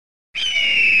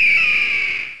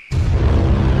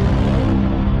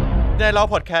Midnight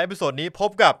Lounge Podcast เอพิโซดนี้พบ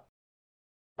กับ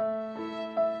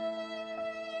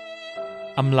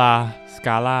อำลาสก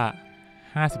าล่า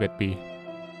51 ปี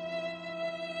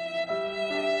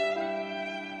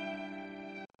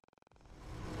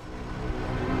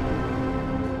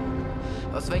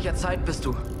Aus welcher Zeit bist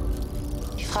du?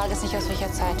 Die Frage ist nicht aus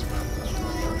welcher Zeit,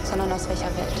 sondern aus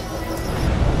welcher Welt.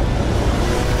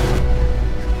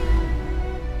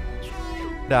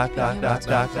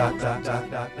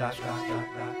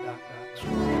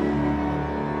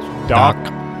 Dark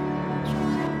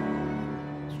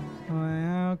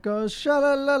ก็ชาล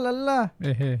าลาลาลาเ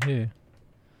ฮ้เฮ้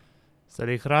สวัส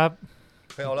ดีครับ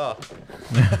เคยเอาแล้ว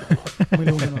ไม่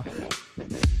รู้มันวะ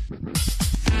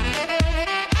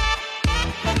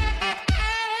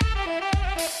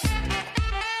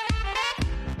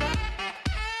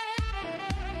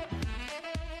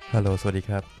ฮัลโหลสวัสดี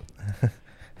ครับ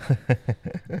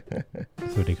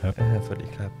สวัสดีครับสวัสดี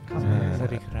ครับสวั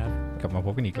สดีครับกลับมาพ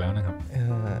บกันอีกแล้วนะครับ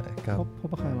พบ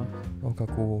กับใครวะพบกับ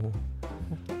กู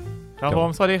ครับผม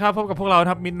สวัสดีครับพบกับพวกเรา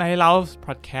ครับ Midnight Lounge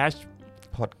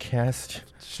Podcast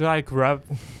ใช่ครับ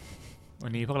วั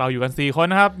นนี้พวกเราอยู่กัน4คน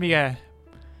นะครับ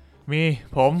มี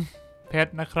ผมเพช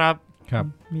รนะครับครับ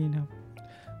มีนะครับ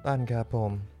ตั้นครับผ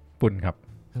มปุ่นครับ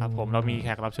ผมเรามีแข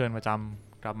กรับเชิญประจ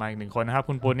ำกลับมาอีก1คนนะครับ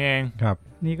คุณปุ่นเองครับ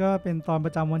นี่ก็เป็นตอนป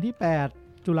ระจำวันที่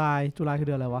8ตุลาคือเ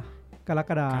ดือนอะไรวะกร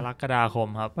กฎาคม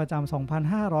ครับประจำ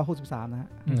2563นะฮะ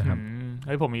เ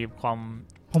ฮ้ยผมมีความ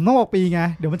ผมต้องบอกปีไง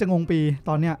เดี๋ยวมันจะงงปี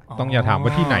ตอนเนี้ยต้องอย่าถามว่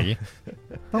าที่ไหน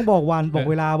ต้องบอกวันบอก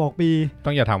เวลาบอกปีต้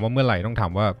องอย่าถามว่าเมื่อไหร่ต้องถา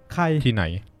มว่าใครที่ไหน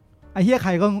ไอ้เหี้ยใค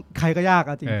รก็ยาก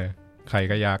อ่ะจริงใคร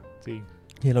ก็ยากจริง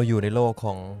ที่เราอยู่ในโลกข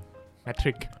อง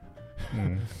Matrix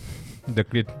The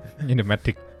Grid in the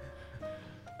Matrix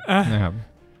นะครับ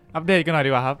อัปเดตกันหน่อย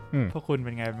ดีกว่าครับพวกคุณเป็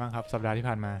นไงบ้างครับสัปดาห์ที่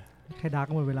ผ่านมาแค่ดาร์ก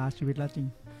หมดเวลาชีวิตแล้วจริง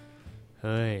เ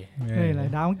ฮ้ยอะไร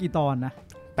ดาร์กมันกี่ตอนนะ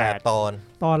8ต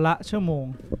อนละชั่วโมง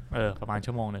ประมาณ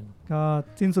ชั่วโมงนึงก็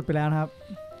สิ้นสุดไปแล้วนะครับ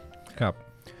ครับ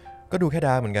ก็ดูแค่ด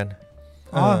าร์กเหมือนกัน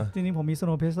จริงๆผมมี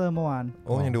Snowpiercer เมื่อวานโ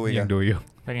อ้ยังดูอยู่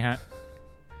เป็นไงฮะ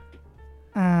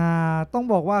ต้อง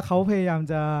บอกว่าเขาพยายาม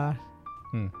จะ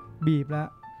บีบแล้ว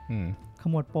ข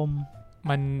มวดปม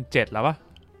มัน7แล้วปะ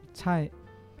ใช่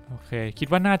โอเคคิด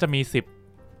ว่าน่าจะมี10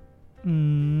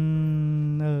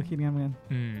คิดงั้นเหมือนกัน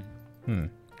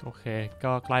โอเค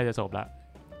ก็ใกล้จะจบแล้ว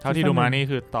เท่าที่ดูมานี่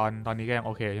คือตอนนี้ก็ยังโ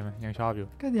อเคใช่ไหมยังชอบอยู่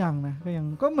ก็ยังนะ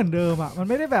ก็เหมือนเดิมอ่ะมัน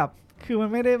ไม่ได้แบบคือมัน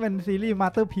ไม่ได้เป็นซีรีส์มา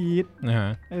สเตอร์พีซ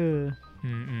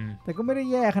แต่ก็ไม่ได้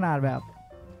แย่ขนาดแบบ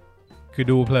คือ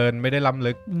ดูเพลินไม่ได้ล้ำ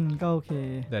ลึกก็โอเค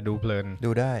แต่ดูเพลินดู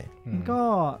ได้ก็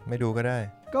ไม่ดูก็ได้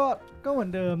ก็เหมือ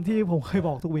นเดิมที่ผมเคยบ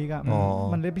อกทุกวีคอ่ะ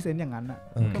มันเรปรีเซนต์อย่างนั้นอ่ะ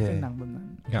ก็เป็นหนังแบบนั้น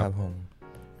ครับผม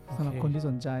สำหรับคนที่ส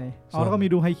นใจแล้วก็มี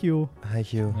ดูไฮคิว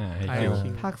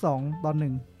ภาค2ตอน1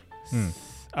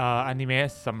อนิเมะ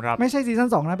สำหรับไม่ใช่ซีซั่น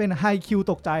2นะเป็นไฮคิว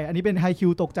ตกใจอันนี้เป็นไฮคิ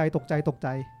วตกใจ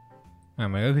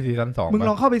มันก็คือซีซั่น2มึงล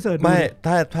องเข้าไปเสิร์ชดูไม่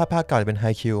ถ้าภาคเก่าจะเป็นไฮ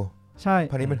คิวใช่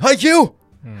ภาคนี้เป็นไฮคิว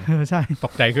ใช่ต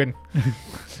กใจขึ้น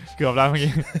เกือบแล้วเมื่อ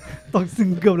กี้ตกซึ่ง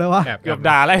เกือบเลยวะเกือบ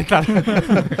ด่าอะไรสัตว์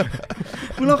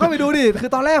มึงลองเข้าไปดูดิคื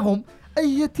อตอนแรกผมไอ้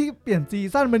ที่เปลี่ยนซี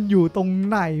ซั่นมันอยู่ตรง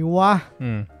ไหนวะ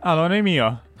แล้วไม่มีเหร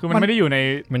อคือมันไม่ได้อยู่ใน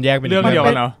มันแยกเป็นเรื่องเดียว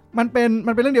กันเหรอมันเ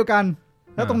ป็นเรื่องเดียวกัน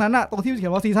แล้วตรงนั้นอะตรงที่เขีย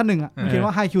นว่าซีซั่น1อะมันเขียน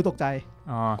ว่าไฮคิวตกใจ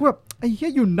กูแบบไอ้เหี้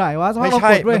ยอยู่ไหนวะไม่ใ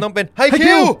ช่มันต้องเป็นไฮ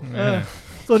คิว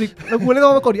ส่วนอีกแล้วกูเลยต้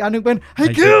องมากดอีกอันนึงเป็นไฮ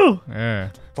คิว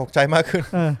ตกใจมากขึ้น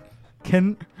เคน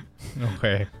โอเค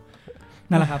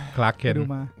นั่นแหละครับคลาร์กเคนดู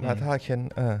มาถ้าเคน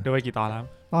ดูไปกี่ตอนแล้ว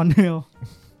ตอนเดียว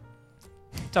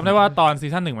จำได้ว่าตอนซี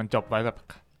ซั่น1มันจบไว้แบบ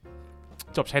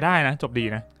จบใช้ได้นะจบดี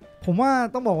นะผมว่า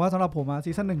ต้องบอกว่าสำหรับผมอะ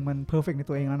ซีซั่น1มันเพอร์เฟกต์ใน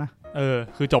ตัวเองแล้วนะ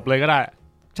คือจบเลยก็ได้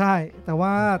ใช่แต่ว่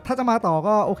าถ้าจะมาต่อ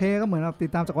ก็โอเคก็เหมือนติด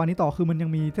ตามจากวันนี้ต่อคือมันยัง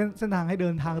มีเส้นทางให้เดิ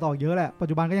นทางต่อเยอะแหละปัจ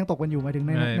จุบันก็ยังตกกันอยู่หมายถึง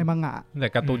ในมังงะแต่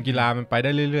การ์ตูนกีฬามันไปได้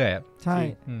เรื่อยๆใช่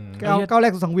ก้าวแร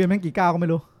กสู่สังเวียนแม่งกี่ก้าวก็ไม่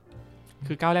รู้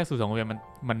คือก้าวแรกสู่สังเวียน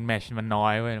มันแมชมันน้อ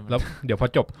ยเว้ยแล้วเดี๋ยวพอ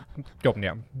จบเนี่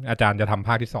ยอาจารย์จะทำภ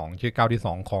าคที่2ชื่อก้าวที่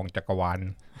2ของจักรวาล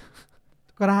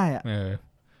ก็ได้อะ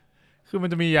คือมัน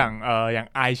จะมีอย่าง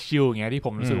ไอชิลอย่างเงี้ยที่ผ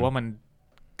มรู้สึกว่ามัน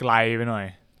ไกลไปหน่อย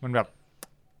มันแบบ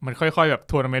มันค่อยๆแบบ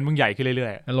ทัวร์นาเมนต์มึงใหญ่ขึ้นเรื่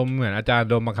อยๆอารมณ์เหมือนอาจารย์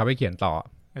โดนบังคับให้เขียนต่อ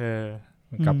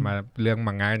กลับมาเรื่อง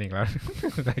มังงะอีกแล้ว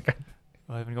ได้กัน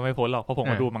มันก็ไม่พ้นหรอกเพราะผม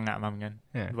ก็ดูมังงะมาเหมือนกัน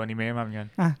ดูอนิเมะมาเหมือนกัน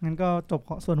งั้นก็จบ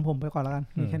ส่วนของผมไปก่อนแล้วกัน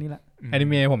มีแค่นี้แหละอนิ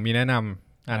เมะผมมีแนะน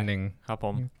ำอันนึงครับผ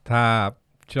มถ้า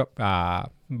ชอบ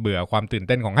เบื่อความตื่นเ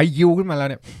ต้นของไฮคิวขึ้นมาแล้ว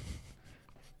เนี่ย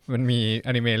มันมี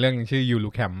อนิเมะเรื่องชื่อยูรู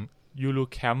แคม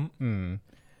ป์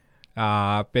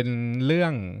เป็นเรื่อ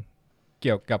งเ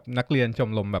กี่ยวกับนักเรียนชม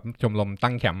รมแบบชมรม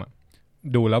ตั้งแคมป์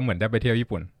ดูแล้วเหมือนได้ไปเที่ยวญี่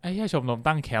ปุ่นไอ้แค่ชมรม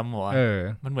ตั้งแคมป์เหรอ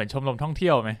มันเหมือนชมรมท่องเที่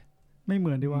ยวไหม ไม่เห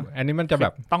มือนดีว่า อันนี้มันจะแบ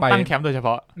บ ต้องตั้งแคมป์โดยเฉพ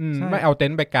าะไม่เอาเต็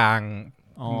นท์ไปกลาง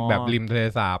อ๋อ แบบริมทะเล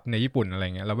สาบในญี่ปุ่นอะไร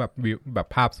เงี้ยแล้วแบบวิวแบบ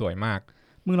ภาพสวยมาก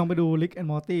มึงลองไปดู Rick and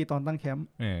Morty ตอนตั้งแคมป์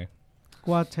กู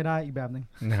ว่าใช้ได้อีกแบบนึง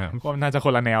นะครับ ก็น่าจะค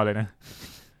นละแนวเลยนะ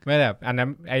ไม่แบบอันนั้น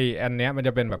อันเนี้ยมันจ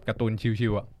ะเป็นแบบการ์ตูนชิ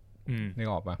วๆอ่ะนึก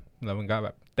ออกป่ะแล้วมันก็แบ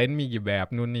บเต็นท์มีกี่แบบ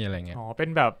นู่นนี่อะไรเงี้ยอ๋อเป็น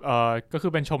แบบก็คื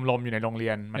อเป็นชมรมอยู่ในโรงเรี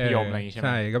ยนมัธยมอะไรอย่างงี้ใช่ไหมใ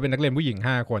ช่ก็เป็นนักเรียนผู้หญิง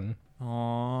5 คนอ๋อ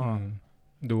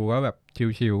ดูว่าแบบ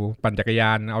ชิวๆปั่นจักรย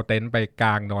านเอาเต็นท์ไปกล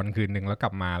างนอนคืนนึงแล้วก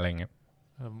ลับมาอะไรเงี้ย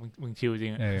มึงชิวจริ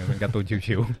งเป็นการ์ตูน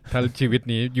ชิวๆถ้าชีวิต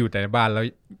นี้อยู่แต่ในบ้านแล้ว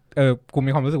กู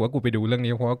มีความรู้สึกว่ากูไปดูเรื่อง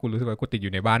นี้เพราะว่ากูรู้สึกว่ากูติดอ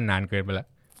ยู่ในบ้านนานเกินไปแล้ว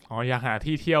อ๋ออยากหา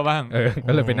ที่เที่ยวบ้าง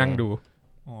ก็เลยไปนั่งดู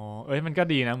อ๋อมันก็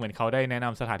ดีนะเหมือนเขาได้แนะน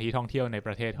ำสถานที่ท่องเที่ยวในป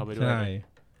ระเทศเขาไปด้วยใช่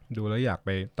ดูแล้วอยากไป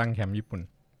ตั้งแคมป์ญี่ปุ่น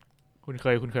คุณเค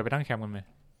ยไปตั้งแคมป์กันไหม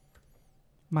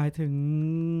หมายถึง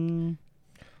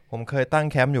ผมเคยตั้ง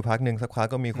แคมป์อยู่พักหนึ่งสักพัก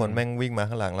ก็มีคนแม่งวิ่งมา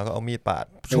ข้างหลังแล้วก็เอามีดปาด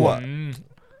ชั่ว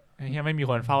เฮียไม่มี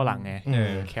คนเฝ้าหลังไง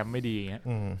แคมป์ไม่ดีอย่างเงี้ย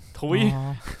ทุย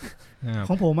ข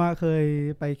องผมเคย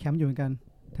ไปแคมป์อยู่เหมือนกัน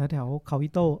แถวเขาอิ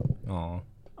โต้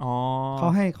เขา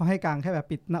ให้กางแค่แบบ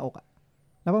ปิดหน้าอกอะ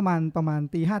แล้วประมาณ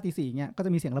ตี 5 ตี 4เงี้ยก็จ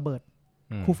ะมีเสียงระเบิด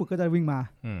ครูฝึกก็จะวิ่งมา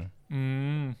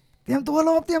เตรียมตัว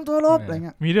ลบอะไรเ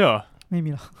งี้ยมีด้วยเหรอไม่มี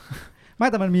หรอกไม่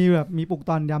แต่มันมีแบบมีปลุก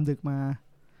ตอนยามดึกมา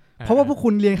เพราะว่าพวกคุ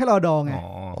ณเรียนแค่รอดอไง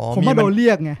ผมมาโดนเรี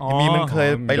ยกไงมีมันเคย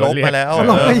ไปลบมาแล้ว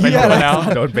ลบไปเหี้ยแล้ว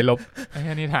โดนไปลบไ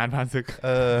อ้นี่ฐานผ่านศึก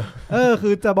คื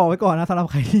อจะบอกไว้ก่อนนะสำหรับ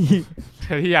ใคร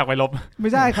ที่อยากไปลบไ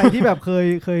ม่ใช่ใครที่แบบเค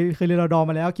ยเรียนรอดอ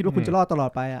มาแล้วคิดว่าคุณจะรอดตลอ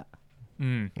ดไปอ่ะ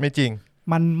ไม่จริง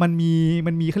มัน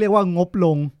มีเขาเรียกว่างบล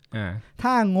ง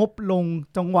ถ้างบลง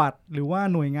จังหวัดหรือว่า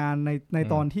หน่วยงานใน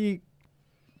ตอนที่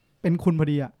เป็นคุณพอ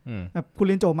ดีอ่ะแบบคุณเ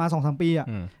รียนจบมา 2-3 ปีอ่ะ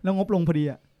แล้วงบลงพอดี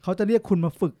อ่ะเขาจะเรียกคุณม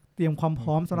าฝึกเตรียมความพ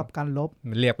ร้อมสำหรับการลบ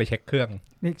มันเรียกไปเช็คเครื่อง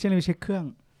เช็คเครื่อง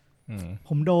ผ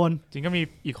มโดนจริงก็มี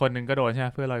อีกคนนึงก็โดนใช่ไหม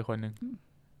เพื่อนเราอีกคนนึง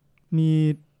มี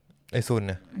ไอซุน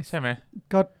นะใช่ไหม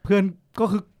ก็เพื่อนก็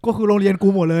คือโรงเรียนกู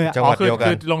หมดเลยอ่ะจังหวัดเดียวกัน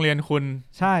คือโรงเรียนคุณ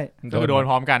ใช่โดน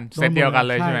พร้อมกันเซตเดียวกัน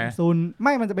เลยใช่ไหมซุนไ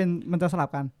ม่มันจะสลับ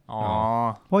กัน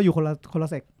เพราะอยู่คนละ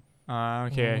เซกโอ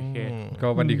เคก็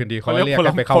วันดีคืนดีเขาเรียก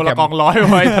ไปเข้าแคมป์คนละกองร้อย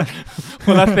ไว้ค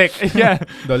นละเซกไอ้เหี้ย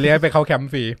โดนเรียกไปเข้าแคม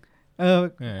ป์ฟรี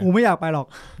กูไม่อยากไปหรอก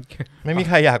ไม่มีใ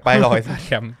ครอยากไปหรอกสักแ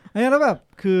คมป์แล้วแบบ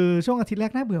คือช่วงอาทิตย์แร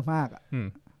กน่าเบื่อมากอ่ะ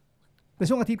แต่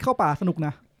ช่วงอาทิตย์เข้าป่าสนุกน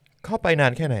ะเข้าไปนา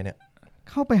นแค่ไหนเนี่ย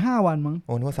เข้าไป5 วันมั้งโ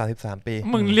อ้นึกว่า33 ปี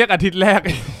มึงเรียกอาทิตย์แรก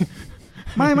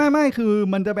ไม่คือ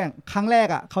มันจะแบ่งครั้งแรก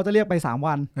อ่ะเขาจะเรียกไป3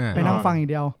 วันไปนั่งฟังอย่าง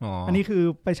เดียวอันนี้คือ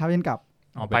ไปเช้าเย็นกลับ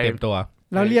ไปเต็มตัว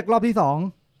แล้วเรียกรอบที่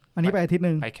2อันนี้ไปอาทิตย์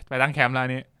นึงไปตั้งแคมป์แล้ว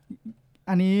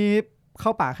อันนี้เข้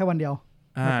าป่าแค่วันเดียว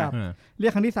เรีย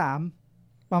กครั้งที่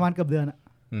3ประมาณเกือบเดือนอ่ะ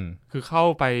คือเข้า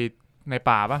ไปใน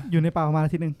ป่าปะอยู่ในป่าประมาณอ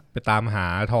าทิตย์นึงไปตามหา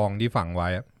ทองที่ฝังไว้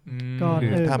ก็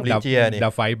ทำลิเจียนี่ดา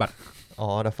ไฟบัตร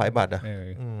ดาไฟบัตร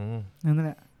นั่นแ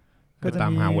หละก็ตา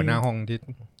มหาหัวหน้าห้องที่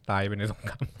ตายไปในสง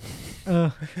คราม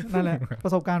นั่นแหละปร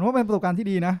ะสบการณ์ว่าเป็นประสบการณ์ที่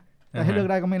ดีนะแต่ให้เลือก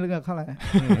ได้ก็ไม่เลือกเท่าไหร่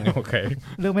โอเค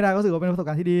เลือกไม่ได้ก็รู้สึกว่าเป็นประสบก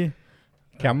ารณ์ที่ดี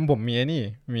แคมป์ผม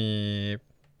มี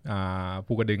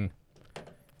ภูกระดึง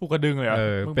เลยเหรอ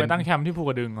มึงไปตั้งแคมป์ที่ภู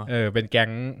กระดึงเหรอเป็นแก๊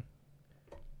ง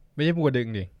ไม่ใช่ภูกระดึง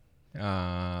ดิ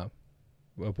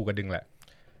ภูกระดึงแหละ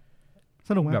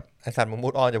สนุกไหมแบบไอสัตว์มึงมุ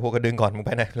ดออนจากภูกระดึงก่อนมึงไ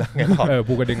ปไหนแล้วไงต่อ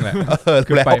ภูกระดึงแหละ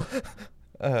คือ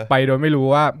ไปโดยไม่รู้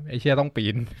ว่าไอเชี่ยต้องปี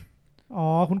น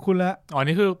คุณแล้ว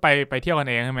นี่คือไปเที่ยวกัน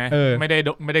เองใช่ไหมไม่ไ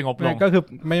ด้งบลงก็คือ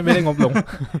ไม่ได้งบลง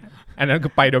อันนั้นคื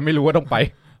อไปโดยไม่รู้ว่าต้องไป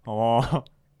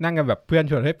นั่งกันแบบเพื่อน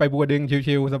ชวนให้ไปภูกระดึง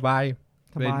ชิวๆสบาย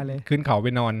เลยขึ้นเขาไป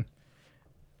นอน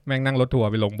แม่งนั่งรถทัวร์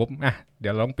ไปลงปุ๊บเดี๋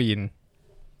ยวเราต้องปีน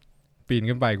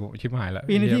ขึ้นไปกูชิบหายแล้ว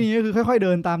ปีนในที่นี้ก็คือค่อยๆเ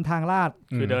ดินตามทางลาด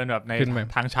คือเดินแบบใน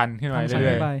ทางชันขึ้นไปเ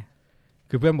รื่อยๆ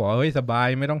คือเพื่อนบอกว่าเฮ้ยสบาย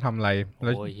ไม่ต้องทำอะไรแ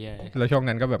ล้วช่วง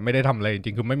นั้นก็แบบไม่ได้ทำอะไรจ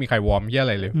ริงๆคือไม่มีใครวอร์มเหี้ยอะ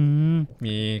ไรเลย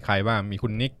มีใครบ้างมีคุ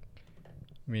ณนิก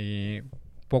มี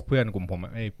พวกเพื่อนกลุ่มผม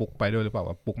ไอ้ปุ๊กไปด้วยหรือเปล่า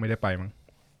ปุ๊กไม่ได้ไปมั้ง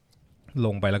ล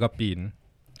งไปแล้วก็ปีน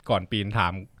ก่อนปีนถ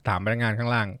ามพนักงานข้าง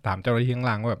ล่างถามเจ้าหน้าที่ข้าง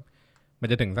ล่างว่าแบบมัน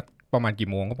จะถึงสักประมาณกี่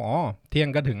โมงก็บอกเที่ยง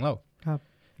ก็ถึงแล้วครับ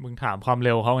มึงถามความเ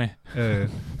ร็วเขาไง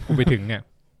กูไปถึงเนี่ย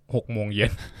6 โมงเย็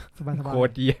นโค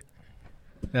ตรเย็น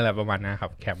นั่นแหละประมาณนะครั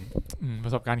บแคมป์ปร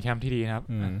ะสบการณ์แคมป์ที่ดีนะครับ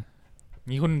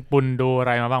นี่คุณปุณดูอะไ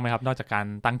รมาบ้างไหมครับนอกจากการ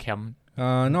ตั้งแคมป์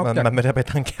นอกจากมันไม่ได้ไป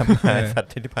ตั้งแคมป์มาสัต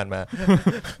ว์ที่ผ่านมา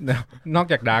นอก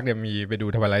จากดาร์กเนี่ยมีไปดู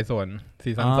ทวายไลท์โซน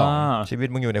ซีซั่น2ชีวิต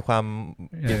มึงอยู่ในความ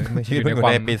ชีวิตมึงอ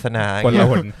ยู่ในปริศนาคนละ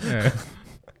หน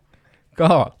ก็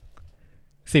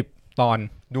10 ตอน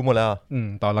ดูหมดแล้ว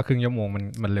ตอนละครึ่งชั่วโมง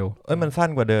มันเร็วมันสั้น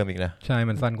กว่าเดิมอีกนะใช่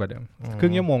มันสั้นกว่าเดิมครึ่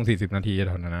งชั่วโมง40 นาที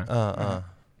เท่านั้นนะ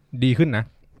ดีขึ้นนะ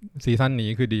ซีซั่นนี้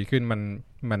คือดีขึ้น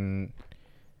มัน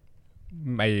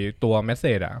ไอตัวเมสเส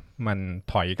จอ่ะมัน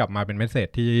ถอยกลับมาเป็นเมสเสจ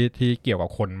ที่เกี่ยวกับ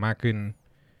คนมากขึ้น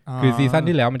คือซีซั่น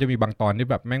ที่แล้วมันจะมีบางตอนที่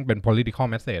แบบแม่งเป็น political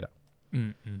message อ่ะ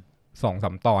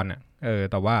2-3 ตอนอ่ะ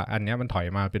แต่ว่าอันเนี้ยมันถอย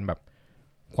มาเป็นแบบ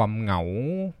ความเหงา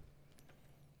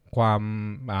ความ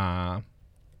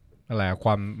อะไรคว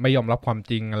ามไม่ยอมรับความ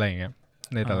จริงอะไรอย่างเงี้ย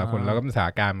ในแต่ละคนแล้วก็สถาน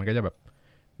การณ์มันก็จะแบบ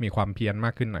มีความเพี้ยนม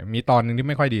ากขึ้นหน่อยมีตอนนึงที่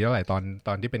ไม่ค่อยดีเท่าไหร่ต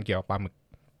อนที่เป็นเกี่ยวกับปลาหมึก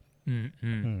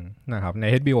นะครับใน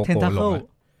HBO Go ลง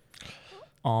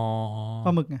ปล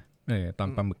าหมึกไงตอน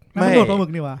ปลาหมึกไม่โดนปลาหมึ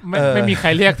กนี่วะไม่มีใคร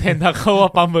เรียกเทนทาเคิลว่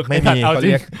าปลาหมึกไม่มีเขาเ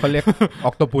รียกอ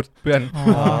อกโตปัสเพื่อน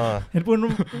เห็นปุ้น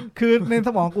คือในส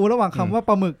มองกูระหว่างคำว่าป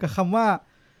ลาหมึกกับคำว่า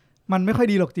มันไม่ค่อย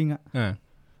ดีหรอกจริงอ่ะ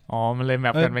มันเลยแม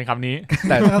ปกันเป็นคำนี้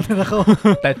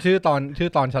แต่ชื่อ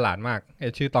ตอนฉลาดมาก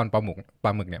ชื่อตอนปลาห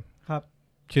มึกเนี่ยครับ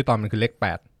ชื่อตอนมันคือเลข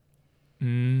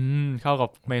8เข้ากับ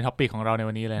เมนท็อปิกของเราใน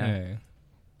วันนี้เลยฮะ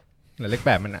แล้วเลข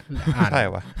8มันอ่านใช่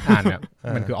วะอ่านเนี่ย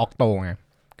มันคือออกโตไง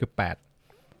คือ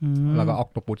8แล้วก็ออก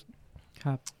โตปัสค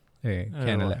รับแ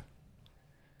ค่นั้นแหละ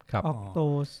ครับออกโต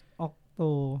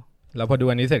แล้วพอดู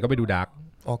อันนี้เสร็จก็ไปดูดาร์ก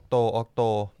ออกโต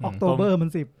เบอร์มัน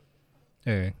10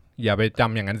อย่าไปจ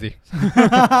ำอย่างนั้นสิ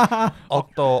ออก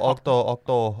โต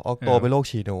เป็นโรค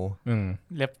ฉี่หนู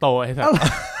เล็บโตไอ้สัส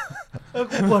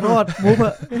กูขอโทษมูฟเห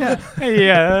อะไอ้เหี้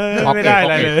ยไม่ได้อะ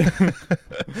ไรเลย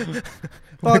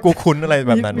ให้กูคุ้นอะไร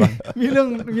แบบนั้นวะมีเรื่อ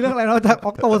งอะไรนอกจากอ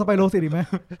อกโตสไปโรซิสอีกไหม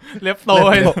เล็บโต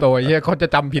ไอ้เหี้ยเขาจะ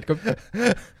จำผิด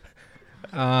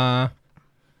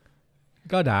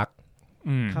ก็ดา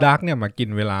ร์กเนี่ยมากิน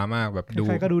เวลามากแบบดูใ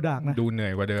ครก็ดูดาร์กนะดูเหนื่อ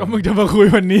ยกว่าเดิมก็มึงจะมาคุย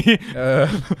วันนี้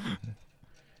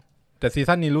แต่ซี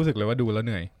ซั่นนี้รู้สึกเลยว่าดูแล้วเ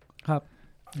หนื่อยครับ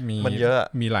มันเยอะ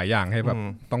มีหลายอย่างให้แบบ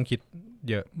ต้องคิด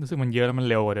เยอะรู้สึกมันเยอะแล้วมัน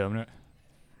เร็วกว่าเดิมเนี่ย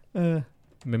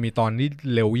มันมีตอนที่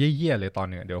เร็วเยี่ยๆเลยตอน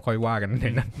เนี้ยเดี๋ยวค่อยว่ากันใน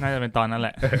นั้นน่าจะเป็นตอนนั้นแหล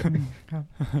ะครับ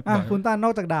คุณต้านน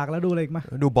อกจากดาร์กแล้วดูอะไรอีกมั้ย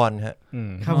ดูบอลฮะ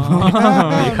ครับ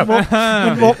มั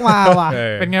นวกมาว่ะ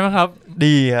เป็นไงบ้างครับ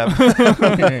ดีครับ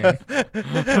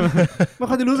ไม่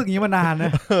ค่อยจะรู้สึกอย่างนี้มานานน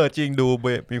ะจริงดู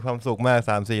มีความสุขมาก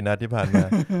 3-4 นัดที่ผ่านมา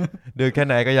ดูแค่ไ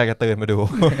หนก็อยากจะตื่นมาดู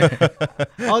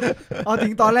เอาจริ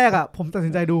งตอนแรกอ่ะผมตัดสิ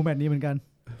นใจดูแมตช์นี้เหมือนกัน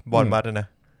บอลมัดนะ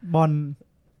บอล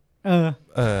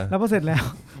แล้วพอเสร็จแล้ว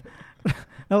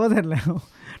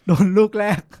โดนลูกแร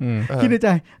กคิดในใจ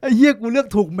ไอ้เหี้ยกูเลือก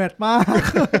ถูกแมตช์มาก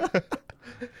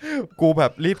กูแบ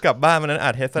บรีบกลับบ้านมันนั้น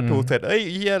อัดเฮดสัตทูเสร็จ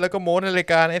เหี้ยแล้วก็โม้ในราย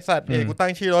การไอ้สัตว์กูตั้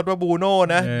งชื่อรถว่าบูโน่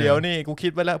นะเดี๋ยวนี่กูคิ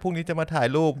ดไว้แล้วพรุ่งนี้จะมาถ่าย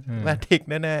รูปแมทริก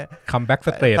แน่ๆคัมแบ็กส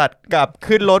เตทสัตว์กลับ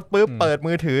ขึ้นรถปุ๊บเปิด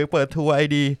มือถือเปิดทัวร์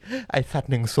ID ไอ้สัต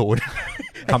ว์ 10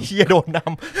ไอ้เหี้ยโดนน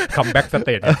ำคัมแบ็กสเต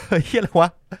ทเหี้ยอะไรวะ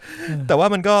แต่ว่า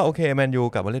มันก็โอเคแมนยู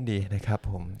กลับมาเล่นดีนะครับ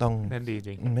ผมต้องเล่นดีจ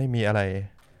ริงไม่มีอะไร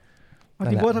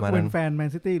จริงว่าถ้าเป็นแฟนแมน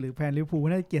ซิตี้หรือแฟนลิเวอร์พูล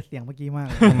น่าจะเกลียดเสียงเมื่อกี้มาก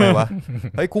ทำไมวะ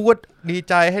กูก็ดี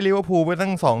ใจให้ลิเวอร์พูลไปตั้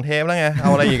ง2เทปแล้วไงเอ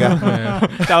าอะไรอีกอะ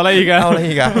จะเอาอะไรอีกอะ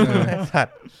สัต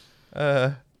ว์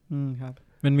ครับ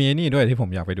มันมีนี่ด้วยที่ผม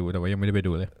อยากไปดูแต่ว่ายังไม่ได้ไป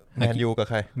ดูเลยแมนยูกับ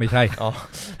ใครไม่ใช่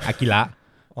อากิระ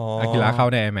เข้า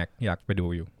ใน IMAX อยากไปดู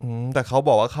อยู่แต่เขาบ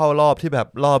อกว่าเข้ารอบที่แบบ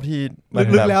รอบที่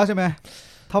ลึกๆแล้วใช่ไหม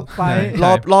ท็อปไฟ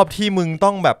รอบที่มึง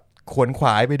ต้องแบบขวนขว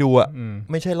ายไปดูอ่ะ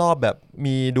ไม่ใช่รอบแบบ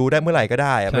มีดูได้เมื่อไหร่ก็ไ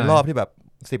ด้เป็นรอบที่แบบ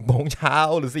 10 โมงเช้า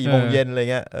หรือ 4 โมงเย็นอะไร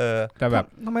เงี้ยแต่แบบ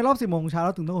ทำไมรอบ 10 โมงเช้าเร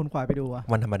าถึงต้องขวนขวายไปดูอ่ะ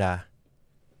วันธรรมดา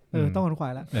ต้องขวนขวา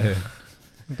ยแล้ว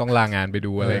ต้องลางานไป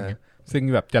ดูอะไรเงี้ยซึ่ง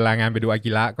แบบจะลางานไปดูอา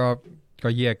กิระก็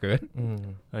เหี้ยเกิน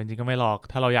จริงก็ไม่หรอก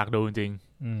ถ้าเราอยากดูจริง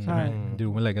ใช่ดู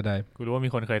เมื่อไหร่ก็ได้กูรู้ว่ามี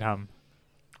คนเคยท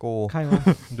ำกูใครวะ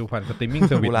ดูผ่านสตรีมมิ่งเ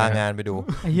ซอร์วิสลางานไปดู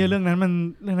ไอ้เหี้ยเรื่องนั้น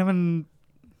มัน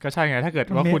ก็ใช่ไงถ้าเกิด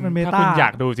ว่าถ้าคุณอยา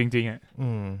กดูจริงๆอ่ะ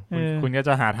คุณก็จ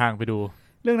ะหาทางไปดู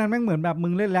เรื่องนั้นแม่งเหมือนแบบมึ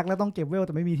งเล่นแร็กแล้วต้องเก็บเวลแ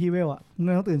ต่ไม่มีที่เวลอ่ะมึง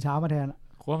ต้องตื่นเช้ามาแทนอ่ะ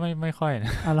ว่าไม่ค่อยน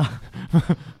ะอะไร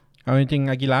เอาจริงๆ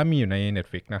อากิระมีอยู่ใน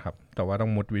Netflix นะครับแต่ว่าต้อ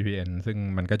งมุด VPN ซึ่ง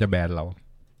มันก็จะแบนเรา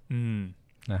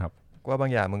นะครับว่าบา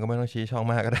งอย่างมึงก็ไม่ต้องชี้ช่อง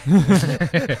มากก็ได้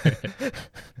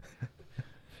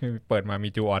เปิดมามี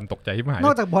จูออนตกใจที่หายน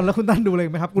อกจากบอลแล้วคุณตั้นดูเลย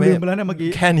ไหมครับกูลืมไปแล้วเนี่ยเมื่อกี้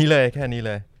แค่นี้เลย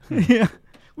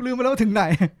กูลืมไปแล้วถึงไหน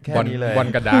แค่นี้เลยบอล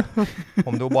กระดาษผ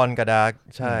มดูบอลกระดาษ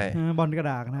ใช่บอลกระ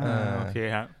ดาษนะโอเค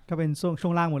ครับก็เป็นช่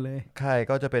วงล่างหมดเลยใช่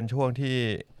ก็จะเป็นช่วงที่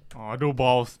ดูบ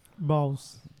อลส์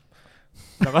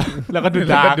แล้วก็ดู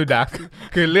ดาร์ก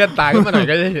คือเลื่อนตาขึ้นมาหน่อย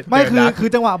ก็จะเห็นไม่คือ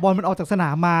จังหวะบอลมันออกจากสนา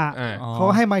มมาเขา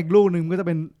ให้มาอีกลูกนึงมันก็จะ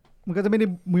ไม่ได้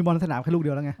มีบอลสนามแค่ลูกเดี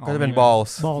ยวแล้วไงก็จะเป็นบอล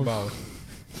ส์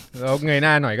แล้วเงยหน้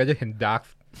าหน่อยก็จะเห็นดาร์ก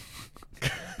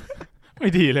ไ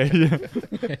ม่ดีเลย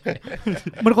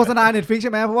มันโฆษณา Netflix ใ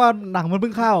ช่ไหมเพราะว่าหนังมันเ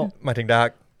พิ่งเข้าหมายถึงดาร์ก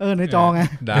ในจอไง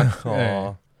ดาร์ก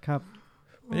ครับ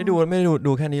ไม่ได้ดู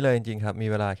แค่นี้เลยจริงๆครับมี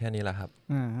เวลาแค่นี้แหละครับ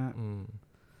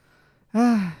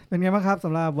เป็นไงบ้างครับส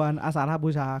ำหรับวันอาสาฬหบู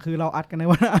ชาคือเราอัดกันใน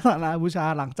วันอาสาฬหบูชา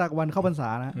หลังจากวันเข้าพรรษา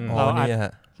นะเราอัด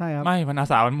ใช่ครับไม่วันอา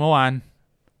สาวันเมื่อวาน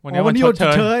วันนี้ชด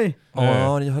เชย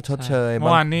นี่ชดเชยเ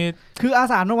มื่อวานนี้คืออา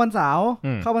สาฬวันเสาร์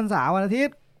เข้าพรรษาวันอาทิต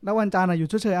ย์แล้ววันจันทร์หยุด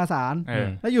ชดเชยอาสาฬ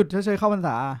แล้วหยุดชดเชยเข้าพรรษ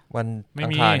าวันอั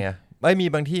งคารเนี่ยไม่มี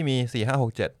บางที่มี4 5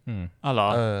 6 7อ๋อเหรอ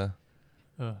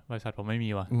บริษัทผมไม่มี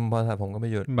ว่ะบริษัทผมก็ไม่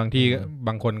หยุดบางที่บ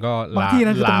างคนก็ลา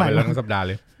ไปทั้งสัปดาห์เ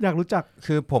ลยอยากรู้จัก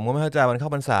คือผมก็ไม่เข้าใจวันเข้า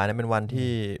พรรษาเนี่ยเป็นวันที่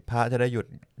พระจะได้หยุด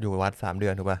อยู่วัด3 เดื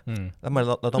อนถูกป่ะแล้วมัน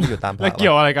เราต้องหยุดตามพระแล้วเกี่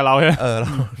ยวอะไรกับเราเนี่ยเร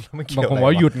าไม่เกี่ยวบางคน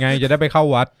ว่าหยุดไงจะได้ไปเข้า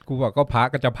วัดกูบอกก็พระ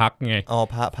ก็จะพักไง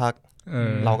พระพัก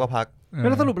เราก็พักแ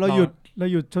ล้วสรุปเราห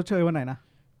ยุดชดเชยวันไหนนะ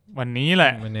วันนี้แหล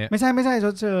ะไม่ใช่ช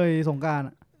ดเชยสงกรานต์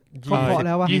เขาเคาะแ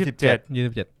ล้วว่า27เดื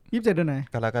อนไหน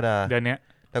กรกฎาคมเดือนนี้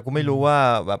แต่กูไม่รู้ว่า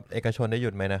แบบเอกชนได้หยุ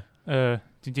ดไหมนะ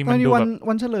จริงๆมันดูแบบ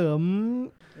วันเฉลิม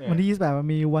วันที่28มัน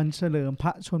มีวันเฉลิมพร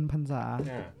ะชนพรรษา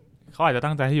เขาอาจจะ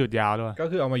ตั้งใจให้หยุดยาวด้วยก็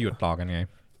คือเอามาหยุดต่อกันไง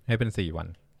ให้เป็น4 วัน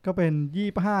ก็เป็น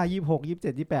25 26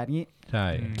 27 28งี้ใช่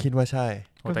คิดว่าใช่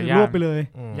ก็คือรวบไปเลย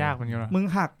ยากเหมือนกันมึง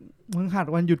หัก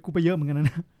วันหยุดกูไปเยอะเหมือนกันน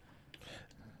ะ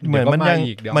เหมือนมัน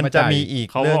จะมีอีก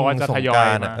เรื่องสงกร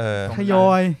านต์ทย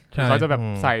อยเขาจะแบบ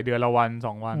ใส่เดือนละวัน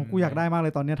2 วันกูอยากได้มากเล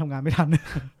ยตอนนี้ทำงานไม่ทัน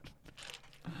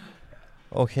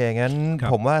โอเคงั้น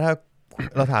ผมว่าถ้า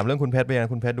เราถามเรื่องคุณเพชรไปยัง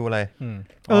คุณเพชรดูอะไร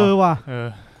ว่ะ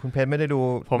คุณเพชรไม่ได้ดู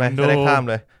ผมจะได้ข้าม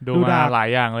เลยดูมาหลาย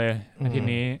อย่างเลยที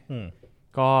นี้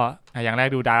ก็อย่างแรก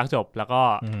ดูดาร์กจบแล้วก็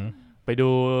ไปดู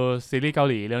ซีรีส์เกา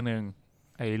หลีเรื่องนึง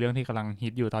ไอ้เรื่องที่กำลังฮิ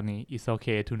ตอยู่ตอนนี้ It's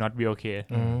okay to not be okay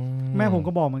แม่ผม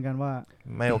ก็บอกเหมือนกันว่า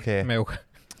ไม่โอเค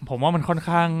ผมว่ามันค่อน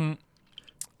ข้าง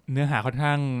เนื้อหาค่อนข้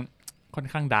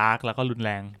างดาร์กแล้วก็รุนแ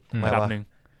รงระดับนึง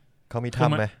เขามีถ้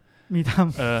ำไหมมีถ้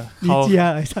ำมีเจีย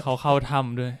เขาเข้าถ้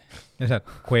ำด้วยไอ้สัตว์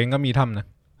เคว้งก็มีถ้ำนะ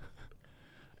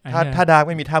ถ้าดาร์กไ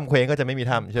ม่มีถ้ำเคว้งก็จะไม่มี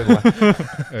ถ้ำใช่ไหม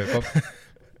ก็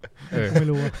ไม่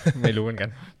รู้เหมือนกัน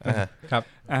ครับ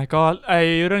ก็ไอ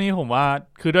เรื่องนี้ผมว่า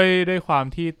คือด้วยความ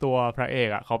ที่ตัวพระเอก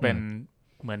เขาเป็น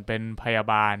เหมือนเป็นพยา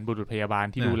บาลบุรุษพยาบาล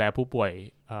ที่ดูแลผู้ป่วย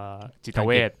จิตเ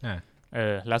วช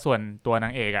แล้วส่วนตัวนา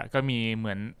งเอกก็มีเห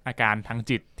มือนอาการทาง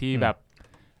จิตที่แบบ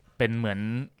เป็นเหมือน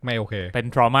ไม่โอเคเป็น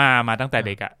ทรมามาตั้งแต่เ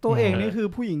ด็กตัวเองนี่คือ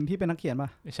ผู้หญิงที่เป็นนักเขียนป่ะ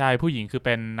ใช่ผู้หญิงคือเ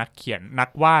ป็นนักเขียนนัก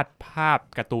วาดภาพ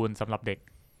การ์ตูนสำหรับเด็ก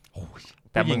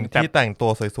แต่ผู้หญิงที่แต่งตัว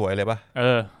สวยๆเลยป่ะ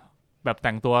แบบแ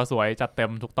ต่งตัวสวยจัดเต็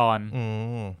มทุกตอน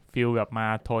ฟีลแบบมา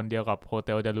โทนเดียวกับโฮเท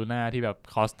ลเดลูน่าที่แบบ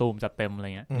คอสตูมจัดเต็มอะไร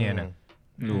เงี้ยเนี่ยนะ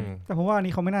แต่ผมว่าอัน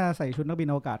นี้เขาไม่น่าใส่ชุดนักบิน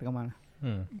อวกาศกันมา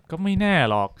ก็ไม่แน่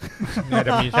หรอกเนี่ยจ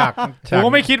ะมีฉากผม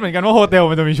ก็ไม่คิดเหมือนกันว่าโฮเทล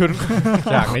มันจะมีชุด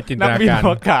ฉากในจินตนาการนักบินอ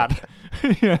วกาศ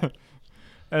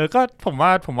ก็ผม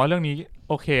ว่าเรื่องนี้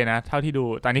โอเคนะเท่าที่ดู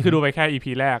แต่นี้คือดูไปแค่ EP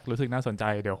แรกรู้สึกน่าสนใจ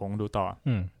เดี๋ยวคงดูต่อ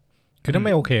คือถ้าไ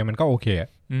ม่โอเคมันก็โอเค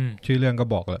ชื่อเรื่องก็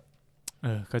บอกแล้ว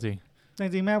ก็จริง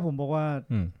จริงแม่ผมบอกว่า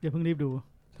อย่าเพิ่งรีบดู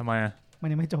ทำไมมัน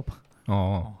ยังไม่จบ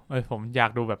ผมอยา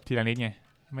กดูแบบทีละนิดไง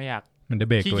ไม่อยากมันจะ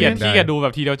เบรกตัวเองขี้เกียจดูแบ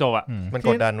บทีเดียวจบมันก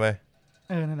ดดันไว้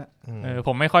นั่นแหละผ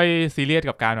มไม่ค่อยซีเรียส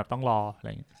กับการแบบต้องรออะไร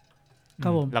อย่างเงี้ยครั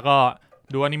บผมแล้วก็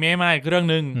ดูอนิเมะมาอีกเรื่อง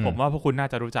นึงผมว่าพวกคุณน่า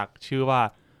จะรู้จักชื่อว่า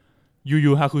ยู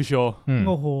ยูฮาคุโชโ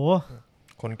อ้โห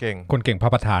คนเก่งพระ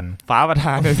ประธานฟ้าประธ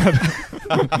านเลยครับ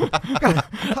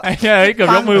ไอ้เหี้ยเกือบ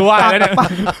ยกมือไหว้แล้วเนี่ย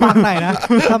ปางไหนนะ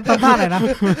ทำท่าไหนนะ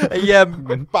ไอ้เหี้ยเห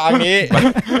มือนปางนี้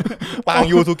ปาง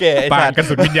ยูสุเกะไอ้ปางกระ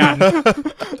สุนวิญญาณ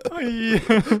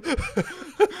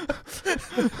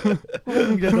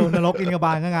มึงจะโดนนรกอินกบ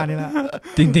าลงานนี้ละ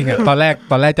จริงๆตอนแ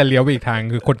รกจะเลี้ยวไปอีกทาง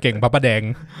คือคนเก่งพระประแดง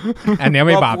อันนี้ไ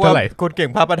ม่บาปเท่าไหร่คนเก่ง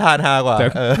พระประธานฮากว่า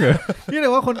นี่เล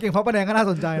ยว่าคนเก่งพระประแดงก็น่า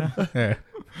สนใจนะ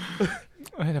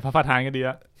แต่พระประธานก็ดี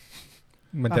ละ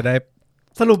มันจะได้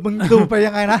สรุปมึงดูไป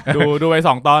ยังไงนะดูไป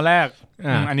2 ตอนแรก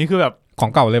อันนี้คือแบบขอ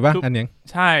งเก่าเลยป่ะอันนี้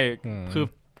ใช่คือ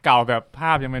เก่าแบบภ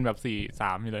าพยังเป็นแบบ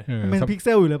4:3อยู่เลยเป็นพิกเซ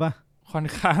ลอยู่เลยป่ะค่อน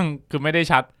ข้างคือไม่ได้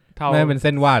ชัดเท่าไม่เป็นเ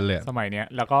ส้นวาดเลยสมัยเนี้ย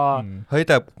แล้วก็เฮ้ยแ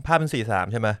ต่ภาพเป็น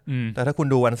4:3ใช่ไหมแต่ถ้าคุณ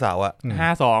ดูวันเสาร์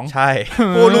5:2ใช่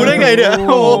โอ้รู้ได้ไงเนี่ย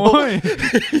โอ้ย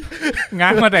ง้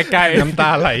างมาแต่ไกลน้ำตา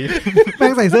ไหลแม่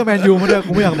งใส่เสื้อแมนยูมาด้วย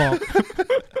กูไม่อยากบอก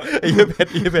ไอ้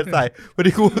เพชรใส่วัน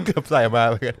นี้กูเกือบใส่มา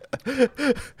เหมือนกัน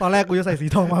ตอนแรกกูจะใส่สี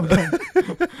ทองมาเหมือนกัน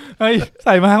เฮ้ยใ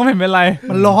ส่มาก็ไม่เป็นไร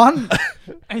มันร้อน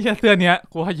ไอ้เสื้อเนี้ย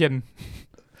กูให้เย็น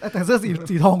แต่เสื้อ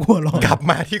สีทองกูร้อนกลับ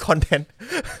มาที่คอนเทนต์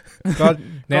ก็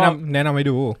แนะนำให้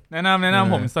ดูแนะน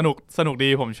ำผมสนุกดี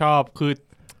ผมชอบ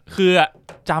คือ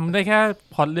จำได้แค่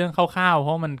พล็อตเรื่องคร่าวๆเพร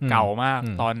าะมันเก่ามาก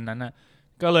ตอนนั้นน่ะ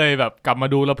ก็เลยแบบกลับมา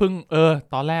ดูแล้วเพิ่ง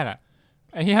ตอนแรก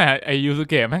ไอ้เหี้ยไอ้ยูสุ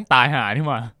เกะแม่งตายหานี่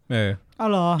มาอ้า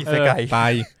วเหรออิเซไกตา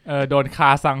ยโดนคา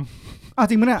ซัง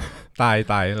จริงมั้ยเนี่ยตา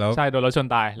ยแล้วใช่โดนรถชน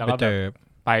ตายแล้วก็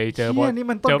ไปเจอโบนี่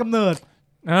มันต้นกำเนิด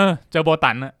เจอโบ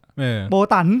ตันโบ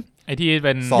ตัน ไอ้ที่เ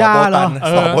ป็นสอบโบตัน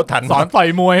สอบโบตันสอนต่อย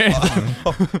มวย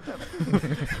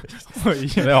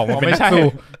เลยออกมาเป็นนักสู้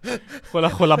คน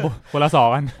ละสอน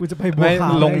กันกูจะไปบัวขา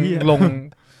ว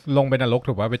ลงไปนรก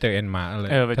ถูกป่ะไปเจอเอ็นมาอะไร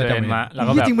ไปเจอเอ็นมาแล้ว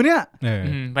ก็แบบจริงมั้ยเนี่ย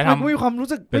ไปทำไม่มีความรู้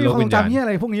สึกไม่มีความจำเหี้ยอะไ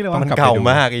รพวกนี้เลยวะมันเก่า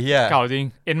มากไอ้เหี้ยเก่าจริง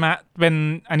เอ็นมาเป็น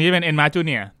อันนี้เป็นเอ็นมาจูเ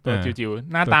นียร์ตัวจิ๋ว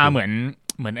ๆหน้าตาเหมือน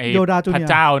ไอ้พระ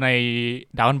เจ้าใน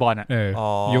ดราก้อนบอลอ่ะ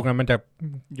ยุคนั้นมันจะ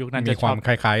มีความค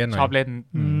ล้ายๆกันหน่อยชอบเล่น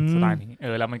สไตล์นี้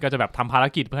แล้วมันก็จะแบบทำภาร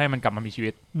กิจเพื่อให้มันกลับมามีชีวิ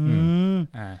ต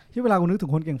ที่เวลากูนึกถึ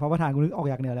งคนเก่งฟ้าประธานกูนึกออก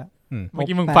อย่างเดียวแล้วเมื่อ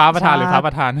กี้มึงฟ้าประธานหรือฟ้าป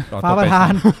ระธานฟ้าประธา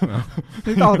น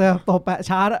นึกออกแต่ตบแปะ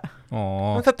ชาร์จอะ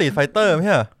มันสตรีทไฟเตอร์ไม่ใ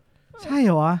ช่ใช่เห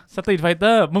รอวะสตรีทไฟเต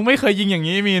อร์มึงไม่เคยยิงอย่าง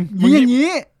นี้มีนยิงอย่าง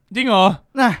นี้จริงเหรอ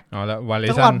น่ะแล้ววาเลซัน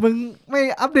จังหวัดมึงไม่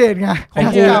อัปเดตไง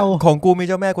ของกูมีเ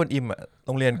จ้าแม่กวนอิมอ่ะโ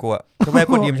รงเรียนกูอ่ะเจ้าแม่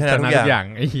กวนอิมชนะทุกอย่าง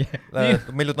ไอ้เหี้ย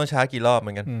ไม่รู้ต้องช้ากี่รอบเห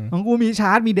มือนกันของกูมีช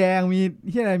าร์จมีแดงมี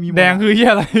เหี้ยอะไรมีแดงคือเหี้ย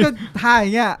อะไรก็ท่าอย่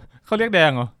างเงี้ยเขาเรียกแด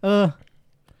งเหรอ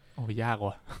โอ้ยาก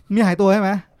ว่ะมีหายตัวใช่ไห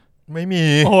มไม่มี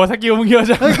โอ้สกิลมึงเยอะ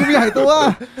จังเฮ้ยกูมีหายตัว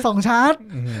2ชาร์จ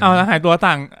แล้วหายตัว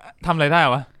ต่างทำอะไรได้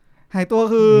วะหายตัว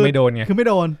คือไม่โดนไงคือไม่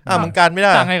โดนมึงกันไม่ไ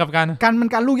ด้ต่างไงกับกันมัน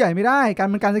กันลูกใหญ่ไม่ได้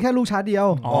มันกันได้แค่ลูกชาร์จเดียว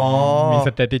มีส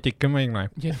เตติจิกขึ้นมาอีกหน่อย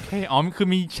คือ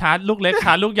มีชาร์จลูกเล็กช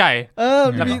าร์จลูกใหญ่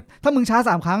ถ้ามึงชาร์จ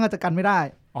3ครั้งจะกันไม่ได้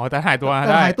แต่หายตัว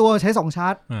ได้หายตัวใช้2ชา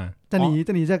ร์จจะห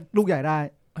นีจากลูกใหญ่ได้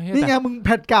นี่ไงมึงแพ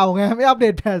ทเก่าไงไม่อัปเด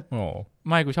ตแพท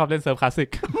ไม่กูชอบเล่นเซิร์ฟคลาสสิก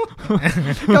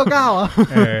99เหรอ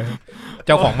เ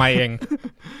จ้าของไมค์เอง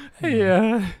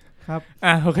ครับ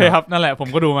โอเคครับนั่นแหละผม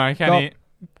ก็ดูมาแค่นี้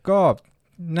ก็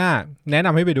น่าแนะน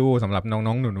ำให้ไปดูสำหรับน้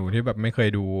องๆหนูๆที่แบบไม่เคย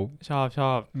ดูช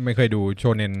อบไม่เคยดูโช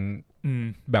เน็น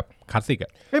แบบคลาสสิกอ่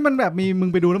ะมันแบบมึง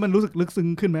ไปดูแล้วมันรู้สึกลึกซึ้ง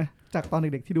ขึ้นไหมจากตอนเ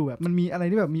ด็กๆที่ดูแบบมันมีอะไร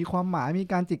ที่แบบมีความหมายมี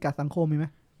การจิกกัดสังคมมีไหม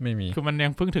ไม่มีคือมันยั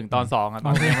งเพิ่งถึงตอน2อ่ะต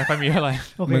อนนี้ยังไม่ค่อยมีอะไร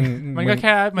มันก็แ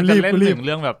ค่มันจะเล่นถึงเ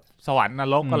รื่องแบบสวรรค์น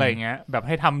รกอะไรเงี้ยแบบใ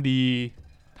ห้ทำดี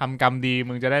ทำกรรมดี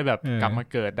มึงจะได้แบบกลับมา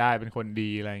เกิดได้เป็นคนดี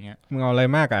อะไรเงี้ยมึงเอาอะไร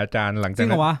มากกับอาจารย์หลังจาก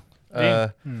นั้น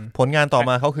ผลงานต่อ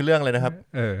มาเขาคือเรื่องอะไรนะครับ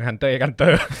ฮันเตอร์กันเตอ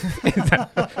ร์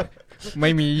ไ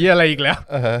ม่มีเยี่ยอะไรอีกแล้ว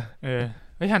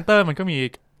ไอ้ฮันเตอร์มันก็มี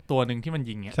ตัวหนึ่งที่มัน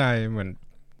ยิงเนี่ยใช่เหมือน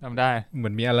ทำได้เหมื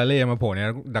อนมีอาราเล่มาโผล่ใน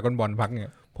ดราก้อนบอลพักเนี่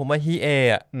ยผมว่าฮีเอ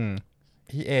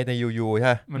ฮีเอในยูใ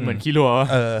ช่มันเหมือนคีรัว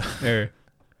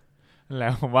แล้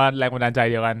วผมว่าแรงบันดาลใจ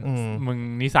เดียวกันมึง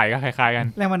นิสัยก็คล้ายๆกัน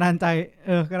แรงบันดาลใจ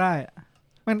ก็ได้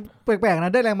มันแปลกๆน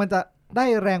ะได้แรง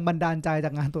บันดาลใจจ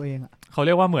ากงานตัวเองอ่ะเขาเ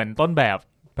รียกว่าเหมือนต้นแบบ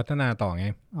พัฒนาต่อไง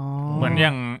เหมือนอย่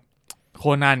างโค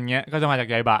นันเงี้ยก็จะมาจาก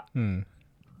ยายบะ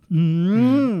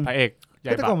พระเอกย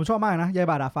ายบะแต่ผมชอบมากนะยาย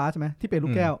บะดาฟ้าใช่ไหมที่เป็นลู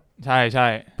กแก้วใช่ใช่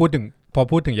พอ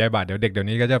พูดถึงยายบะเดี๋ยวเด็กเดี๋ยว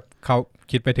นี้ก็จะเข้า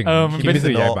คิดไปถึงคิดไป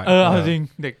ถึงยายบะเอาจริง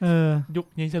เด็กยุค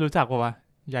นี้จะรู้จักป่าวะ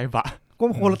ยายบะก็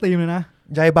โคตรตีมเลยนะ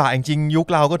ยายบะจริงๆยุค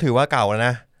เราก็ถือว่าเก่าแล้วน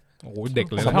ะโอ้เด็ก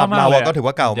เลยสำหรับเราก็ถือ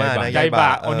ว่าเก่ามากนะยายบะ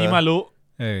โอนิมารุ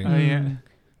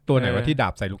ตัวไหนว่าที่ดา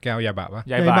บใส่ลูกแก้วยายบะวะ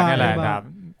ยายบะนี่แหละดาบ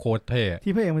โคตรเท่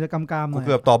ที่พระเอกมันจะกำหน่อยกูเ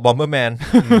กือบตอบบอมเบอร์แมน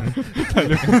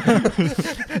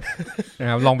นะ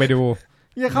ครับลองไปดู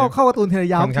เข้าการ์ตูนเทเล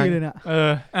ยาวทีเลยเนี่ย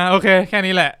โอเคแค่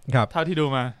นี้แหละเท่าที่ดู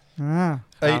มา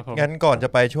งั้นก่อนจะ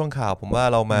ไปช่วงข่าวผมว่า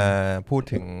เรามาพูด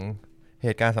ถึงเห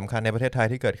ตุการณ์สำคัญในประเทศไทย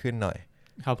ที่เกิดขึ้นหน่อย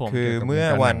คือเมื่อ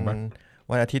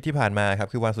วันอาทิตย์ที่ผ่านมาครับ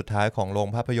คือวันสุดท้ายของโรง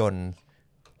ภาพยนตร์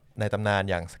ในตำนาน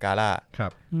อย่างสกาล่าครั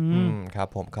บครับ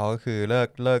ผมเขาก็คือเ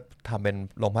ลิกทำเป็น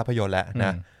โรงภาพยนตร์แล้วน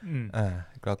ะ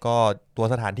แล้วก็ตัว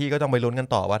สถานที่ก็ต้องไปลุ้นกัน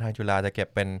ต่อว่าทางจุฬาจะเก็บ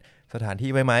เป็นสถานที่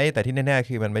ไว้ไหมแต่ที่แน่ๆ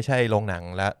คือมันไม่ใช่โรงหนัง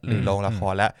แล้วหรือโรงละค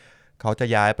รแล้วเขาจะ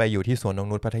ย้ายไปอยู่ที่สวนนง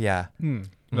นุชพัทยา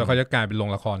แล้วเขาจะกลายเป็นโรง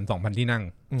ละคร 2,000 ที่นั่ง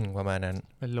ประมาณนั้น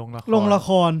เป็นโรงละค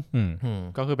ร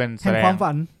ก็คือเป็นแห่งความ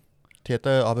ฝัน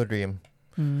Theater of the Dream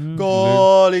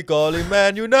Golly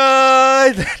Man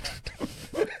United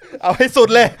เอาให้สุด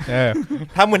เลย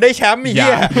ทำเหมือนได้แชมป์อีกอย่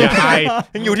าอาย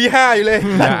ยังอยู่ที่5อยู่เลย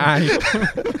อย่าอาย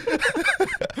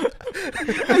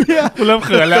กูเริ่มเ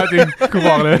ขินแล้วจริงกูบ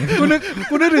อกเลยกู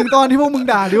นึกถึงตอนที่พวกมึง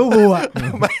ด่าลิเวอร์พูลอ่ะ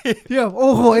ที่แบบโอ้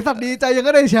โหไอ้สัตว์ดีใจยัง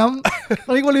ก็ได้แชมป์ต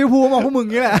อนนี้กูลิเวอร์พูลมองพวกมึง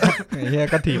งี้แหละไอ้เหี้ย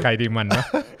ก็ทีใครทีมันนะ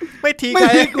ไม่ที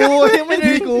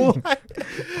กู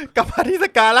กลับมาที่ส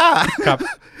กาล่าครับ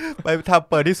ไปทำ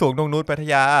เปิดที่สวนนงนุชพัท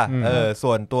ยา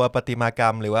ส่วนตัวประติมากร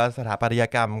รมหรือว่าสถาปัตย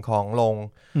กรรมของโรง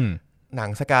หนั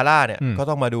งสกาล่าเนี่ยก็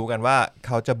ต้องมาดูกันว่าเ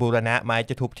ขาจะบูรณะไหม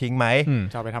จะทุบทิ้งไหม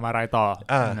จะไปทำอะไรต่อ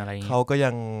เขาก็ยั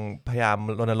งพยายาม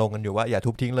รณรงค์กันอยู่ว่าอย่า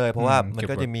ทุบทิ้งเลยเพราะว่ามัน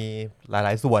ก็จะมีหล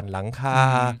ายๆส่วนหลังคา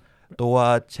ตัว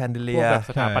แชนเดเลีย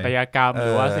สถาปัตยกรรมห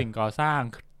รือว่าสิ่งก่อสร้าง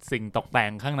สิ่งตกแต่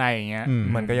งข้างในอย่างเงี้ย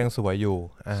มันก็ยังสวยอยู่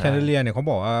แชนเดเลียเนี่ยเขา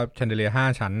บอกว่าแชนเดเลีย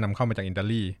5ชั้นนำเข้ามาจากอิตา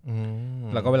ลี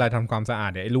แล้วก็เวลาทำความสะอา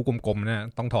ดเนี่ยไอ้ลูกกลมๆเนี่ย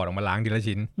ต้องถอดออกมาล้างทีละ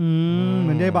ชิ้นเห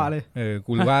มือนยายบะเลย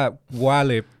กูว่า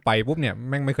เลยไปปุ๊บเนี่ย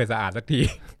แม่งไม่เคยสะอาดสักที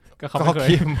ก็เขาไม่เคย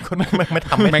ไม่ท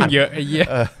ำแม่งเยอะไอ้เหี้ย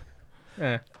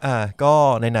ก็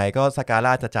ไหนๆก็สกาล่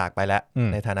าจะจากไปแล้ว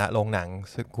ในฐานะโรงหนัง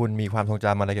คุณมีความทรงจ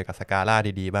ำอะไรเกี่ยวกับสกาล่า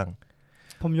ดีๆบ้าง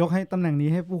ผมยกให้ตำแหน่งนี้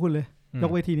ให้พวกคุณเลยย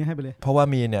กเวทีนี้ให้ไปเลยเพราะว่า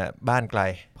มีเนี่ยบ้านไกล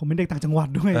ผมเป็นเด็กต่างจังหวัด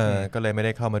ด้วยก็เลยไม่ไ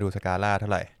ด้เข้ามาดูสกาล่าเท่า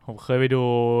ไหร่ผมเคยไปดู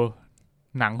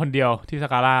หนังคนเดียวที่ส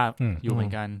กาล่าอยู่เหมือ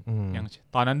นกันอย่าง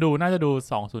ตอนนั้นดูน่าจะดู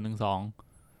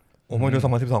2012ผมดู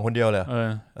2012คนเดียวเลย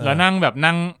แล้วนั่งแบบ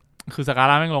นั่งคือสกา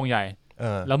ล่าแม่งลงใหญ่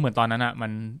แล้วเหมือนตอนนั้นอ่ะมั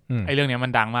นไอเรื่องนี้มั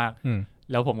นดังมาก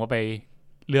แล้วผมก็ไป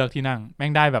เลือกที่นั่งแม่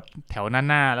งได้แบบแถวห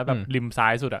น้าแล้วแบบริมซ้า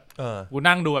ยสุดอ่ะกู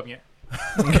นั่งดูแบบเนี้ย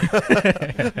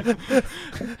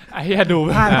ไอ้เหี้ยดู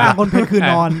ท่าคนเพลคือ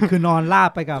นอนลาบ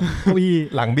ไปกับเก้าอี้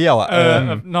หลังเบี้ยวอ่ะ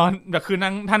แบบนอนแบบคือ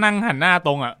นั่งถ้านั่งหันหน้าต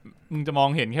รงอ่ะมึงจะมอง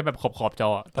เห็นแค่แบบขอบจอ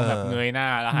ต้องแบบเงยหน้า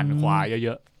แล้วหันขวาเย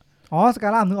อะๆอ๋อสกา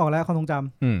ล่านึกออกแล้วความทรงจ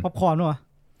ำป๊อปคอร์นด้วย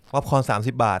ป๊อปคอร์น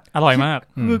30 บาทอร่อยมาก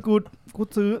คือกู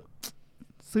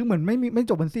ซื้อเหมือนไม่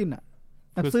จบเป็นสิ้นอ่ะ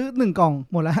แบบซื้อ1กล่อง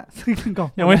หมดแล้วซื้อ1กล่อง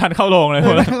ยังไม่ทันเข้าโรงเลย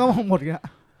ก็หมดอีกแล้ว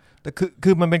แต่คื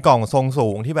อมันเป็นกล่องทรงสู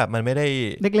งที่แบบมันไม่ได้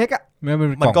เล็กๆอ่ะ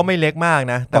มันก็ไม่เล็กมาก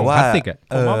นะแต่ว่า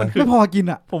ผมว่ามันไม่พอกิน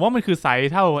อ่ะผมว่ามันคือไซ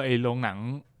ส์เท่าไอ้โรงหนัง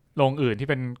โรงอื่นที่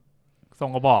เป็นทรง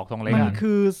กระบอกทรงเล็กมัน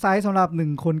คือไซส์สำหรับ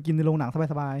1คนกินในโรงหนัง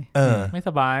สบายๆไม่ส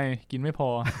บายกินไม่พอ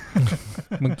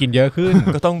มึงกินเยอะขึ้น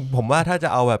ก็ต้องผมว่าถ้าจะ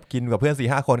เอาแบบกินกับเพื่อน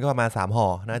 4-5 คนก็ประมาณ3 ห่อ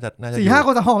น่าจะ 4-5 ค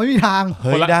น3 ห่อไม่มีทางเ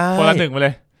ฮ้ยได้คนละ1ไปเล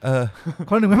ยค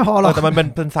นละ1ไม่พอหรอกแต่มัน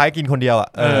เป็นไซส์กินคนเดียวอ่ะ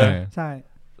ใช่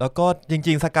แล้วก็จ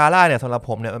ริงๆสกาล่าเนี่ยสำหรับ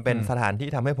ผมเนี่ยมันเป็นสถานที่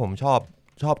ทำให้ผม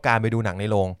ชอบการไปดูหนังใน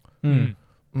โรง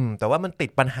แต่ว่ามันติด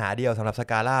ปัญหาเดียวสำหรับส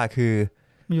กาล่าคือ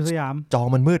มีอยู่สยามจอ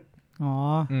มันมืด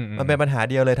มันเป็นปัญหา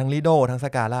เดียวเลยทั้งลีโดทั้งส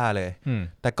กาล่าเลย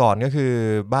แต่ก่อนก็คือ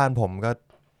บ้านผมก็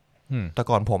แต่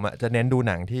ก่อนผมอ่ะจะเน้นดู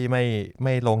หนังที่ไ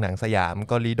ม่โรงหนังสยาม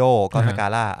ก็ลีโดก็สกา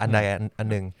ล่าอันใดอัน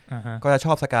หนึ่งก็จะช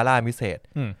อบสกาล่าพิเศษ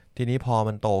ทีนี้พอ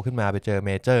มันโตขึ้นมาไปเจอเม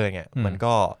เจอร์เนี่ยมัน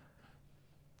ก็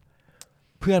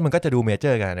เพื่อนมันก็จะดูเมเจ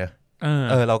อร์กันเนอะ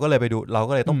เราก็เลยไปดูเรา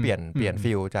ก็เลยต้องเปลี่ยน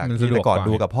ฟิลจากที่แต่ก่อน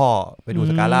ดูกับพ่อไปดู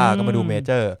สกาล่าก็มาดูเมเ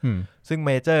จอร์ซึ่งเ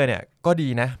มเจอร์เนี่ยก็ดี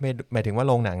นะหมายถึงว่าโ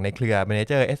รงหนังในเครือเมเ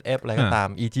จอร์ SF อะไรก็ตาม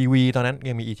EGV ตอนนั้น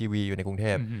ยังมี EGV อยู่ในกรุงเท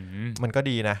พมันก็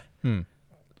ดีนะ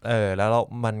แล้ว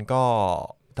มันก็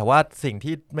แต่ว่าสิ่ง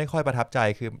ที่ไม่ค่อยประทับใจ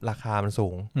คือราคามันสู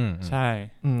งใช่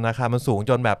ราคามันสูง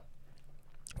จน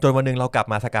วันนึงเรากลับ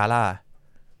มาสกาล่า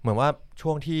เหมือนว่าช่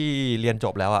วงที่เรียนจ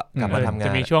บแล้วอ่ะกลับมาทำงานจ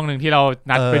ะมีช่วงหนึ่งที่เรา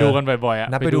นัดไปดูกันบ่อยๆอ่ะ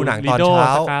นัดไปดูหนังตอนเช้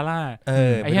าสกาล่า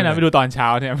ไอ้เหี้ยนัดไปดูตอนเช้า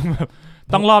เนี่ย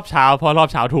ต้องรอบเช้าเพราะรอบ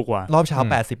เช้าถูกกว่ารอบเช้า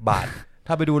80 บาท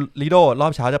ถ้าไปดูลีโดรอ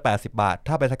บเช้าจะ80 บาท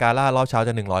ถ้าไปสกาล่ารอบเช้าจ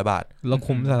ะ100 บาทแล้ว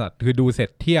คุ้มสัสคือดูเสร็จ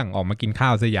เที่ยงออกมากินข้า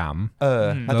วสยาม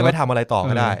แล้วจะไปทำอะไรต่อ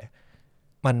ก็ได้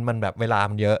มันแบบเวลา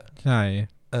มันเยอะใช่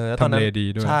ตอนนั้น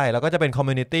ใช่แล้วก็จะเป็นคอม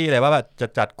มูนิตี้เลยว่าแบบจะ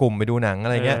จัดกลุ่มไปดูหนังอะ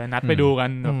ไรเงี้ยนัดไปดูกัน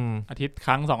อาทิตย์ค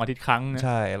รั้ง2 อาทิตย์ครั้งใ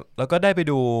ช่แล้วก็ได้ไป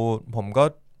ดูผมก็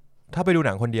ถ้าไปดูห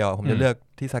นังคนเดียวผมจะเลือก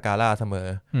ที่สกาล่าเสมอ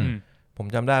ผม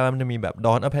จำได้ว่ามันจะมีแบบ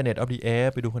Dawn of Planet of the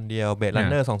Apes ไปดูคนเดียว Blade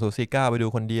Runner 2049ไปดู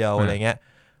คนเดียวอะไรเงี้ย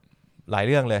หลายเ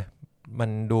รื่องเลยมัน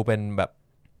ดูเป็นแบบ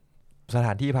สถ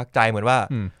านที่พักใจเหมือนว่า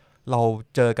เรา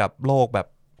เจอกับโลกแบบ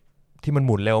ที่มันห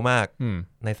มุนเร็วมาก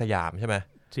ในสยามใช่ไหม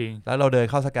จริงแล้วเราเดิน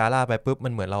เข้าสกาล่าไปปุ๊บมั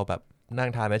นเหมือนเราแบบนั่ง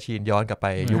ทานแมชชีนย้อนกลับไป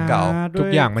ยุคเก่าทุก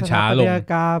อย่างมันช้าลงบรรยา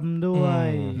กาศด้วย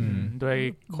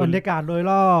บรรยากาศโดย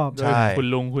รอบคุณ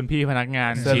ลุงคุณพี่พนักงา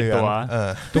นฉีดตัว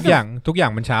ทุกอย่า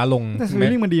งมันช้าลงแต่สวิล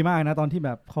ลิ่งมันดีมากนะตอนที่แ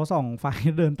บบเขาส่องไฟ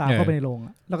เดินตามเข้าไปในโรง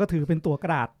แล้วก็ถือเป็นตัวกร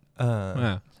ะดาษ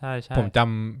ใช่ผมจ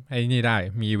ำไอ้นี่ได้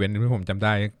มีอีเวนต์ที่ผมจำไ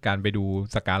ด้การไปดู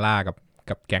สกาล่า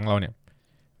กับแก๊งเราเนี่ย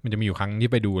มันจะมีอยู่ครั้งที่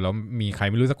ไปดูแล้วมีใคร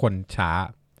ไม่รู้สักคนช้า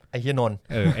ไอ้เหี้ยนนท์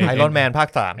ไอรอนแมนภาค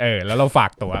3แล้วเราฝา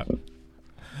กตั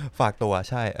ว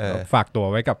ใช่ฝากตัว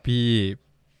ไว้กับ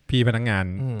พี่พนักงาน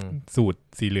สูตร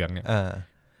สีเหลืองเนี่ย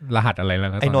รหัสอะไรแล้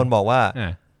วไอ้นนท์บอกว่า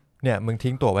เนี่ยมึง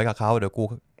ทิ้งตั๋วไว้กับเขาเดี๋ยว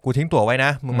กูทิ้งตั๋วไว้น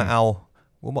ะมึงมาเอา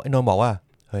กูบอกไอ้นนท์บอกว่า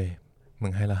เฮ้ยมึ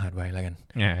งให้รหัสไว้แล้วกัน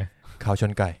เขาช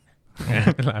นไก่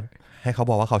ให้เขา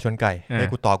บอกว่าเขาชนไก่ให้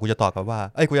กูจะตอบกับว่า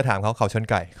กูจะถามเขาชน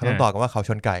ไก่เขาต้องตอบกับว่าเขาช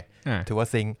นไก่ถือว่า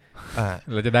ซิง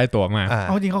เราจะได้ตั๋วมาเ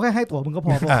อาจริงเขาแค่ให้ตั๋วมึงก็พ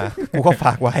อกูก็ฝ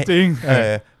ากไว้จริง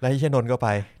แล้วที่เช่นนนท์ก็ไป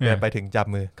เดินไปถึงจับ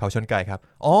มือเขาชนไก่ครับ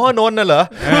อ๋อนนท์น่ะเหรอ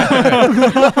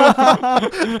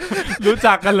รู้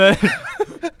จักกันเลย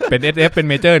เป็น SF เป็น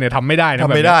เมเจอร์เนี่ยทำไม่ได้นะท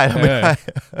ำไม่ได้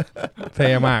เท่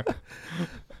มาก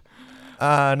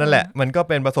นั่นแหละมันก็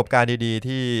เป็นประสบการณ์ดีๆ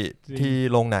ที่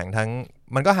โรงหนังทั้ง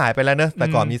มันก็หายไปแล้วเนอะแต่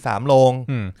ก่อนมี3โรง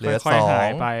เหลือ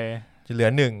2จะเหลือ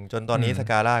1จนตอนนี้ส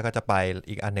กาล่าก็จะไป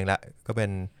อีกอันนึงละก็เป็น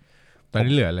ตอน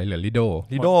นี้เหลืออะไรเหลือลีโด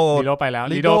ไปแล้ว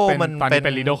ลีโดเป็นตอนนี้เ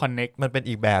ป็นลีโดคอนเน็กมันเป็น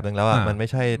อีกแบบนึงแล้วอ่ะมันไม่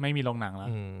ใช่ไม่มีโรงหนังแล้ว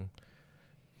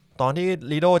ตอนที่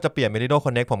ลีโดจะเปลี่ยนเป็นลีโดค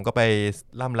อนเน็กผมก็ไป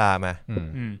ล่ำลามา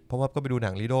เพราะว่าก็ไปดูห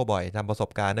นังลีโดบ่อยจำประสบ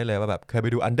การณ์ได้เลยว่าแบบเคยไป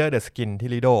ดู Under the Skin ที่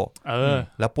ลีโด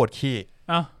แล้วปวดขี้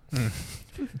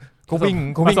ก็วิ่ง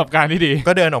ประสบการณ์ที่ดี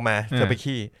ก็เดินออกมาจะไป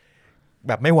ขี้แ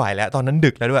บบไม่ไหวแล้วตอนนั้น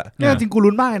ดึกแล้วด้วยเนี่ยจริงกู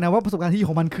ลุ้นมากเลยนะว่าประสบการณ์ที่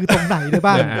ของมันคือตรงไหนได้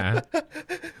บ้าง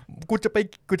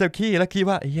กูจะขี้แล้วคิด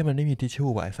ว่าเฮ้ยมันไม่มีทิชชู่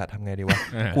ว่ะไอสัตว์ทำไงดีวะ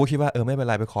กูคิดว่าไม่เป็น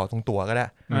ไรไปขอตรงตั๋วก็ได้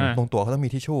ตรงตั๋วเขาต้องมี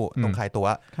ทิชชู่ตรงขายตั๋ว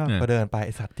ก็เดินไปไอ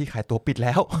สัตว์ที่ขายตั๋วปิดแ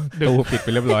ล้วตู้ปิดไป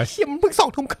เรียบร้อยเชี่ยมันเพิ่ง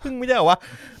20:30ไม่ใช่เหรอวะ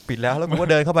ปิดแล้วกูก็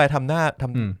เดินเข้าไป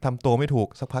ทำตัวไม่ถูก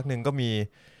สักพักนึงก็มี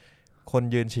คน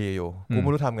ยืนฉี่อยู่กูไม่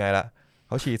รู้ทำไงละเ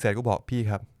ขาฉี่เสร็จกูบอกพี่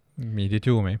ครับมีทิช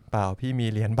ชู่ไหมเปล่าพี่มี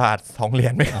เหรียญบาท2 เหรีย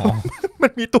ญไหมมั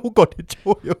นมีตู้กดทิช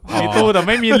ชู่อยู่มีตู้แต่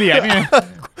ไม่มีเหรียญไง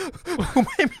ไ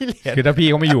ม่มีเหรียญคือถ้าพี่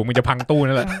เขาไม่อยู่มึงจะพังตู้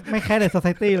นั่นแหละไม่แค่ใน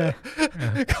society เลย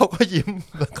เขาก็ยิ้ม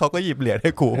เขาก็หยิบเหรียญใ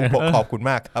ห้กูบอกขอบคุณ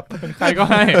มากครับใครก็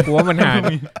ให้กูว่ามันหา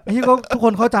ไอ้ที่ก็ทุกค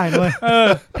นเข้าใจเลย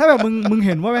ถ้าแบบมึงเ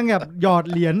ห็นว่าแม่งแบบหยอด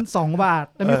เหรียญ2 บาท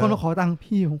แล้วมีคนมาขอตังค์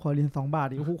พี่ผมขอเหรียญ2 บาท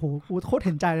ดิโอ้โหกูโคตรเ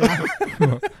ห็นใจเลยนะ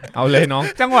เอาเลยน้อง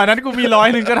จังหวะนั้นกูมี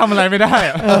100 นึงก็ทำอะไรไม่ได้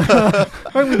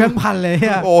ไม่มีแบงค์พันเลย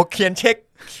โอ้เขียนเช็ค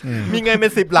มีเงินเป็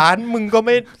น10 ล้านมึงก็ไ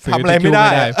ม่ทำอะไรไม่ได้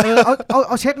เ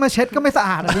อาเช็คมาเช็ดก็ไม่สะอ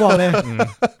าดนะกูบอกเลย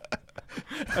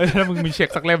ถ้ามึงมีเช็ค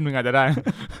สักเล่มนึงอาจจะได้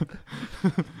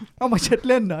เอามาเช็ด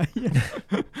เล่นหน่อย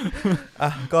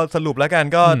ก็สรุปแล้วกัน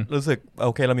ก็รู้สึกโอ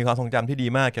เคเรามีความทรงจำที่ดี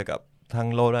มากเกี่ยวกับทาง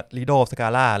ลีโดสกา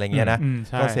ล่าอะไรเงี้ยนะ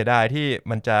ก็เสียดายที่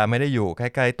มันจะไม่ได้อยู่ใก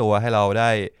ล้ๆตัวให้เราได้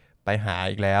ไปหา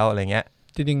อีกแล้วอะไรเงี้ย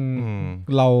จริง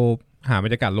ๆเราหาบร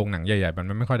รยากาศโรงหนังใหญ่ๆมั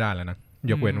นไม่ค่อยได้แล้วนะ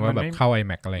ยกเว้นว่าแบบเข้า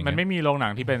IMAX อะไรเงี้ยมันไม่มีโรงหนั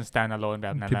งที่เป็น standalone แบ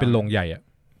บนั้นที่เป็นโรงใหญ่อะ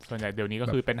ส่วนใหญ่เดี๋ยวนี้ก็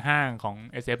คือเป็นห้างของ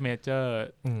SF Major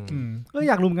ก็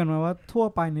อยากรู้กันว่าทั่ว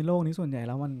ไปในโลกนี้ส่วนใหญ่แ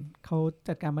ล้วมันเขา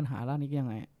จัดการปัญหาด้านนี้ยัง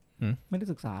ไงไม่ได้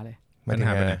ศึกษาเลยปัญห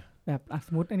าแบบส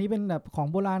มมติอันนี้เป็นแบบของ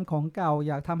โบราณของเก่า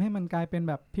อยากทำให้มันกลายเป็น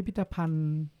แบบพิพิธภัณฑ์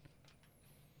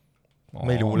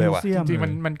ไม่รู้เลยว่ะจริง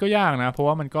ๆมันก็ยากนะเพราะ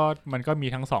ว่ามันก็มี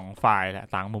ทั้ง2 ฝ่ายแหละ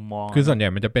ต่างมุมมองคือส่วนใหญ่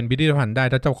มันจะเป็นพิพิธภัณฑ์ได้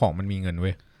ถ้าเจ้าของมันมีเงินเ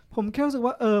ว้ยผมแค่รู้สึก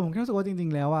ว่าจริ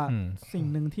งๆแล้วอ่ะสิ่ง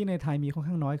หนึ่งที่ในไทยมีค่อน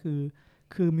ข้างน้อย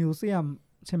คือมิวเซียม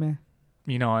ใช่ไหม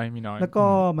มีน้อยแล้วก็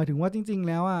หมายถึงว่าจริงๆ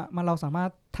แล้วอ่ะเราสามารถ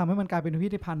ทำให้มันกลายเป็นพิพิ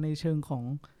ธภัณฑ์ในเชิงของ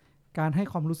การให้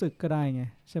ความรู้สึกก็ได้ไง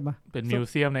ใช่ปะเป็นมิว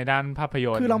เซียมในด้านภาพย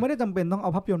นตร์คือเราไม่ได้จำเป็นต้องเอา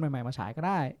ภาพยนตร์ใหม่ๆมาฉายก็ไ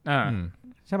ด้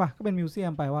ใช่ปะก็เป็นมิวเซีย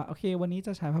มไปว่าโอเควันนี้จ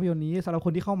ะฉายภาพยนตร์นี้สำหรับค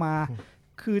นที่เข้ามา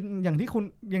คืออย่างที่คุณ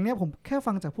อย่างเนี้ยผมแค่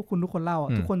ฟังจากพวกคุณทุกคนเล่า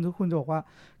ทุกคนจะบอกว่า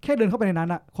แค่เดินเข้าไปในนั้น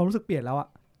อ่ะความรู้สึกเปลี่ยนแล้วอ่ะ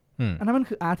อันนั้นมัน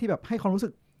คืออาร์ตที่แบบให้ความรู้สึ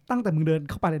กตั้งแต่มึงเดิน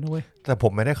เข้าไปเลยนะเว้ยแต่ผ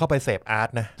มไม่ได้เข้าไปเสพอาร์ต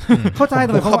นะเข้าใจแ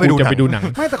ต่เข้าไปดูหนัง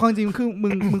ไม่แต่ความจริงคือ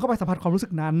มึงเข้าไปสัมผัสความรู้สึ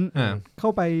กนั้นเข้า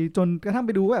ไปจนกระทั่งไ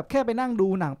ปดูแบบแค่ไปนั่งดู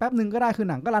หนังแป๊บนึงก็ได้คือ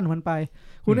หนังก็รันมันไป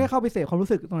คุณได้เข้าไปเสพความรู้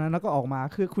สึกตรงนั้นแล้วก็ออกมา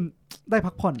คือคุณได้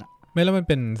พักผ่อนอ่ะไม่แล้วมัน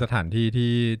เป็นสถานที่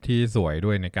ที่สวยด้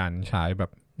วยในการใช้แบ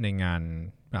บในงาน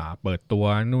เปิดตัว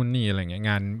นู่นนี่อะไรเงี้ย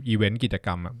งานอีเวนต์กิจกร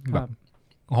รมแบบ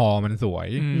ฮอลมันสวย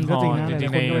ก็จริงนะใน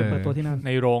คนด้วยเปิดตัวที่นั่นใ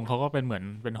นโรงเขาก็เป็นเหมือน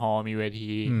เป็นฮอลมีเว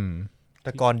ทีแ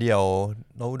ต่ก่อนเดียว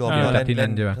โน้ตโดมเล่นที่เล่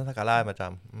นทัศกาล่าประจ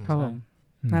ำครับผม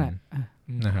นั่นแหละ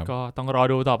นะครับก็ต้องรอ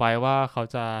ดูต่อไปว่าเขา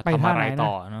จะทำอะไร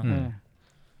ต่อเนาะ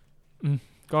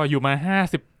ก็อยู่มา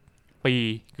50 ปี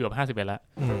เกือบ51แล้ว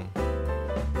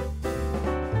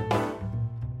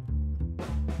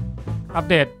อัป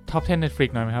เดต Top 10 Netflix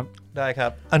หน่อยไหมครับได้ครั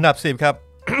บอันดับ10ครับ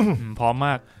พร้อมม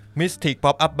าก Mystic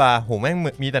Pop-up Bar โหแม่ง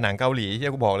มีแต่หนังเกาหลีที่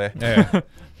กูบอกเลย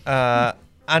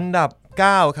อันดับ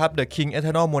9ครับ The King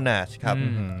Eternal Monarch ครับ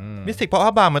Mystic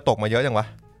Pop-up Bar มันตกมาเยอะจังวะ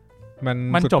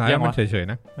มันจบยังวะเฉย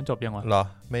ๆนะมันจบยังวะเหรอ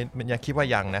ไม่อยากคิดว่า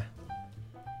ยังนะ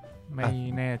ไม่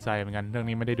แน่ใจเหมือนกันเรื่อง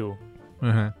นี้ไม่ได้ดู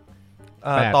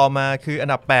ต่อมาคืออัน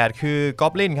ดับ8คือ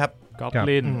Goblin ครับ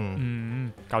Goblin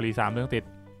เกาหลี3เรื่องติด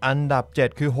อันดับ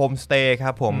7คือ Homestay ค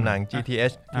รับผมหนัง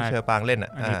GTH ที่เชอปางเล่น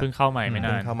อันนี้เพิ่งเข้าใหม่ไม่น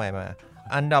านเข้าใหม่มา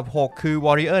อันดับ6คือ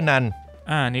Warrior Nun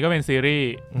นี่ก็เป็นซีรี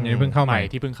ส์นี่เพิ่งเข้าใหม่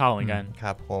ที่เพิ่งเข้าเหมือนกันค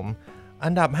รับผมอั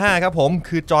นดับ5ครับผม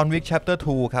คือ John Wick Chapter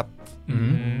 2 ครับ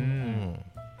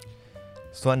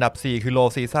ส่วนอันดับ4คือ Low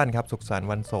Season ครับสุขสันต์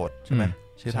วันโสดใช่ไหม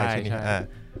ชื่อไทยชื่อนี้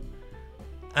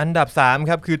อันดับ3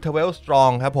ครับคือ 12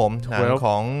 Strong ครับผมหนังข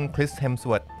อง Chris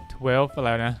Hemsworth 12อะไร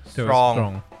นะ Strong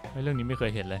เรื่องนี้ไม่เค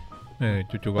ยเห็นเลย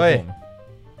จู่ๆก็ผม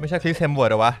ไม่ใช่ Chris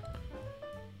Hemsworth หรอวะ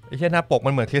ไอ้แค่หน้าปกมั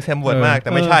นเหมือน Chris Hemsworth มากแ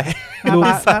ต่ไม่ใช่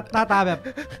หน้าตาแบบ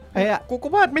กูก็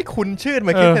ว่าไม่คุ้นชื่อเห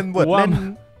มือน Chris Hemsworth เล่น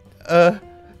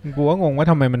กูว่างงว่า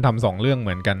ทำไมมันทำ2เรื่องเห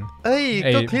มือนกัน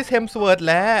ก็ Chris Hemsworth แ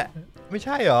หละไม่ใ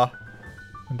ช่เหรอ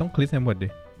มันต้อง Chris Hemsworth ดิ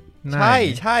ใ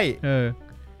ช่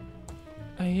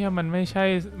ไอ้เหี้ยมันไม่ใช่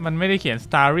มันไม่ได้เขียน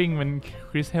starring มัน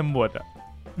Chris Hemsworth อ่ะ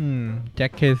แจ็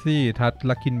คเคซี่ทัช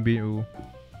ลักคินบิล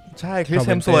ใช่ Chris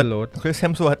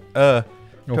Hemsworth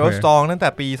 12 Strong ตั้งแต่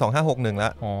ปี2561แล้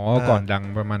วก่อนดัง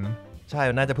ประมาณใช่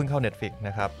น่าจะเพิ่งเข้า Netflix น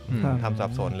ะครับทำสั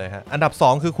บสนเลยฮะอันดับ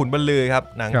2คือขุนบรรลือครับ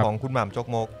หนังของคุณหม่ำจก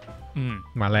มก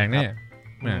มาแรงแน่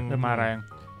เป็นมาแรง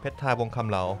เพชรทาวงคำ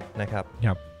เหลานะครับ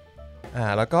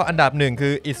แล้วก็อันดับ1คื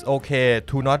อ It's Okay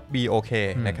to Not Be Okay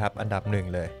นะครับอันดับ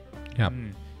1เลยครับ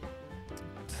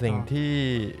สิ่งที่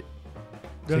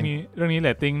เรื่องนี้เร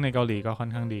ตติ้งในเกาหลีก็ค่อ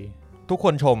นข้างดีทุกค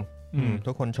นชม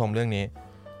ทุกคนชมเรื่องนี้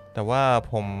แต่ว่า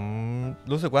ผม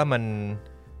รู้สึกว่ามัน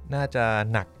น่าจะ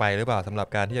หนักไปหรือเปล่าสำหรับ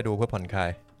การที่จะดูเพื่อผ่อนคลาย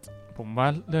ผมว่า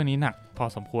เรื่องนี้หนักพอ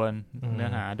สมควรเนื้อ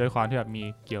หาด้วยความที่แบบมี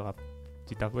เกี่ยวกับ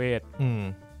จิตเวช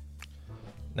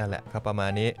นั่นแหละครับประมา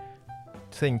ณนี้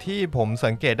สิ่งที่ผม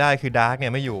สังเกตได้คือดาร์กเนี่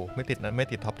ยไม่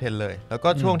ติดท็อป 10 เลยแล้วก็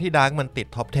ช่วงที่ดาร์กมันติด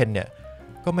ท็อป 10 เนี่ย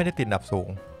ก็ไม่ได้ติดอันดับสูง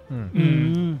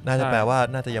น่าจะแปลว่า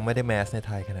น่าจะยังไม่ได้แมสในไ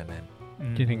ทยขนาดนั้น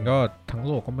จริงๆก็ทั้งโ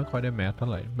ลกก็ไม่ค่อยได้แมสเท่า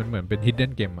ไหร่มันเหมือนเป็น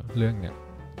hidden game อะเรื่องเนี้ย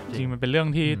จริงมันเป็นเรื่อง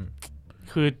ที่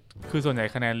คือส่วนใหญ่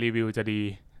คะแนนรีวิวจะดี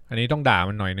อันนี้ต้องด่า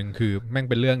มันหน่อยนึงคือแม่ง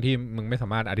เป็นเรื่องที่มึงไม่สา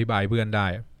มารถอธิบายเพื่อนได้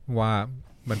ว่า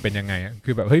มันเป็นยังไง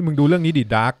คือแบบเฮ้ยมึงดูเรื่องนี้ดิ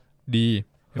ดาร์กดี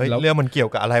เฮ้ยเรื่องมันเกี่ยว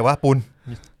กับอะไรวะปุณ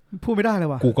พูดไม่ได้เลย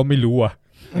ว่ะกูก็ไม่รู้อ่ะ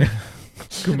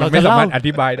คือมันไม่สามารถอ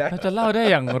ธิบายได้เราจะเล่าได้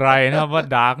อย่างไรนะครับว่า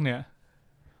ดาร์กเนี่ย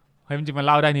เฮ้ยจริงมัน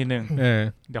เล่าได้นิดนึง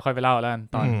เดี๋ยวค่อยไปเล่าแล้ว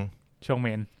ตอนช่วงเม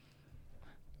น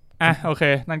โอเค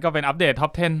นั่นก็เป็นอัปเดตท็อ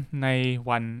ป 10 ใน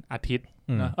วันอาทิตย์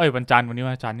นะวันจันทร์วันนี้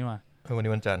วันจันทร์นี่ว่าวัน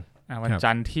นี้วันจันทร์วัน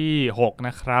จันทร์ที่6น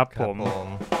ะครับผม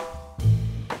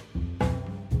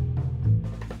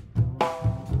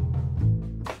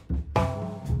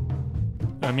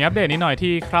มีอัปเดตนิดหน่อย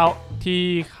ที่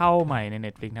เข้าใหม่ใน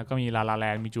Netflix นะก็มี La La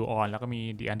Land มี Ju-on แล้วก็มี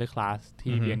The Underclass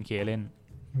ที่ BNK เล่น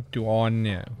Ju-on เ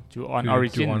นี่ย Ju-on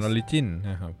Origin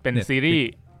นะครับเป็นซีรีส์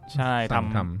ใช่ท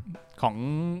ำของ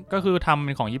ก็คือทำเ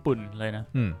ป็นของญี่ปุ่นเลยนะ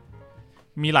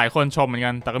มีหลายคนชมเหมือน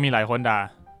กันแต่ก็มีหลายคนด่า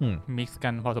มิกซ์กั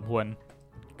นพอสมควร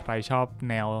ใครชอบ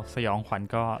แนวสยองขวัญ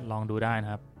ก็ลองดูได้น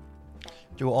ะครับ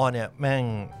Ju-on เนี่ยแม่ง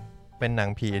เป็นหนัง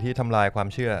ผีที่ทำลายความ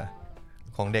เชื่อ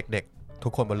ของเด็กๆทุ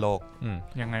กคนบนโลก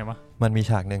ยังไงวะมันมี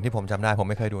ฉากหนึ่งที่ผมจำได้ผม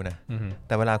ไม่เคยดูนะแ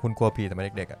ต่เวลาคุณกลัวผีแต่เป็น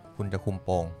เด็กๆอ่ะคุณจะคุมโป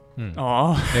ง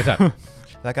เนี่ยจัด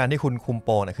และการที่คุณคุมโป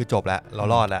งเนี่ยคือจบแล้วเรา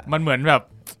รอดแล้วมันเหมือนแบบ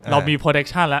เรามี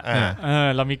protection แล้ว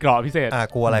เรามีเกราะพิเศษ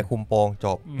กลัวอะไรคุมโปงจ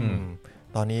บ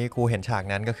ตอนนี้กูเห็นฉาก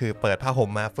นั้นก็คือเปิดผ้าห่ม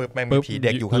มาฟึบแม่งมีผีเ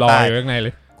ด็กอยู่ข้างใต้ลอยข้างในเล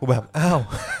ยกูแบบอ้าว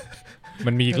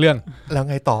มันมีอีกเรื่องแล้ว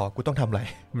ไงต่อกูต้องทำอะไร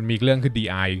มันมีอีกเรื่องคือ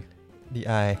DI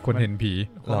คนเห็นผี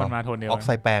มันมาโทนเดียวออกไซ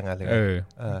แปงอะไร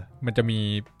มันจะมี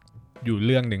อยู่เ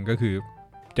รื่องหนึ่งก็คือ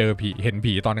เจอผีเห็น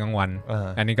ผีตอนกลางวัน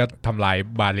อันนี้ก็ทำลาย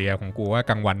บาเรียของกูว่า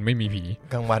กลางวันไม่มีผี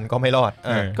กลางวันก็ไม่รอด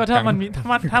ก็ถ้ามั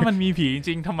นมีผีจ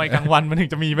ริงๆทำไมกลางวันมันถึ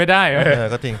งจะมีไม่ได้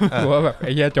ก็จริงกูว่าแบบไ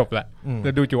อ้เหี้ยจบละจ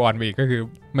ะดูจูออนไปอีกก็คือ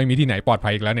ไม่มีที่ไหนปลอดภั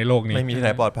ยอีกแล้วในโลกนี้ไม่มีที่ไห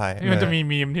นปลอดภัยมันจะมี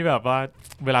มีมที่แบบว่า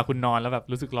เวลาคุณนอนแล้วแบบ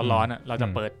รู้สึกร้อนๆเราจะ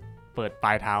เปิดปล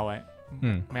ายเท้าไว้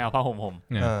ไม่เอาผ้าห่ม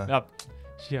แบบ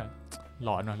เชี่ยห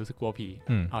ลอนว่ะรู้สึกกลัวผี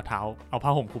เอาผ้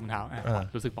าห่มคลุมเท้า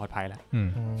รู้สึกปลอดภัยแล้ว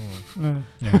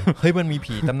เฮ้ยมันมี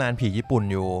ผีตำนานผีญี่ปุ่น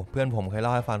อยู่เพื่อนผมเคยเล่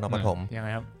าให้ฟังตอนประถมยังไง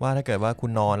ครับว่าถ้าเกิดว่าคุ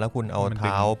ณนอนแล้วคุณเอาเ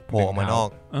ท้าโผล่ออกมานอก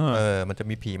มันจะ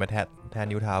มีผีมาแทน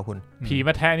นิ้วเท้าคุณผีม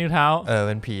าแทนนิ้วเท้าเ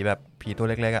ป็นผีแบบผีตัว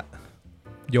เล็กๆอ่ะ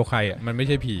โยไคอ่ะมันไม่ใ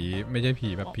ช่ผี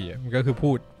แบบผีมันก็คือ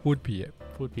พูดผี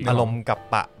อารมณ์กับ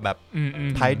ปะแบบ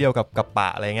ไทยเดียวกับปะ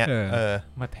อะไรเงี้ย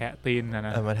มาแทะตีนน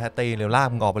ะมาแทะตีนหรือลาก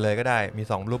มึงออกไปเลยก็ได้มี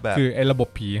2รูปแบบคือไอ้ระบบ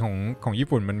ผีของญี่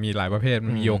ปุ่นมันมีหลายประเภทมั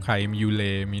นมีโยไคมียูเล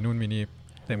มีนู่นมีนี่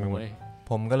เต็มไปหมด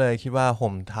ผมก็เลยคิดว่า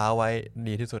ห่มเท้าไว้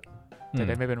ดีที่สุดจะไ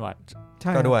ด้ไม่เป็นหวัด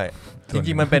ก็ด้วยจ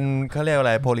ริงๆมันเป็นเขาเรียกอะไ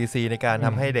ร policy ในการท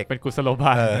ำให้เด็กเป็นกุศโลบ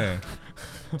าย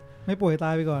ไม่ป่วยต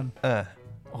ายไปก่อน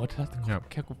โอ้ถ้า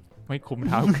แค่กูไม่คุมเ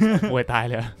ท้าป่วยตาย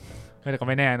เลยแต่ก็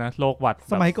ไม่แน่นะโรคหวัด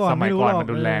สมัยก่อนมัน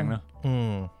รุนแรงเนอะ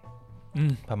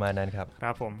ประมาณนั้นครับค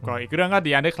รับผมก็อีกเรื่องก็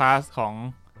The Underclass ของ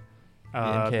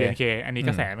BNK อันนี้ก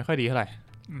ระแสไม่ค่อยดีเท่าไหร่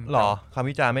หรอคำ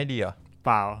วิจารณ์ไม่ดีเหรอเป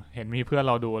ล่าเห็นมีเพื่อนเ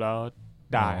ราดูแล้ว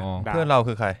ด่าเพื่อนเรา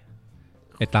คือใคร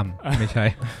ไอ้ตั้มไม่ใช่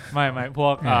ไม่พว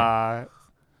ก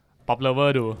ป๊อปเลเวอ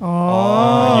ร์ดู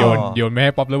โยนไม่ใ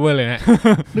ห้ป๊อปเลเวอร์เลยนะ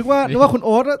นึกว่าคุณโ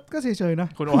อ๊ตก็เฉยๆนะ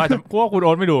คุณโอ๊ตอาจจะพวกคุณโ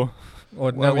อ๊ตไม่ดูโอ๊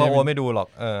ตไม่ดูหรอก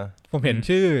ผมเห็น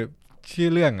ชื่อ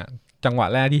เรื่องอ่ะจังหวะ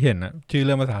แรกที่เห็นอ่ะชื่อเ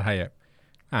รื่องภาษาไทยอ่ะ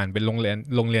อ่านเป็นโรงเรี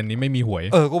ยนนี้ไม่มีหวย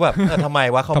กูแบบทำไม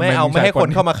วะเขาไม่ให้คน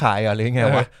เข้ามาขายหรือไง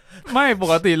วะไม่ป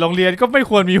กติโรงเรียนก็ไม่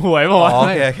ควรมีหวยป่ะโอ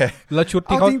เคแล้วชุด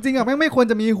ที่เขาจริงๆอ่ะไม่ควร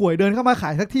จะมีหวยเดินเข้ามาขา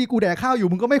ยสักที่กูแดกข้าวอยู่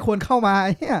มึงก็ไม่ควรเข้ามาไ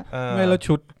อ้เนี่ยไม่แล้ว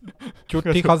ชุด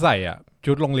ที่เขาใส่อ่ะ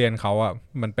ชุดโรงเรียนเขาอ่ะ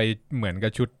มันไปเหมือนกั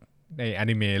บชุดในอ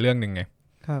นิเมะเรื่องนึงไง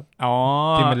ครับ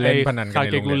ที่มันเล่นพนันกัน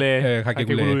ในโรงเรียนคาเก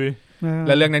กุเรแ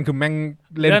ล้วเรื่องนั้นคือแม่ง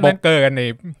เล่นโป๊กเกอร์กันใ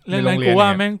นโรงเรียนกูว่า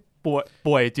แม่ง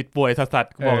ป่วยจิตป่วยสัส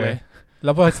ๆกูบอกเลย แ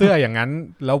ล้วพอเสื้ออย่างนั้น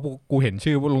แล้วกูเห็น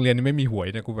ชื่อว่าโรงเรียนนี้ไม่มีหวย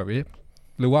เนี่ยกูแบบ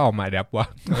หรือว่าเอามาแดปวะ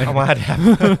เอามาแดป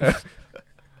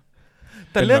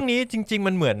แต่เรื่องนี้จริงๆ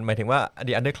มันเหมือนหมายถึงว่า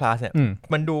The Underclass เนี่ย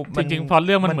มันดูจริงๆพล็อตเ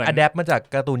รื่องมันเหมือนอะแดปมาจาก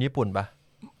การ์ตูนญี่ปุ่นปะ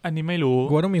อันนี้ไม่รู้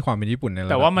กูต้องมีความเป็นญี่ปุ่นใน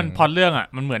แต่ว่ามันพล็อตเรื่องอ่ะ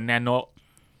มันเหมือนแนโน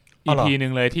EP นึ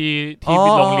งเลยที่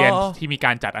โรงเรียนที่มีก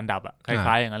ารจัดอันดับอ่ะค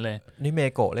ล้ายๆอย่างนั้นเลยนี่เม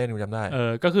โกะเล่นกูจำได้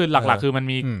ก็คือหลักๆคือมัน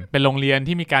มีเป็นโรงเรียน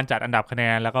ที่มีการจัดอันดับคะแน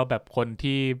นแล้วก็แบบคน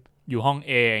ที่อยู่ห้อง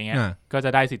A อย่างเงี้ยก็จะ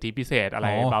ได้สิทธิพิเศษอะไร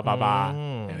บา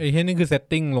ไอ้เฮ้ยนี่คือเซต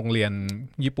ติ้งโรงเรียน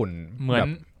ญี่ปุ่นเหมือน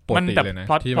มันแต่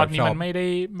พล็อตนี้มันไม่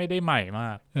ได้ใหม่มา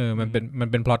กมัน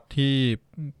เป็นพล็อต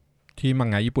ที่มัง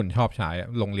งะญี่ปุ่นชอบใช้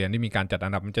โรงเรียนที่มีการจัดอั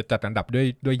นดับมันจะจัดอันดับด้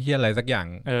วยเหี้ยอะไรสักอย่าง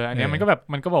อันนี้มัน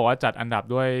ก็บอกว่าจัดอันดับ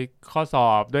ด้วยข้อสอ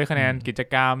บด้วยคะแนนกิจ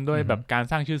กรรมด้วยแบบการ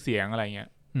สร้างชื่อเสียงอะไรเงี้ย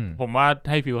ผมว่า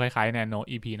ให้ฟีลคล้ายๆแนโน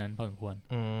EP นั้นพอสมควร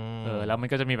แล้วมัน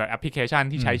ก็จะมีแบบแอปพลิเคชัน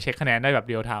ที่ใช้เช็คคะแนนได้แบบเ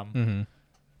รียลไทม์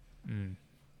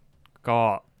ก็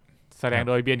แสดงโ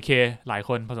ดย BNK หลายค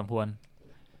นพอสมควร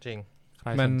จริงใคร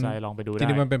สนใจลองไปดูได้จ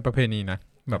ริงๆมันเป็นประเพณีนะ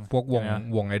แบบพวก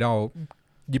วงไอดอล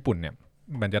ญี่ปุ่นเนี่ย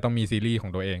มันจะต้องมีซีรีส์ขอ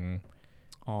งตัวเอง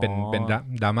เป็น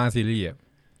ดราม่าซีรีส์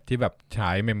ที่แบบฉา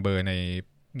ยเมมเบอร์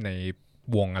ใน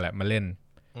วงอะไรมาเล่น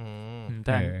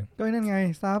ก็นั่นไง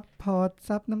ซับพอร์ต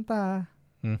ซับน้ำตา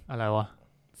อะไรวะ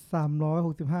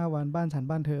365วันบ้านฉัน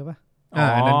บ้านเธอปะ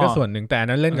อันนั้นก็ส่วนหนึ่งแต่อัน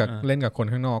นั้นเล่นกับคน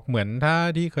ข้างนอกเหมือนถ้า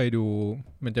ที่เคยดู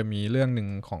มันจะมีเรื่องหนึ่ง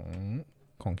ขอ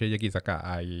งเคยากิสากะไ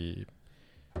อ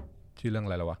ชื่อเรื่องอะ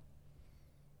ไรแล้ววะ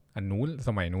อันนู้นส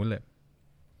มัยนู้นเลย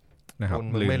นะครับ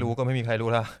ไม่รู้ก็ไม่มีใครรู้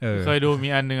ละเคยดูมี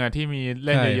อันนึงที่มีเ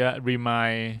ล่นเยอะๆรีมา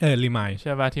ยใ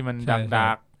ช่ป่ะที่มัน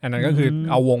ดักอันนั้นก็คือ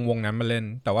เอาวงนั้นมาเล่น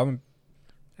แต่ว่า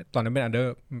ตอนนั้นเป็นอันเดอ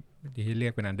ร์ที่เรีย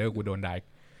กเป็นอันเดอร์กูโดนได้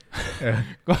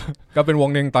ก็เป็นวง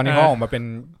นึงตอนนี้เขาออกมาเป็น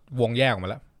วงแยกออกมา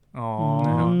แล้ว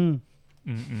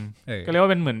ก็เรียกว่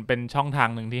าเป็นเหมือนเป็นช่องทาง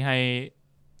หนึ่งที่ให้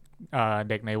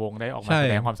เด็กในวงได้ออกมาแส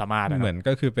ดงความสามารถเหมือน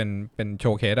ก็คือเป็นโช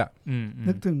ว์เคส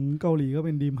นึกถึงเกาหลีก็เ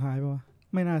ป็นดีมไฮป่ะ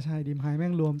ไม่น่าใช่ดีมไฮแม่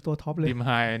งรวมตัวท็อปเลยดีมไฮ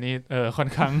นี่ค่อน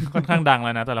ข้างดังแ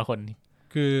ล้วนะแต่ละคน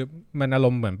คือมันอาร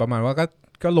มณ์เหมือนประมาณว่า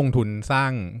ก็ลงทุนสร้า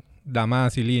งดราม่า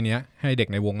ซีรีส์เนี้ยให้เด็ก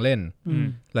ในวงเล่น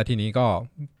แล้วทีนี้ก็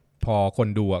พอคน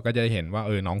ดูก็จะเห็นว่า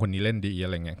น้องคนนี้เล่นดีอะ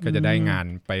ไรเงี้ยก็จะได้งาน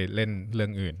ไปเล่นเรื่อ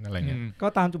งอื่นอะไรเงี้ยก็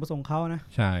ตามจุดประสงค์เขานะ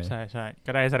ใช่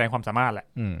ก็ได้แสดงความสามารถแหละ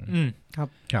ครับ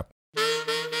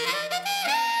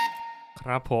ค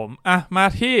รับผมมา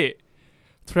ที่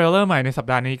เทรลเลอร์ใหม่ในสัป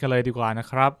ดาห์นี้กันเลยดีกว่านะ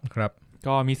ครับ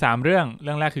ก็มี3เรื่อง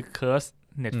แรกคือ Curse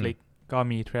Netflix ก็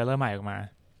มีเทรลเลอร์ใหม่ออกมา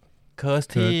Curse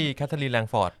ที่แคทเธอรีนแลง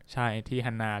ฟอร์ดใช่ที่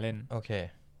ฮันนาเล่นโอเค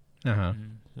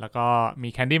แล้วก็มี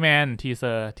Candyman ทีเซ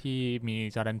อร์ที่มี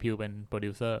จอร์แดนพิวเป็นโปรดิ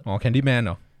วเซอร์Candyman เห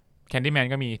รอ Candyman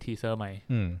ก็มีทีเซอร์ใหม่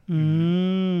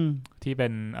ที่เป็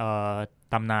น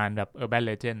ตำนานแบบ Urban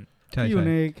Legend ที่อยู่ใ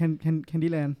น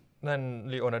Candyland นั่น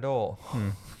Leonardo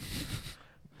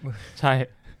ใช่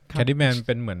Candyman เ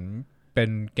ป็นเหมือนเป็น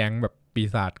แก๊งแบบปี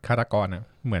ศาจฆาตกร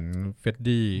เหมือนเฟด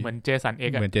ดี้เหมือนเจสันเอ็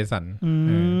กซ์เหมือนเจสัน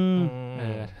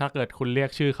ถ้าเกิดคุณเรียก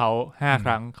ชื่อเขา5ค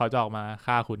รั้งเขาจะออกมา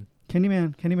ฆ่าคุณCandyman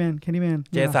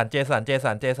เจสันเ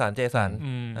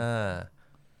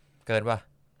กินป่ะ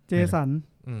เจสัน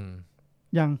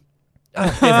ยัง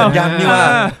เจสันยังนี่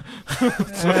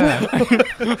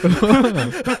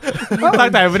ว่าตั้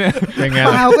งใจปะเนี่ยยังไง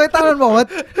ก็ตั้งมันบอกว่า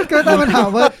ก็ตั้งมันถาม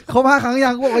ว่าครบ5ครั้งยั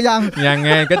งกูบอกว่ายังไง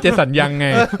ก็เจสันยังไง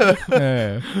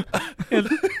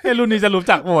รุ่นนี้จะรู้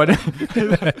จักหมด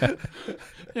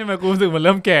ใช่ไหมกูรู้สึกมันเ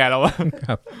ริ่มแก่แล้ววะค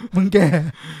รับมึงแก่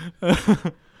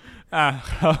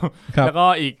ครับแล้วก็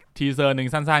อีกทีเซอร์หนึ่ง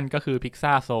สั้นๆก็คือ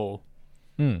Pixar Soul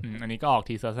อันนี้ก็ออก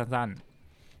ทีเซอร์สั้น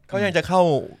ๆเขายังจะเข้า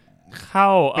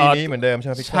ปีนี้เหมือนเดิมใช่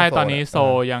ไหมใช่ตอนนี้โซ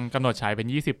ยังกำหนดฉายเป็น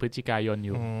20พฤศจิกายนอ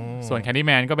ยู่ส่วน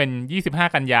Candyman ก็เป็น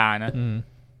25กันยานะ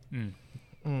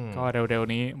ก็เร็ว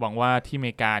ๆนี้หวังว่าที่อเม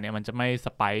ริกาเนี่ยมันจะไม่ส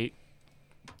ไปค์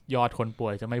ยอดคนป่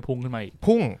วยจะไม่พุ่งขึ้นมาอีก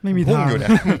พุ่งไม่มีทางอยู่นะ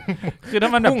คือถ้า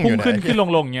มันแบบพุ่งขึ้นล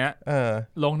งเงี้ย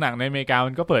โรงหนังในอเมริกา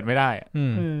มันก็เปิดไม่ได้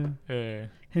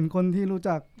เห็นคนที่รู้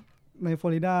จักในฟลอ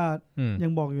ริดายั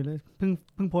งบอกอยู่เลยเ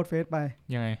พิ่งโพสเฟซไป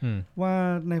ยังไงว่า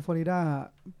ในฟลอริดา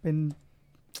เป็น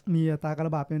มีอัตราการร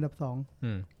ะบาดเป็นอันดับ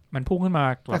2มันพุ่งขึ้นมา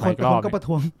แต่คนก็ประ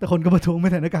ท้วงไม่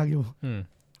ใส่หน้ากากอยู่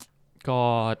ก็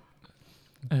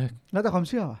แล้วแต่ความเ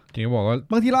ชื่อจริงบอกว่า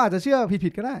บางทีเราอาจจะเชื่อผิ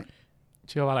ดๆก็ได้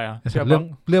เชื่อว่าอะไรเชื่อเ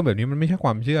รื่องแบบนี้มันไม่ใช่คว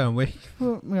ามเชื่อเว้ย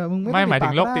ไม่หมายถึ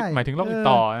งโรคติด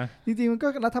ต่อจริงๆมันก็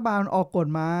รัฐบาลออกกฎ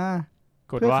มาเ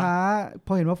พื่อค้าพ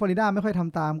อเห็นว่าฟลอริดาไม่ค่อยท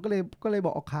ำตามก็เลยบ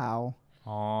อกออกข่าว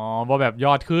ว่าแบบย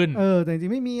อดขึ้นแต่จริ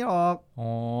งๆไม่มีออก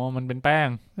มันเป็นแป้ง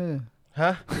ฮ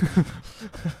ะ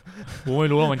กูไม่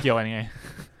รู้ว่ามันเกี่ยวกันยังไง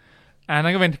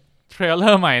นั่นก็เป็นเทรลเลอ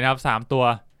ร์ใหม่นะครับ3ตัว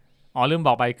ลืมบ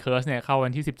อกไป Curse เนี่ยเข้าวั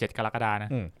นที่17กรกฎาคมนะ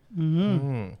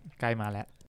ใกล้มาแล้ว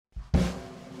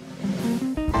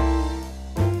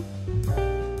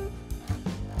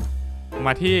ม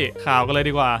าที่ข่าวกันเลย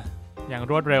ดีกว่าอย่าง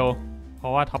รวดเร็วเพรา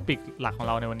ะว่าท็อปิกหลักของเ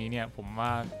ราในวันนี้เนี่ยผมว่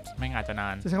าไม่อาจจะนา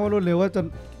นจะใช้คำว่ารวดเร็วว่าจะ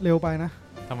เร็วไปนะ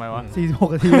ทำไมวะ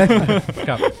46 นาทีได้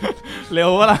ครับเร็ว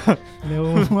วะล่ะเร็ว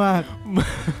มาก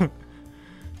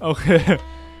โอเค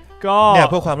ก็เนี่ย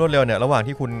เพื่อความรวดเร็วเนี่ยระหว่าง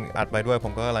ที่คุณอัดไปด้วยผ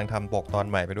มก็กำลังทำปกตอน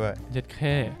ใหม่ไปด้วยเจ็ดแ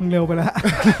ค่มึงเร็วไปแล้ว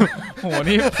โห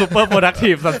นี่ซุปเปอร์โปรดักที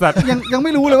ฟสัสๆยังไ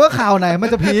ม่รู้เลยว่าข่าวไหนมัน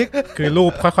จะพีคคือรู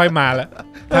ปค่อยๆมาแล้ว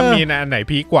ถ้ามีอันไหน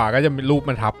พีคกว่าก็จะมีรูป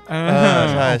มันทับ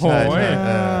ใช่ใช่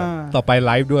ต่อไปไ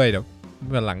ลฟ์ด้วยเดี๋ยว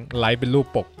วันหลังไลฟ์เป็นรูป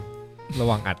ปกระห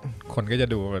ว่างอัดคนก็จะ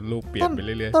ดูรูปเปลี่ยนไปเ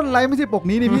รื่อยๆต้นไลฟ์ไม่ใช่ปก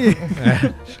นี้นี่พี่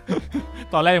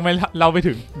ตอนแรกยังไม่เล่าไป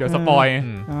ถึงเดี๋ยวสปอย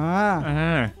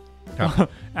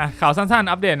ข่าวสั้น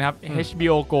ๆอัปเดตนะครับ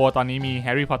HBO Go ตอนนี้มี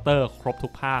Harry Potter ครบทุ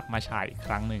กภาคมาฉายอีกค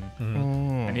รั้งหนึ่ง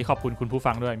อันนี้ขอบคุณคุณผู้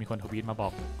ฟังด้วยมีคนทวีตมาบอ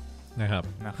กนะครับ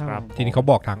ทีนี้เขา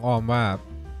บอกทางอ้อมว่า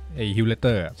ไอ้ฮิวเลเต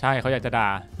อร์ใช่เขาอยากจะด่า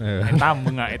ไอ้ตั้ม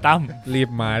มึงไอ้ตั้มรีบ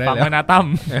มาได้แล้วฟังมานะตั้ม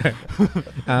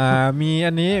มี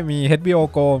อันนี้มี HBO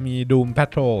Go มี Doom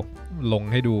Patrol ลง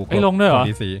ให้ดูลงด้วยเหรอ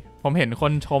ผมเห็นค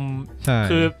นชม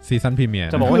คือซีซั่นพรีเมียร์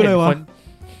จะบอกว่าเห็นคน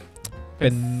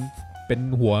เป็น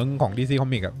หัวของ DC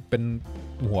Comics อ่ะเป็น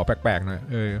หัวแปลกๆหน่อย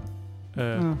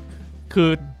คือ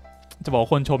จะบอก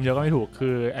คนชมเยอะก็ไม่ถูกคื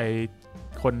อไอ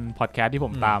คนพอดแคสต์ที่ผ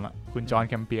มตามอ่ะคุณจอห์น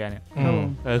แคมเปียร์เนี่ย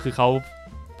คือเขา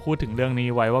พูดถึงเรื่องนี้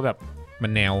ไว้ว่าแบบมั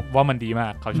นแนวว่ามันดีมา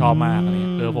กเขาชอบมากอะไร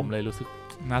ผมเลยรู้สึก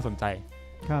น่าสนใจ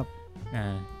ครับ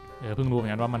เพิ่งรู้เหมือ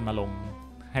นกันว่ามันมาลง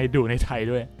ให้ดูในไทย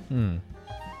ด้วย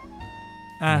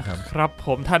ครับผ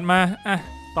มถัดมา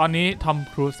ตอนนี้ทอม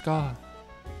ครูซก็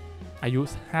อายุ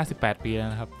58 ปีแล้ว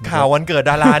นะครับข่าววันเกิด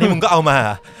ดารานี่มึงก็เอามา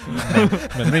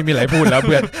มันไม่มีอะไรพูดแล้วเ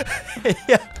พื่อน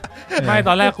ไม่ต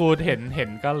อนแรกกูเห็น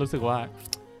ก็รู้สึกว่า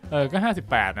ก็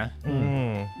58นะ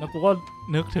แล้วกูก็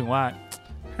นึกถึงว่า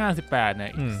58เนี่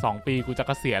ยอีก2ปีกูจะเ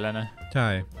กษียณแล้วนะใช่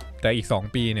แต่อีก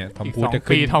2ปีเนี่ยทอมครูซจะ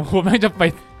ขึ้นทอมครูซไม่จะไป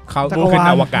เข้าขึ้น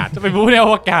อวกาศจะไปบู๊ในอ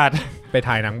วกาศไป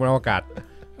ถ่ายหนังบนอวกาศ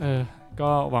ก็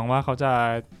หวังว่าเขาจะ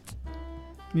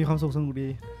มีความสุขสนุกดี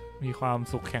มีความ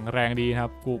สุขแข็งแรงดีครั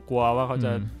บกูกลัวว่าเขาจ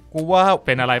ะกูว่าเ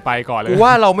ป็นอะไรไปก่อนเลยกูว่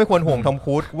าเราไม่ควรห่วงทอมค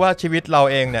รูซว่าชีวิตเรา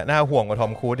เองเนี่ยน่าห่วงกว่าทอ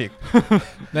มครูซอีก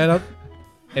แล้ว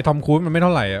ไอ้ทอมครูซมันไม่เท่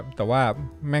าไหร่อ่ะแต่ว่า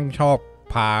แม่งชอบ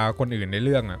พาคนอื่นในเ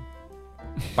รื่องอ่ะ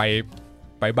ไ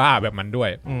ปบ้าแบบมันด้วย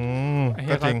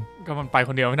ก็จริงก็มันไปค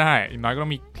นเดียวไม่ได้อีกน้อยก็ต้อ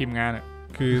งมีทีมงานอ่ะ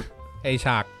คือไอ้ฉ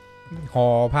ากฮอ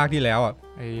ภาคที่แล้วอ่ะ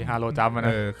ไอ้ฮาโลจัมป์น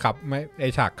ะขับไม่ไอ้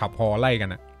ฉากขับฮอไล่กั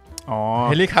นอ่ะเ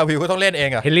ฮนรี่คาวิลก็ต้องเล่นเอง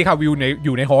เฮนรี่คาวิลอ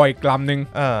ยู่ในฮออีกลำนึง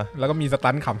แล้วก็มีส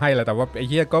ตันขับให้แหละแต่ว่าไอ้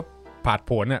เหี้ยก็ผาด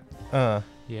ผลอ่ะ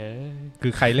คื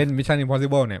อใครเล่น Mission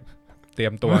Impossible เนี่ยเตรี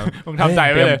ยมตัวมึงทำใจ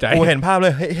ไว้เลยกูเห็นภาพเล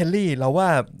ยเฮนรี่เราว่า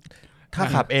ถ้า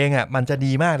ขับเองอ่ะมันจะ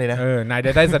ดีมากเลยนะนาย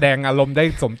ได้แสดงอารมณ์ได้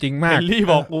สมจริงมากเฮนรี่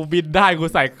บอกกูบินได้กู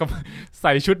ใ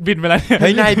ส่ชุดบินไปแล้วเ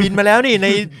ฮ้ยนายบินมาแล้วนี่ใน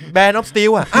Band of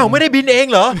Steel อ่ะอ้าวไม่ได้บินเอง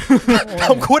เหรอท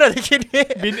อมครูซอะไรคิดนี่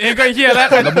บินเองก็ไอ้เหี้ยแล้ว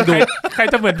ใคร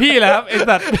จะเหมือนพี่ล่ะครับไอ้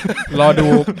สัตว์รอดู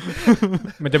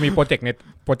มันจะมีโปรเจก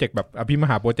ต์แบบอภิม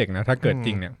หาโปรเจกต์นะถ้าเกิดจ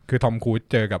ริงเนี่ยคือทอมครูซ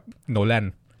เจอกับโนแลน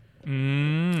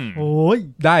โอ้ย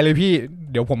ได้เลยพี่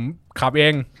เดี๋ยวผมขับเอ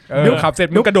งเดี๋ยวขับเสร็จ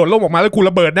มึงกระโดดลงออกมาแล้วกู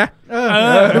ระเบิดนะ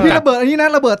เดี๋ยวพี่ระเบิดอันนี้นะ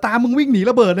ระเบิดตามมึงวิ่งหนี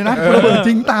ระเบิดเลยนะระเบิดจ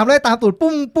ริงตามไล่ตามตูด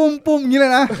ปุ้มปุ้มปุ้มอย่างนี้เล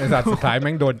ยนะไอ้สัตว์สุดท้ายแ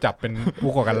ม่งโดนจับเป็น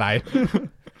ผู้ก่อการร้าย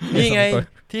นี่ไง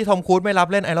ที่ทอมครูซไม่รับ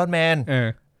เล่นไอรอนแมน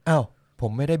อ้าวผ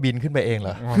มไม่ได้บินขึ้นไปเองเหร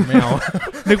อไม่เอา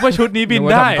นึกว่าชุดนี้บิน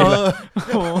ได้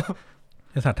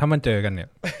ไอ้สัตว์ถ้ามันเจอกันเนี่ย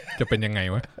จะเป็นยังไง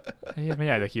วะไม่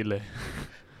อยากจะคิดเลย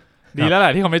ดีแล้วแหล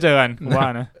ะที่เขาไม่เจอกันผมว่า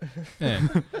นะ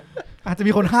อาจจะ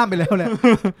มีคนห้ามไปแล้วแหละ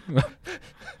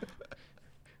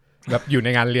แบบอยู่ใน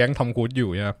งานเลี้ยงทอมครูซอยู่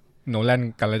นะครับโนแลน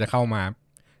กันเลยจะเข้ามา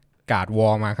กาดวอ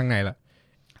ลมาข้างในละ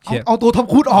เอาตัวทอม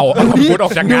ครูซออกเอาทอมครูซออ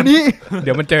กจากงานนี้เ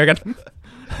ดี๋ยวมันเจอกัน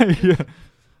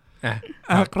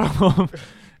ครับผม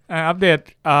อัปเดต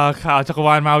ข่าวจักรว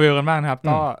าลมาเวลกันบ้างนะครับ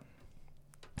ก็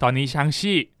ตอนนี้ชัง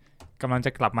ชี่กำลังจ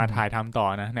ะกลับมาถ่ายทำต่อ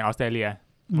นะในออสเตรเลีย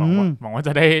หวังว่าจ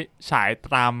ะได้ฉาย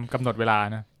ตามกำหนดเวลา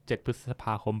นะ7 พฤษภ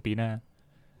าคมปีหน้า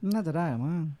น่าจะได้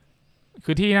มั้ง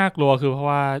คือที่น่ากลัวคือเพราะ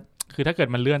ว่าคือถ้าเกิด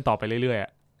มันเลื่อนต่อไปเรื่อย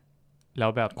ๆแล้ว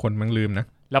แบบคนมันลืมนะ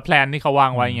แล้วแพลนที่เขาวา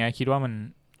งไว้ไงคิดว่ามัน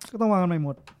ก็ต้องวางกันใหม่หม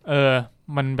ด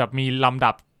มันแบบมีลำ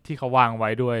ดับที่เขาวางไว้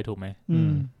ด้วยถูกไหม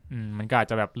มันก็อาจ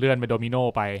จะแบบเลื่อนไปโดมิโน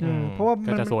ไปเพราะว่า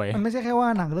มันไม่ใช่แค่ว่า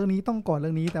หนังเรื่องนี้ต้องก่อนเรื่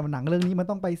องนี้แต่หนังเรื่องนี้มัน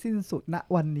ต้องไปสิ้นสุดณ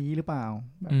วันนี้หรือเปล่า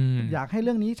อยากให้เ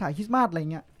รื่องนี้ฉายคริสต์มาสอะไร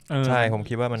เงี้ยใช่ผม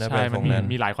คิดว่ามันเป็นตรงนั้น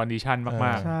มีหลายคอนดิชันมา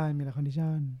กๆใช่มีหลายคอนดิชั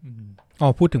น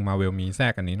พูดถึงมาเวลมีแทร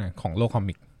กอันนี้หน่อยของโลกคอ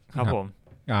มิกครับผม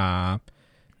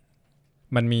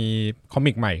มันมีคอ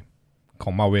มิกใหม่ข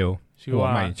องมาเวลชื่อ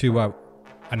ว่า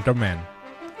อันเดอร์แมน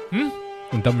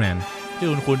อุลตร้าแมนชื่อ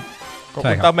คุณอุล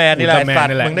ตร้าแมนนี่แหละสัต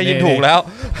ว์มึงได้ยินถูกแล้ว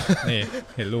นี่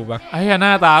เห็นรูปปะไอ้หน้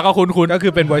าตาก็คุณก็คื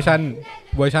อเป็นเวอร์ชัน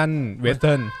เวสเ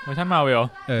ทิร์นเวอร์ชันมาเวล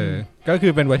ก็คื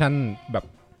อเป็นเวอร์ชันแบบ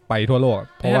ไปทั่วโลก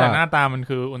เพราะว่าหน้าตามัน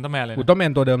คืออุลตร้าแมนเลยอุลตร้าแม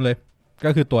นตัวเดิมเลยก็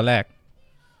คือตัวแรก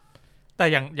แต่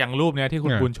อย่างรูปเนี้ยที่คุ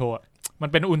ณบุญโชว์มัน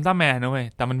เป็นอุลตร้าแมนนะเว้ย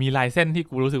แต่มันมีลายเส้นที่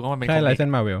กูรู้สึกว่ามันเป็นใช่ลายเส้น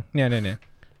มาเวลเนี่ย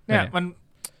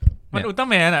มันอุลตร้า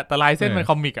แมนอ่ะแต่ลายเส้นมัน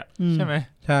คอมิกอ่ะใช่ไหม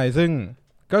ใช่ซึ่ง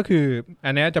ก็คืออั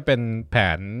นนี้จะเป็นแผ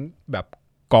นแบบ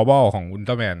กอบอลของอุลต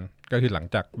ร้าแมนก็คือหลัง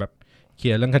จากแบบเคลี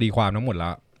ยร์เรื่องคดีความทั้งหมดแล้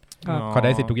วเขาไ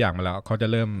ด้สิทธิ์ทุกอย่างมาแล้วเขาจะ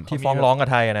เริ่มที่ฟ้องร้องกับ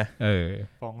ไทยนะ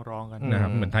ฟ้องร้องกันนะครั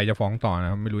บเหมือนไทยจะฟ้องต่อนะ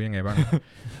ครับไม่รู้ยังไงบ้าง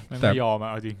แต่ยอม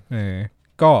เอาจริง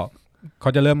ก็เขา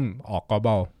จะเริ่มออกกอบ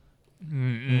อล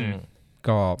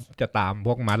ก็จะตามพ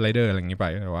วกมาร์ทไรเดอร์อะไรอย่างนี้ไป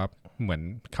แต่ว่าเหมือน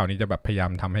คราวนี้จะแบบพยายา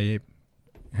มทำใ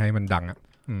ห้มันดังอ่ะ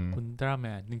อุลตร้าแม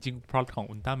นจริงๆพล็อตของ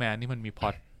อุลตร้าแมนนี่มันมีพล็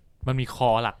อตมันมีคอ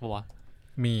หลักปะวะ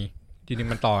มีจริง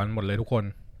ๆมันต่อหมดเลยทุกคน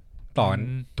ต่อ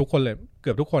ทุกคนเลยเกื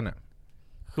อบทุกคนอ่ะ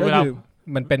ก็คือ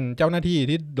มันเป็นเจ้าหน้าที่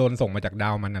ที่โดนส่งมาจากดา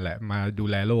วมันนั่นแหละมาดู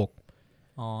แลโลก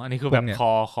อันนี้คือแบบ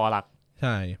คอหลักใ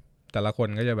ช่แต่ละคน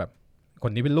ก็จะแบบค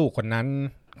นนี้เป็นลูกคนนั้น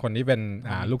คนนี้เป็น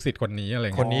ลูกศิษย์คนนี้อะไร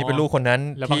คนนี้เป็นลูกคนนั้น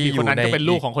ที่อยู่ในก็เป็น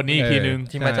ลูกของคนนี้อีกทีนึง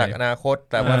ที่มาจากอนาคต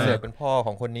แต่ว่าเสือเป็นพ่อข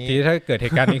องคนนี้ที่ถ้าเกิดเห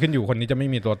ตุการณ์นี้ขึ้นอยู่คนนี้จะไม่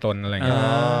มีตัวตนอะไรเงี้ย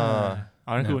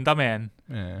นั่นคืออุลตร้าแมน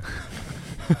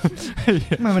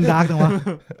มันดาร์กจังวะ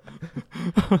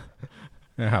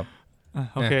นะครับ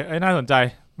โอเคน่าสนใจ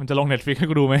มันจะลง Netflix ให้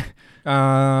กูดูไหม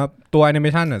ตัวแอนิเม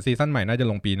ชันอ่ะซีซั่นใหม่น่าจะ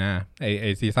ลงปีหน้าไอ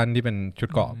ซีซั่นที่เป็นชุด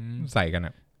เกาะใส่กันอ่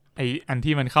ะไออัน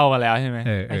ที่มันเข้ามาแล้วใช่ไหม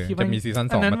จะมีซีซั่น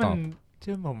2มาต่อเ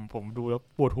ชื่อผมดูแล้ว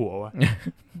ปวดหัวว่ะ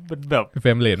เป็นแบบเฟร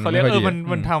มเรทเขาเรียก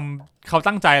มันทำเขา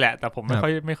ตั้งใจแหละแต่ผมไม่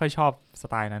ค่อยชอบส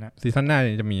ไตล์นั้นนะซีซั่นหน้า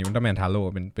จะมีอุลตร้าแมนทาโร่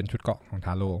เป็นชุดเกาะของท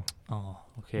าโร่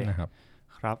โอเคนะครับ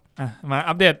ครับมา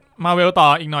อัปเดตมาเวลต่อ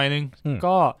อีกหน่อยนึง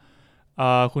ก็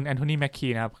คุณแอนโทนีแมคคี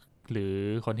นะครับหรือ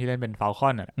คนที่เล่นเป็นฟาลคอ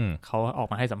นอ่ะเขาออก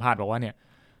มาให้สัมภาษณ์บอกว่าเนี่ย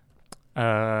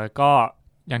ก็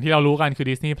อย่างที่เรารู้กันคือ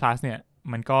Disney Plus เนี่ย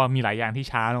มันก็มีหลายอย่างที่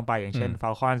ช้าลงไปอย่างเช่น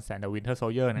Falcon and the Winter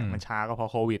Soldier เนี่ยมันช้าก็เพรา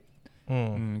ะโควิด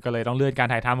ก็เลยต้องเลื่อนการ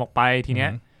ถ่ายทำออกไปทีเนี้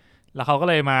ยแล้วเขาก็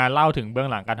เลยมาเล่าถึงเบื้อง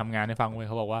หลังการทำงานให้ฟังเว้ยเ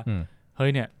ขาบอกว่าเฮ้ย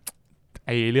เนี่ยไ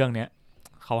อเรื่องเนี้ย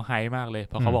เขาไฮมากเลย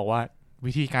เพราะเขาบอกว่า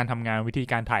วิธีการทำงานวิธี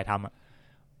การถ่ายทำอ่ะ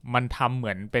มันทำเห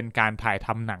มือนเป็นการถ่ายท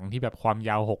ำหนังที่แบบความย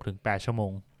าว 6-8 ชั่วโม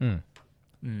ง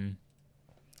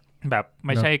แบบไ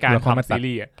ม่ใช่การทำซี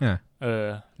รีส์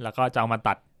แล้วก็จะเอามา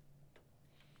ตัด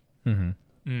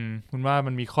คุณว่า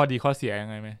มันมีข้อดีข้อเสียยัง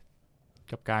ไงไหม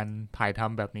กับการถ่ายท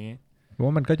ำแบบนี้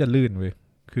ว่ามันก็จะลื่นเว้ย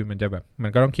คือมันจะแบบมั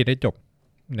นก็ต้องคิดให้จบ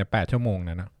เนี่ย8 ชั่วโมง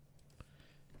นะ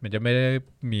มันจะไม่ได้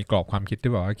มีกรอบความคิด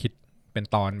ที่แบบว่าคิดเป็น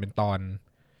ตอน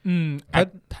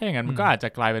ถ้าอย่างนั้นมันก็อาจจะ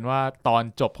กลายเป็นว่าตอน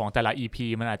จบของแต่ละ EP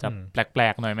มันอาจจะแปล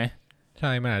กๆหน่อยไหมใ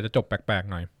ช่มันอาจจะจบแปลก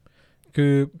ๆหน่อยคื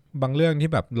อบางเรื่องที่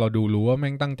แบบเราดูรู้ว่าแ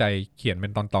ม่งตั้งใจเขียนเป็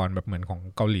นตอนๆแบบเหมือนของ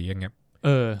เกาหลีอย่างเงี้ย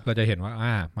เราจะเห็นว่า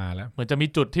มาแล้วเหมือนจะมี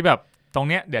จุดที่แบบตรง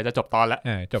เนี้ยเดี๋ยวจะจบตอนแล้ว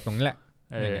จบตรงนี้แหละ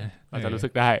เราจะรู้สึ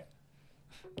กได้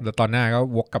แล้วตอนหน้าก็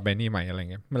วกกลับไปนี่ใหม่อะไร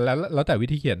เงี้ยมันแล้วแต่วิ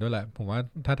ธีเขียนด้วยแหละผมว่า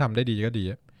ถ้าทำได้ดีก็ดี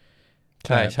ใ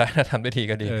ช่ถ้าทำได้ดี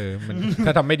ก็ดีมันถ้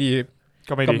าทำไม่ดี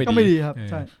ก็ไม่ดีครับ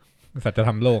ใช่สัจธ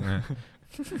รรมโลกนะ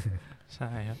ใช่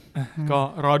ครับก็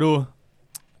รอดู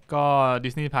ก็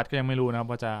Disney Plus ก็ยังไม่รู้นะ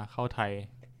ว่าจะเข้าไทย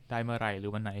ได้เมื่อไหร่หรื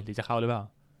อวันไหนหรือจะเข้าหรือเปล่า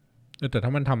แต่ถ้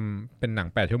ามันทำเป็นหนัง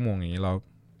8 ชั่วโมงอย่างนี้เรา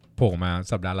โผล่มา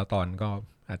สัปดาห์ละตอนก็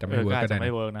อาจจะไม่เวิร์กก็ได้ไ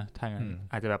ม่เวิร์กนะถ้างั้น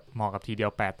อาจจะแบบเหมาะกับทีเดีย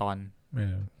ว8 ตอน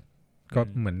ก็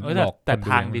เหมือนหลอกแต่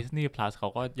ทาง Disney Plus เขา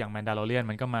ก็อย่าง Mandalorian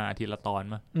มันก็มาอาทิตย์ละตอน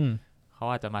มั้ยเขา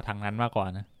อาจจะมาทางนั้นมากกว่า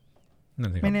นะ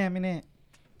ไม่แน่ไม่แ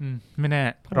น่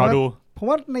รอดูผม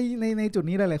ว่าในจุด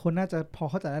นี้หลายๆคนน่าจะพอ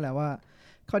เข้าใจได้แหละว่า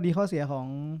ข้อดีข้อเสียของ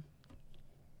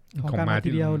การมาที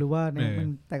เดียวหรือว่ามัน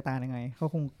แตกต่างยังไงเขา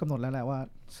คงกำหนดแล้วแหละว่า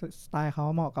สไตล์เขา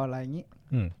เหมาะกับอะไรอย่างนี้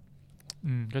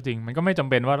ก็จริงมันก็ไม่จำ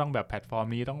เป็นว่าต้องแบบแพลตฟอร์ม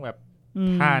นี้ต้องแบบ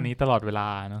ท่านี้ตลอดเวลา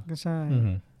เนาะก็ใช่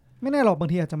ไม่แน่หรอกบาง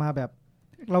ทีอาจจะมาแบบ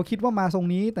เราคิดว่ามาทรง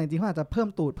นี้แต่จริงๆเขาอาจจะเพิ่ม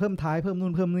ตูดเพิ่มท้ายเพิ่มนู่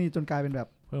นเพิ่มนี่จนกลายเป็นแบบ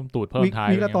เพิ่มตูดเพิ่มท้าย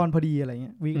วิกละตอนพอดีอะไรเ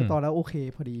งี้ยวิกละตอนแล้วโอเค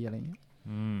พอดีอะไรเงี้ย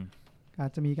อา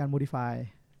จจะมีการ modify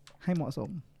ให้เหมาะสม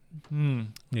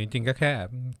จริงๆก็แค่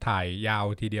ถ่ายยาว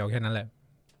ทีเดียวแค่นั้นแหละ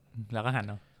แล้วก็หัน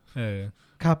เนาะ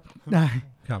ครับได้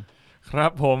ครั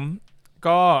บผม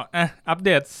ก็อัปเด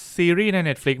ตซีรีส์ใน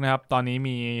Netflix นะครับตอนนี้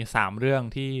มี3เรื่อง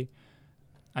ที่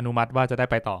อนุมัติว่าจะได้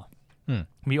ไปต่อ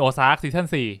มีโอซาร์กซีซั่น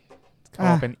4ก็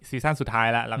เป็นซีซั่นสุดท้าย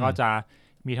แล้วก็จะ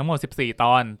มีทั้งหมด14 ต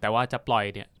อนแต่ว่าจะปล่อย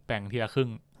เนี่ยแบ่งทีละครึ่ง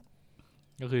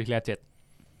ก็คือทีละ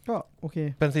7ก็โอเค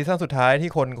เป็นซีซั่นสุดท้าย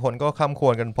ที่คนก็ค้ำค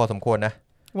วรกันพอสมควรนะ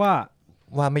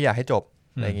ว่าไม่อยากให้จบ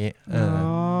อะไรอย่างนี้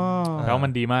แล้วมั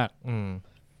นดีมาก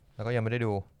แล้วก็ยังไม่ได้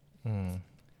ดู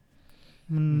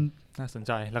มันน่าสนใ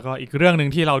จแล้วก็อีกเรื่องนึง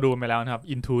ที่เราดูไปแล้วนะครับ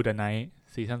Into the Night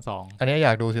ซีซั่น2อันนี้อย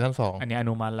ากดูซีซั่น2อันนี้อ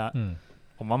นุมัติแล้ว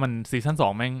ผมว่ามันซีซั่น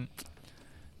2แม่ง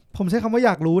ผมใช้คำว่าอย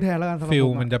ากรู้แทนแล้วกันฟิล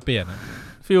มันจะเปลี่ยน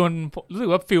ฟิลมันรู้สึก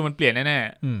ว่าฟิลมันเปลี่ยนแน่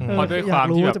ๆเพราะด้วยความ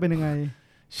ที่แบบจะเป็นยังไง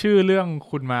ชื่อเรื่อง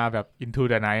คุณมาแบบ Into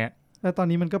the Night แล้วตอน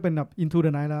นี้มันก็เป็นแบบ Into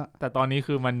the Night แล้วแต่ตอนนี้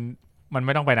คือมันไ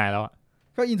ม่ต้องไปไหนแล้ว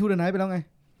ก็ Into the Night ไปแล้วไง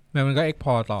แล้วมันก็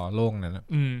export ต่อโลกนั่นแหละ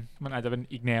มันอาจจะเป็น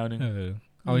อีกแนวนึง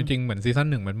เอาจริงๆเหมือนซีซั่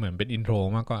น1มันเหมือนเป็นอินโทร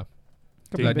มากกว่า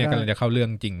แล้วเนี่ยกำลังจะเข้าเรื่อง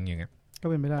จริงอย่างเงี้ยก็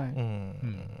เป็นไม่ได้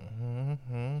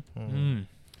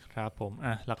ครับผม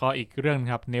แล้วก็อีกเรื่อง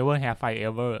ครับ Never Have I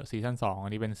Ever ซีซั่น2อั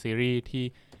นนี้เป็นซีรีส์ที่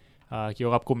เกี่ย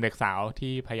วกับกลุ่มเด็กสาว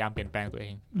ที่พยายามเปลี่ยนแปลงตัวเอ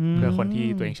งเพื่อคนที่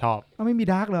ตัวเองชอบไม่มี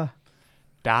ดาร์กเหรอ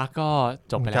ดาร์กก็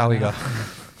จบไปแล้วเจ้าอีกเหรอ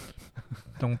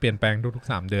ต้องเปลี่ยนแปลงทุก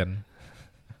ๆ3เดือน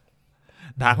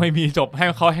ดาร์กไม่มีจบให้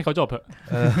เขาจบเถอะ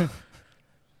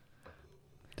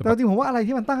แต่จริงผมว่าอะไร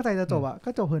ที่มันตั้งใจจะจบอ่ะก็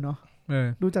จบเถอะเนาะ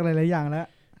ดูจากหลายๆอย่างแล้ว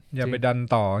อย่าไปดัน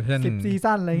ต่อเช่น10ซี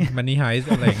ซั่นอะไรเงี้ยมันนี่ไฮส์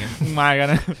อะไรเงี้ยมากัน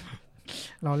นะ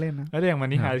เราเล่นนะแล้วอย่างมัน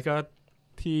นี่ไฮส์ก็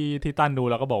ที่ตั้นดู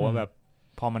แล้วก็บอกว่าแบบ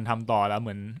พอมันทำต่อแล้วเห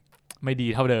มือนไม่ดี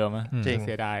เท่าเดิมอ่ะจริงเ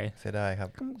สียดายครับ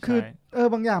คือ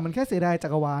บางอย่างมันแค่เสียดายจั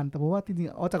กรวาลแต่เพราะว่าจริง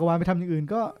ๆเอาจักรวาลไปทำอย่างอื่น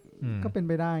ก็เป็นไ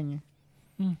ปได้ไง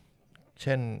เ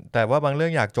ช่นแต่ว่าบางเรื่อ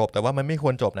งอยากจบแต่ว่ามันไม่ค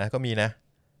วรจบนะก็มีนะ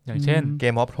อย่างเช่น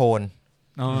Game of Thrones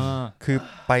คือ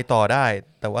ไปต่อได้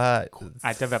แต่ว่าอ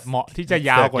าจจะแบบเหมาะที่จะ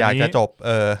ยาวกว่านี้อยากจะจบ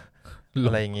อ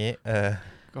ะไรอย่างงี้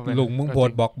ลุงมึงโพส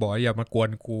บอกอย่ามากวน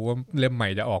กูว่าเล่มใหม่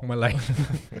จะออกเมื่อไหร่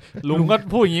ลุงก็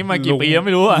พูดอย่างนี้มากี่ปีแล้วไ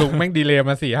ม่รู้อ่ะลุงแม่งดีเลย์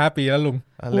มา 4-5 ปีแล้วลุง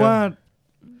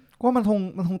ว่ามัน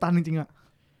คงตันจริงๆอ่ะ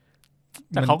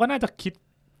แต่เขาก็น่าจะคิด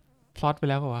พล็อตไป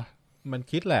แล้วป่ะวะมัน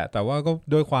คิดแหละแต่ว่าก็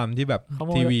ด้วยความที่แบบ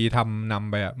ทีวีทำน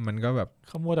ำไปอ่ะมันก็แบบเ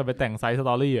ขามัวแต่ไปแต่งไซส์สต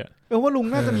อรี่อ่ะว่าลุง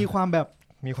น่าจะมีความแบบ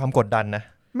มีความกดดันนะ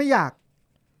ไม่อยาก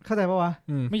เข้าใจป่ะวะ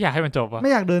ไม่อยากให้มันจบอ่ะไ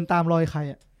ม่อยากเดินตามรอยใคร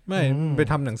อ่ะไม่ไป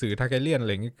ทำหนังสือทาเกเลียนอะไ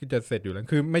รอย่างงี้จะเสร็จอยู่แล้ว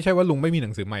คือไม่ใช่ว่าลุงไม่มีห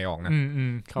นังสือใหม่ออกนะ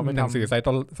เขาเป็นหนังสือไซ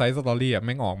ส์สตอรี่อ่ะแ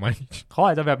ม่งออกมาเขาอ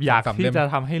าจจะแบบอยากที่จะ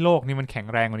ทำให้โลกนี้มันแข็ง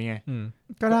แรงกว่านี้ไง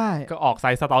ก็ได้ก็ออกไซ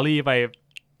ส์สตอรี่ไป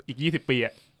อีก20 ปีอ่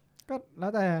ะก็แล้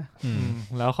วแต่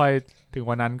แล้วค่อยถึง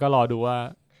วันนั้นก็รอดูว่า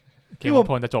เกมโ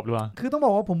ทนจะจบหรือเปล่าคือต้องบ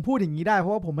อกว่าผมพูดอย่างนี้ได้เพรา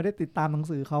ะว่าผมไม่ได้ติดตามหนัง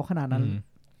สือเขาขนาดนั้น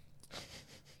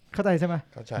เข้าใจใช่ไหม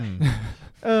เข้าใจ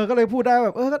ก็เลยพูดได้แบ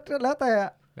บก็แล้วแต่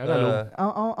ลุงเ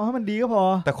อาให้มันดีก็พอ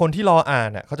แต่คนที่รออ่า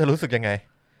นอ่ะเขาจะรู้สึกยังไง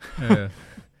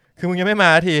คือมึงยังไม่มา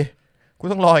ทีกู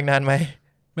ต้องรออีกนานไหม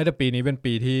ไม่แต่ปีนี้เป็น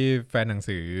ปีที่แฟนหนัง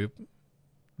สือ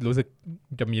รู้สึก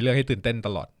จะมีเรื่องให้ตื่นเต้นต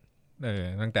ลอด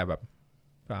ตั้งแต่แบบ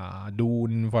ดู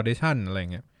นฟอร์เดชั่นอะไร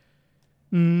เงี้ย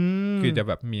คือจะแ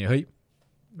บบมีเฮ้ย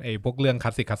ไอ้พวกเรื่องคล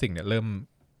าสสิกเนี่ยเ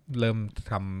ริ่ม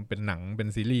ทำเป็นหนังเป็น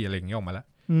ซีรีส์อะไรอย่างเงี้ยออกมาแล้ว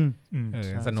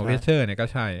สโนว์เพเชอร์เนี่ยก็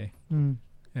ใช่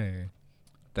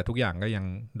แต่ทุกอย่างก็ยัง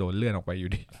โดนเลื่อนออกไปอ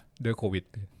ยู่ดีด้วยโควิด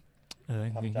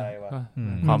จริง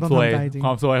ๆความ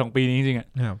ซวยของปีนี้จริงๆอ่ะ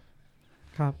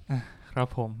ครับ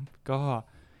ผมก็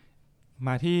ม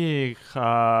าที่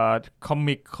คอ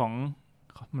มิกของ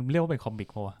มันเรียกว่าเป็นคอมิก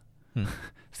ป่ะ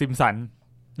ซิมสัน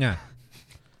เนี่ย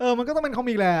มันก็ต้องเป็นคอ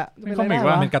มิกแหละเป็นคอมิก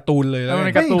ว่าเป็นการ์ตูนเลยแล้วเ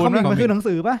ป็นการ์ตูนมันคือหนัง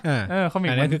สือป่ะคอมิก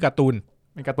อันนี้คือการ์ตูน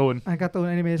เป็นการ์ตูน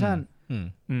แอนิเมชั่น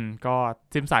ก็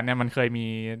ซิมสันเนี่ยมันเคย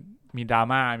มีดรา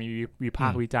ม่ามีวิพา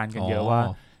กษ์วิจารณ์กันเยอะว่า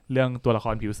เรื่องตัวละค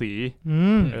รผิวสี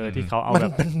ที่เขาเอาแบ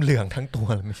บมันเหลืองทั้งตัว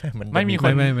ไม่ใช่มันไม่มีค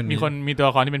นมีตัว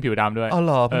ละครที่เป็นผิวดำด้วยอ๋อเห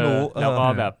รอเพิ่งรู้แล้วก็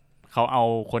แบบเขาเอา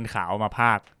คนขาวมาพ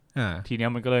ากย์ทีนี้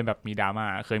มันก็เลยแบบมีดราม่า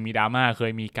เค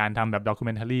ยมีการทำแบบด็อกิเม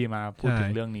นทารี่มาพูดถึง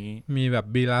เรื่องนี้มีแบบ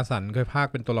บีลาสันเคยพาก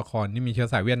ย์เป็นตัวละครที่มีเชื้อ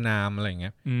สายเวียดนามอะไรอย่างเงี้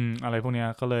ยอะไรพวกเนี้ย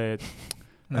ก็เลย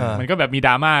มันก็แบบมีด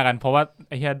ราม่ากันเพราะว่า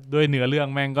ไอ้แค่ด้วยเนื้อเรื่อง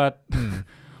แม่งก็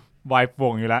วายป่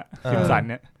วงอยู่แล้วซิมสัน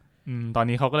เนี่ยตอน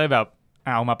นี้เขาก็เลยแบบ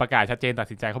เอามาประกาศชัดเจนตัด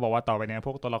สินใจเขาบอกว่าต่อไปเนี่ยพ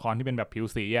วกตัวละครที่เป็นแบบผิว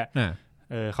สี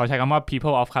เขาใช้คำว่า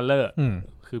people of color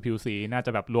คือผิวสีน่าจะ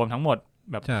แบบรวมทั้งหมด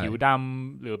แบบผิวด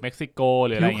ำหรือเม็กซิโกห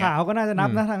รืออะไรเงี้ยผิวขาวก็น่าจะนับ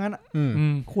นะทางนั้น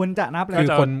ควรจะนับแล้วคือ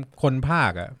คนภา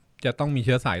คอ่ะจะต้องมีเ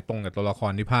ชื้อสายตรงกับตัวละค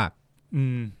รที่ภาค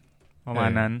ประมา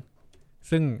ณนั้น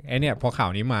ซึ่งไอเนี่ยพอข่าว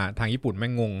นี้มาทางญี่ปุ่นแม่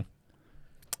งงง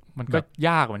มันก็ย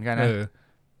ากเหมือนกันนะ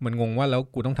มันงงว่าแล้ว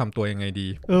กูต้องทำตัวยังไงดี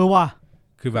ว่ะ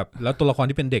คือแบบแล้วตัวละคร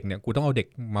ที่เป็นเด็กเนี่ยกูต้องเอาเด็ก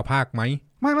มาพากย์ไหม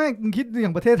ไม่มึงคิดอย่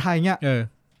างประเทศไทยเงี้ย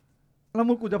แล้ว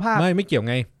มึงกูจะพากย์ไม่เกี่ยว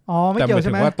ไงไม่เกี่ยวใช่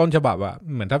ไหมแต่หมายถึงว่าต้นฉบับอะ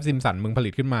เหมือนถ้าซิมสันมึงผลิ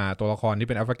ตขึ้นมาตัวละครที่เ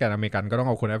ป็นแอฟริกันอเมริกันก็ต้องเ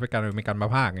อาคนแอฟริกันอเมริกันมา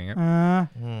พากย์อย่างเงี้ย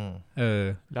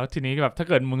แล้วทีนี้แบบถ้า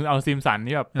เกิดมึงเอาซิมสัน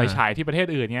นี่แบบไปฉายที่ประเทศ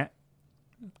อื่นเงี้ย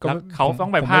แล้วเขาต้อ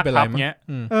งไปพากย์ทับเงี้ย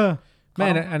ไม่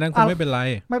อันนั้นคงไม่เป็นไ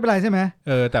รใช่ไหม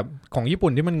แต่ของญี่ปุ่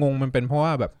นที่มันงงมันเป็นเพราะว่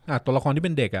าแบบตัวละครที่เ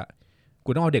ป็นเด็กอะกู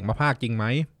ต้องเอาเด็กมาพากย์จริงไหม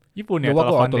ญี่ปุ่นเนี่ย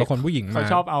ตัวละครผู้หญิงมาเขา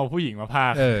ชอบเอาผู้หญิงมาพา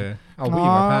กย์เอาผู้หญิ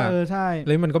งมาพากย์ใช่แ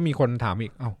ล้วมันก็มีคนถามอี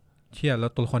ก เชี่ยแล้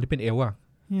วตัวละครที่เป็นเอลฟ์อ่ะ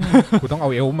กูต้องเอา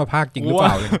เอลฟ์มาพากย์จริงหรือเป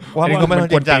ล่าเลย ว่ามันก็ไม่ต้อง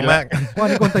จริงจังมากว่า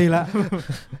นี่กวนตีละ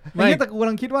ไม่แต่กูกำ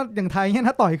ลังคิดว่าอย่างไทยเนี่ย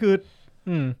ถ้าต่อยคือ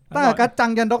ตั้งแต่กัดจั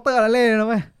งยันด็อกเตอร์อะไรเล่นะ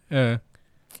เว้ย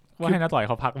ว่าให้น้าต่อยเ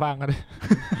ขาพักบ้างก็ได้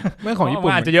ไม่ของญี่ปุ่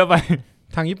นอาจจะเยอะไป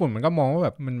ทางญี่ปุ่นมันก็มองว่าแบ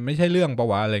บมันไม่ใช่เรื่องประ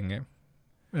วัติอะไรเงี้ย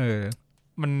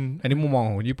มันอันนี้มุมมอง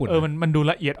ของญี่ปุ่นมันดู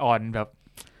ละเอียดอ่อนแบบ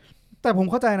แต่ผม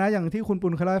เข้าใจนะอย่างที่คุณปุ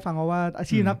ณเคยเล่าให้ฟังว่าอา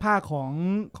ชีพนักพากย์ข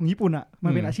องญี่ปุ่นอ่ะมั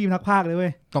นเป็นอาชีพนักพากย์เลยเว้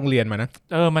ยต้องเรียนมานะ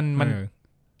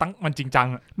มันจริงจัง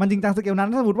มันจริงจังสเกลนั้น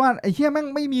ถ้าสมมติว่าไอ้เหี้ยแม่ง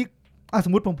ไม่มีส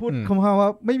มมติผมพูดคำว่า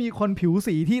ไม่มีคนผิว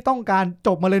สีที่ต้องการจ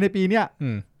บมาเลยในปีเนี้ย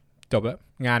จบแล้ว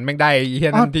งานแม่งได้ไอ้เหี้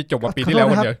ยนั่นที่จบมาปีที่แล้ว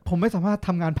คนเดียวผมไม่สามารถท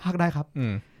ำงานพากย์ได้ครับ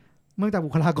เนื่องจากบุ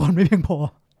คลากรไม่เพียงพอ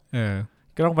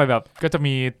ก็ต้องไปแบบก็จะ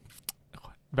มี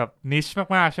แบบนิช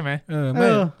มากๆใช่ไหมไม่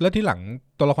แล้วที่หลัง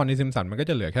ตัวละครในซิมสันมันก็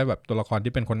จะเหลือแค่แบบตัวละคร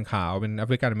ที่เป็นคนขาวเป็นแอ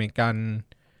ฟริกันอเมริกัน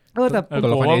แต่ตั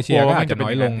วละครเอเชียก็อาจจะน้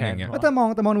อยลงอย่างเงี้ยแต่มอง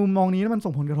มุมมองนี้มัน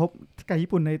ส่งผลกระทบกับญี่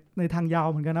ปุ่นในทางยาว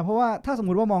เหมือนกันนะเพราะว่าถ้าสมม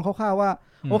ติว่ามองคร่าวๆว่า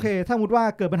โอเคถ้าสมมติว่า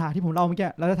เกิดปัญหาที่ผมเล่าเมื่อกี้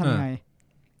แล้วจะทำยังไง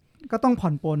ก็ต้องผ่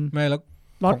อนปลนไม่แล้ว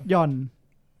ลดหย่อน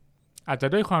อาจจะ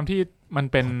ด้วยความที่มัน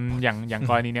เป็นอย่าง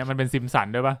กรณีเนี้ยมันเป็นซิมสัน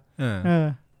ด้วยป่ะ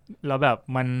แล้วแบบ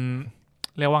มัน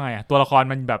เรียกว่าไงตัวละคร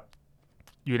มันแบบ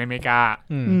อยู่ในอเมริกา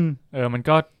มัน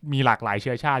ก็มีหลากหลายเ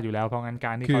ชื้อชาติอยู่แล้วเพราะงั้นก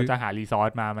ารที่เขาจะหารีซอ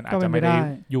สมามันอาจจะไม่ได้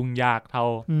ยุ่งยากเท่า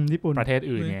ประเทศ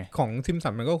อื่นไงของซิมสั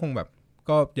นมันก็คงแบบ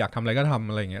ก็อยากทำอะไรก็ทำ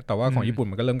อะไรเงี้ยแต่ว่าของญี่ปุ่น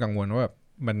มันก็เริ่มกังวลว่าแบบ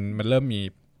มันเริ่มมี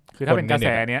คือถ้าเป็นกระแส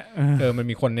เนี้ยมัน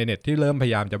มีคนในเน็ตที่เริ่มพย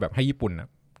ายามจะแบบให้ญี่ปุ่น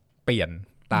เปลี่ยน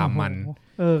ตามมัน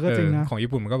ก็จริงนะของญี่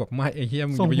ปุ่นมันก็แบบไม่ไอ้เหี้ย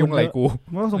มึงไปยุ่งอะไรกู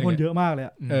มันก็ส่งผลเยอะมากเลย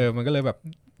มันก็เลยแบบ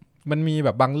มันมีแบ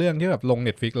บบางเรื่องที่แบบลง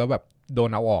Netflix แล้วแบบโด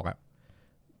นเอาออก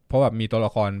เพราะแบบมีตัวล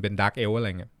ะครเป็นดาร์กเอลอะไร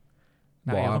เงี้ย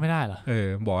บอกว่าไม่ได้เหรอ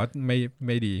บอกว่าไ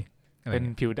ม่ดีเ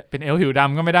ป็นเอลผิวด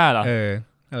ำก็ไม่ได้เหรอ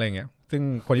อะไรเงี้ยซึ่ง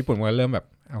คนญี่ปุ่นมันเริ่มแบบ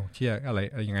เอาเชี่ยอะไร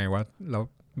ยังไงวะแล้ว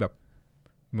แบบ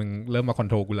มึงเริ่มมาคอน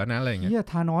โทรลกูแล้วนะอะไรเงี้ย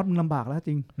ธานอสมึงลำบากแล้วจ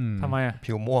ริงทำไม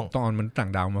ผิวม่วงต้องเอามันต่า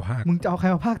งดาวมาพากมึงจะเอาใคร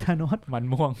มาพากธานอสมัน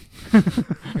ม่วง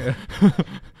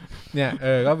เนี่ย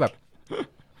ก็แบบ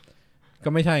ก็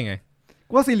ไม่ใช่ไง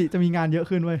ว่าซิริจะมีงานเยอะ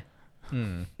ขึ้นเว้ย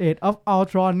Age of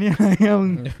Ultron เนี่ยมึ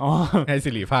งให้ซิ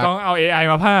ริพากต้องเอา AI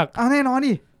มาพากแน่นอน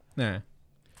ดิ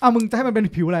มึงจะให้มันเป็น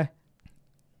ผิวอะไร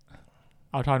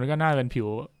อัลทรอนมันก็น่าเป็นผิว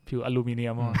อลูมิเนี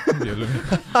ยมเดี๋ยวเลย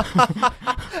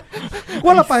ว่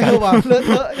าเราไปเถอะว่ะเลอะเ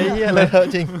ทอะไอ้เหี้ยเลอะเทอะ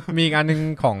จริงมีอีกอันนึง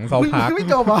ของเซาท์พาร์คไม่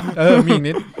จบอ่ะมีอีก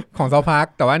นิดของเซาท์พาร์ค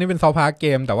แต่ว่านี่เป็นเซาท์พาร์คเก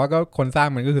มแต่ว่าก็คนสร้าง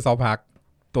มันก็คือเซาท์พาร์ค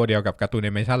ตัวเดียวกับการ์ตูนแอ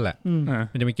นิเมชั่นแหละ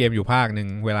มันจะมีเกมอยู่ภาคนึง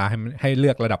เวลาให้เลื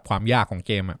อกระดับความยากของ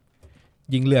เกม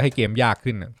ยิ่งเลือกให้เกมยาก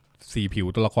ขึ้นสีผิว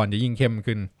ตัวละครจะยิ่งเข้ม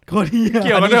ขึ้นเ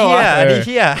กี่ยวกันด้วยอันนี้เ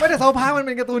หี้ยไม่แต่เซาท์พาร์คมันเ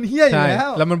ป็นการ์ตูนเหี้ยอยู่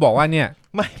แล้วมันบอกว่าเนี่ย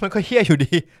ไม่มันก็เหี้ยอยู่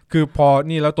ดีคือพอ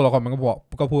นี่แล้วตัวละครมันก็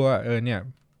พูดว่าเนี่ย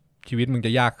ชีวิตมึงจ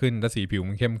ะยากขึ้นถ้าสีผิว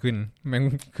มึงเข้มขึ้นมัน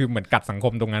คือเหมือนกัดสังค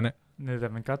มตรงนั้นนะแต่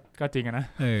มันก็จริงนะ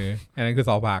อันนั้นคือเ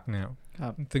ซาท์พาร์คนะครั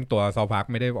บซึ่งตัวเซาท์พาร์ค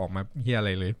ไม่ได้ออกมาเหี้ยอะไ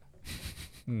รเลย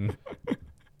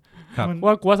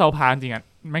ว่ากลัวเซาท์พาร์คจริง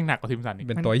แม่งหนักกว่าซิมสันอีก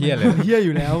เป็นตัวเหี้ยเลยเหี้ยอ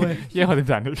ยู่แล้วเว้ยเหี้ยกว่าซิม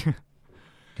สันอีก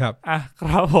ครับค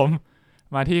รับผม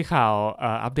มาที่ข่าว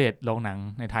อัปเดตโรงหนัง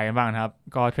ในไทยบ้างนะครับ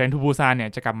ก็เทรนทูบูซานเนี่ย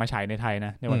จะกลับมาฉายในไทยน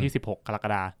ะในวันที่16กรก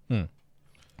ฎาคม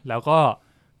แล้วก็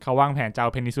เขาวางแผนจะเอา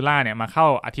เพนินซูล่าเนี่ยมาเข้า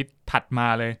อาทิตย์ถัดมา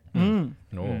เลย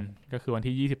ก็คือวัน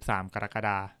ที่23กรกฎ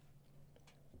าคม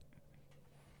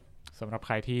สำหรับใค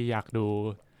รที่อยากดู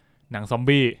หนังซอม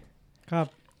บี้ครับ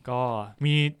ก็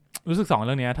มีรู้สึก2เ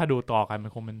รื่องนี้ถ้าดูต่อกันมั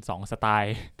นคงเป็น2สไต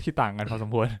ล์ที่ต่างกันพอสม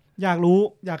ควรอยากรู้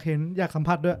อยากเห็นอยากสัม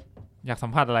ผัสด้วยอยากสั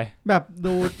มผัสอะไรแบบ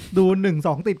ดู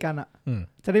 1-2 ติดกัน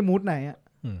จะได้มูดไหน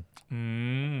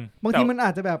บางทีมันอ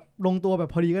าจจะแบบลงตัวแบบ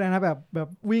พอดีก็ได้นะแบบ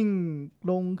วิ่ง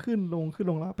ลงขึ้น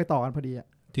แล้วไปต่อกันพอดี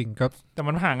จริงครับแต่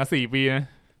มันห่างกัน4 ปีนะ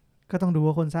ก็ต้องดู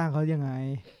ว่าคนสร้างเขายังไง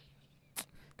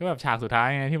ก็แบบฉากสุดท้าย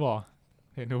ไงที่บอก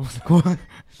เห็นดู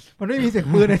มันไม่มีเสียง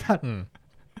ปืนในทัด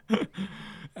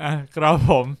ครับ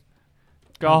ผม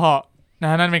ก็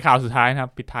นั่นเป็นข่าวสุดท้ายนะครับ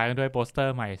ปิดท้ายกันด้วยโปสเตอ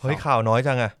ร์ใหม่เฮ้ยข่าวน้อย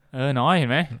จังน้อยเห็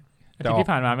นไหมที่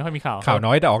ผ่านมาไม่ค่อยมีข่าวน้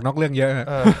อยแต่ออกนอกเรื่องเยอะ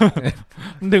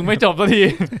ถึงไม่จบสักที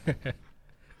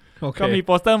ก็มีโ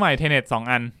ปสเตอร์ใหม่เทเน็ต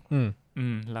2 อัน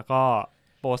แล้วก็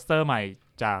โปสเตอร์ใหม่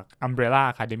จาก Umbrella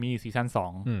Academy ซีซั่น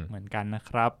2เหมือนกันนะ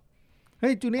ครับเฮ้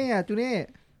ยจูเน่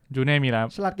มีแล้ว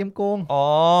ฉลาดเกมโกง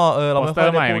เราไม่ค่อยไ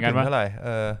ด้พูดถึงเท่าไหร่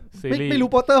ไม่รู้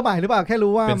โปสเตอร์ใหม่หรือเปล่าแค่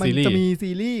รู้ว่ามันจะมี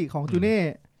ซีรีส์ของจูเน่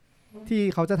ที่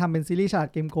เขาจะทำเป็นซีรีส์ฉลาด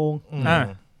เกมโกง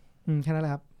แค่นั้นแหล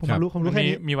ะครับผมรู้แค่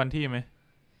นี้มีวันที่ไหม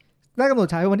ได้กำหนด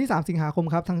ฉายวันที่3สิงหาคม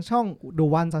ครับทางช่อง The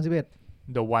One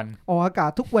 31 The One ออกอากาศ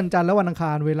ทุกวันจันทร์และวันอังค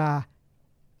ารเวลา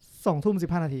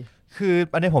 20:15 น.คือ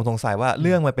อันนี้ผมสงสัยว่าเ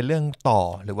รื่องมันเป็นเรื่องต่อ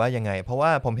หรือว่ายังไงเพราะว่า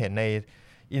ผมเห็นใน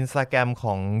Instagram ข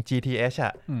อง GTH อ่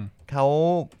ะเขา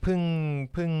เ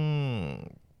พิ่ง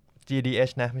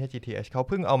GDH นะไม่ใช่ GTH เขา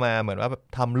เพิ่งเอามาเหมือนว่า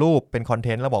ทำรูปเป็นคอนเท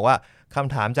นต์แล้วบอกว่าค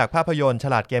ำถามจากภาพยนตร์ฉ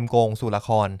ลาดเกมโกงสู่ละค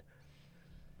ร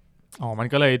มัน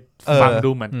ก็เลยฟังดู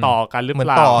เหมือนต่อกันหรือเปล่าเห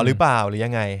มือนต่อหรือเปล่าหรือ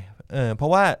ยังไงเพรา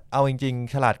ะว่าเอาจริง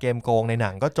ๆฉลาดเกมโกงในหนั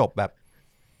งก็จบแบบ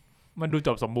มันดูจ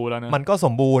บสมบูรณ์แล้วนะมันก็ส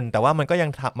มบูรณ์แต่ว่ามันก็ยัง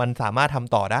มันสามารถท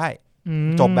ำต่อได้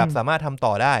จบแบบสามารถทำต่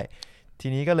อได้ที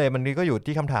นี้ก็เลยมันก็อยู่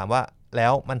ที่คำถามว่าแล้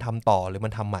วมันทำต่อหรือมั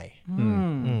นทำใหม่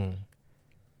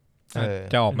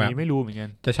จะออกมาไม่รู้เหมือนกัน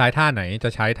จะใช้ท่าไหนจะ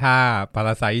ใช้ท่า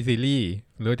Parasite Series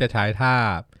หรือจะใช้ท่า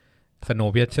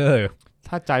Snowpiercer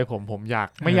ถ้าใจผมอยาก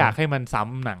ไม่อยากให้มันซ้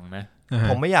ำหนังนะ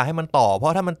ผมไม่อยากให้มันต่อเพรา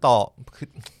ะถ้ามันต่อ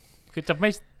คือจะไม่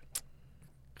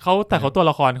เขาตัว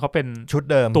ละครเขาเป็นชุด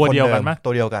เดิมตัวเดียวกันมั้ยตั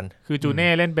วเดียวกันคือจูเน่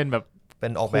เล่นเป็นแบบเป็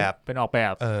นออกแบบ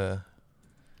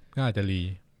ก็อาจจะรี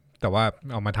แต่ว่า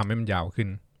เอามาทำให้มันยาวขึ้น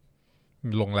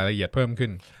ลงรายละเอียดเพิ่มขึ้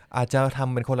นอาจจะท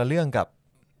ำเป็นคนละเรื่องกับ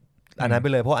อันนั้นไป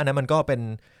เลยเพราะอันนั้นมันก็เป็น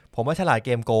ผมว่าฉลาดเก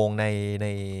มโกงใน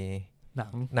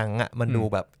หนังอ่ะมันดู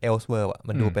แบบ Elseworld อ่ะ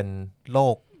มันดูเป็นโล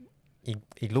ก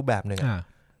อีกรูปแบบนึงอ่ะ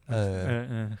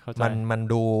มัน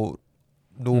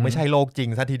ดูไม่ใช่โลกจริง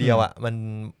ซะทีเดียวอ่ะ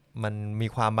มันมี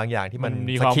ความบางอย่างที่มัน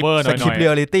สคริปต์เรี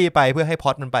ยลลิตี้ไปเพื่อให้พล็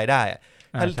อตมันไปได้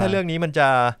ถ้าเรื่องนี้มัน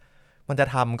จะ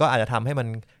ทำก็อาจจะทำให้มัน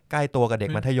ใกล้ตัวกับเด็ก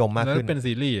มัธยมมากขึ้นแล้วเป็น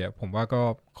ซีรีส์อ่ะผมว่าก็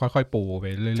ค่อยๆปูไป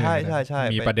เรื่อยๆใช่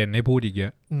มีประเด็นให้พูดอีกเยอ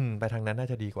ะไปทางนั้นน่า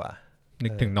จะดีกว่านึ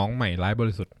กถึงน้องใหม่ร้ายบ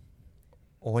ริสุทธิ์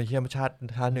โอ้ยเชี่ยชาติ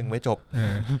หนึ่งไม่จบ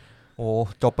โอ้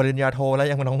จบปริญญาโทแล้ว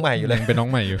ยังเป็นน้องใหม่อยู่เลยเป็นน้อง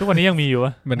ใหม่อยู่ทุกวันนี้ยังมีอยู่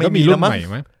มันก็มีรุ่นใหม่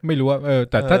มั้ยไม่รู้ว่า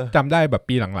แต่ถ้าจำได้แบบ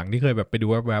ปีหลังๆที่เคยแบบไปดู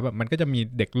แบบมันก็จะมี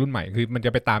เด็กรุ่นใหม่คือมันจ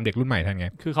ะไปตามเด็กรุ่นใหม่ทันไง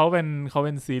คือเขาเ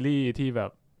ป็นซีรีส์ที่แบบ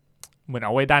เหมือนเอ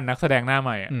าไว้ดันนักแสดงหน้าให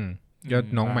ม่อ่ะก็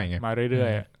น้องใหม่ไงมาเรื่อ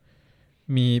ย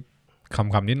ๆมีค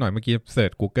ำนิดหน่อยเมื่อกี้เสิร์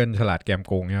ช Google ฉลาดแกม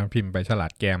โกงเนี่ยพิมพ์ไปฉลา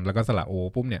ดแกมแล้วก็สระโอ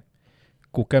ปุ๊บเนี่ย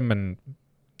Google มัน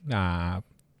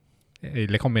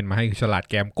เรคคอมเมนต์มาให้ฉลาด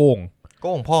แกมโกง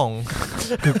พ่อง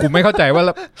คือกูไม่เข้าใจว่า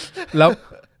แล้ว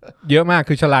เยอะมาก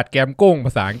คือฉลาดแกมโกงภ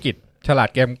าษาอังกฤษฉลาด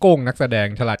แกมโกงนักแสดง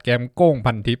ฉลาดแกมโกง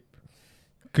พันทิป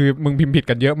คือมึงพิมพ์ผิด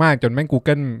กันเยอะมากจนแม่ง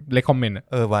Google เรคคอมเมนต์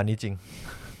ว่านี้จริง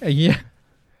ไอ้เหี้ย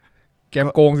แกม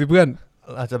โกงสิเพื่อน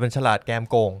อาจจะเป็นฉลาดแกม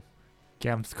โกง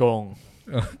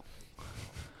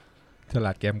ฉล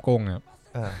าดแกมโกงครับ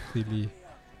ซีรีส์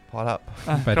พอแล้ว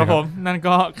ครับผมนั่น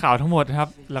ก็ข่าวทั้งหมดครับ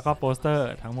แล้วก็โปสเตอร์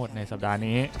ทั้งหมดในสัปดาห์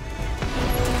นี้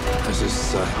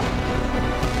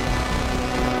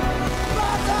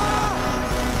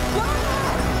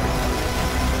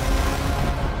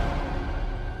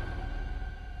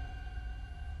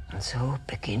So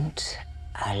beginnt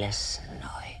alles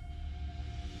neu.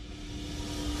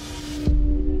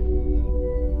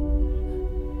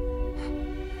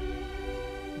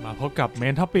 มาพบกับเม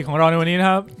นท็อปิกของเราในวันนี้นะ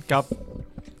ครับกับ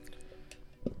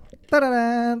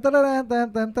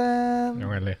ยั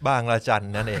งไงเลยบางละจัน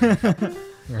นั่นเอง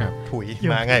ถุย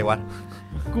มาไงวะ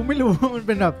กูไม่รู้มันเ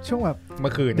ป็นแบบช่วงแบบเมื่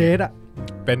อคืนเดทอ่ะ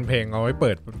เป็นเพลงเอาไว้เ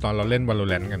ปิดตอนเราเล่น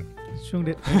Valorant กันช่วงเด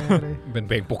ทเป็น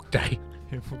เพลงปลุกใจ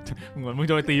เหมือนมึง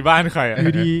จะไปตีบ้านใครอ่ะอ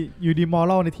ยู่ดีมอ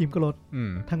รัลในทีมก็ลด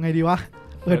ทำไงดีวะ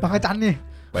เปิดบางละจันนี่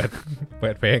เปิ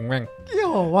ดเพลงแม่งเกี่ย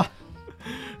ววะ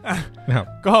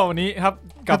ก็วันนี้ครับ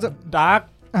กับดาร์ก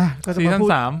ซีซั่น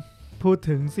3พูด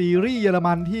ถึงซีรีส์เยอร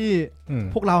มันที่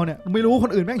พวกเราเนี่ยไม่รู้ค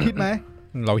นอื่นแม่งฮิตไหม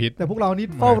เราฮิตแต่พวกเรานี่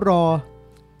เฝ้าร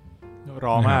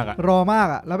อมาก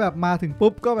อ่ะแล้วแบบมาถึง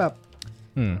ปุ๊บก็แบบ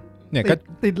เนี่ยก็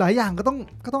ติดหลายอย่างก็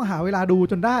ต้องหาเวลาดู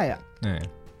จนได้อ่ะ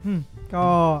ก็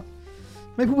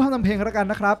ไม่พูดพร่ำทำเพลงแล้วกัน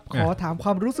นะครับขอถามคว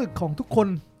ามรู้สึกของทุกคน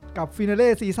กับฟินาเล่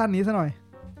ซีซั่นนี้ซะหน่อย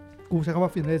กูใช้คำว่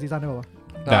าฟินาเล่ซีซั่นได้ป่าว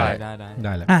ไ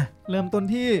ด้เลยเริ่มต้น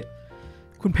ที่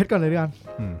คุณเพชรก่อนเลยด้วยกัน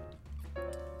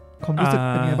ความรู้สึก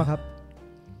เป็นไงบ้างครับ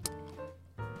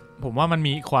ผมว่ามัน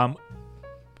มีความ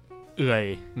เอื่อย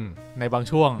ในบาง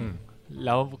ช่วงแ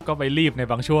ล้วก็ไปรีบใน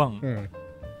บางช่วง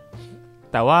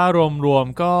แต่ว่ารวม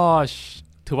ๆก็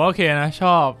ถือว่าโอเคนะช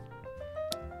อบ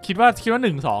คิดว่า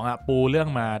 1-2 อ่ะปูเรื่อง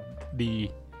มาดี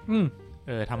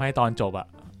ทำให้ตอนจบอ่ะ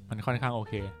มันค่อนข้างโอ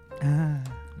เค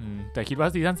แต่คิดว่า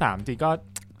ซีซั่น3จริงก็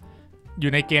อ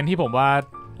ยู่ในเกณฑ์ที่ผมว่า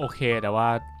โอเคแต่ว่า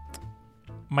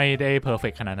ไม่ได้เพอร์เฟ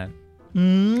กต์ขนาดนั้น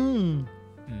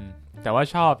แต่ว่า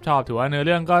ชอบถือว่าเนื้อเ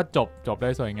รื่องก็จบได้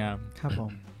สวยงามครับผ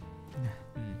ม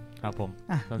ครับผม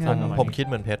ผมคิด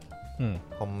เหมือนเพชร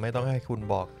ผมไม่ต้องให้คุณ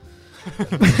บอก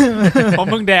เพราะ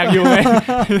มึงแดกอยู่ไง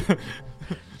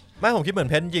ไม่ผมคิดเหมือน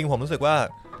เพชรจริงผมรู้สึกว่า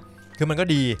คือมันก็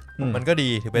ดี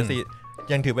ถือเป็น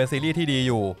ยังถือเป็นซีรีส์ที่ดี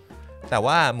อยู่แต่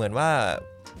ว่าเหมือนว่า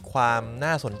ความ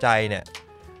น่าสนใจเนี่ย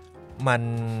มัน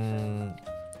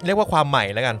เรียกว่าความใหม่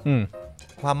แล้วกัน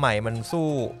ความใหม่มันสู้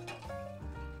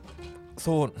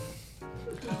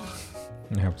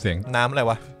นะครับเสียงน้ำอะไร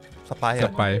วะสไป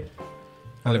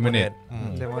เลมอนเนด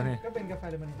ก็เป็นกาแฟ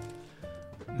เลมอนเนด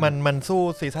มันสู้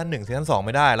ซีซั่น1ซีซั่น2ไ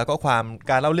ม่ได้แล้วก็ความ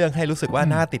การเล่าเรื่องให้รู้สึกว่า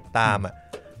น่าติดตามอ่ะ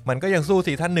มันก็ยังสู้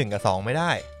ซีซั่น1กับ2ไม่ไ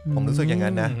ด้ผมรู้สึกอย่าง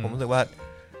นั้นนะผมรู้สึกว่า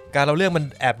การเล่าเรื่องมัน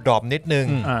แอบดรอปนิดนึง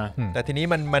แต่ทีนี้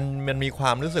มันมีคว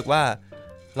ามรู้สึกว่า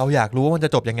เราอยากรู้ว่ามันจะ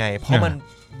จบยังไงเพราะมัน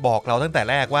บอกเราตั้งแต่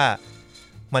แรกว่า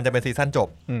มันจะเป็นซีซั่นจบ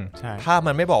ถ้า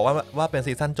มันไม่บอกว่าเป็น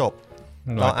ซีซั่นจบ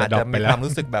เราอาจจะมีความ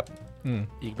รู้สึกแบบ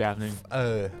อีกแบบนึง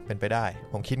เป็นไปได้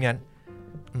ผมคิดงั้น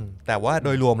แต่ว่าโด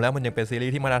ยรวมแล้วมันยังเป็นซีรี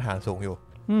ส์ที่มาตรฐานสูงอยู่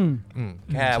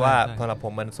แค่ว่าสำหรับผ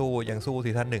มมันยังสู้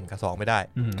ซีซั่น1กับ2ไม่ได้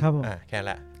ครับผมแค่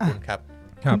ละคุณครับ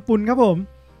คุณปุณครับผม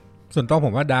ส่วนตัวผ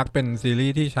มว่าดาร์กเป็นซีรี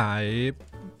ส์ที่ใช้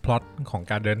พล็อตของ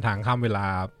การเดินทางข้ามเวลา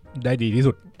ได้ดีที่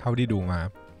สุดเท่าที่ดูมา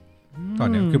ตอน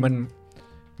นี้คือ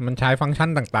มันใช้ฟังก์ชัน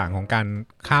ต่างๆของการ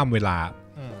ข้ามเวลา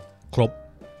ครบ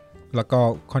แล้วก็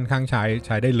ค่อนข้างใ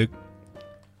ช้ได้ลึก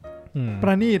ป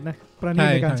ระณีตนะประณีต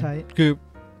ในการใช้คือ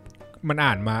มัน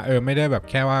อ่านมาไม่ได้แบบ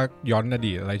แค่ว่าย้อนอ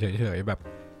ดีตอะไรเฉยๆแบบ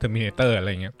Terminator อะไร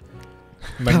เงี้ย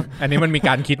อันนี้มันมีก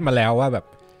ารคิดมาแล้วว่าแบบ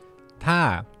ถ้า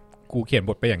กูเขียน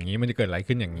บทไปอย่างนี้มันจะเกิดอะไร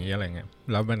ขึ้นอย่างนี้อะไรเงี้ย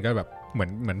แล้วมันก็แบบเห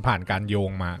มือนผ่านการโย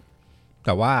งมาแ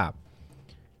ต่ว่า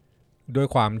ด้วย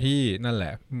ความที่นั่นแหล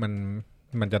ะ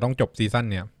มันจะต้องจบซีซั่น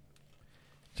เนี้ย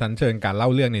ฉันเชิญการเล่า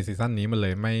เรื่องในซีซั่นนี้มันเล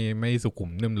ยไม่สุขุ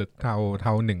มนุ่มลึกเท่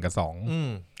า1กับ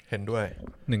2เห็นด้วย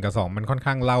1กับ2มันค่อน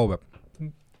ข้างเล่าแบบ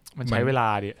มันใช้เวลา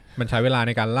ดิมันใช้เวลาใ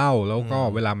นการเล่าแล้วก็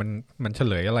เวลามันเฉ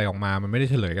ลยอะไรออกมามันไม่ได้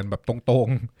เฉลยกันแบบตรง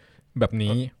ๆแบบ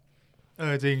นี้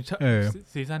จริง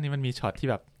ซีซั่นนี้มันมีช็อตที่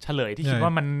แบบเฉลยที่คิดว่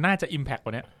ามันน่าจะอิมแพคก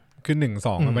ว่านี้คือ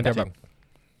1-2มันจะแบบ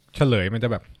เฉลยมันจะ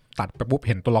แบบตัดไปปุ๊บ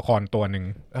เห็นตัวละครตัวนึง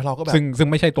เราก็แบบซึ่ง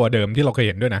ไม่ใช่ตัวเดิมที่เราเคย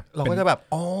เห็นด้วยนะเราก็จะแบบ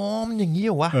อ๋อมันอย่างนี้เห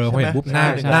รอวะพอเห็นปุ๊บห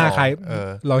น้าคล้าย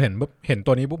เราเห็นปุ๊บเห็น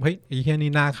ตัวนี้ปุ๊บเฮ้ยไอ้เหี้ย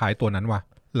นี่หน้าคล้ายตัวนั้นว่ะ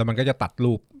แล้วมันก็จะตัด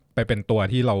รูปไปเป็นตัว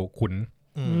ที่เราคุ้น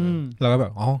แล้วก็แบ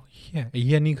บอ๋อไอ้เ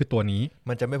หี้ยนี่คือตัวนี้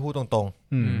มันจะไม่พูดตรง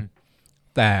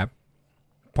ๆแต่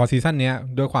พอซีซั่นเนี้ย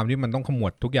ด้วยความที่มันต้องขมว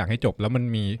ดทุกอย่างให้จบแล้วมัน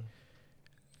มี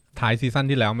ท้ายซีซั่น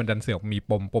ที่แล้วมันดันเสือกมี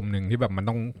ปมนึงที่แบบมัน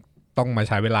ต้องมาใ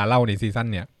ช้เวลาเล่าในซีซั่น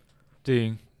เนี้ยจริง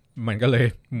มันก็เลย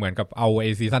เหมือนกับเอา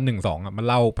ซีซั่น1-2อ่ะมัน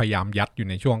เล่าพยายามยัดอยู่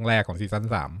ในช่วงแรกของซีซั่น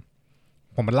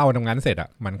3พอมันเล่าตรงนั้นเสร็จอ่ะ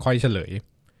มันค่อยเฉลย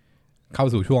เข้า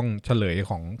สู่ช่วงเฉลย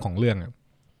ของเรื่องอ่ะ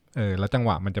แล้วจังห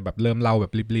วะมันจะแบบเริ่มเล่าแบ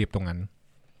บรีบๆตรงนั้น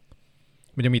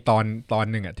มันจะมีตอน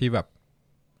หนึ่งอ่ะที่แบบ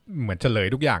เหมือนเฉลย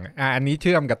ทุกอย่างอันนี้เ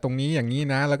ชื่อมกับตรงนี้อย่างนี้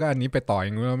นะแล้วก็อันนี้ไปต่ออย่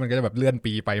างนู้นมันก็จะแบบเลื่อน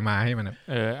ปีไปมาให้มัน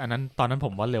อันนั้นตอนนั้นผ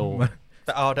มว่าเร็วแ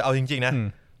ต่เอาจริงๆนะ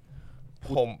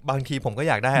ผมบางทีผมก็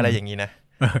อยากได้อะไรอย่างนี้นะ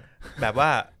แบบว่า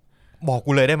บอก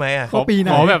กูเลยได้ไหมอ่ะขอปีไหน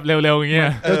แบบเร็วๆอย่างเงี้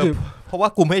ยก็คือเพราะว่า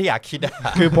กูไม่อยากคิดอ่ะ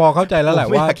คือพอเข้าใจแล้วแหละ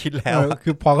ว่าคิดแล้วคื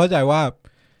อพอเข้าใจว่า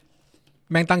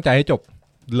แม่งตั้งใจให้จบ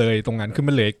เลยตรงนั้นคือ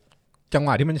มันเหลือจังหว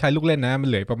ะที่มันใช้ลูกเล่นนะมัน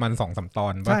เหลือประมาณ 2-3 ตอ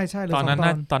นป่ะใช่ตอนนั้น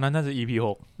น่าจะ EP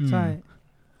 6ใช่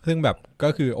ซึ่งแบบก็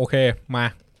คือโอเคมา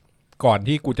ก่อน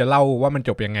ที่กูจะเล่าว่ามันจ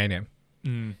บยังไงเนี่ย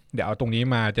เดี๋ยวเอาตรงนี้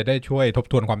มาจะได้ช่วยทบ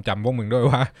ทวนความจำพวกมึงด้วย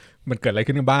ว่ามันเกิดอะไร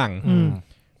ขึ้นบ้าง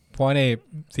เพราะใน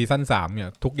ซีซั่น3เนี่ย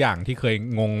ทุกอย่างที่เคย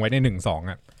งงไว้ใน 1-2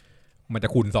 อ่ะมันจะ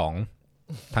คูณ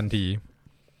2ทันที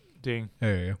จริง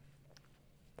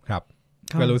ครับ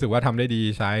ก็รู้สึกว่าทำได้ดี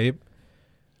ใช้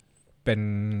เ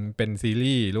ป็นซี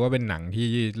รีส์หรือว่าเป็นหนังที่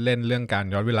เล่นเรื่องการ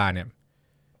ย้อนเวลาเนี่ย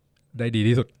ได้ดี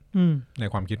ที่สุดใน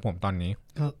ความคิดผมตอนนี้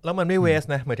แล้วมันไม่เวส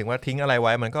นะหมายถึงว่าทิ้งอะไรไ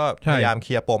ว้มันก็พยายามเค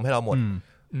ลียร์ปมให้เราหมด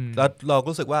แล้วเรา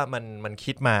รู้สึกว่ามัน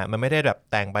คิดมามันไม่ได้แบบ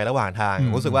แต่งไประหว่างทาง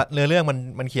รู้สึกว่าเนื้อเรื่อง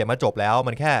มันเขียนมาจบแล้ว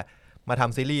มันแค่มาท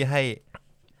ำซีรีส์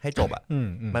ให้จบอ่ะ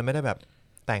มันไม่ได้แบบ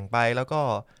แต่งไปแล้วก็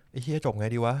ไอ้เหี้ยจบไง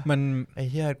ดีวะมันไอ้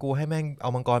เหี้ยกูให้แม่งเอา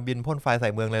มังกรบินพ่นไฟใส่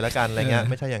เมืองเลยละกันอะไรเงี้ย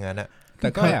ไม่ใช่อย่างนั้นนะแต่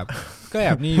ก็แอ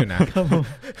บนี่อยู่นะ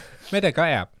ไม่แต่ก็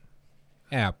แอบ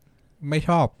ไม่ช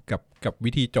อบกับ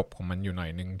วิธีจบของมันอยู่หน่อ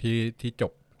ยนึงที่จ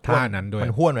บท่านั้นด้วยมั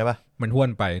นห้วนไหมปะมันห้วน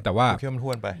ไปแต่ว่าคิดว่ามันห้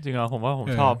วนไปจริงเหรอผมว่าผม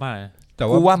ชอบมากแต่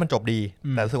ว่ามันจบดี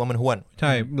แต่รู้สึกว่ามันห้วนใ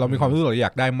ช่เรามีความรู้สึกเราอย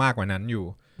ากได้มากกว่านั้นอยู่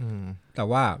แต่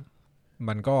ว่า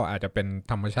มันก็อาจจะเป็น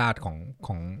ธรรมชาติข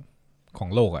อง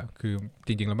โลกอ่ะคือจ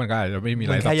ริงๆแล้วมันก็อาจจะไม่มีอะ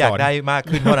ไรซับซ้อนอยากได้มาก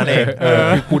ขึ้นเท่านั้นเอง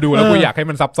กูดูแล้วกูอยากให้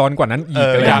มันซับซ้อนกว่านั้นอีก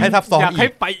อยากให้ซับซ้อนอยากให้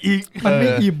ไปอีกมันไม่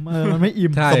อิ่มมันไม่อิ่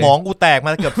มสมองกูแตกม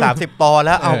าเกือบ30 ตอนแ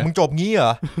ล้วมึงจบงี้เหร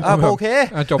อโอเค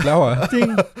จบแล้วเหรอจริง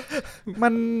มั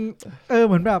นเ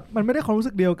หมือนแบบมันไม่ได้ความรู้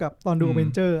สึกเดียวกับตอนดูอเวน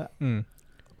เจอร์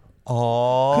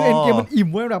คือเอ็นเกมมันอิ่ม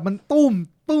เว้ยแบบมันตุ้ม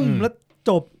แล้ว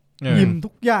จบอิ่มทุ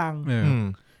กอย่าง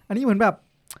อันนี้เหมือนแบบ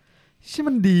ที่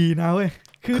มันดีนะเว้ย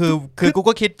คือกู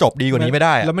ก็คิดจบดีกว่านี้ไม่ไ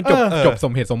ด้แล้วมันจบส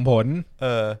มเหตุสมผล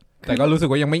แต่ก็รู้สึก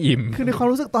ว่ายังไม่อิ่มคือในความ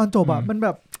รู้สึกตอนจบอ่ะมันแบ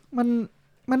บ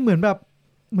มันเหมือนแบบ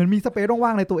เหมือนมีสเปซว่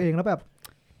างๆในตัวเองแล้วแบบ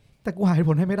แต่กูหาเหตุ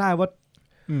ผลให้ไม่ได้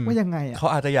ว่ายังไงอ่ะเขา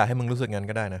อาจจะอยากให้มึงรู้สึกงั้น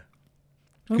ก็ได้นะ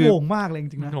มันโหวงมากเลยจ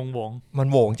ริงๆนะมัน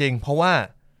โหวงจริงเพราะว่า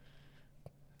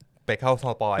ไปเข้าส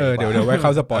ปอยเดี๋ยวไว้เข้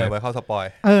าสปอยไว้เข้าสปอย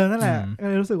นั่นแหละก็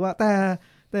เลยรู้สึกว่าแ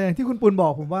ต่ที่คุณปุณบอ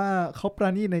กผมว่าเขาประ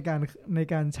ณีตใน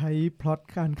การใช้พล็อต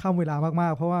การข้ามเวลามา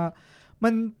กๆเพราะว่ามั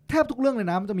นแทบทุกเรื่องเลย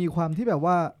นะมันจะมีความที่แบบ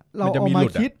ว่าเราเอามา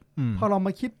คิดพอเราม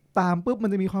าคิดตามปุ๊บมั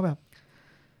นจะมีความแบบ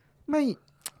ไม่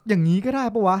อย่างนี้ก็ได้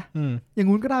ปะวะอย่าง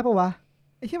งู้นก็ได้ปะวะ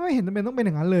ไอ้ที่ไม่เห็นจำเป็นต้องเป็นอ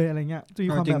ย่างนั้นเลยอะไรเงี้ยจะมี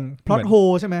ความแบบพล็อตโฮ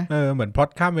ใช่ไหมเหมือนพล็อต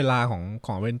ข้ามเวลาข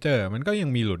องเวนเจอร์มันก็ยัง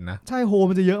มีหลุดนะใช่โฮ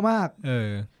มันจะเยอะมาก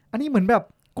อันนี้เหมือนแบบ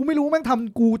กูไม่รู้แม่งท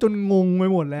ำกูจนงงไป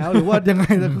หมดแล้วหรือว่ายังไง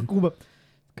แต่คือกูแบบ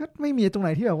ก็ไม่มีตรงไหน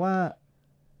ที่แบบว่า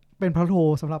เป็นพล็อตโฮ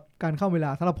สำหรับการเข้าเวลา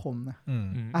สำหรับผมนะ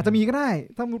อาจจะมีก็ได้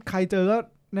ถ้าใครเจอก็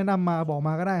แนะนำมาบอกม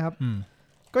าก็ได้ครับ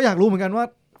ก็อยากรู้เหมือนกันว่า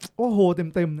โอ้โหเ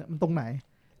ต็มๆเนี่ยมันตรงไหน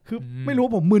คือไม่รู้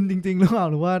ผมมึนจริงๆหรือเปล่า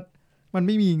หรือว่ามันไ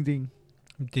ม่มีจริงๆ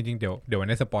เดี๋ยว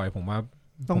ในสปอยผมว่า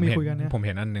ต้องมีคุยกันเนี่ยผมเ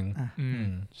ห็นอันนึง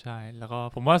ใช่แล้วก็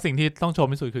ผมว่าสิ่งที่ต้องชม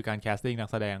ที่สุดคือการแคสติ้งนัก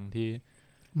แสดงที่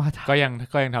ก็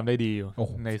ยังทำได้ดีอยู่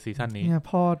ในซีซั่นนี้เนี่ย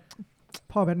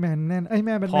พ่อแบทแมนแน่นแ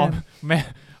ม่แบทแมนแม่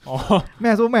แ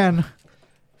ม่ซูเปอร์แมน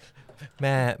แ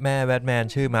ม่แบทแมน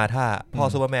ชื่อมาธาพ่อ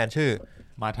ซูเปอร์แมนชื่อ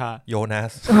มาธาโยนั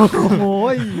สโอ้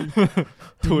ย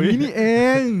ถุยนี่เอ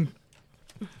ง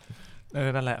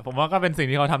นั่นแหละผมว่าก็เป็นสิ่ง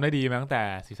ที่เขาทำได้ดีมาตั้งแต่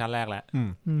ซีซั่นแรกแล้ว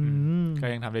ก็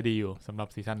ยังทำได้ดีอยู่สำหรับ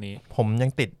ซีซั่นนี้ผมยัง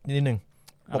ติดนิดนึง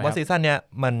ผมว่าซีซั่นเนี้ย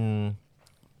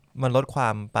มันลดควา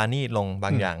มปาณีตลงบ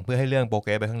างอย่างเพื่อให้เรื่องโปรเก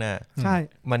รสไปข้างหน้าใช่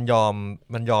มัน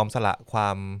ยอมสละควา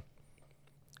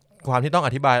มที่ต้องอ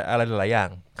ธิบายอะไรหลายอย่าง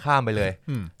ข้ามไปเลย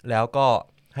แล้วก็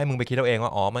ให้มึงไปคิดเอาเองว่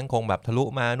าอ๋อมันคงแบบทะลุ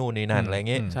มานู่นนี่นั่นอะไร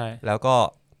เงี้ยแล้วก็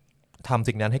ทำ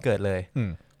สิ่งนั้นให้เกิดเลย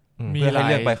เพื่อให้เ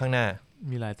รื่องไปข้างหน้า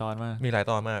มีหลายตอนมา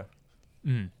ก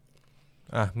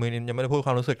มือนี้ยังไม่ได้พูดค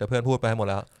วามรู้สึกแต่เพื่อนพูดไปให้หมด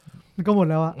แล้วมันก็หมด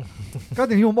แล้วอะก็อ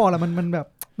ย่างที่ผมบอกแหละมันแบบ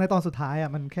ในตอนสุดท้ายอะ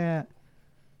มันแ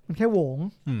ค่โหวง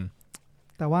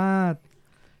แต่ว่า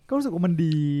ก็รู้สึกว่ามัน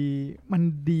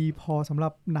ดีพอสำหรั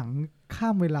บหนังข้า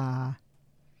มเวลา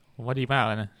ผมว่าดีมาก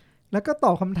เลยนะแล้วก็ต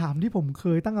อบคำถามที่ผมเค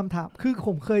ยตั้งคำถามคือผ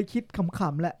มเคยคิดข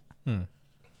ำๆแหละ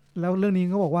แล้วเรื่องนี้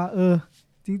ก็บอกว่า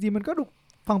จริงๆมันก็ดู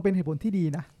ฟังเป็นเหตุผลที่ดี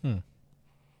นะ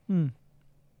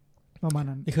ประมาณ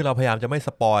นั้นนี่คือเราพยายามจะไม่ส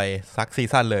ปอยซักซี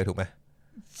ซั่นเลยถูกไหม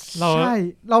ใช่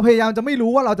เราพยายามจะไม่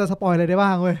รู้ว่าเราจะสปอยอะไรได้บ้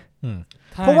างเว้ย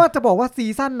เพราะว่าจะบอกว่าซี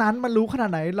ซั่นนั้นมันรู้ขนาด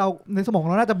ไหนเราในสมอง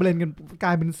เราน่าจะเบลนกันกล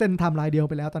ายเป็นเส้นไทม์ไลน์เดียว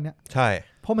ไปแล้วตอนเนี้ยใช่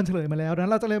เพราะมันเฉลยมาแล้วดังนั้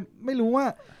นเราจะเลยไม่รู้ว่า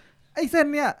ไอ้เส้น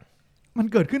เนี้ยมัน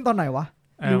เกิดขึ้นตอนไหนวะ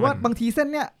หรือว่าบางทีเส้น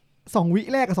เนี้ย2 วิ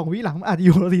แรกกับ2 วิหลังอาจจะอ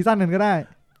ยู่ในซีซั่นนั้นก็ได้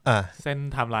เส้นไ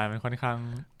ทม์ไลน์มันค่อนข้าง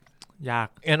ยาก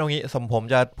งั้นตรงนี้ผม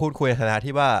จะพูดคุยในฐานะ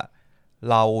ที่ว่า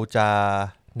เราจะ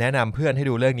แนะนำเพื่อนให้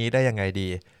ดูเรื่องนี้ได้ยังไงดี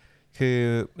คือ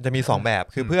มันจะมี2แบบ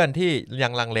คือเพื่อนที่ยั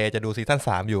งลังเลจะดูซีซั่น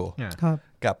3อยู่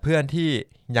กับเพื่อนที่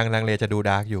ยังลังเลจะดู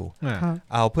ดาร์กอยู่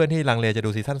เอาเพื่อนที่ลังเลจะดู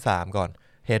ซีซั่น3ก่อน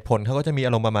เหตุผลเขาก็จะมีอ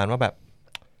ารมณ์ประมาณว่าแบบ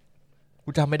กู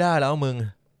จำไม่ได้แล้วมึง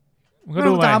ก็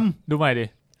ดูใหม่ดิ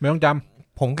ไม่ต้องจ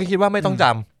ำผมก็คิดว่าไม่ต้องจ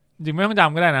ำจริงไม่ต้องจ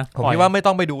ำก็ได้นะผมคิดว่าไม่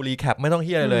ต้องไปดูรีแคปไม่ต้องเ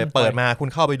ฮียอะไรเลยเปิดมาคุณ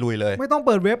เข้าไปลุยเลยไม่ต้องเ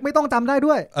ปิดเว็บไม่ต้องจำได้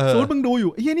ด้วยสมมติมึงดูอ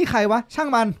ยู่เฮียนี่ใครวะช่าง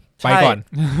มันไป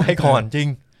ก่อนจริง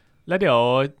แล้วเดี๋ยว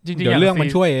จริงๆเรื่องมัน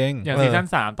ช่วยเองอย่างซีซั่น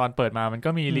3ตอนเปิดมามันก็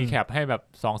มีรีแคปให้แบบ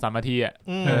 2-3 นาทีอ่ะ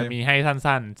มีให้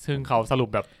สั้นๆซึ่งเขาสรุป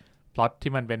แบบพล็อต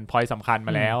ที่มันเป็นพอยต์สำคัญม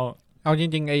าแล้วเอาจ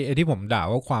ริงๆไอ้ที่ผมด่า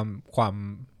ว่าความ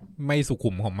ไม่สุ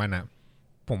ขุมของมันอ่ะ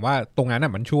ผมว่าตรงนั้นอ่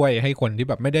ะมันช่วยให้คนที่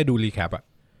แบบไม่ได้ดูรีแคปอ่ะ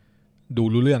ดู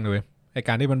รู้เรื่องเลยไอ้ก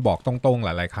ารที่มันบอกตรงๆห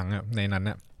ลายๆครั้งอ่ะในนั้น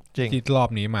อ่ะที่รอบ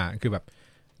นี้มาคือแบบ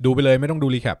ดูไปเลยไม่ต้องดู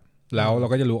รีแคปแล้วเรา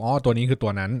ก็จะรู้ตัวนี้คือตั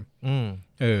วนั้น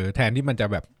แทนที่มันจะ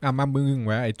แบบมามึงไ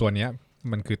ว้ไอ้ตัวเนี้ย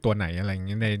มันคือตัวไหนอะไรอย่างเ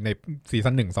งี้ยในซี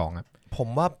ซั่น 1-2 อ่ะผม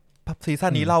ว่าซีซั่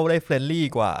นนี้เล่าได้เฟรนลี่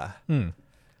กว่า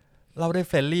เล่าได้เ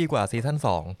ฟรนลี่กว่าซีซั่น2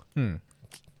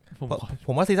ผ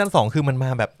มว่าซีซั่น2คือมันมา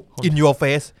แบบ in your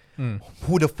face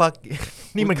who the fuck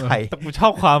นี่มันใครแต่กูชอ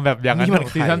บความแบบอย่างนั้นของ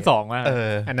ซีซั่น2มาก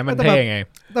อันนั้นมันเท่ไง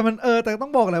แต่มันแต่ต้อ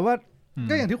งบอกเลยว่า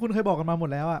ก็อย่างที่คุณเคยบอกกันมาหม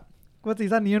ดแล้วอ่ะว่าซี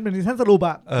ซั่นนี้มันเป็นซีซั่นสรุป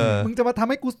อ่ะมึงจะมาทำ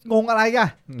ให้กูงงอะไรอ่ะ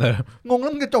งงแล้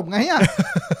วมึงจะจบไงอ่ะ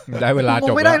ได้เวลา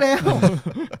จบไม่ได้แล้ว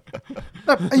แ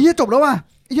บบไอ้เหี้ยจบแล้วว่ะ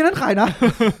ไอ้เหี้ยนั้นขายนะ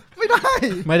ไม่ได้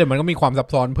ไม่แต่มันก็มีความซับ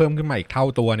ซ้อนเพิ่มขึ้นมาอีกเท่า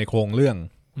ตัวในโครงเรื่อง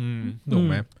ถูก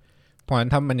ไหมเพราะฉะนั้น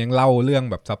ถ้ามันยังเล่าเรื่อง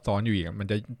แบบซับซ้อนอยู่อีกมัน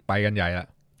จะไปกันใหญ่ละ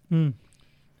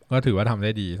ก็ถือว่าทำไ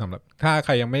ด้ดีสำหรับถ้าใค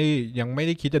รยังไม่ไ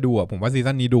ด้คิดจะดูอ่ะผมว่าซี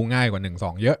ซั่นนี้ดูง่ายกว่า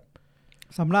 1-2 เยอะ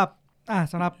สำหรับ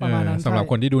ประมาณนั้นสำหรับ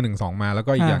คนที่ดู 1-2 มาแล้ว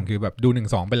ก็อีกอย่างคือแบบดู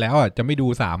 1-2 ไปแล้วอ่ะจะไม่ดู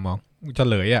3หรอเฉ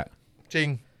ลยอ่ะจริง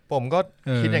ผมก็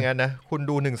คิดอย่างนั้นนะคุณ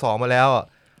ดู 1-2 มาแล้วอ่ะ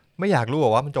ไม่อยากรู้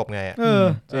ว่ามันจบไง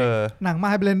หนัง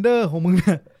My Blender ของมึงเ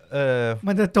นี่ย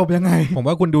มันจะจบยังไงผม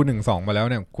ว่าคุณดู 1-2 มาแล้ว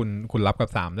เนี่ยคุณรับกับ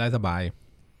3ได้สบาย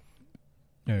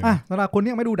สำหรับคนที่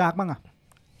ยังไม่ดูดาร์กบ้างอ่ะ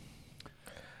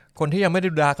คนที่ยังไม่ได้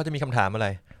ดูดาร์กเขาจะมีคำถามอะไร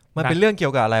มันเป็นเรื่องเกี่ย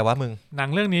วกับอะไรวะมึงหนัง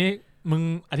เรื่องนี้มึง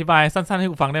อธิบายสั้นๆให้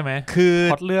กูฟังได้ไหมคือ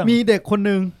พล็อตเรื่องมีเด็กคน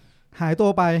นึงหายตัว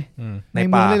ไปใน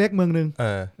เมืองเล็กๆเมืองนึง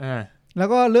แล้ว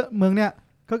ก็เมืองเนี้ย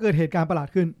ก็เกิดเหตุการณ์ประหลาด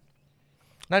ขึ้น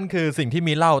นั่นคือสิ่งที่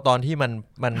มีเล่าตอนที่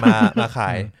มันมาขา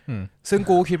ยซึ่ง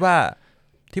กูคิดว่า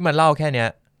ที่มันเล่าแค่เนี้ย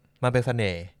มันเป็นเส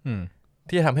น่ห์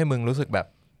ที่จะทำให้มึงรู้สึกแบบ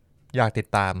อยากติด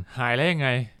ตามหายแล้วยังไง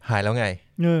หายแล้วไง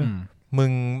มึ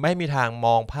งไม่มีทางม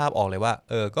องภาพออกเลยว่า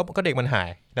ก็เด็กมันหาย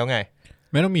แล้วไง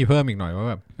ไม่ต้องมีเพิ่มอีกหน่อยว่า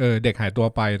แบบเด็กหายตัว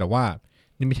ไปแต่ว่า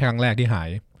นี่ไม่ใช่ครั้งแรกที่หาย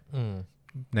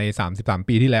ใน33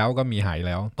ปีที่แล้วก็มีหายแ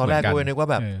ล้วตอนแรกกูนึกว่า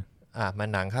แบบมัน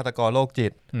หนังฆาตกรโรคจิ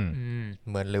ต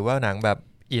เหมือนหรือว่าหนังแบบ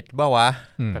อิดบ้าวะ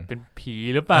แบบเป็นผี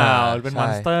หรือเปล่าเป็นมอ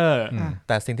นสเตอร์แ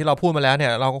ต่สิ่งที่เราพูดมาแล้วเนี่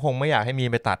ยเราก็คงไม่อยากให้มี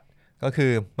ไปตัดก็คื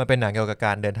อมันเป็นหนังเกี่ยวกับก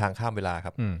ารเดินทางข้ามเวลาค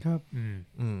รับครับ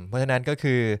เพราะฉะนั้นก็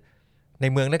คือใน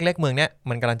เมืองเล็กๆเมืองเนี้ย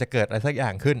มันกำลังจะเกิดอะไรสักอย่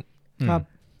างขึ้นครับ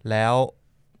แล้ว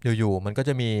อยู่ๆมันก็จ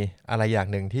ะมีอะไรอย่าง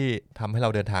หนึ่งที่ทำให้เรา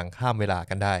เดินทางข้ามเวลา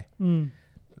กันได้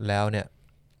แล้วเนี่ย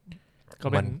ก็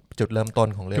เป็นจุดเริ่มต้น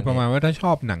ของเรื่องคือประมาณว่าถ้าช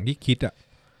อบหนังที่คิดอะ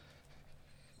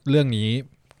เรื่องนี้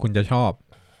คุณจะชอบ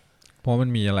เพราะมัน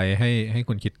มีอะไรให้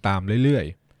คุณคิดตามเรื่อย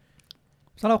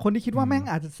ๆสำหรับคนที่คิดว่าแม่ง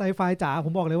อาจจะไซไฟจ๋าผ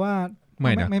มบอกเลยว่าไ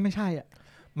ม่ใช่อ่ะ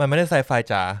มันไม่ได้ไซไฟ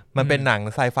จ๋ามันเป็นหนัง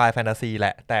ไซไฟแฟนตาซีแหล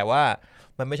ะแต่ว่า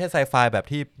มันไม่ใช่ไซไฟแบบ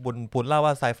ที่ปุณเล่า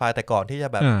ว่าไซไฟแต่ก่อนที่จะ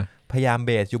แบบพยายามเ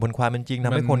บสอยู่บนความเป็นจริงท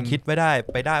ำให้คนคิดไว้ได้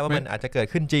ไปได้ว่ามันอาจจะเกิด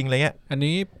ขึ้นจริงอะไรเงี้ยอัน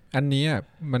นี้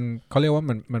มันเขาเรียกว่า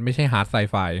มันไม่ใช่ฮาร์ดไซ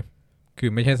ไฟคื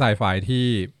อไม่ใช่ไซไฟ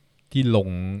ที่ลง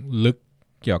ลึก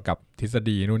เกี่ยวกับทฤษ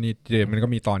ฎีนู่นนี่มันก็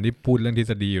มีตอนที่พูดเรื่องทฤ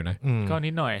ษฎีอยู่นะก็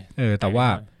นิดหน่อยแต่ว่า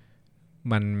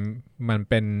มัน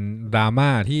เป็นดราม่า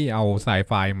ที่เอาไซไ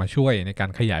ฟมาช่วยในการ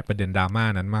ขยายประเด็นดราม่า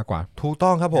นั้นมากกว่าถูกต้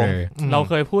องครับผมเรา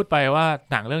เคยพูดไปว่า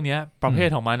หนังเรื่องนี้ประเภท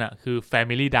ของมันอ่ะคือ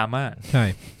Family Drama ใช่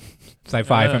ไซไ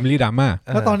ฟ Family Drama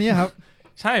แล้วตอนนี้ครับ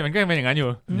ใช่มันก็เป็นอย่างนั้นอยู่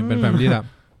เป็น Family Drama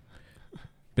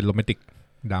เป็นโรแมนติก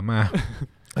ดราม่า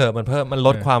มันล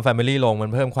ดความ Family ลงมั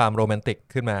นเพิ่มความโรแมนติก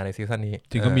ขึ้นมาในซีซั่นนี้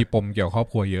จริงก็มีปมเกี่ยวกับครอบ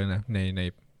ครัวเยอะนะ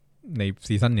ใน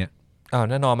ซีซั่นเนี้ย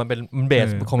แน่นอนมันเบส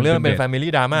ของเรื่องมันเป็น Family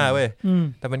Drama เว้ย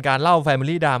แต่เป็นการเล่า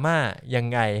Family Drama ยัง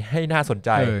ไงให้น่าสนใจ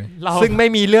ซึ่งไม่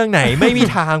มีเรื่องไหนไม่มี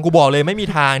ทางกูบอกเลยไม่มี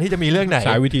ทางที่จะมีเรื่องไหนใ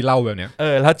ช้วิธีเล่าแบบเนี้ย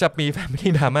แล้วจะมี Family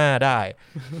Drama ได้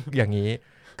อย่างนี้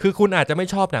คือคุณอาจจะไม่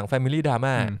ชอบหนัง Family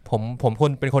Drama ผม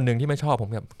เป็นคนหนึ่งที่ไม่ชอบผม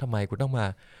แบบทำไมกูต้องมา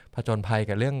ผจญภัย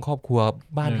กับเรื่องครอบครัว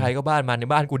บ้านใครก็บ้านมันใน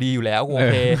บ้านกูดีอยู่แล้วโอ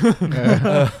เค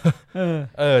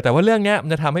แต่ว่าเรื่องเนี้ยมั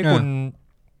นจะทำให้คุณ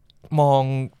มอง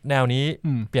แนวนี้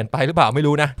เปลี่ยนไปหรือเปล่าไม่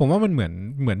รู้นะผมว่ามันเห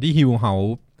มือนที่ฮิวเฮา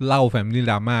เล่า Family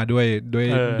Drama ด้วย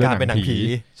การเป็นหนังผี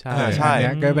ใช่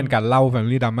ก็เป็นการเล่า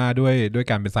Family Drama ด้วย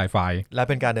การเป็นไซไฟและ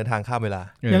เป็นการเดินทางข้ามเวลา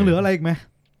ยังเหลืออะไรอีกไหม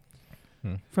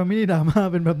Family Drama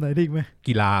เป็นแบบไหนอีกไหม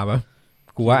กีฬาปะ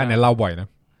กูว่าอันนี้เล่าบ่อยนะ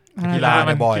กีฬา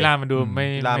มันดูไ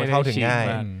ม่เข้าถึงง่าย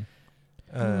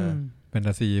แฟนต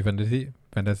าซี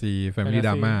Family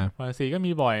Drama แฟนตาซีก็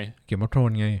มีบ่อยเกี่ยวกับโทร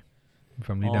นไง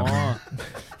Family Drama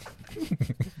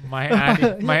My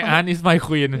aunt is my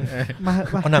queen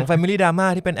หนัง Family Drama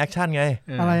ที่เป็นแอคชั่นไง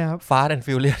อะไรครับ Fast and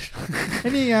Furious ไอ้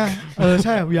นี่ไงใ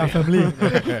ช่ We Are Family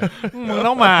มึง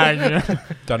ต้องมาอย่างเงี้ย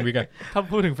จอห์นวิกถ้า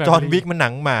พูดถึง Family จอห์นวิกมันหนั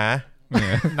งหมา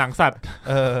หนังสัตว์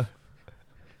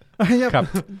ครับ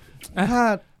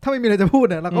ถ้าไม่มีอะไรจะพูด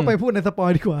เนี่ยเราก็ไปพูดในสปอย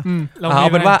ดีกว่าเอา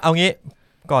เป็นว่าเอางี้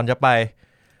ก่อนจะไป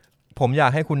ผมอยา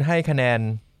กให้คุณให้คะแนน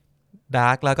ดา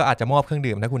ร์กแล้วก็อาจจะมอบเครื่อง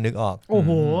ดื่มถ้าคุณนึกออกโอ้โ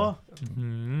ห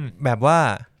แบบว่า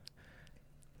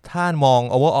ถ้ามอง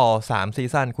overall 3ซี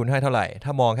ซั่นคุณให้เท่าไหร่ถ้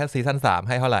ามองแค่ซีซั่น3ใ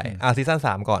ห้เท่าไหร่ซีซั่น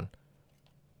3ก่อน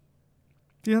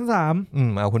ซีซั่น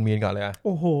3เอาคุณมีนก่อนเลยโ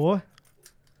อ้โห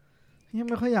ยัง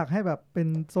ไม่ค่อยอยากให้แบบเป็น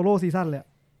โซโล่ซีซั่นเลย8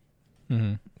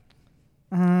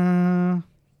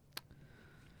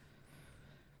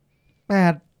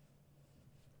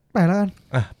แล้วกัน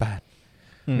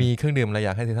8มีเครื่องดื่มอะไรอย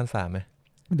ากให้ซีซั่น3ไหม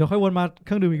เดี๋ยวค่อยวนมาเค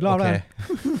รื่องดื่มอีกรอบแล้ว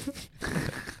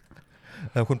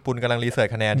คุณปุณกำลังรีเสิร์ช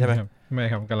คะแนนใช่ไหมไม่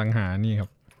ครับกำลังหานี่ครับ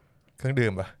เครื่องดื่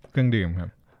มป่ะเครื่องดื่มครับ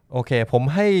โอเคผม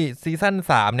ให้ซีซั่น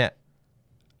3เนี่ย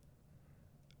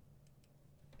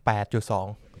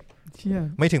 8.2 เชี่ย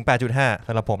ไม่ถึง 8.5 ส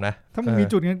ำหรับผมนะถ้ามึงมี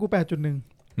จุดงั้นกู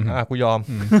 8.1 กูยอม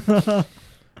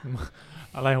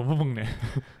อะไรของพวกมึงเนี่ย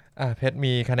เพชร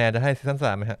มีคะแนนจะให้ซีซั่น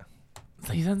3ไหมฮะ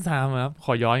ซีซั่น3ครับข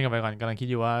อย้อนกลับไปก่อนกำลังคิด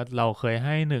อยู่ว่าเราเคยใ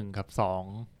ห้1กับ2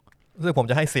ซึ่งผม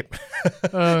จะให้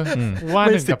10ว่า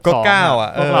1กับ2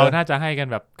พวกเราน่าจะให้กัน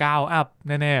แบบ9อัพแ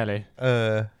น่ๆเลย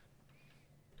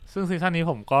ซึ่งซีซั่นนี้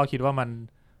ผมก็คิดว่ามัน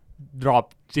ดรอป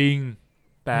จริง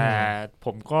แต่ผ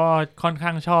มก็ค่อนข้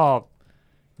างชอบ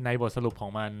ในบทสรุปขอ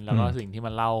งมันแล้วก็สิ่งที่มั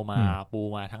นเล่ามาปู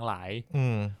มาทั้งหลาย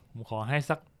ผมขอให้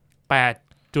สัก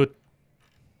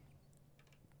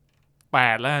8.7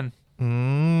 8แล้วกัน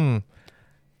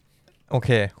โอเค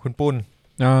คุณปุ้น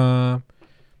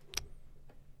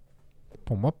ผ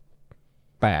มว่า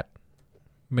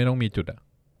8ไม่ต้องมีจุด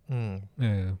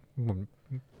ผม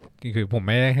คือผมไ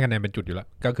ม่ได้ให้คะแนนเป็นจุดอยู่แล้ว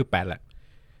ก็คือ8แหละ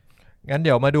งั้นเ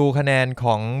ดี๋ยวมาดูคะแนนข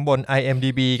องบน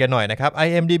IMDb กันหน่อยนะครับ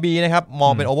IMDb นะครับมอ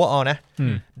งเป็น overall นะ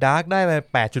Dark ได้ไป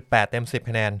 8.8 เต็ม 10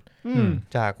 คะแนน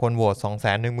จากคนโหวต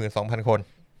 212,000 คน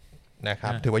นะครั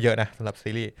บถือว่าเยอะนะสำหรับซี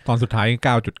รีส์ตอนสุดท้าย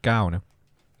 9.9 นะ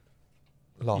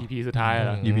EP สุดท้ายเห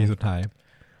รอ EP สุดท้าย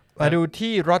มาดู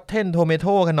ที่ Rotten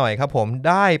Tomato กันหน่อยครับผม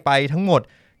ได้ไปทั้งหมด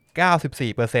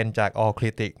 94% จาก All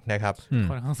Critics นะครับ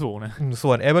ค่อนข้างสูงนะส่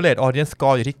วน Average Audience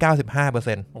Score อยู่ที่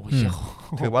 95% โอ้โห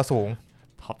ถือว่าสูง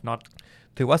Top notch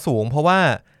ถือว่าสูงเพราะว่า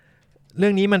เรื่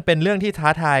องนี้มันเป็นเรื่องที่ท้า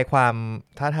ท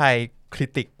าย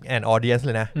critic and audience เ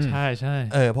ลยนะใช่ใช่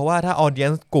เพราะว่าถ้า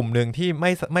audience กลุ่มหนึ่งที่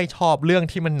ไม่ชอบเรื่อง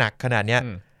ที่มันหนักขนาดเนี้ย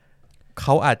เข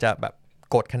าอาจจะแบบ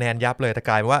กดคะแนนยับเลยแต่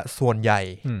กลายเป็นว่าส่วนใหญ่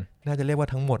น่าจะเรียกว่า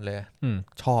ทั้งหมดเลย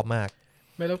ชอบมาก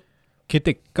ไม่แล้วคริ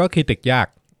ติกก็คริติกยาก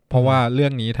เพราะว่าเรื่อ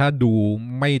งนี้ถ้าดู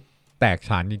ไม่แตกฉ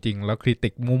านจริงๆแล้วคริติ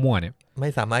กมั่วๆเนี่ยไม่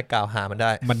สามารถกล่าวหามันไ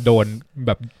ด้มันโดนแ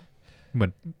บบเหมือ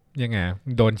นยังไง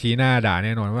โดนชี้หน้าด่าแ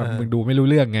น่นอนว่ามึงดูไม่รู้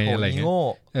เรื่องไงอะไรเงี้ย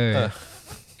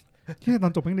แค่ตอ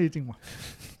นจบไม่ดีจริงว่ะ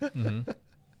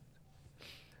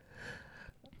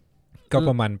ก็ป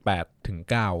ระมาณ8 ถึง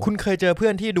 9คุณเคยเจอเพื่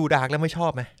อนที่ดูดาร์กแล้วไม่ชอ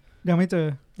บไหมยังไม่เจอ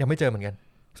เหมือนกัน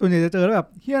ส่วนใหญ่จะเจอแล้วแบบ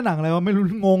เหี้ยหนังอะไรวะไม่รู้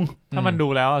งงถ้ามันดู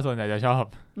แล้วส่วนใหญ่จะชอบ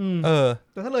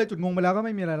แต่ถ้าเลยจุดงงไปแล้วก็ไ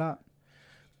ม่มีอะไรละ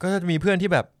ก็จะมีเพื่อนที่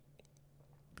แบบ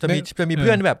จะมีเ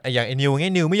พื่อนแบบอย่างไอ้นิวไง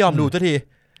นิวไม่ยอมดูสักที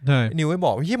นิวไม่บ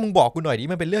อกมึงบอกกูหน่อยดิ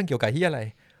มันเป็นเรื่องเกี่ยวกับที่อะไร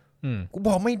กูบ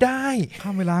อกไม่ได้ข้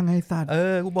ามเวลาไงสัตว์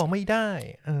กูบอกไม่ได้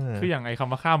คืออย่างไอ้ค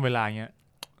ำว่าข้ามเวลาเงี้ย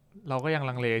เราก็ยัง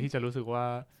ลังเลที่จะรู้สึกว่า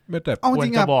ควร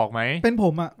จะบอกไหมเป็นผ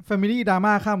มอะ Family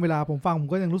Drama ข้ามเวลาผมฟังผม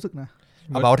ก็ยังรู้สึกนะ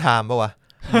About Time ป่ะวะ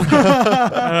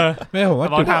ไม่ผมว่า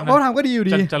จุดAbout Time ก็ดีอยู่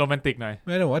ดีจะโรแมนติกหน่อยไ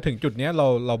ม่แต่ว่าถึงจุดนี้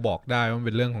เราบอกได้ว่ามันเ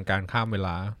ป็นเรื่องของการข้ามเวล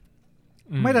า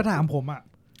ไม่แต่ถามผมอะ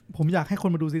ผมอยากให้ค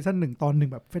นมาดูซีซั่น1ตอน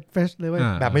1แบบเฟรชเลยเว้ย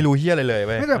แบบไม่รู้เหี้ยอะไรเลยเ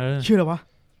ว้ยไม่แบบเชื่อเหรอวะ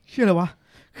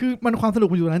คือมันความสนุก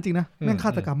มันอยู่นั้นจริงนะแม่งฆ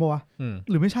าตกรรมป่ะวะ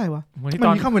หรือไม่ใช่วะมัน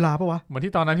มีข้ามเวลาป่ะวะเหมือน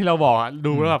ที่ตอนนั้นที่เราบอกอ่ะ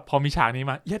ดูแล้วแบบพอมีฉากนี้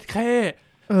มาเย็ดแค่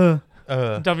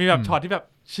จะมีแบบช็อตที่แบบ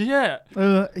เชี่ย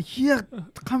ไอ้เชี่ย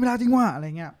ข้ามเวลาจริงว่ะอะไร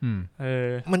เงี้ย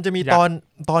มันจะมี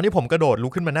ตอนที่ผมกระโดดลุ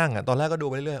กขึ้นมานั่งอ่ะตอนแรกก็ดู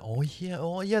ไปเรื่อยๆโอ้ยเ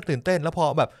หี้ยตื่นเต้นแล้วพอ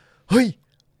แบบเฮ้ย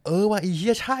ว่ะไอ้เหี้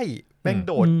ยใช่แม่ง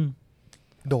โด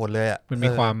ดเลยอ่ะมันมี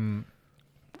ความ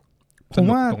ผม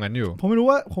ว่าตรงนั้นอยู่ผมไม่รู้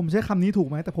ว่าผมใช้คำนี้ถูก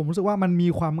ไหมแต่ผมรู้สึกว่ามันมี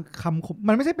ความคำคม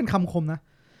มันไม่ใช่เป็นคำคมนะ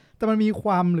แต่มันมีค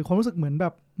วามหรือความรู้สึกเหมือ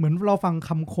นเราฟังค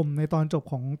ำคมในตอนจบ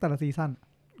ของแต่ละซีซั่น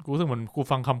กูรู้สึกเหมือนกู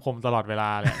ฟังคำคมตลอดเวลา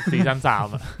เลยซีซั่น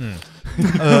3อ่ะ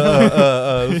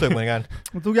รู้สึกเหมือนกัน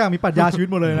ทุกอย่างมีปรัชญาชีวิต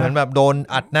หมดเลยนะเหมือนแบบโดน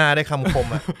อัดหน้าได้คำคม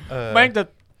อ่ะแม่ง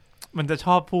มันจะช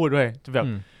อบพูดด้วยจะแบบ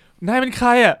นายเป็นใคร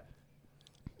อ่ะ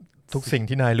ทุกสิ่ง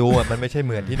ที่นายรู้อ่ะมันไม่ใช่เ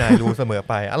หมือนที่นายรู้เสมอ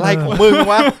ไปอะไรของมึง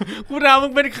วะกูถามมึ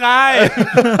งเป็นใคร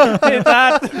ไอ้สั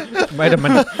สไม่แต่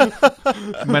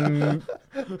มัน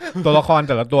ตัวละคร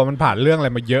แต่ละตัวมันผ่านเรื่องอะไร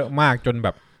มาเยอะมากจนแบ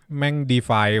บแม่งดีไ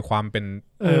ฟความเป็น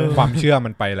ความเชื่อมั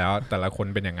นไปแล้วแต่ละคน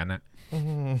เป็นอย่างนั้นนะ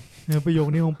ประโยค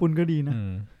นี้ของปุณก็ดีนะ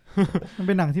มันเ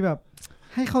ป็นหนังที่แบบ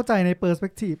ให้เข้าใจในเปอร์สเป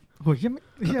กทีฟโหเหี้ย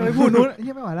ไม่พูดนู้นเ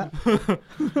หี้ยไม่ไหวแล้ว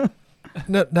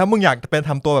ถ้ามึงอยากเป็น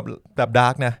ทำตัวแบบดา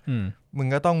ร์กนะมึง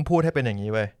ก็ต้องพูดให้เป็นอย่างนี้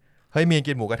เว้ยเฮ้ยมี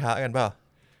กินหมูกระทะกันเปล่า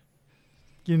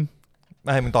กินไ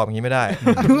ม่มึงตอบอย่างนี้ไม่ได้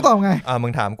มึงตอบไงมึ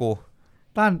งถามกู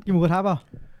ต้านกินหมูกระทะเปล่า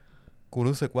กู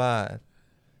รู้สึกว่า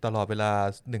ตลอดเวลา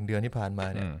1 เดือนที่ผ่านมา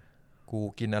เนี่ยกู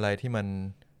กินอะไรที่มัน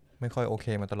ไม่ค่อยโอเค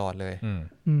มาตลอดเลย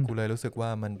กูเลยรู้สึกว่า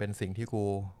มันเป็นสิ่งที่กู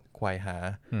ไขว่หา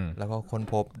แล้วก็ค้น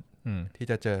พบที่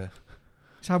จะเจอ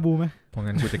ชาบูไหมเพราะ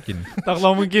งั้นกูจะกินตกล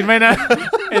งมึงกินไหมนะ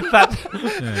ไอ้สัตว์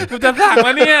กูจะสั่งแ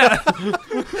ล้วเนี่ย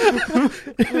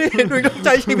นี่มึงต้องใจ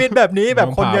ชีวิตแบบนี้แบบ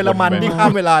คนเยอรมันที่ข้า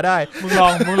มเวลาได้มึง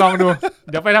ลองดู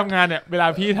เดี๋ยวไปทำงานเนี่ยเวลา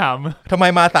พี่ถามทำไม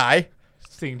มาสาย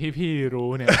สิ่งที่พี่รู้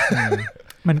เนี่ย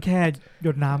มันแค่หย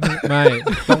ดน้ำไม่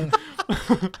ต้อง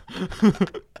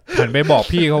หันไปบอก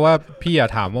พี่เขาว่าพี่อย่า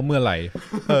ถามว่าเมื่อไหร่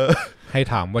ให้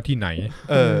ถามว่าที่ไหน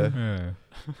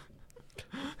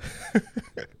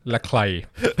และใคร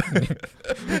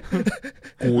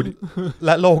กูแล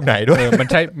ะโลกไหนด้วยมั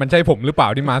นใช่ผมหรือเปล่า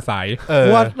ที่มาสาย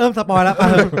ว่าเริ่มสปอยแล้ว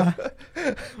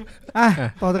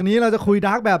ต่อจากนี้เราจะคุยด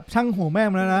าร์กแบบช่างหัวแม่ง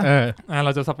แล้วนะเร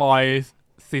าจะสปอย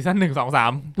ซีซั่น1 2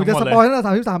 3กูจะสปอยตั้งแต่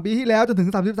33 ปีที่แล้วจนถึง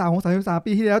33ของ33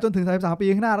 ปีที่แล้วจนถึง33 ปี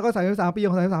ข้างหน้าแล้วก็33 ปีข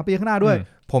อง33 ปีข้างหน้าด้วย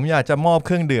ผมอยากจะมอบเค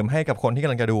รื่องดื่มให้กับคนที่ก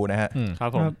ำลังจะดูนะฮะครับ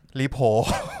ผมรีโพ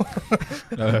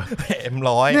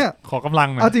M100เนี่ยขอกำลัง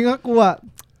หน่อยเอาจริงก็กูอะ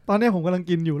ตอนนี้ผมกำลัง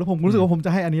กินอยู่แล้วผมรู้สึกว่าผมจ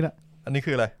ะให้อันนี้แหละอันนี้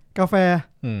คืออะไรกาแฟ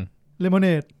เลมอนเน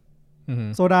ด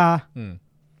โซดา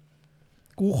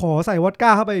กูขอใส่วอดก้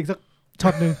าเข้าไปอีกสักช็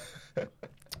อตนึง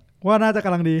ว่าน่าจะก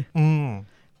ำลังดี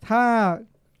ถ้า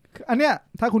อันเนี้ย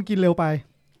ถ้าคุณกินเร็วไป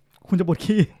คุณจะปวด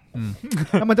ขี้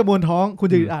แล้วมันจะบวนท้องคุณ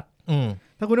จะอึดอัด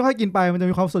ถ้าคุณค่อยๆกินไปมันจะ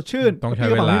มีความสดชื่นต้องใช้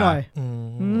เวลาหน่อย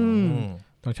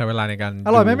ต้องใช้เวลาในการอ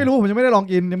ร่อยไหมไม่รู้ผมยังไม่ได้ลอง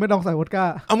กินยังไม่ลองใส่วอดก้า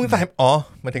เอามึงใส่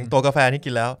มาถึงตัวกาแฟที่กิ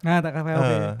นแล้วแต่กาแฟโอเ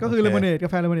คก็คือเลมอนเนดกา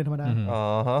แฟเลมอนเนดธรรมดา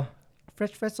เฟร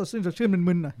ชสดชื่น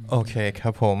มึนๆหน่อยโอเคครั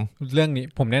บผมเรื่องนี้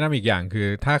ผมแนะนำอีกอย่างคือ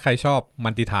ถ้าใครชอบมั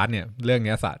ลติทาสก์เนี่ยเรื่อง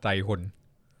นี้สะใจคน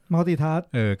มัลติทาสก์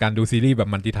การดูซีรีส์แบบ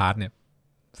มัลติทาสก์เนี่ย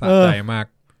สะใจมาก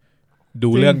ดู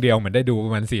เรื่องเดียวเหมือนได้ดูปร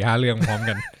ะมาณ 4-5 เรื่องพร้อม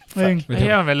กันไม่ใช่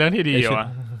มันเป็นเรื่องที่ดีว่ะ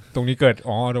ตรงนี้เกิด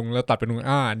ตรงแล้วตัดไปตรง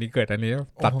อันนี้เกิดอันนี้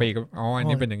ตัดไปก็อัน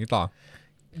นี้เป็นอย่างนี้ต่อ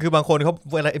คือบางคนเขา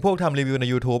เวลาพวกทำรีวิวใน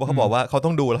YouTube เขาบอกว่าเขาต้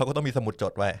องดูแล้วเขาก็ต้องมีสมุดจ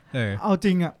ดไว้เอาจ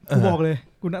ริงอ่ะกูบอกเลย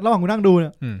กูระหว่างกูนั่งดูเนี่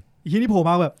ยอีกทีนี่โผล่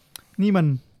มาแบบนี่มัน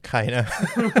ใครนะ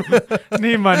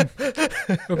นี่มัน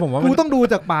ผมว่ากูต้องดู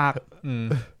จากปาก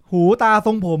หูตาท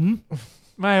รงผม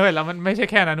ไม่เว้ยแล้วมันไม่ใช่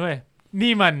แค่นั้นเว้ย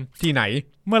นี่มันที่ไหน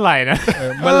เมื่อไหร่นะ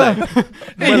เมื่อไห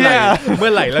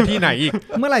ร่แล้วที่ไหนอีก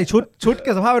เมื่อไหร่ชุด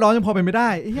กับสภาพแวดล้อมยังพอเป็นไม่ได้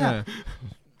ไอ้เหี้ย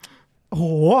โอ้โห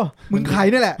มึงใคร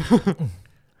นี่แหละ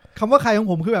คำว่าใครของ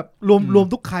ผมคือแบบรวม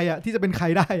ทุกใครอ่ะที่จะเป็นใคร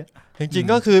ได้จริง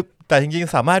ๆก็คือแต่จริง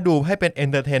ๆสามารถดูให้เป็นเอน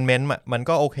เตอร์เทนเมนต์มัน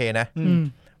ก็โอเคนะ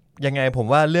ยังไงผม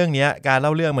ว่าเรื่องนี้การเล่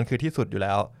าเรื่องมันคือที่สุดอยู่แ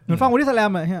ล้วเหมือนฟังวันที่สแล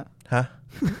มอ่ะฮะ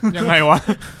ยังไงวะ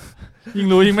ยิ่ง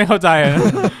รู้ยิ่งไม่เข้าใจนะ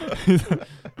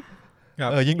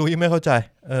ยิ่งรู้ยิ่งไม่เข้าใจ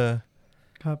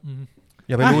ครับอ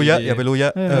ย่าไปรู้เยอะอย่าไปรู้เยอ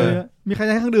ะมีใครจ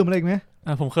ะให้เครื่องดื่มอะไรอีกไหม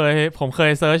ผมเค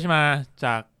ยเซิร์ชมาจ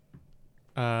าก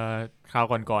คราว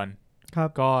ก่อนๆครับ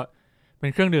ก็เป็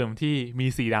นเครื่องดื่มที่มี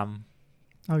สีด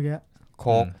ำเอาเยอะโ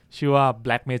ค้กชื่อว่า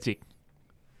Black Magic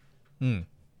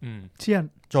เชี่ยน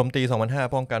โจมตี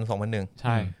2005ป้องกัน2001ใ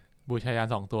ช่บูชายัน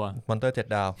2ตัวมอนเตอร์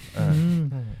7ดาว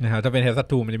นะครับถ้าเป็นเฮซัต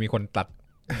ทูมันจะมีคนตัด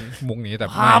มุกนี้แต่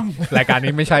รายการ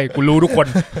นี้ไม่ใช่กูรู้ทุกคน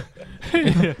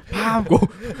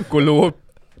กูรู้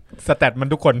สแตทมัน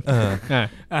ทุกคน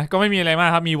ก็ไม่มีอะไรมาก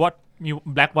ครับมี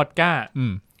แบล็กวอดก้า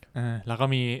แล้วก็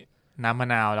มีน้ำมะ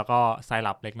นาวแล้วก็ไซ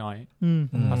รัปเล็กน้อย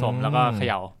ผสมแล้วก็เข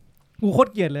ย่ากูโคตร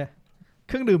เกลียดเลยเ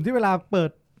ครื่องดื่มที่เวลาเปิ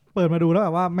ดมาดูแล้วแบ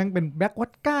บว่าแม่งเป็นแบล็กวอ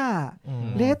ดก้า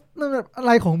เลสอะไ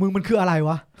รของมึงมันคืออะไร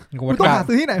วะกูต้องหา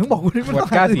ซื้อที่ไหนมึงบอกกูนี่มันต้อง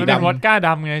หาสีดำวอดก้าด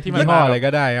ำไงที่มันห่ออะไรก็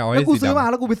ได้เอาแล้วกูซื้อมา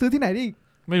แล้วกูไปซื้อที่ไหนดิ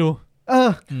ไม่รู้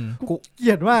กูเก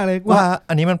ลียดมากเลยว่า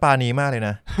อันนี้มันปาณีมากเลยน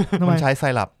ะมันใช้ไซ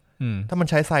รัปถ้ามัน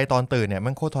ใช้ไซตอนตื่นเนี่ยมั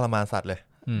นโคตรทรมานสัตว์เลย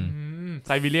ไซ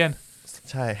บีเรียน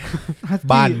ใช่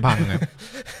บ้านพังไง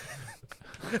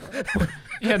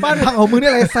บ้านพังของมึงนี่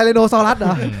อะไรไซเลโนซอรัสเหร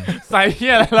อไซเหี้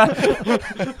ยอะไรล่ะ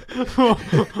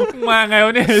มาไงว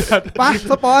ะเนี่ยปะ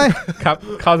สปอยครับ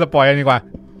เข้าสปอยกันดีกว่า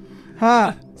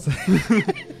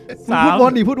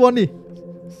พูดวนดิ3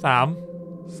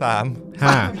 5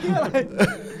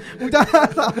มึงจะ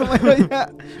3ทำไมเลยเนี่ย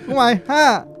มึงหมาย5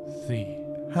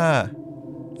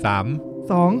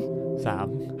 3 2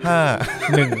 3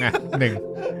 5 1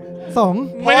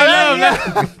 2ไม่ได้เริ่มนะ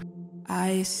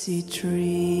I see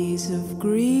trees of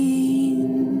green,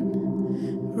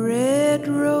 red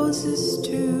roses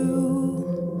too.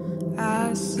 I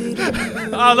see them.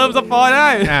 เริ่มสปอยได้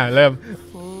เริ่ม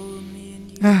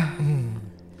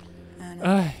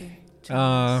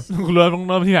เ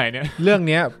ริ่มที่ไหนเนี่ยเรื่อง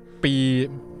เนี้ย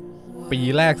ปี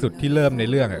แรกสุดที่เริ่มใน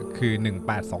เรื่องคือ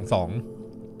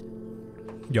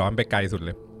1822ย้อนไปไกลสุดเล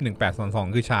ย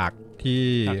1822คือฉากที่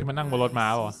มันนั่งบนรถม้า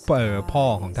ป่ะพ่อ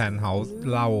ของแทนเฮาส์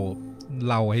เ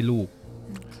ล่าให้ลูก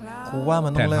ครูว่ามั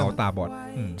นต้องเริ่มตาบอด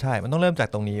ใช่มันต้องเริ่มจาก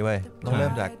ตรงนี้เว้ยต้องเริ่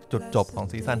มจากจุดจบของ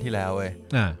ซีซั่นที่แล้วเว้ย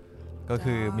ก็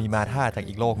คือมีมาธาจาก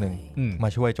อีกโลกหนึ่งมา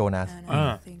ช่วยโจนัส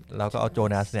แล้วก็เอาโจ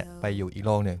นัสเนี่ยไปอยู่อีกโ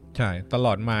ลกหนึ่งใช่ตล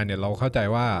อดมาเนี่ยเราเข้าใจ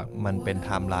ว่ามันเป็นไท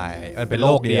ม์ไลน์เป็นโ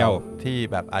ลกเดียวที่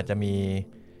แบบอาจจะมี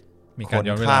การ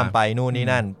ย้อนเวลาข้ามไปนู่นนี่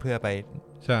นั่นเพื่อไป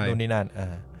นู่นนี่นั่น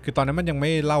คือตอนนั้นมันยังไ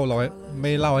ม่เล่าใ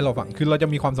ห้เราฟังคือเราจะ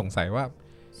มีความสงสัยว่า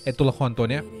ไอ้ตัวละครตัว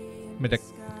เนี้ยมันจะ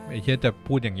ไอ้เหี้ยจะ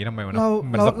พูดอย่างนี้ทำไมวะ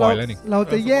มันสปอยแล้วนี่เรา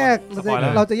จะแ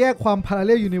ยกความ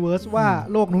parallel universe ว่า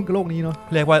โลกนู้นกับโลกนี้เนาะ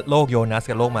เรียกว่าโลกโยนัส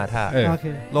กับโลกมาธา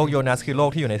โลกโยนัสคือโลก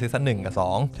ที่อยู่ในซีซั่น1กับ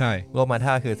2ใช่โลกมาธ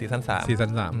าคือซีซั่น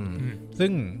3ซึ่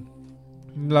ง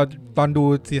เราตอนดู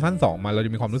ซีซั่น2มาเราจ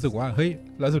ะมีความรู้สึกว่าเฮ้ย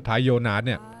แล้วสุดท้ายโยนัสเ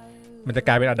นี่ยมันจะก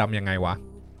ลายเป็นอดัมยังไงวะ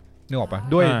นึกออกปะ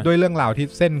ด้วยเรื่องราวที่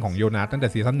เส้นของโยนัสตั้งแต่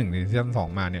ซีซั่น1ถึงซีซั่น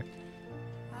2มาเนี่ย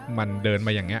มันเดินม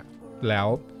าอย่างเงี้ยแล้ว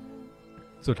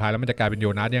สุดท้ายแล้วมันจะกลายเป็นโย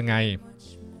นัสยังไง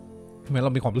เมื่อเร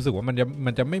ามีความรู้สึกว่ามั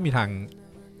นจะไม่มีทาง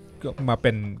มาเ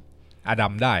ป็นอดั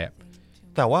มได้อะ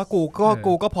แต่ว่ากู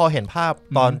ก็พอเห็นภาพ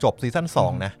ตอนจบซีซั่น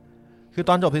2นะคือ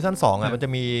ตอนจบซีซั่น2มันจะ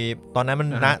มีตอนนั้นมัน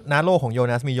ณโลกของโย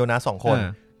นัสมีโยนัส2คน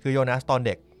คือโยนัสตอนเ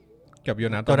ด็ก กับโย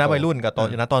นัสตอนวัยรุ่นกับ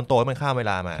โยนัสตอนโตมันข้ามเว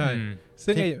ลามาใช่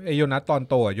ซึ่งไอโยนัสตอน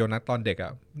โตโยนัสตอนเด็กอ่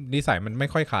ะนิสัยมันไม่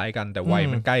ค่อยคล้ายกันแต่วัย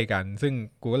มันใกล้กันซึ่ง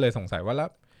กูก็เลยสงสัยว่าแล้ว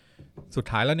สุด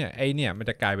ท้ายแล้วเนี่ยไอเนี่ยมัน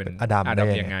จะกลายเป็นอดัม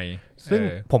ยังไงซึ่ง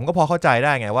ผมก็พอเข้าใจไ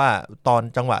ด้ไงว่าตอน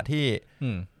จังหวะที่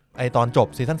ไอตอนจบ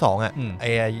ซีซั่น2อ่ะไอ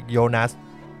โยนัส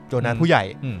ผู้ใหญ่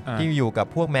ที่อยู่กับ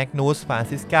พวกแมกนูสฟราน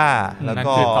ซิสกาแล้ว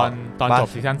ก็ตอนจบ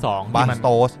ซีซั่น2ที่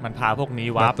มันพาพวกนี้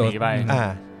วาร์ปหนีไป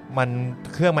มัน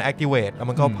เครื่องมัน activate แล้ว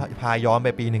มันก็พาย้อนไป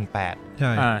ปี18ใ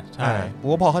ช่ใช่กู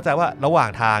ก็พอเข้าใจว่าระหว่าง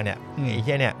ทางเนี่ยไอ้เ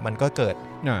หี้ยเนี่ยมันก็เกิด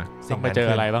สิ่งไปเจอ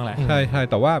อะไรบ้างแหละใช่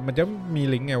แต่ว่ามันจะมี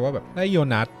ลิงก์ไงว่าแบบไอ้โย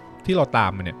นัสที่เราตา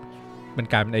มมันเนี่ยมัน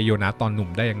กลายเป็นไอ้โยนัสตอนหนุ่ม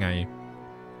ได้ยังไง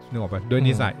นึกออกป่ะด้วย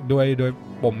นิสัยด้วย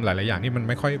ปมหลายๆอย่างที่มัน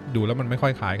ไม่ค่อยดูแล้วมันไม่ค่อ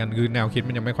ยคล้ายกันคือแนวคิด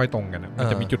มันยังไม่ค่อยตรงกันมัน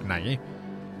จะมีจุดไหน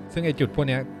ซึ่งไอ้จุดพวก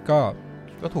นี้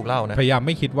ก็ถูกเล่านะพยายามไ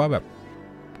ม่คิดว่าแบบ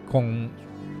คง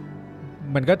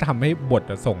มันก็ทำให้บท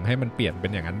ส่งให้มันเปลี่ยนเป็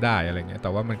นอย่างนั้นได้อะไรเงี้ยแต่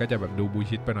ว่ามันก็จะแบบดูบู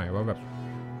ชิตไปหน่อยว่าแบบ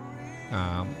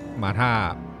มาถ้า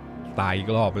ตายอีก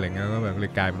รอบอะไรเงี้ยก็แบบเล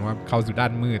ยกลายเป็นว่าเข้าสู่ด้า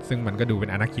นมืดซึ่งมันก็ดูเป็น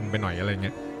อนาคินไปหน่อยอะไรเ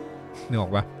งี้ยนึกออ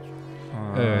กปะ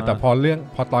แต่พ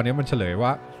อตอนนี้มันเฉลยว่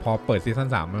าพอเปิดซีซั่น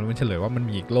3มันเฉลยว่ามัน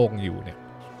มีอีกโลกอยู่เนี่ย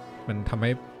มันทำใ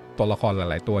ห้ตัวละครห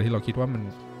ลายๆตัวที่เราคิดว่ามัน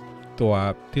ตัว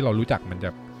ที่เรารู้จักมันจะ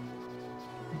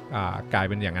กลาย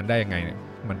เป็นอย่างนั้นได้ยังไงเนี่ย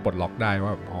มันปลดล็อกได้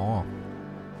ว่าอ๋อ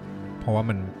เพราะว่า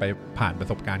มันไปผ่านประ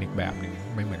สบการณ์อีกแบบนึง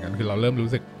ไม่เหมือนกันคือเราเริ่มรู้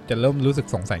สึก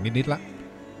สงสัยนิดๆละ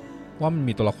ว่ามัน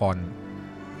มีตัวละคร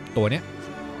ตัวเนี้ย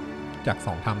จาก2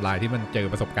ไทม์ไลน์ที่มันเจอ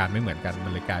ประสบการณ์ไม่เหมือนกันมั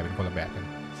นเลยกลายเป็นคนละแบบกัน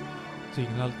จริง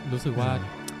แล้วรู้สึกว่า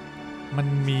มัน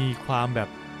มีความแบบ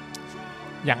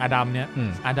อย่างอดัมเนี่ย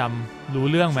อดัมรู้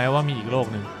เรื่องไหมว่ามีอีกโลก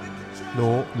นึง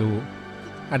รู้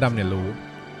อดัมเนี่ยรู้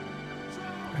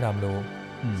อดัมรู้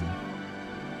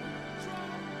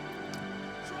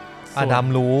อดัม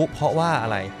รู้เพราะว่าอะ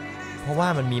ไรเพราะว่า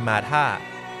มันมีมาธา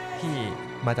ที่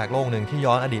มาจากโลกหนึ่งที่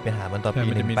ย้อนอดีตไปหามันตอนปี18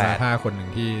มันมีมาธาคนหนึ่ง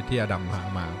ที่อดัมหา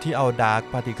มาที่เอาดาร์ก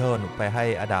พาร์ติเคิลไปให้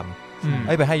อดัม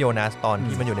ไปให้โยนัสตอน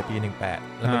ที่มันอยู่ในปี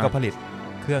18แล้วมันก็ผลิต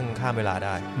เครื่องข้ามเวลาไ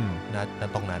ด้นะ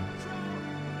ตรงนั้น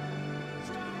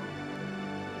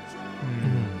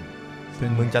ซึ่ง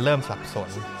มึงจะเริ่มสับสน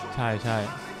ใช่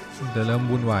จะเริ่ม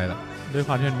วุ่นวายละด้วยค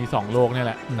วามที่มันมี2โลกนี่แ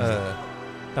หละ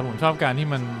แต่ผมชอบการที่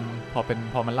มัน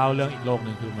พอมันเล่าเรื่องอีกโลก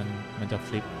นึงคือมันจะฟ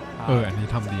ลิปอันนี้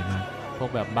ทำดีมากพวก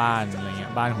แบบบ้านอะไรเงี้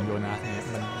ยบ้านของโยนัสเนี่ย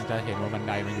มันจะเห็นว่าบันไ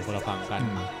ดมันอยู่คนละฝั่งกัน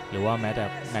หรือว่าแม้แต่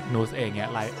แมกนูสเองเนี่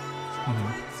ย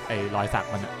ไอ้รอยสัก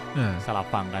มันสลับ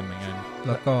ฝั่งกันเหมือนกันแ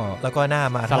ล้วก็หน้า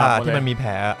มาที่มันมีแผ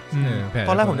ลต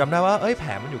อนแรกผมจำได้ว่าแผ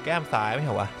ลมันอยู่แก้มซ้ายไม่ใ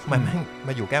ช่วะมันม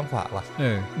าอยู่แก้มขวาวะ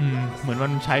เหมือนมั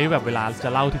นใช้แบบเวลาจะ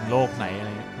เล่าถึงโลกไหนอะไร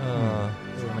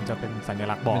มันจะเป็นสัญ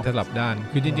ลักษณ์บอกมันสลับด้าน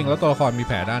คือจริงๆแล้วตัวละครมี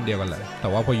แผลด้านเดียวกันแหละแต่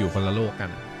ว่าพออยู่คนละโลกกัน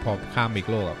พอข้ามอีก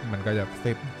โลกมันก็จะฟ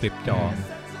ลิปจอ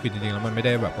คือจริงๆแล้วมันไม่ไ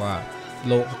ด้แบบว่า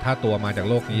โลกถ้าตัวมาจาก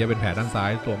โลกนี้จะเป็นแผลด้านซ้าย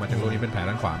ตัวมาจากโลกนี้เป็นแผล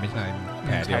ด้านขวาไม่ใช่แ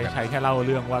ผลเดียวกันใช้แค่เล่าเ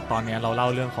รื่องว่าตอนนี้เราเล่า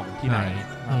เรื่องของที่ไหน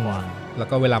มากกว่าแล้ว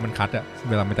ก็เวลามันคัด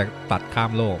เวลามันจะตัดข้า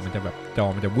มโลกมันจะแบบจอ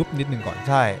มันจะวุบนิดนึงก่อน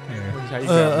ใช่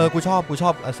กูชอ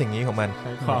บสิ่งนี้ของมันใ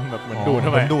ช้ความแบบเหมือนดูดเข้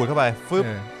าไปฟึบ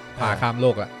พาข้ามโล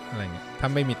กละอะไรเงี้ยถ้า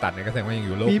ไม่มีตัดเนี่ยก็แสดงว่ายังอ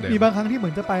ยู่โลกเดิมมีบางครั้งที่เหมื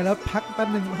อนจะไปแล้วพักแป๊บ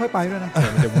นึงค่อยไปด้วยนะ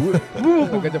มันจะ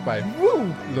มันก็จะไป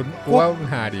ลุ้นกูว่า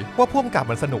หาดีว่าพ่วงกับ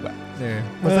มันสนุก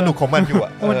มันสนุกของมันอยู่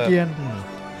มันเกียน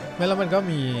แล้วมันก็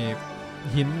มี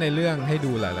หินในเรื่องให้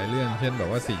ดูหลายๆเรื่องเช่นแบบ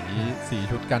ว่าสี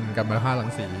ชุดกันมาธาหลั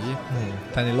งสี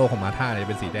ถ้าในโลกของมาธาเนี่ย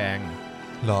เป็นสีแดง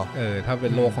หรอถ้าเป็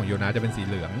นโลกของโยนาจะเป็นสี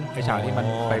เหลืองไอฉากที่มัน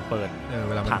ไปเปิดเ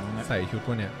วลามันใส่ชุดพ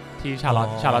วกเนี้ยที่ชาร์ล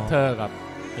อตเตอร์กับ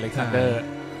อเล็กซานเดอร์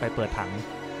ไปเปิดถัง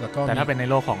แต่ถ้าเป็นใน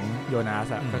โลกของโยนาส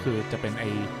ก็คือจะเป็นไอ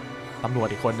ตำรวจ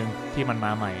อีกคนนึงที่มันม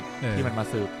าใหม่ที่มันมา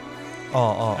สืบ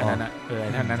อันนั้น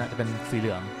อันนั้นจะเป็นสีเห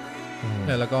ลือง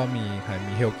แล้วก็มี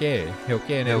เฮลเก้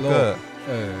ในโลก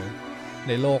ใ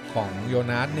นโลกของโย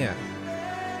นัสเนี่ย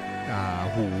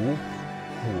หู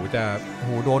จะ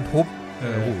โดนทุบ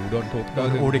หูโดนทุบก็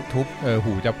คืออูริกทุบ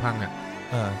หูจะพัง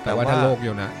แต่ว่าถ้าโลกโย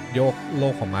นัสโล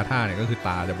กของมาธาเนี่ยก็คือต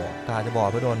าจะบอด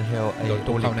เพื่อโดนโ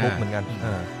ดนทุบเหมือนกัน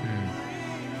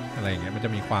อะไรอย่างเงี้ยมันจะ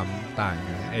มีความต่างอ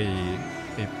ยู่ไอ้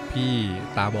พี่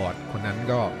ตาบอดคนนั้น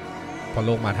ก็พอโล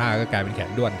กมาธาก็กลายเป็นแข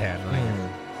นด้วนแทนอะไร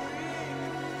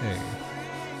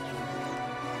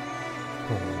โ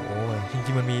อ้โหจ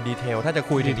ริงๆมันมีดีเทลถ้าจะ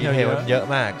คุยดีเทลเยอะ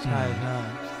มากใช่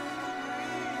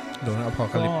โดนอพอ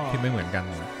คาลิปที่ไม่เหมือนกัน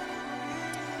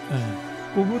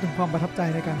กูพูดถึงความประทับใจ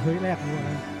ในการเฮ้ยแรกด้วยน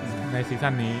ะในซี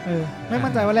ซั่นนี้ไม่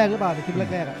มั่นใจว่าแรกหรือเปล่าในคลิป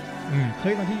แรกเ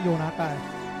ฮ้ยตอนที่โยนัสตาย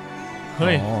เ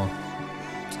ฮ้ย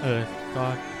ก็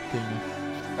จริง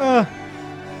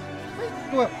ไม่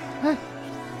แบบเ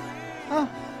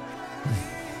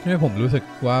ฮ้ยผมรู้สึก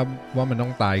ว่ามันต้อ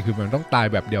งตายคือมันต้องตาย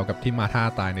แบบเดียวกับที่มาธา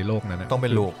ตายในโลกนั้นต้องเป็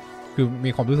นลูก คือมี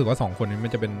ความรู้สึกว่า2คนนี้มั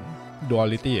นจะเป็น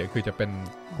duality อ่ะคือจะเป็น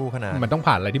คู่ขนานมันต้อง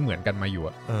ผ่านอะไรที่เหมือนกันมาอยู่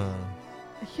อ่ะ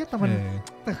ไอ้เหี้ย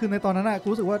แต่คือในตอนนั้นน่ะกู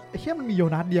รู้สึกว่าไอ้เหี้ยมันมีโย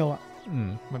นัสเดียวอ่ะ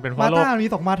มันเป็นเพราะโลกมี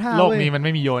2มาธาโลกนี้มันไ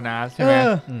ม่มีโยนัสใช่ไหม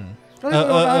ใ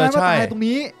ช่ตรง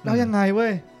นี้แล้วยังไงเว้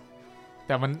ยแ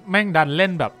ต่มันแม่งดันเล่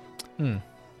นแบบ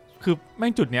คือแม่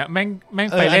งจุดเนี้ยแม่ง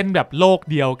ไปเล่นแบบโลก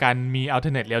เดียวกันมี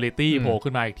alternate reality โผล่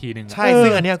ขึ้นมาอีกทีนึงใช่ซึ่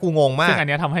งอันเนี้ยกูงงมากซึ่งอันเ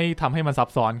นี้ยทำให้มันซับ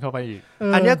ซ้อนเข้าไปอีก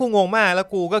อันเนี้ยกูงงมากแล้ว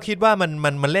กูก็คิดว่า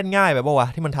มันเล่นง่ายแบบวะ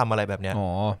ที่มันทำอะไรแบบเนี้ย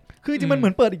คือจริงมันเหมื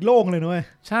อนเปิดอีกโลกเลยนะเว้ย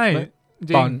ใช่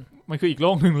จริงมันคืออีกโล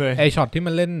กนึงเลยไอช็อตที่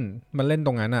มันเล่นต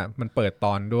รงนั้นอ่ะมันเปิดต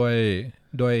อนด้ว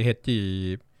ย HG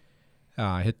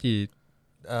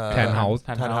แทนเฮาส์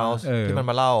ที่มัน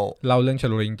มาเล่าเรื่องชา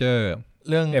รูริงเจอร์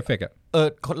เรื่องเอฟเฟกต์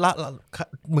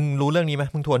มึงรู้เรื่องนี้ไหม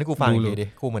มึงทวนให้กูฟังอีกทีดิ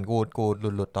กูเหมือนกู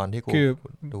หลุดตอนที่กู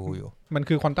ดูอยู่มัน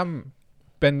คือควอนตัม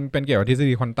เป็นเกี่ยวกับทฤษ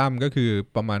ฎีควอนตัมก็คือ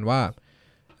ประมาณว่า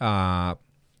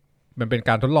มันเป็น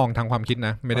การทดลองทางความคิดน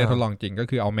ะไม่ได้ทดลองจริงก็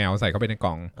คือเอาแมวใส่เข้าไปในก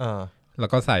ล่องแล้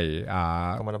วก็ใส่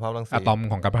กัมมันตภาพรังสีอะตอม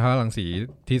ของกัมมันตภาพรังสี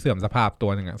ที่เสื่อมสภาพตั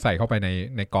วนึงใส่เข้าไป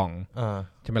ในกล่อง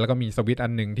ใช่ไหมแล้วก็มีสวิตช์อั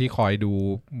นนึงที่คอยดู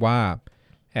ว่า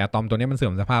อะตอมตัวนี้มันเสื่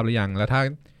อมสภาพหรือยังแล้วถ้า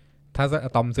อ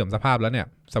ะตอมเสื่อมสภาพแล้วเนี่ย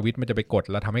สวิตช์มันจะไปกด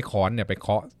แล้วทำให้ค้อนเนี่ยไปเค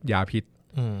าะยาพิษ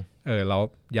แล้ว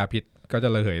ยาพิษก็จะ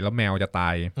ระเหยแล้วแมวจะตา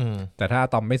ยแต่ถ้าอะ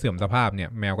ตอมไม่เสื่อมสภาพเนี่ย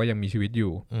แมวก็ยังมีชีวิตอ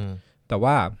ยู่แต่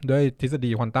ว่าด้วยทฤษฎี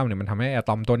ควอนตัมเนี่ยมันทำให้อะ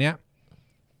ตอมตัวเนี้ย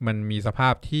มันมีสภา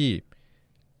พที่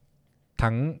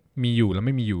ทั้งมีอยู่และไ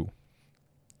ม่มีอยู่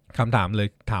คำถามเลย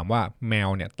ถามว่าแมว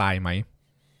เนี่ยตายไหม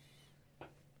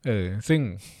ซึ่ง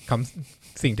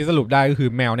สิ่งที่สรุปได้ก็คือ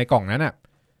แมวในกล่องนั้นอ่ะ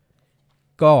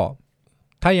ก็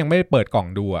ถ้ายังไม่เปิดกล่อง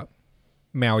ดูอ่ะ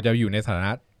แมวจะอยู่ในสถาน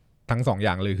ะทั้ง2อ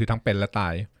ย่างเลยคือทั้งเป็นและตา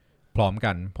ยพร้อม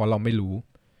กันเพราะเราไม่รู้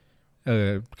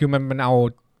คือมันเ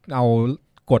อา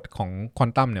กฎของควอน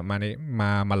ตัมเนี่ย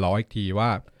มาล้ออีกทีว่า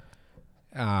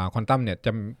ควอนตัมเนี่ยจ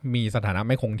ะมีสถานะไ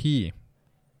ม่คงที่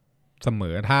เสม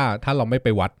อถ้าเราไม่ไป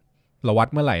วัดเราวัด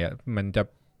เมื่อไหร่อ่ะมันจะ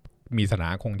มีสถา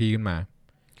นะคงที่ขึ้นมา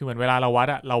คือเหมือนเวลาเรา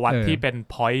วัดที่เป็น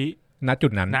point ณจุ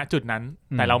ดนั้น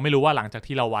แต่เราไม่รู้ว่าหลังจาก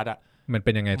ที่เราวัดอ่ะมันเ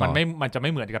ป็นยังไงต่อมันจะไ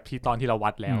ม่เหมือนกับที่ตอนที่เราวั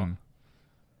ดแล้ว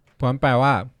เพราะมันแปลว่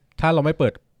าถ้าเราไม่ไ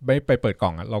ปเปิดกล่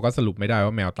องอ่ะเราก็สรุปไม่ได้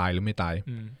ว่าแมวตายหรือไม่ตาย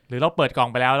หรือเราเปิดกล่อง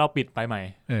ไปแล้วเราปิดไปใหม่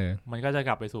มันก็จะก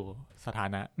ลับไปสู่สถา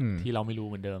นะที่เราไม่รู้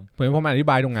เหมือนเดิมเพราะผมอธิ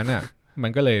บายตรงนั้นอ่ะมั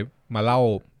นก็เลยมาเล่า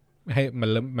ให้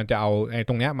มันจะเอาไอ้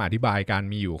ตรงเนี้ยมาอธิบายการ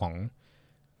มีอยู่ข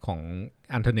อง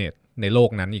อันเทอร์เน็ตในโลก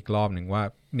นั้นอีกรอบหนึ่งว่า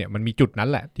เนี่ยมันมีจุดนั้น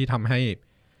แหละที่ทำให้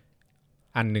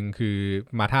อันนึงคือ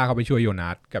มาธาเข้าไปช่วยโยนา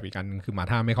สกับอีกอันนึงคือมา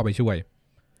ธาไม่เข้าไปช่วย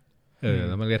แ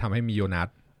ล้วมันเลยทำให้มีโยนาส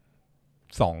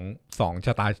สองช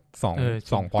ะตา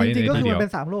2 พอยต์ในทีเดียวจริงๆก็คือมันเป็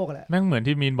น3โลกแหละแม่งเหมือน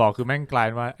ที่มีนบอกคือแม่งกลาย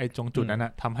ว่าไอ้จุดนั้นอ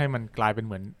ะทำให้มันกลายเป็นเ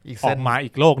หมือนออกมา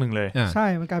อีกโลกนึงเลยใช่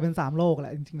มันกลายเป็น3โลกแหล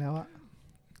ะจริงๆแล้วอะ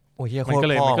มันก็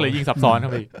เลยยิ่งซับซ้อนเข้า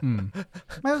ไปอีก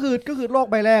ไม่ก็คือโลก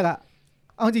ใบแรกอะ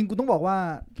เอาจริงกูต้องบอกว่า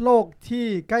โลกที่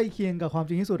ใกล้เคียงกับความ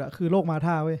จริงที่สุดอะคือโลกมาธ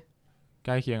าเว้ยใก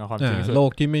ล้เคียงกับความจริงที่สุดโลก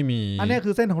ที่ไม่มีอันนี้คื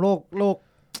อเส้นของโ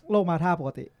ลกมาธาปก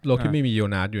ติโลกที่ไม่มีโย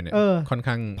นาสอยู่เนี่ยค่อน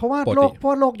ข้างเพราะว่า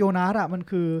โลกโยนาสอะมัน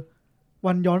คือ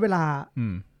วันย้อนเวลา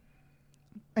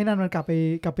ไอ้นั่นมันกลับไ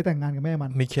ปแต่งงานกับแม่มั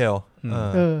นมิเคล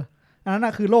อันนั้นอ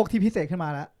ะคือโลกที่พิเศษขึ้นม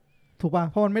าแล้วถูกป่ะ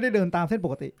เพราะมันไม่ได้เดินตามเส้นป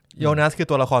กติโยนัสคือ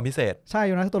ตัวละครพิเศษใช่โ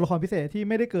ยนัสคือตัวละครพิเศษที่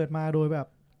ไม่ได้เกิดมาโดยแบบ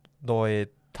โดย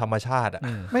ธรรมชาติอ่ะ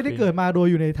ไม่ได้เกิดมาโดย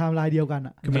อยู่ในไทม์ไลน์เดียวกัน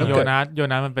อ่ะคือโย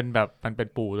นัสมันเป็นแบบมันเป็น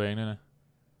ปู่ตัวเองด้วยนะ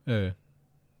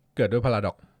เกิดด้วยพาราด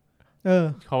อก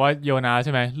เขาว่าโยนัสใ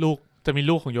ช่ไหมลูกจะมี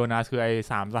ลูกของโยนัสคือไอ้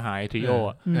3สหายทริโอ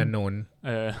แอนโนน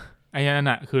ไอ้นั่น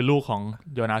น่ะคือลูกของ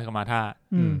โยนัสกับมาธา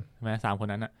ใช่ไหม3คน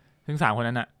นั้นน่ะซึ่ง3คน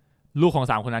นั้นน่ะลูกของ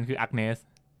3คนนั้นคืออักเนส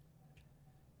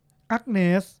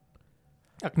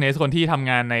คนที่ทำ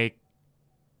งานใ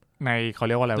นเขาเ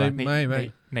รียกว่าอะไรวะ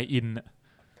ในอิน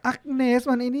อักเนส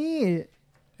มันไอ้นี่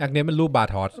อักเนสมันรูปบา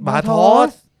ทอส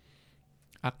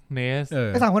อักเนส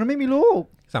ไอ้3คนนั้นไม่มีลูก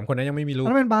3คนนั้นยังไม่มีลูก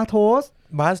นั่นเป็นบาโทส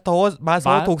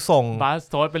ถูกส่งบา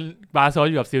โทสเป็นบาโทส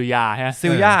อยู่กับซิลยาฮะซิ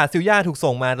ลยาถูก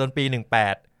ส่งมาตอนปี18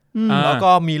แล้ว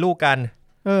ก็มีลูกกัน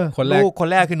คน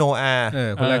แรกคือโนอา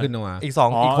คนแรกคือโนอาอีก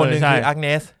คนนึงคืออักเน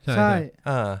สใช่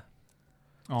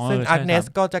ซึ่งอักเนส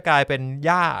ก็จะกลายเป็น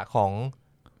ย่าของ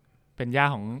ย่า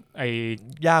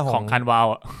ของคันวาว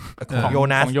ของโย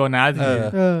นัส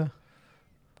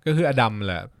ก็คืออดัม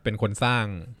แหละเป็นคนสร้าง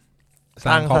ส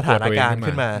ถานการณ์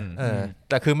ขึ้นมา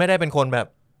แต่คือไม่ได้เป็นคนแบบ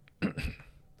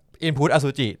อินพุตอสุ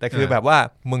จิแต่คือแบบว่า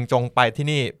มึงจงไปที่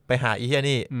นี่ไปหาอีเหี้ย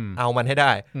นี่เอามันให้ไ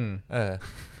ด้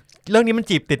เรื่องนี้มัน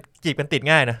จีบกันติด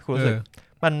ง่ายนะคุณรู้สึก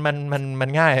มัน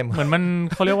ง่ายเหมือนมัน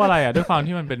เขาเรียกว่าอะไรอ่ะด้วยความ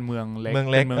ที่มันเป็นเมืองเล็กเ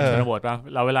ป็นเมืองชนบทป่ะ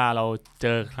เราเวลาเราเจ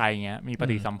อใครเงี้ยมีป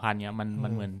ฏิสัมพันธ์เงี้ยมั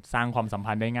นเหมือนสร้างความสัม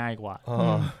พันธ์ได้ง่ายกว่า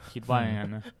คิดว่าอย่างนั้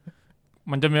นนะ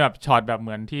มันจะมีแบบช็อตแบบเห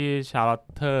มือนที่ชาร์ลอต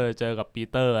เตอร์เจอกับปี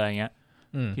เตอร์อะไรเงี้ย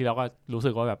ที่เราก็รู้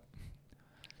สึกว่าแบบ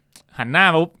หันหน้า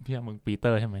มาปุ๊บพี่มึงปีเต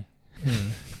อร์ใช่ไหม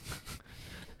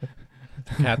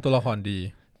แคสตัวละครดี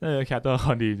แคสตัวละค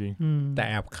รดีจริงแต่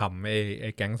แอบขำไอ้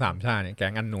แก๊งสามชาติเนี่ยแก๊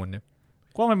งอันนูนเนี่ย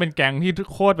ก็มันเป็นแก๊งที่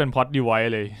โคตรเป็นพล็อตดีไว้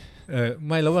เลย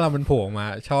ไม่แล้วเวลามันโผล่มา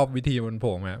ชอบวิธีมันโผ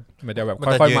ล่มามันจะแบบค่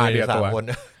อยๆมาเดียวตัว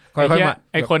ค่อยๆมา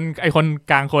ไอคน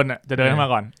กลางคนอ่ะจะเดินเข้ามา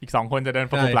ก่อนอีก2คนจะเดิน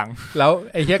ประกบหลังแล้ว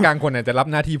ไอ้เหี้ยกลางคนเนี่ยจะรับ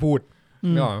หน้าที่พูด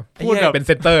พูดแบบเป็นเ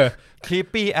ซนเตอร์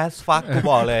creepy as fuck กู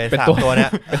บอกเลย3ตัวเนี้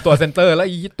ยเป็นตัวเซนเตอร์แล้ว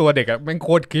อีตัวเด็กอ่ะแม่งโค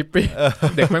ตร creepy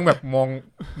เด็กแม่งแบบมอง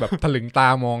แบบถลึงตา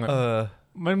มองอ่ะ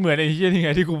มันเหมือนไอ้เหี้ยนี่ไ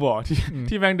งที่กูบอก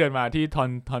ที่แม่งเดินมาที่ท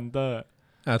อนเตอร์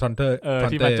ทอนเตอร์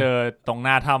ที่มาเจอตรงห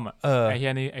น้าถ้ำอ่ะไอ้เหี้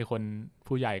ยนี่ไอ้คน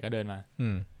ผู้ใหญ่ก็เดินมา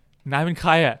นายเป็นใค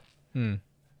รอ่ะ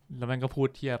แล้วมันก็พูด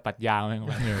เที่ยปัดยาวแม่ง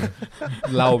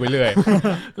เล่าไปเรื่อย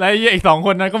แล้วไอ้อีก2ค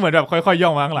นนั้นก็เหมือนแบบค่อยๆย่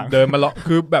องมาข้างหลังเดินมาล้อ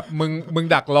คือแบบมึง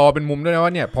ดักรอเป็นมุมด้วยนะว่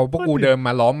าเนี่ยพอพวกกูเดินม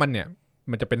าล้อมมันเนี่ย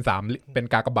มันจะเป็นเป็น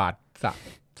กากบาท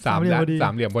สามเหลี่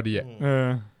ยมพอดีอ่ะ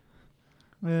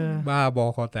บ้าบอ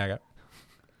คอแตกอ่ะ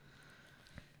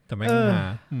แต่ไม่มา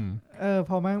พ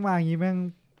อแม่งมาอย่างงี้แม่ง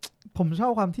ผมชอ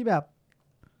บความที่แบบ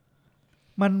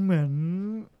มันเหมือน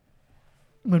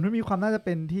มันมีความน่าจะเ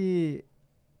ป็นที่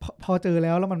พอเจอแ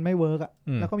ล้วมันไม่เวิร์กอ่ะ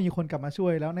แล้วก็มีคนกลับมาช่ว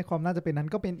ยแล้วในความน่าจะเป็นนั้น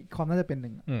ก็เป็นอีกความน่าจะเป็นห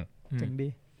นึ่งเจ๋งดี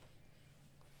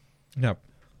ครับ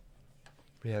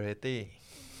reality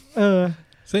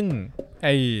ซึ่งไ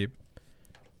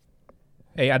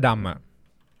ออดัมอ่ะ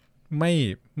ไ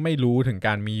ม่รู้ถึงก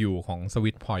ารมีอยู่ของส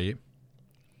วิตช์พอยต์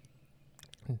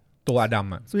ตัวอดัม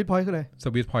อ่ะสวิตช์พอยต์คืออะไรส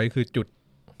วิตช์พอยต์คือ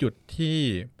จุดที่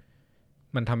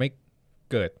มันทำให้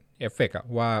เกิดเอฟเฟกต์อ่ะ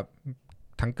ว่า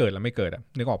ทั้งเกิดและไม่เกิดอ่ะ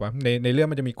นึกออกป่ะในเรื่อง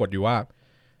มันจะมีกฎอยู่ว่า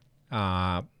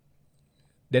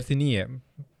เดสตินีอ่ะ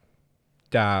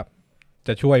จ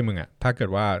ะช่วยมึงอ่ะถ้าเกิด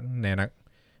ว่าในนัก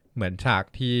เหมือนฉาก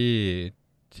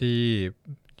ที่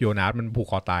โยนาสมันผูก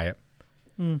คอตายอ่ะ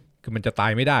คือมันจะตา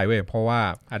ยไม่ได้เว้ยเพราะว่า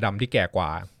อดัมที่แก่กว่า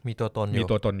มีตัวตน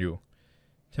อยู่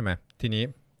ใช่ไหมทีนี้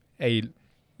ไอ้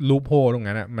ลูปโฮตรง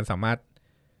นั้นอ่ะมันสามารถ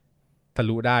ทะ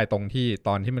ลุได้ตรงที่ต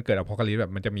อนที่มันเกิดอพอคาลิปส์แบ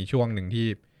บมันจะมีช่วงหนึ่ง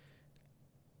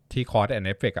ที่คอร์สแอนด์เ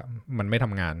อฟเฟกต์อ่ะมันไม่ท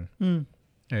ำงาน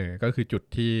ก็คือจุด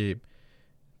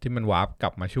ที่มันวาร์ปก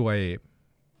ลับมา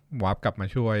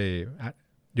ช่วย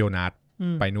โยนาส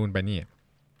ไปนู่นไปนี่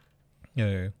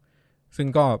ซึ่ง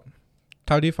ก็เ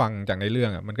ท่าที่ฟังจากในเรื่อ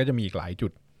งอ่ะมันก็จะมีอีกหลายจุ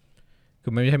ดคื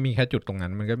อไม่ใช่มีแค่จุดตรงนั้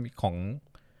นมันก็มีข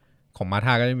องมาธ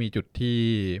าก็จะมีจุดที่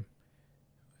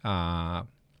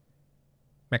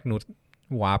แมกนุส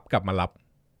วาร์ปกลับมารั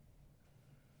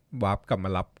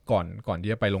บก่อนที่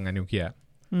จะไปโรงงานนิวเคลียร์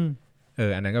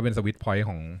อันนั้นก็เป็นสวิตช์พอยต์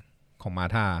ของมา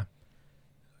ธา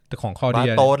แต่ของคอเดี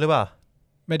ยบาโตสหรือเปล่า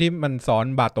ไม่ที่มันซ้อน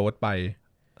บาโตสไป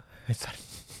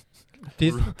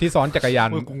ที่ซ้อนจักรยาน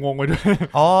กูงงไปด้วย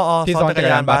ที่ซ้อนจัก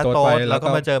รยานบาโตสไปแล้วก็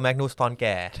มาเจอแมกนุสตอนแ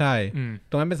ก่ใช่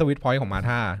ตรงนั้นเป็นสวิตช์พอยต์ของมาธ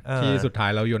าที่สุดท้าย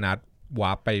แล้วโยนัสว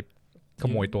าร์ปไปข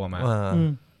โมยตัวมา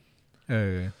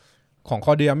ของค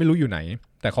อเดียไม่รู้อยู่ไหน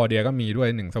แต่คอเดียก็มีด้วย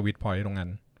1สวิตช์พอยต์ตรงนั้น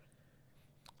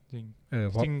จริง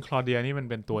จริงคลอเดียนี่มัน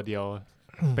เป็นตัวเดียว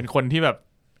เป็นคนที่แบบ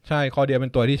ใช่คอเดียเป็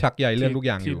นตัวที่ชักใยเรื่องทุกอ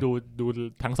ย่างอยู่ที่ดู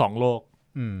ทั้ง2โลก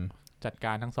จัดก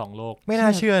ารทั้ง2โลกไม่น่า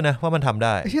เชื่อนะว่ามันทำไ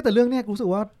ด้ไอ้เชี่ยแต่เรื่องเนี้ยกูรู้สึก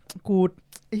ว่ากู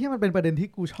ไอ้เชี่ยมันเป็นประเด็นที่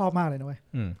กูชอบมากเลยนะเว้ย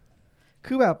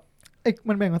คือแบบไอ้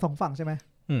มันแบ่งเป็น2ฝั่งใช่ไหม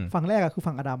ฝั่งแรกอะคือ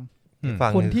ฝั่งอดัม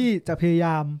คนที่จะพยาย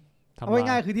ามเอา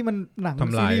ง่ายๆคือที่มันหนัง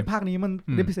ซีรีส์ภาคนี้มัน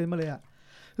เรพรีเซนต์มาเลยอะ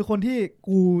คือคนที่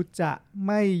กูจะไ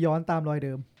ม่ย้อนตามรอยเ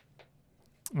ดิม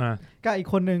ก็อีก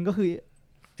คนนึงก็คือ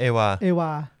เอว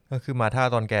าก็คือมาธา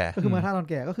ตอนแก่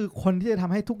ก็คือคนที่จะท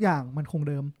ำให้ทุกอย่างมันคง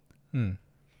เดิม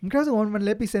ผมแค่รู้สึกว่ามันเร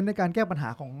พรีเซนต์ในการแก้ปัญหา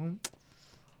ข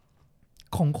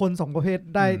องคน2ประเภท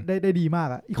ได้ดีมาก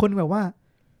อ่ะอีกคนแบบว่า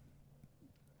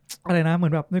อะไรนะเหมือ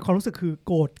นแบบในความรู้สึกคือ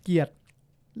โกรธเกลียด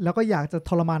แล้วก็อยากจะท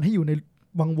รมานให้อยู่ใน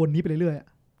วังวนนี้ไปเรื่อย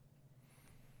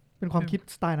ๆเป็นความคิด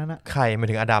สไตล์นั้นอะใครมา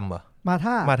ถึงอดัมเหรอมาธ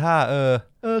า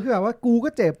คือแบบว่ากูก็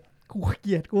เจ็บกูเก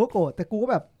ลียดกูก็โกรธแต่กูก็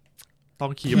แบบต้อ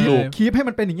งคีปให้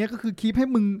มันเป็นอย่างเงี้ยก็คือคีปให้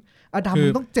มึงอดัมมึ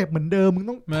งต้องเจ็บเหมือนเดิมมึง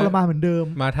ต้องทรมานเหมือนเดิม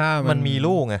มาธามันมี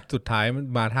ลูกไงสุดท้าย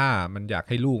มาธามันอยาก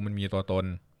ให้ลูกมันมีตัวตน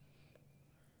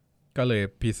ก็เลย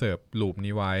พรีเซิร์ฟลูป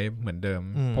นี้ไว้เหมือนเดิม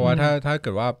เพราะว่าถ้าเ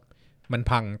กิดว่ามัน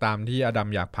พังตามที่อดัม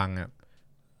อยากพังอ่ะ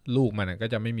ลูกมันก็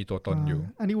จะไม่มีตัวตนอยู่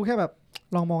อันนี้กูแค่แบบ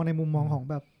ลองมองในมุมมองของ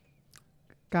แบบ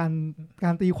กา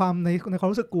รตีความในความ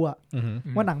รู้สึกกู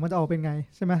ว่าหนังมันจะออกเป็นไง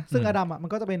ใช่ไหมซึ่งอดัมมั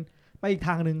นก็จะเป็นไปอีกท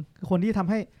างนึงคือคนที่ทำ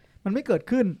ให้มันไม่เกิด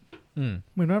ขึ้น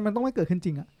เหมือนว่ามันต้องไม่เกิดขึ้นจ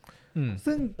ริงอ่ะ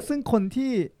ซึ่งคน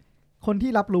ที่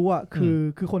รับรู้อ่ะ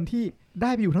คือคนที่ได้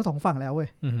ไปอยู่ทั้ง2ฝั่งแล้วเว้ย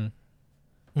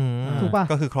ถูกป่ะ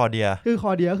ก็คือคอเดียคือค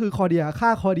อเดียฆ่า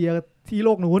คอเดียที่โล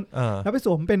กนู้นแล้วไปส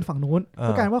วมเป็นฝั่งนู้น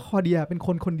ก็กลายว่าคอเดียเป็น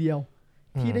คนเดียว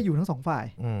ที่ได้อยู่ทั้งสองฝ่าย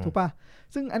ถูกป่ะ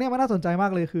ซึ่งอันนี้มันน่าสนใจมา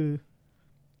กเลย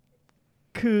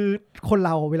คือคนเร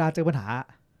าเวลาเจอปัญหา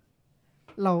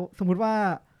เราสมมุติว่า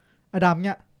อดัมเ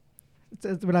นี่ย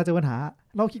เวลาเจอปัญหา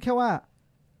เราคิดแค่ว่า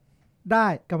ได้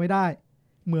กับไม่ได้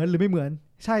เหมือนหรือไม่เหมือน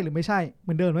ใช่หรือไม่ใช่เห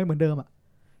มือนเดิมไม่เหมือนเดิมอ่ะ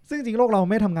ซึ่งจริงโลกเรา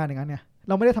ไม่ทำงานอย่างนั้นเนี่ยเ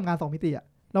ราไม่ได้ทำงาน2มิติอ่ะ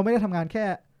เราไม่ได้ทำงานแค่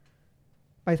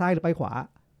ไปซ้ายหรือไปขวา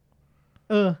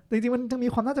จริงๆมันจะมี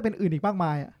ความน่าจะเป็นอื่นอีกมากม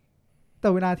ายอ่ะแต่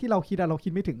เวลาที่เราคิดเราคิ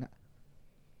ดไม่ถึงอ่ะ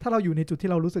ถ้าเราอยู่ในจุดที่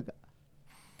เรารู้สึกอ่ะ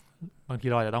บางที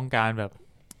เราจะต้องการแบบ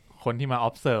คนที่มา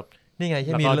observe นี่ไง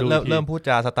ที่มีเริ่มพูดจ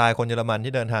าสไตล์คนเยอรมัน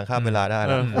ที่เดินทางข้ามเวลาได้แ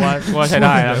ล้วว่าใช้ไ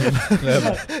ด้แล้ว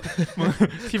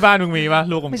ที่บ้านมึงมีป่ะ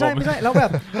ลูกกลมๆไม่ใช่แล้วแบ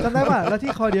บจำได้ป่ะแล้ว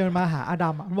ที่คอเดียมาหาอดั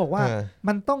มมันบอกว่า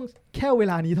มันต้องแค่เว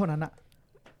ลานี้เท่านั้นอ่ะ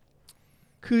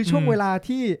คือช่วงเวลา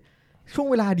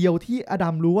เดียวที่อดั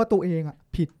มรู้ว่าตัวเองอ่ะ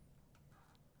ผิด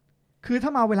คือถ้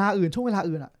ามาเวลาอื่นช่วงเวลา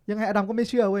อื่นอ่ะยังไงอดัมก็ไม่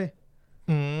เชื่อเว้ย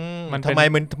ทำไม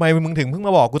มึงถึงเพิ่งม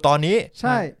าบอกกูตอนนี้ใ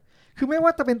ช่คือไม่ว่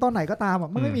าจะเป็นตอนไหนก็ตามอ่ะ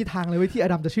มันไม่มีทางเลยเว้ยที่อ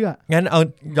ดัมจะเชื่องั้นเอา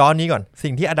ย้อนนี้ก่อน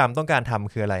สิ่งที่อดัมต้องการท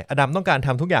ำคืออะไรอดัมต้องการท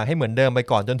ำทุกอย่างให้เหมือนเดิมไป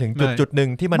ก่อนจนถึงจุดหนึ่ง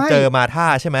ที่มันเจอมาท่า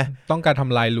ใช่ไหมต้องการท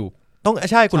ำลายลูปต้อง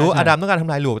ใช่กูรู้อดัมต้องการท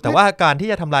ำลายลูปแต่ว่าการที่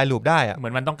จะทำลายลูปได้อ่ะเหมื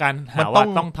อนมันต้องการหาว่า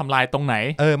ต้องทำลายตรงไหน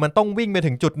มันต้องวิ่งไป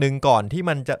ถึงจุดหนึ่งก่อนที่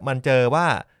มันเจอว่า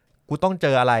กูต้องเจ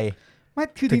ออะไรไม่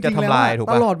คือจริงๆแล้ว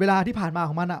ตลอดเวลาที่ผ่านมาข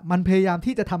องมันอ่ะมันพยายาม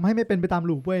ที่จะทำให้ไม่เป็นไปตาม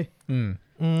ลูปเว้ย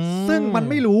ซึ่งมัน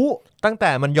ไม่รู้ตั้งแ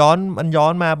ต่มันย้อ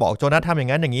นมาบอกโจนัสทำอย่า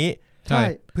งนั้นอย่างนี้ใช่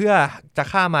เพื่อจะ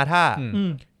ฆ่ามาท่า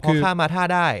พอฆ่ามาท่า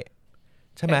ได้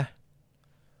ใช่ไหม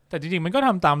แต่จริงๆมันก็ท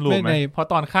ำตามลูปไหมเพราะ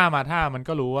ตอนฆ่ามาท่ามัน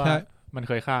ก็รู้ว่ามันเ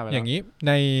คยฆ่าไปแล้วอย่างนี้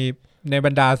ในบร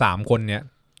รดา3คนเนี่ย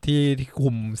ที่คุ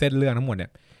มเส้นเรื่องทั้งหมดเนี่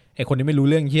ยไอคนที่ไม่รู้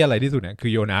เรื่องเหี้ยอะไรที่สุดเนี่ยคื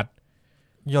อโยนัส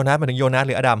หมายถึงโยนัสห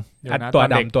รืออดัมตัว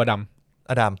ดำ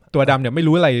อดัมตัวดำเนี่ยไม่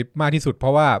รู้อะไรมากที่สุดเพรา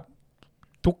ะว่า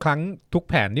ทุกครั้งทุก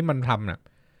แผนที่มันทำน่ะ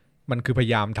มันคือพย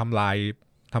ายามทำ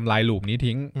ลายลูปนี้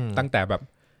ทิ้งตั้งแต่แบบ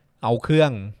เอาเครื่อ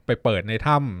งไปเปิดใน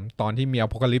ถ้ำตอนที่มีอ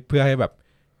พอลิปลิปเพื่อให้แบบ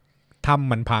ถ้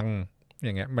ำมันพังอ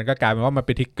ย่างเงี้ยมันก็กลายเป็นว่ามันเ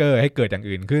ป็นทริกเกอร์ให้เกิดอย่าง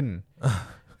อื่นขึ้น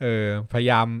พยา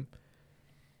ยาม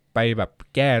ไปแบบ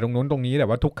แก้ตรงนู้นตรงนี้แต่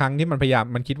ว่าทุกครั้งที่มันพยายาม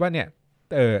มันคิดว่าเนี่ย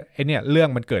ไอเนี่ยเรื่อง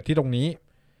มันเกิดที่ตรงนี้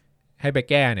ให้ไป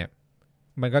แก้เนี่ย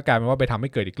มันก็กลายเป็นว่าไปทำให้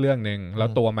เกิดอีกเรื่องนึงแล้ว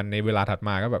ตัวมันในเวลาถัดม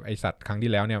าก็แบบไอสัตว์ครั้งที่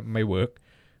แล้วเนี่ยไม่เวิร์ก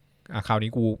คราวนี้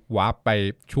กูวาร์ปไป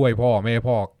ช่วยพ่อไม่ให้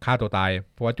พ่อฆ่าตัวตาย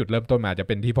เพราะว่าจุดเริ่มต้นมาจะเ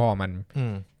ป็นที่พ่อมัน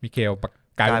มิเคล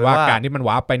กลายเป็นว่าการที่มันว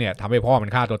าร์ปไปเนี่ยทำให้พ่อมัน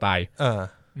ฆ่าตัวตาย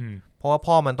เพราะว่า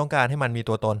พ่อมันต้องการให้มันมี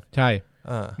ตัวตนใช่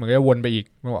มันก็วนไปอีก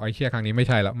มันบอกไอ้เชี่ยครั้งนี้ไม่ใ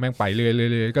ช่แล้วแม่งไปเรื่อ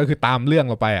ยๆก็คือตามเรื่อง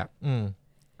เราไปอ่ะ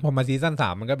พอมาซีซั่น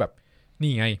3มันก็แบบ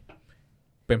นี่ไง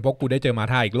เป็นพวกกูได้เจอมา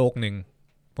ท่าอีกโลกนึง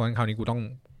เพราะงั้นคราวนี้กูต้อง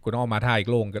เอามาท่าอีก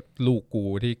โลกกับลูกกู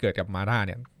ที่เกิดกับมาท่าเ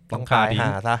นี่ยต้องฆ่าทิ้ง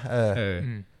ซะ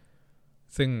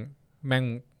ซึ่งแม่ง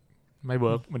ไม่เ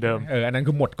วิร์กเหมือนเดิมอันนั้น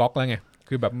คือหมดก๊อกแล้วไง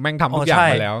คือแบบแม่งทำทุกอย่าง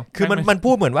มาแล้วคือมัน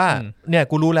พูดเหมือนว่าเนี่ย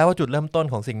กูรู้แล้วว่าจุดเริ่มต้น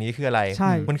ของสิ่งนี้คืออะไร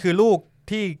มันคือลูก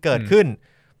ที่เกิดขึ้น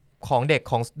ของเ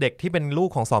ด็กที่เป็นลูก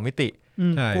ของ2มิติ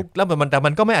แล้วแต่มั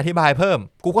นก็ไม่อธิบายเพิ่ม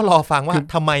กูก็รอฟังว่า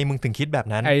ทำไมมึงถึงคิดแบบ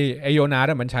นั้นไอโยนาส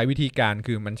มันใช้วิธีการ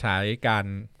คือมันใช้การ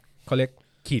เขาเรียก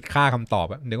ขีดค่าคำตอบ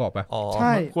นึกออกปะใ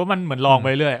ช่ว่ามันเหมือนลองไป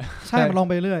เรื่อยใช่มันลองไ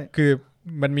ปเรื่อยคือ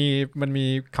มันมี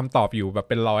คำตอบอยู่แบบ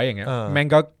เป็นร้อยอย่างเงี้ยแม่ง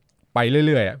ก็ไป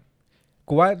เรื่อยๆ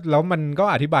กูว่าแล้วมันก็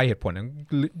อธิบายเหตุผล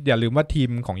อย่าลืมว่าทีม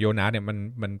ของโยนาสเนี่ย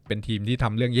มันเป็นทีมที่ท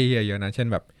ำเรื่องเย่ๆเยอะนะเช่น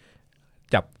แบบ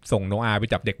จับส่งโนอาไป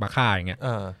จับเด็กมาฆ่าอย่างเงี้ย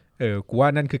กูว่า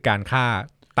นั่นคือการฆ่า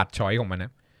ตัดช้อยของมันน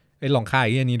ะลองฆ่าไ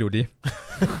อ้นี่ดูดิ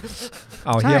เ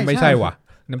อาเฮียไม่ใช่ว่ะ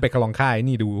นั่นไปลองฆ่าไอ้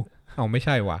นี่ดูเอาไม่ใ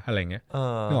ช่ว่ะอะไรเงี้ย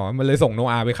มันเลยส่งโน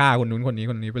อาไปฆ่าคนนู้นคนนี้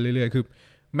ไปเรื่อยๆคือ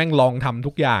แม่งลองทำ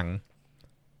ทุกอย่าง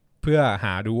เพื่อห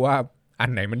าดูว่าอัน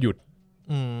ไหนมันหยุด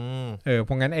เพ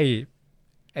ราะงั้นไ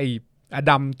อ้อ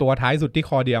ดัมตัวท้ายสุดที่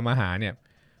คอเดียมาหาเนี่ย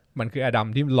มันคืออดัม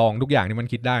ที่ลองทุกอย่างที่มัน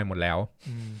คิดได้หมดแล้ว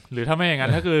หรือถ้าไม่อย่างนั้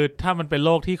นถ้ามันเป็นโล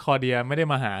กที่คอเดียไม่ได้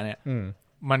มาหาเนี่ย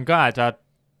มันก็อาจจะ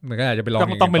ไปลอง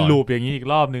ต้องเป็นลูปอย่างนี้อีก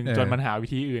รอบนึงจนมันหาวิ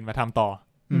ธีอื่นมาทำต่อ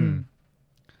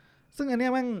ซึ่งอันนี้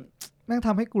แม่งท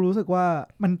ำให้กูรู้สึกว่า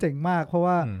มันเจ๋งมากเพราะ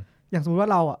ว่าอย่างสมมติว่า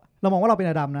เรามองว่าเราเป็น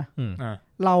อดัมนะ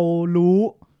เรารู้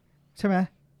ใช่ไหม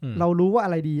เรารู้ว่าอะ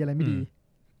ไรดีอะไรไม่ดี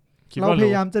เราพย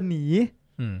ายามจะหนี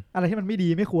อะไรที่มันไม่ดี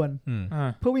ไม่ควร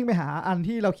เพื่อวิ่งไปหาอัน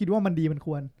ที่เราคิดว่ามันดีมันค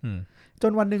วรจ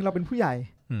นวันนึงเราเป็นผู้ใหญ่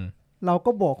เรา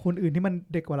ก็บอกคนอื่นที่มัน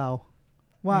เด็กกว่าเรา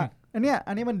ว่าอัน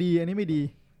นี้มันดีอันนี้ไม่ดี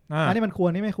อันนี้มันควร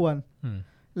นี่ไม่ควร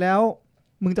แล้ว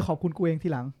มึงจะขอบคุณกูเองที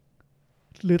หลัง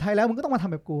หรือท้ายแล้วมึงก็ต้องมาท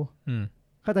ำแบบกู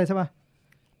เข้าใจใช่ปะ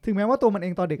ถึงแม้ว่าตัวมันเอ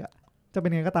งตอนเด็กอ่ะจะเป็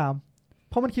นไงก็ตาม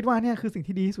เพราะมันคิดว่าเนี่ยคือสิ่ง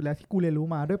ที่ดีที่สุดแล้วที่กูเรียนรู้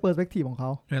มาด้วยเปอร์สเปกทีฟของเขา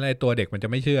อะไรตัวเด็กมันจะ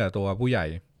ไม่เชื่อตัวผู้ใหญ่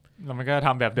แล้วมันก็ท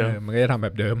ำแบบเดิมมันก็จะทำแบ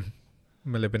บเดิม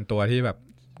มันเลยเป็นตัวที่แบบ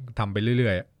ทำไปเรื่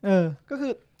อยๆก็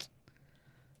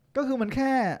คือมันแ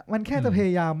ค่จะพย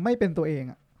ายามไม่เป็นตัวเอง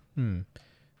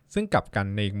ซึ่งกลับกัน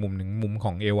ในอีกมุมหนึ่งมุมข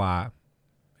องเอวา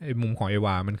มุมของเอว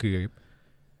ามันคือ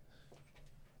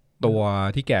ตัว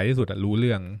ที่แก่ที่สุดรู้เ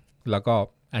รื่องแล้วก็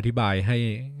อธิบาย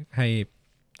ให้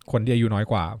คนที่อายุน้อย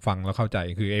กว่าฟังแล้วเข้าใจ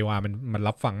คือเอวามัน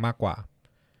รับฟังมากกว่า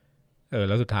แ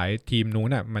ล้วสุดท้ายทีมนู้น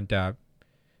น่ะมัน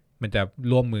จะ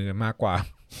ร่วมมือมากกว่า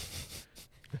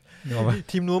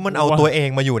ทีมนู้นมันเอาตัวเอง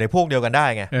มาอยู่ในพวกเดียวกันได้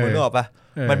ไงมึงนึกออกปะ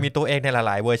มันมีตัวเองในห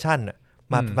ลายๆเวอร์ชั่น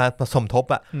มาผสมทบ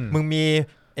อ่ะมึงมี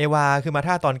เอวาคือมา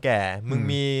ท่าตอนแก่มึง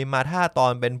มีมาท่าตอ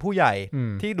นเป็นผู้ใหญ่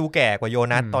ที่ดูแก่กว่าโย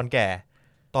นัสตอนแก่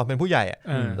ตอนเป็นผู้ใหญ่อ่ะ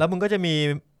แล้วมึงก็จะมี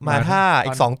มาท่า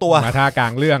อีก2ตัวมาท่ากลา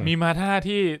งเรื่องมีมาท่า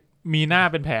ที่มีหน้า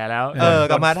เป็นแผลแล้ว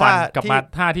กับมา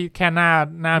ท่าที่แค่หน้า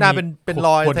เป็นร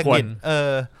อยสะกิด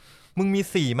มึงมี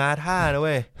4มาท่านะเ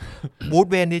ว้ยบูธ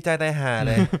เวนดีใจตายห่า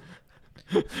เลย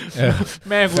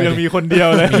แม่กูยังมีคนเดียว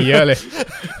เลยมีเยอะเลย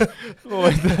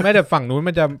แม้แต่ฝั่งนู้น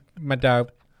มันจะ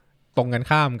ตรงกัน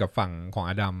ข้ามกับฝั่งของ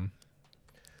อดัม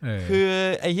คือ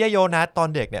ไอ้เหี้ยโยนัสตอน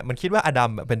เด็กเนี่ยมันคิดว่าอดั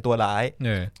มเป็นตัวร้าย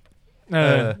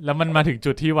แล้วมันมาถึง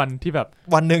จุดที่วันที่แบบ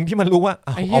วันหนึ่งที่มันรู้ว่า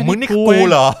อ๋อมึงนี่กู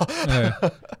เหรอ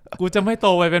กูจะไม่โต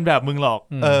ไปเป็นแบบมึงหรอก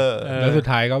แล้วสุด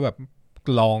ท้ายก็แบบ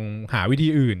ลองหาวิธี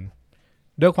อื่น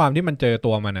ด้วยความที่มันเจอ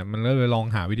ตัวมันอ่ะมันเลยลอง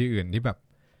หาวิธีอื่นที่แบบ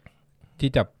ที่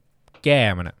จะแก้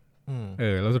มันอ่ะ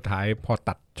แล้วสุดท้ายพอ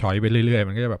ตัดช้อยไปเรื่อยๆ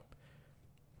มันก็จะแบบ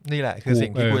นี่แหละคือสิ่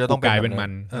งที่กูจะต้องกลายเป็นมั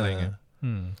นอะไรเงี้ย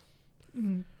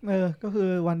ก็คือ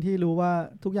วันที่รู้ว่า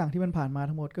ทุกอย่างที่มันผ่านมา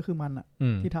ทั้งหมดก็คือมันอ่ะ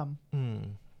ที่ท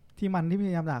ำที่มันที่พ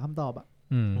ยายามหาคำตอบอ่ะ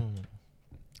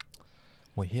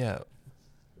โหเฮีย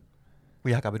กู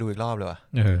อยากกลับไปดูอีกรอบเลยว่ะ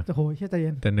จะโหเฮียใจเย็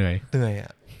นแต่เหนื่อยอ่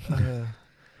ะ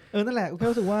นั่นแหละกูแค่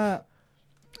รู้สึกว่า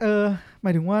หม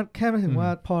ายถึงว่าแค่หมายถึงว่า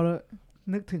พอ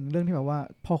นึกถึงเรื่องที่แบบว่า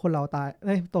พอคนเราตาย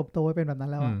โตไปเป็นแบบนั้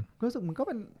นแล้วรู้สึกมัน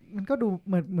ก็ดูเ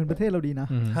หมือนประเทศเราดีนะ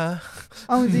เ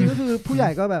อาจริงๆก็คือผู้ใหญ่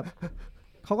ก็แบบ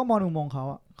เขาก็มองมุมมองเขา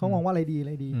เขามองว่าอะไรดีอ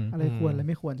ะไรควรอะไร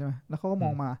ไม่ควรใช่ไหมแล้วเขาก็ม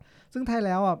องมาซึ่งท้ายแ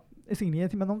ล้วสิ่งนี้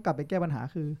ที่มันต้องกลับไปแก้ปัญหา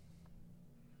คือ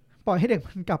ปล่อยให้เด็ก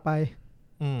มันกลับไป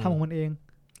ทำของมันเอง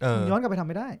ย้อนกลับไปทำ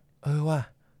ไม่ได้ว่ะ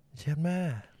เชียร์แม่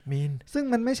มีนซึ่ง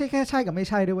มันไม่ใช่แค่ใช่กับไม่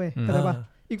ใช่ด้วยเว้ยเข้าใจป่ะ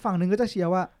อีกฝั่งหนึ่งก็จะเชียร์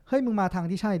ว่าเฮ้ยมึงมาทาง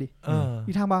ที่ใช่ดิ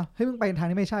อีกทางป่ะเฮ้ยมึงไปทาง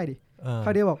ที่ไม่ใช่ดิเข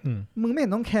าเดียวบอกมึงไม่เห็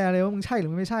นต้องแคร์เลยว่ามึงใช่หรือ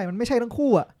ไม่ใช่มันไม่ใช่ทั้ง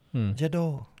คู่เจโด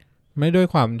ไม่ด้วย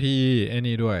ความที่ไอ้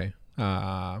นี่ด้วย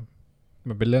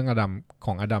มันเป็นเรื่องอ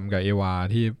ดัมกับเอวา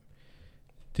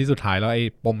ที่สุดท้ายแล้วไอ้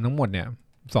ปมทั้งหมดเนี่ย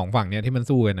2ฝั่งเนี่ยที่มัน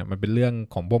สู้กันเนี่ยมันเป็นเรื่อง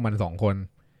ของพวกมัน2คน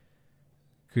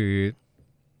คือ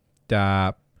จะ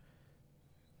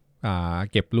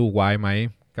เก็บลูกไว้ไหม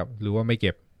กับหรือว่าไม่เ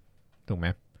ก็บถูกไหม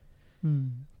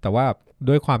แต่ว่า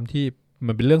ด้วยความที่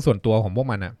มันเป็นเรื่องส่วนตัวของพวก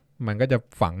มันอ่ะมันก็จะ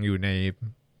ฝัง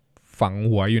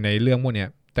หัวอยู่ในเรื่องพวกเนี้ย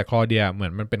แต่คลอเดียเหมือ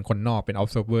นมันเป็นคนนอกเป็น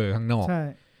observer ข้างนอก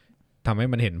ทำให้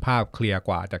มันเห็นภาพเคลียร์ก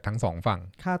ว่าจากทั้ง2ฝั่ง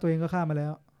ฆ่าตัวเองก็ฆ่ามาแล้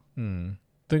ว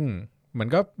ซึ่งมัน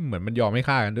ก็เหมือนมันยอมไม่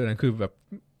ฆ่ากันด้วยนะคือแบบ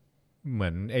เหมื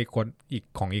อนไอ้คนอี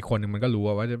กคนนึงมันก็รู้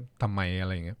ว่าจะทำไมอะไ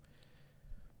รอย่างเงี้ย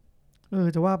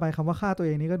จะว่าไปคำว่าฆ่าตัวเอ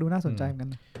งนี่ก็ดูน่าสนใจเหมือนกัน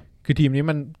คือทีมนี้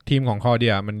มันทีมของคลอเดี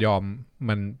ยมันยอม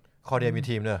มันคลอเดียมี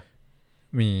ทีมด้วย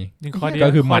มีก็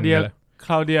คือมันค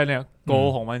ลอเดียเนี่ยโก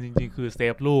ของมันจริงๆคือเซ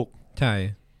ฟลูกใช่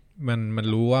มัน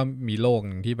รู้ว่ามีโลก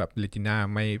นึงที่แบบเรจิน่า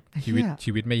ไม่ชี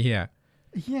วิตไม่เหี้ย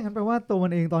งั้นแปลว่าตัวมั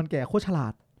นเองตอนแก่โคตรฉลา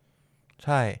ดใ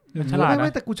ช่มันฉลาดไ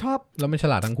ม่แต่กูชอบแล้วไม่ฉ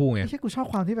ลาดทั้งคู่ไงกูชอบ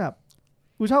ความที่แบบ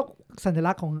กูชอบสัญ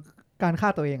ลักษณ์ของการฆ่า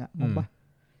ตัวเองมองปะ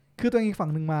คือตัวเองอีกฝั่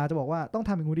งนึงมาจะบอกว่าต้องท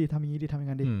ำอย่างงูดีทำอย่างนี้ดีทำอย่า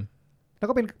งนั้นดีแล้ว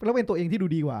เป็นตัวเองที่ดู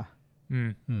ดีกว่า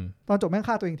ตอนจบแม่ง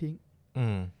ฆ่าตัวเองทิ้ง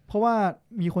เพราะว่า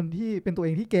มีคนที่เป็นตัวเอ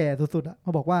งที่แก่สุดๆม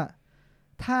าบอกว่า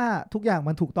ถ้าทุกอย่าง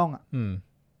มันถูกต้อง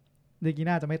เดกิ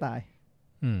น่าจะไม่ตาย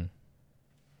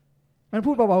มัน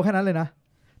พูดเบาๆแค่นั้นเลยนะ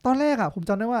ตอนแรกผม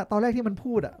จำได้ว่าตอนแรกที่มัน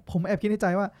พูดผมแอบคิดในใจ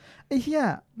ว่าไอ้เหี้ย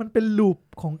มันเป็นลูป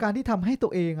ของการที่ทำให้ตั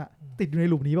วเองติดอยู่ใน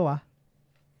ลูปนี้ป่ะวะ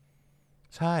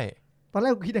ใช่ตอนแร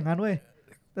กกูคิดอย่างนั้นเว้ย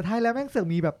แต่ท้ายแล้วแม่งเสือก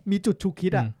มีจุดฉุกคิ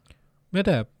ดแม้แ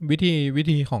ต่วิ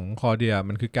ธีของคลอเดีย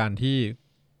มันคือการที่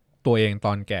ตัวเองต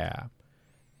อนแก่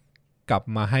กลับ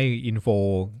มาให้อินโฟ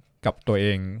กับตัวเอ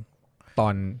งตอ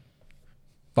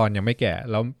นยังไม่แก่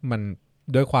แล้วมัน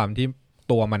ด้วยความที่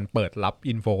ตัวมันเปิดรับ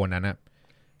อินโฟนั้นนะ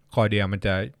คลอเดียมันจ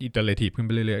ะอิเตอร์เรทีฟขึ้นไป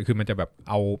เรื่อยๆคือมันจะแบบ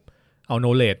เอาโน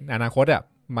เลจอนาคต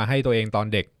มาให้ตัวเองตอน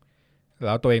เด็กแ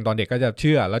ล้วตัวเองตอนเด็กก็จะเ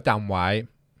ชื่อแล้วจำไว้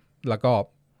แล้วก็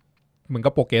มึง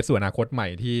ก็โปรเกรสสู่อนาคตใหม่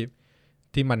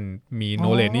ที่มันมีโน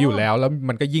เลจนี้อยู่แล้ว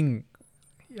มันก็ยิ่ง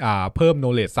เพิ่มโน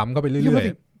เลจซ้ำเข้าไปเรื่อย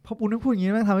พอปูนึกพูดอย่าง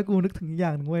นี้แม่งทำให้กูนึกถึงอีกอย่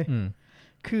างหนึ่งเว้ย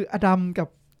คืออดัมกับ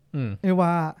เอว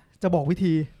าจะบอกวิ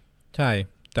ธีใช่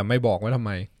แต่ไม่บอกว่าทำไ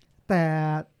มแต่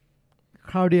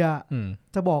คลาวเดีย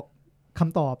จะบอกค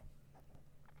ำตอบ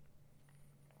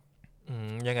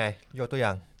ยังไงยกตัวอย่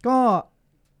างก็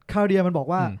คลาวเดียมันบอก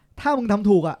ว่าถ้ามึงทำ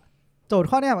ถูกอ่ะโจทย์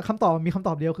ข้อเนี้ยคำตอบมันมีคำต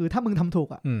อบเดียวคือถ้ามึงทำถูก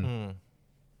อ่ะ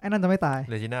ไอ้นั่นจะไม่ตาย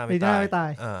เรจิน่าไม่ตาย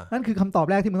นั่นคือคำตอบ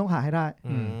แรกที่มึงต้องหาให้ได้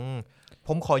ผ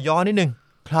มขอย้อนนิดนึง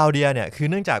คลาวเดียเนี่ยคือ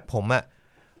เนื่องจากผมอะ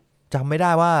จำไ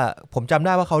ด้ว่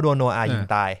าเขาโดนโนอาห์ยิง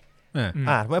ตาย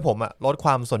ทำให้ผมอะลดคว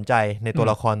ามสนใจในตัว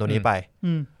ละครตัวนี้ไป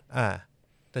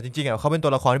แต่จริงๆอะเขาเป็นตั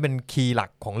วละครที่เป็นคีย์หลัก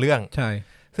ของเรื่องใช่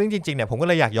ซึ่งจริงๆเนี่ยผมก็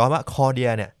เลยอยากย้อนว่าคลาวเดีย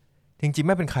เนี่ยจริงๆไ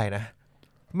ม่เป็นใครนะ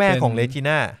แม่ของเลจิ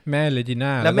น่า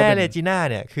และแม่เลจิน่า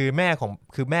เนี่ยคือแ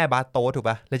ม่บาโตถูก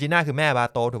ป่ะเลจิน่าคือแม่บา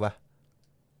โตถูกป่ะ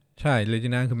ใช่เลจิ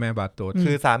น่าคือแม่บาโต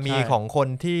คือสามีของคน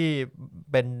ที่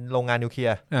เป็นโรงงานนิวเคลีย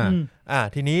ร์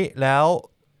ทีนี้แล้ว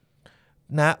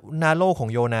นาโลของ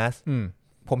โยนาส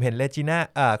ผมเห็นเลจิน่า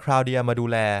คลาวเดียมาดู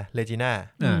แลเลจิน่า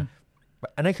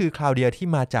อันนั้นคือคลาวเดียที่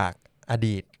มาจากอ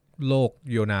ดีตโลก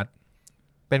โยนาส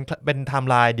เป็นไทม์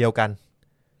ไลน์เดียวกัน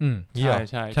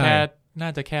ใช่แค่น่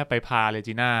าจะแค่ไปพาเล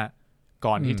จิน่า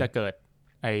ก่อนที่จะเกิด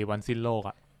ไอ้วันสิ้นโลก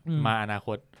อ่ะมาอนาค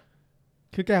ต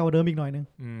คือแก่กว่าเดิมอีกหน่อยนึง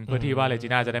เพื่อที่ว่าเลจิ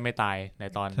น่าจะได้ไม่ตายใน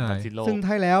ตอนสิ้นโลกซึ่ง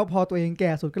ท้ายแล้วพอตัวเองแ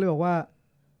ก่สุดก็เลยบอกว่า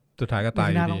สุดท้ายก็ตาย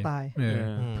เลจิน่าต้องตาย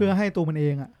เพื่อให้ตัวมันเอ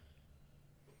งอ่ะ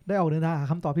ได้ออกเดินทางหา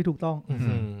คำตอบที่ถูกต้อง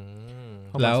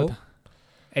แล้ว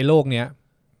ไอ้โลกเนี้ย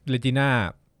เลจิน่า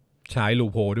ใช้ลู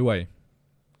โพด้วย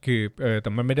คือแต่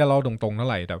มันไม่ได้เล่าตรงๆเท่า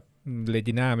ไหร่แต่เล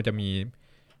จิน่ามันจะมี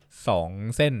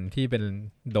2เส้นที่เป็น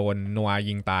โดนโนอาห์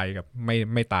ยิงตายกับ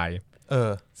ไม่ตาย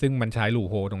ซึ่งมันใช้ลู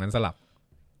โพตรงนั้นสลับ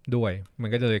ด้วยมัน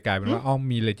ก็จะเลยกลายเป็นว่า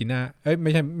มีเลจิน่าไ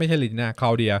ม่ใช่เลจิน่าคลา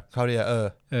วเดีย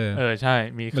ใช่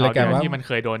มีคลาวเดียที่มันเ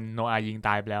คยโดนโนอาห์ยิงต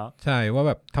ายไปแล้วใช่ว่าแ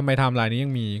บบทำไมไทม์ไลน์นี้ยั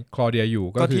งมีคลาวเดียอยู่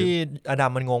ก็ที่อดั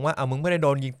มมันงงว่ามึงไม่ได้โด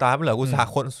นยิงตายเหรอกู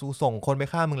ส่งคนไป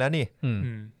ฆ่ามึงแล้วนี่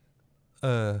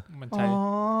มัน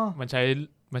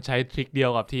ใช้ทริคเดียว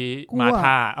กับที่มา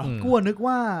ท่ากูนึก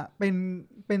ว่าเ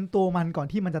ป็นตัวมันก่อน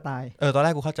ที่มันจะตายตอนแร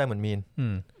กกูเข้าใจเหมือนมีน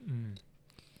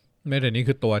ไม่แต่นี่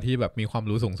คือตัวที่แบบมีความ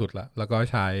รู้สูงสุดละแล้วก็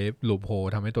ใช้ลูปโฮ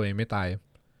ทำให้ตัวเองไม่ตาย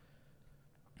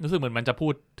รู้สึกเหมือนมันจะพู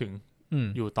ดถึง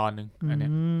อยู่ตอนนึงอันเนี้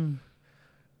ย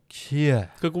เชี่ย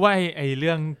คือกูว่าไอ้เ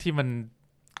รื่องที่มัน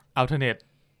alternate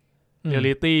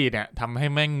reality เนี่ยทำให้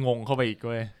แม่งงงเข้าไปอีกเ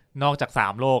ว้ยนอกจาก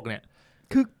3โลกเนี่ย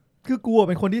คือกู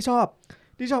เป็นคนที่ชอบ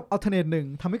alternate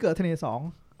 1ทำให้เกิด alternate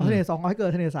 2 alternate 2เอาให้เกิด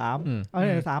alternate 3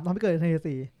 alternate 3ทำให้เกิด alternate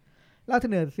 4แล้ว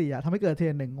alternate 4ทำให้เกิด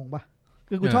alternate 1งงปะ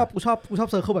คือกูชอบ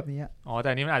เซอร์เคิลแบบนี้แต่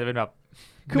อันนี้มันอาจจะเป็นแบบ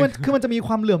คือมันจะมีค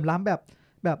วามเหลื่อมล้ำแบ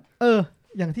บ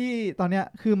อย่างที่ตอนเนี้ย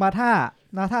คือมา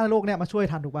ท่าโลกเนี้ยมาช่วย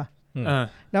ทันถูกป่ะ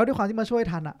แล้วด้วยความที่มาช่วย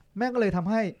ทันอ่ะแม่งก็เลยทำ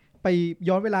ให้ไป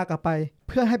ย้อนเวลากลับไปเ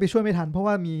พื่อให้ไปช่วยไม่ทันเพราะ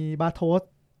ว่ามีบาโทส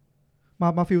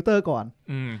มาฟิลเตอร์ก่อน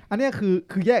อันนี้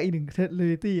คือแยกอีกหนึ่งเรีย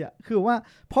ลิตี้อ่ะคือว่า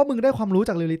เพราะมึงได้ความรู้จ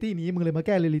ากเรียลิตี้นี้มึงเลยมาแ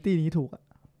ก้เรียลิตี้นี้ถูกอ่ะ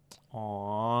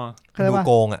ดูโ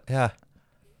กงอ่ะใช่ป่ะ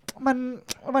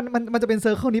มันจะเป็นเซ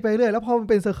อร์เคิลนี้ไปเรื่อยแล้วพอมัน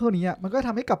เป็นเซอร์เคิลนี้อ่ะมันก็ท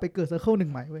ำให้กลับไปเกิดเซอร์เคิลหนึ่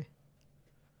งใหม่เว้ย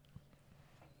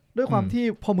ด้วยความที่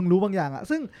พอมึงรู้บางอย่างอ่ะ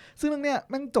ซึ่งเรื่องเนี้ย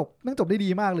แม่งจบได้ดี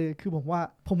มากเลยคือ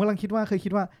ผมกำลังเคยคิ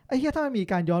ดว่าไอ้เหี้ยถ้ามันมี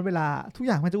การย้อนเวลาทุกอ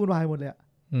ย่างมันจะวุ่นวายหมดเลยอ่ะ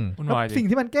สิ่ง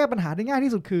ที่มันแก้ปัญหาได้ง่าย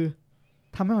ที่สุดคือ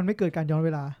ทำให้มันไม่เกิดการย้อนเว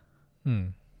ลา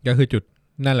ก็คือจุด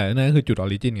นั่นแหละนั่นก็คือจุดออ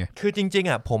ริจินไงคือจริงๆ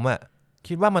อ่ะผมอ่ะ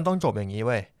คิดว่ามันต้องจบอย่างนี้เ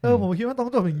ว้ยผมคิดว่าต้อง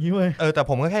จบอย่างนี้เว้ยแต่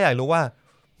ผมก็แค่อยากรู้ว่า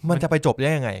มันจะไปจบได้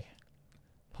ยังไง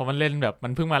พอมันเล่นแบบมั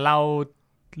นเพิ่งมาเล่า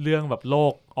เรื่องแบบโล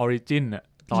กออริจินอ่ะ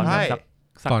ตอน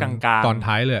สักกลางตอน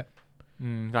ท้ายเลย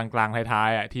กลางท้าย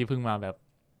ๆอ่ะที่เพิ่งมาแบบ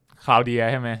คลาวเดีย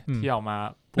ใช่ไหมที่ออกมา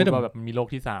พูดว่าแบบมีโลก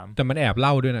ที่3แต่มันแอบเ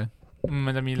ล่าด้วยนะ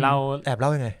มันจะมีเล่าแอบเล่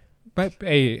ายังไง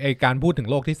ไอการพูดถึง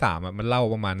โลกที่3อ่ะมันเล่า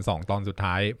ประมาณ2ตอนสุด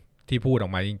ท้ายที่พูดออ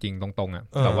กมาจริงๆตรงๆอ่ะ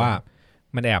แต่ว่า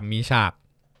มันแอบมีฉาก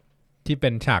ที่เป็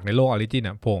นฉากในโลกออริจิน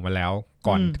อ่ะโผล่มาแล้ว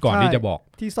ก่อนที่จะบอก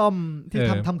ที่ซ่อมที่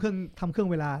ทำเครื่อง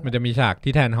เวลามันจะมีฉาก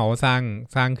ที่แทนเขาสร้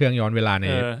างเครื่องย้อนเวลาใ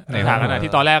นฉากนั้น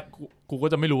ที่ตอนแรกกูก็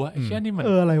จะไม่รู้ว่าไอ้เชี่ยนี่มัน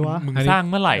อะไรวะมึงสร้าง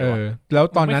เมื่อไหร่วะแล้ว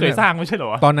ตอนนั้นไม่เคยสร้างไม่ใช่เหร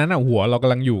อตอนนั้นอ่ะหัวเราก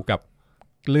ำลังอยู่กับ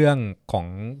เรื่องของ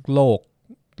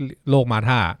โลกมา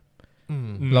ธา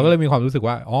เราก็เลยมีความรู้สึก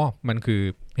ว่ามันคือ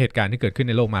เหตุการณ์ที่เกิดขึ้น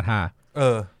ในโลกมาธา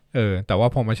แต่ว่า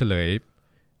พอมาเฉลย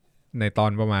ในตอ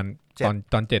นประมาณ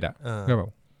ตอน7อ่ะก็แบบ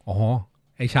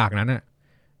ไอฉากนั้นอ่ะ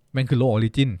แม่งคือโลกออ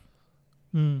ริจิน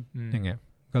อย่างเงี้ย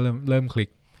ก็เริ่มคลิก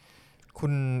คุ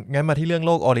ณงั้นมาที่เรื่องโ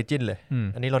ลกออริจินเลย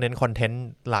อันนี้เราเน้นคอนเทนต์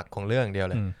หลักของเรื่องเดียว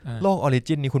เลยโลกออริ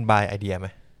จินนี่คุณบายไอเดียไหม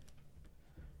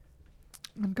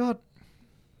มัน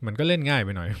ก็เล่นง่ายไป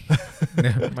หน่อย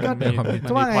มันมี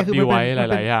พอดดีไว้ห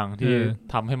ลายๆอย่างที่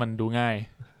ทำให้มันดูง่าย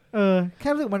แค่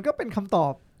รู้สึกมันก็เป็นคำตอ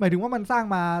บหมายถึงว่ามันสร้าง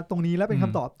มาตรงนี้แล้วเป็นค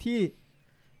ำตอบ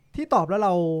ที่ตอบแล้วเ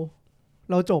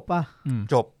ราจบป่ะ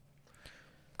จบ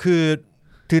คื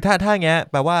อถ้าอย่างเงี้ย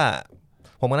แปลว่า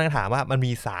ผมกำลังถามว่ามัน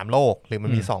มี3โลกหรือมั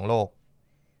นมี2โลก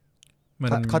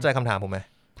เข้าใจคำถามผมไหม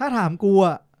ถ้าถามกู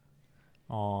อ่ะ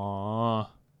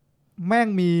แม่ง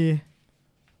มี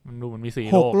มันมี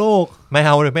6โลกไม่เ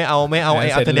อาไอ้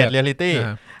alternate reality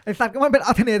ไอสัตว์ก็มันเป็น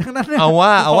alternate ทั้งนั้นเอา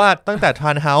ว่าตั้งแต่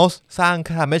Tran House สร้าง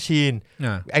Time Machine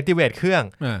activate เครื่อง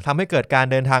ทำให้เกิดการ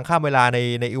เดินทางข้ามเวลา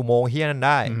ในอุโมงค์เฮี้ยนั้นไ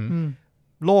ด้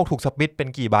โลกถูกสปลิตเป็น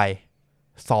กี่ใบ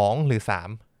2หรือ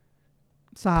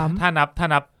3ถ้า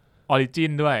นับ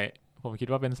Origin ด้วยผมคิด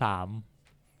ว่าเป็น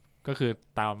3ก็คือ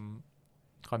ตาม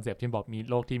คอนเซปต์ที่บอกมี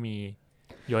โลกที่มี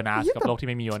โยนัสกับโลกที่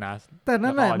ไม่มีโยนัสแต่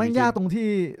นั่นแหละมันยากตรงที่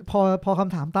พอค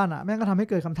ำถามตั้นอ่ะแม่งก็ทำให้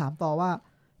เกิดคำถามต่อว่า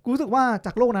กูรู้สึกว่าจ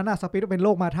ากโลกนั้นอ่ะสปลิตเป็นโล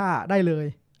กมาท่าได้เลย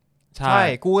ใช่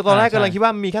กูตอนแรกกำลังคิดว่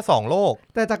ามีแค่2โลก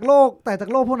แต่จากโล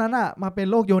กพวกนั้นอ่ะมาเป็น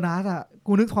โลกโยนัสอ่ะ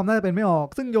กูนึกความน่าจะเป็นไม่ออก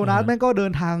ซึ่งโยนัสแม่งก็เดิ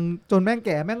นทางจนแม่งแ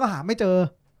ก่แม่งก็หาไม่เจอ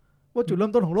ว่าจุดเริ่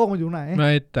มต้นของโลกมันอยู่ไหนไ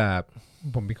ม่แต่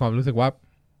ผมมีความรู้สึกว่า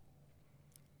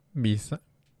มี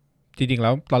จริงๆแล้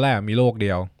วตอนแรกมีโลกเ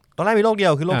ดียว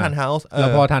คือโลก Tran House แล้ว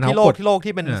พอ Tran House ที่โลก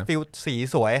ที่เป็นฟิลสี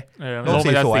สวยโลก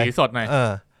สีสวยสดหน่อย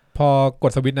พอก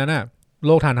ดสวิตช์นั้นน่ะโ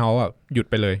ลก Tran House อ่ะหยุด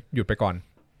ไปก่อน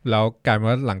แล้วกลายเป็น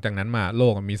ว่าหลังจากนั้นมาโล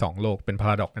กมี2โลกเป็นพา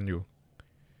ราดอกกันอยู่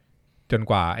จน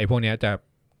กว่าไอ้พวกนี้จะ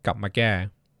กลับมาแก้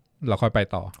เราค่อยไป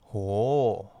ต่อโห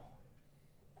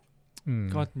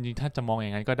ก็นี่ถ้าจะมองอย่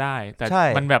างนั้นก็ได้แต่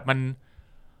มันแบบมัน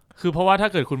คือเพราะว่าถ้า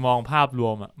เกิดคุณมองภาพรว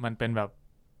มอ่ะมันเป็นแบบ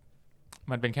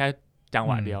มันเป็นแค่จัง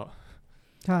หวะเดียว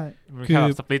ใช่คือ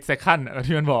สปลิตเซคันด์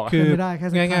ที่มันบอกคือ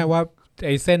ง่ายๆว่าไ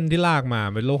อ้เส้นที่ลากมา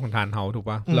เป็นโลกของTran Houseถูก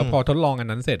ป่ะแล้วพอทดลองอัน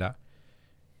นั้นเสร็จอะ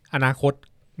อนาคต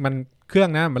มันเครื่อง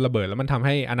นะมันระเบิดแล้วมันทำใ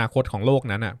ห้อนาคตของโลก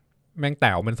นั้นอะแม่งแต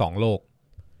กเป็น2โลก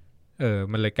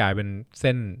มันเลยกลายเป็นเ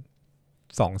ส้น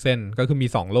2เส้นก็คือมี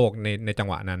2โลกในจัง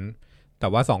หวะนั้นแต่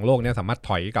ว่า2โลกเนี้ยสามารถถ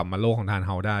อยกลับมาโลกของTran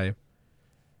Houseได้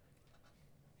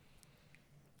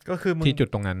ก็คือที่จุด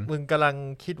ตรงนั้นมึงกำลัง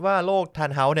คิดว่าโลก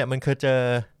Tran Houseเนี่ยมันเคยเจอ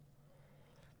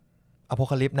อโพ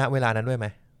คาลิปส์ณเวลานั้นด้วยไหม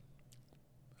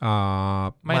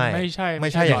ไม่ใ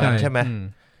ช่อย่างนั้นใช่ไหม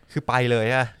คือไปเลย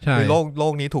อะคือโล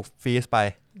กนี้ถูกฟรีซไป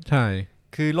ใช่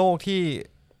คือโลกที่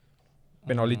เ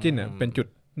ป็นออริจินเนี่ยเป็นจุด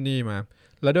นี่มา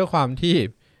แล้วด้วยความที่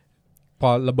พอ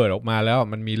ระเบิดออกมาแล้ว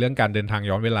มันมีเรื่องการเดินทาง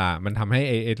ย้อนเวลามันทำให้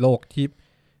ไอ้โลกที่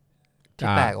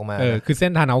แตกออกมาคือเส้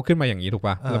นTran Houseขึ้นมาอย่างนี้ถูก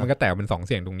ป่ะแล้วมันก็แตกเป็น2เ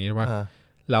สียงตรงนี้ใช่ป่ะ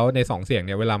แล้วใน2เสียงเ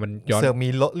นี่ยเวลามันย้อนมี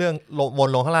เรื่องวน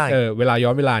ลงข้างล่างเวลาย้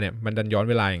อนเวลาเนี่ยมันดันย้อน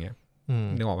เวลาอย่างเงี้ย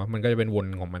นึกออกป่ะมันก็จะเป็นวน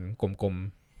ของมันกลม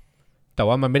ๆแต่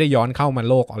ว่ามันไม่ได้ย้อนเข้ามา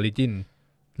โลกออริจิน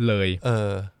เลย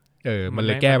มันเ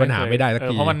ลยแก้ปัญหาไม่ได้สัก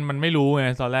ทีเพราะมันไม่รู้ไง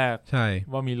ตอนแรกใช่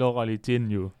ว่ามีโลกออริจิน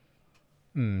อยู่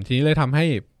ทีนี้เลยทำให้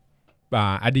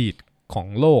อดีตของ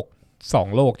โลก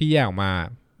2โลกที่แยกออกมา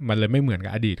มันเลยไม่เหมือนกั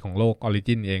บอดีตของโลกออริ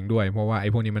จินเองด้วยเพราะว่าไอ้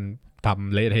พวกนี้มันท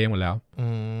ำเละเทะหมดแล้ว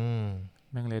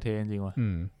แม่งเละเทะจริงว่ะ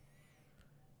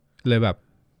เลยแบบ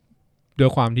ด้ว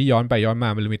ยความที่ย้อนไปย้อนมา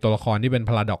มันมีตัวละครที่เป็น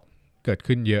พาราดอกเกิด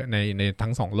ขึ้นเยอะในทั้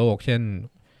ง2โลกเช่น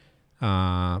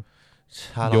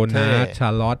โยนาสชา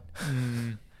ร์ลอต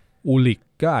อูลิก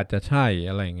ก็อาจจะใช่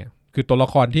อะไรเงี้ยคือตัวละ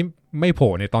ครที่ไม่โผ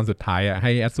ล่ในตอนสุดท้ายอ่ะใ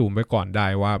ห้แอสซูมไว้ก่อนได้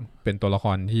ว่าเป็นตัวละค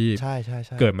รที่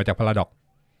เกิดมาจากพาราดอก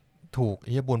ถูก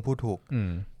เฮียบุญพูดถูก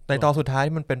ในตอนสุดท้าย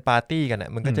มันเป็นปาร์ตี้กันอ่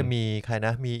ะมันก็จะมีใครน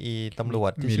ะมีตำรว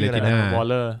จที่ชื่ออะไรนะวอล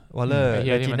เลอร์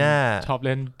เรจิน่าชอบเ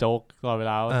ล่นโจ๊กตลอดเว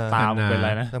ลาตามเป็นอะไร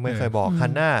นะไม่เคยบอกฮั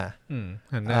นน่า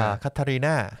คัทธารี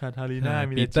น่า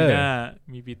มีปีเตอ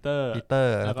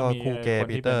ร์แล้วก็คู่เกย์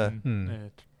ปีเตอร์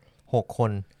6ค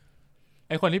น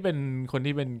ไอคนที่เ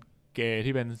ป็นเกย์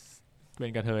ที่เป็น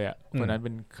กระเทยอ่ะคนนั้นเ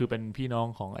ป็นพี่น้อง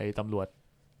ของไอตำรวจ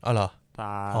เหรอต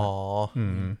า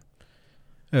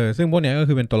ซึ่งพวกนี้ก็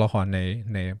คือเป็นตัวละคร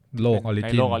ในโลกออริ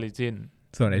จิน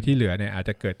ส่วนไอ้ที่เหลือเนี่ยอาจ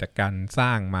จะเกิดจากการสร้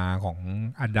างมาของ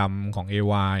อดัมของเอ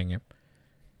วาอย่างเงี้ย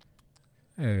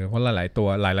เพราะหลายๆตัว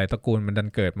หลายๆตระกูลมันดัน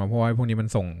เกิดมาเพราะว่าพวกนี้มัน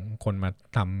ส่งคนมา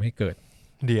ทำให้เกิด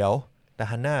เดี๋ยวแต่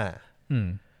ฮัน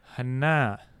น่า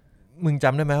มึงจ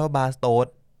ำได้ไหมว่าบาสโตส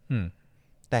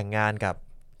แต่งงานกับ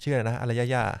ชื่ออะไรนะอะไร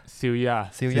ย่าซิล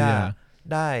ยา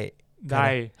ได้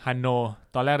ฮันโน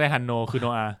ตอนแรกได้ฮันโนคือโน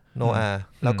อา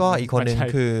แล้วก็อีกคนหนึ่ง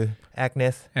คือแอกเน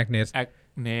ส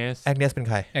เป็น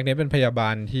ใครแอกเนสเป็นพยาบา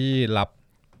ลที่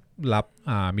รับ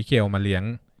มิเคลมาเลี้ยง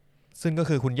ซึ่งก็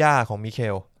คือคุณย่าของมิเค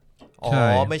ล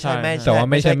ไม่ใช่แม่แต่ว่า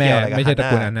ไม่ใช่แม่ไม่ใช่ตระ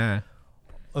กูลฮันน่า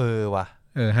ว่ะ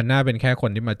ฮันน่าเป็นแค่ค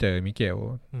นที่มาเจอมิเคล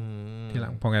ทีหลั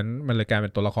งเพราะงั้นมันเลยกลายเป็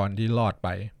นตัวละครที่รอดไป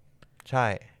ใช่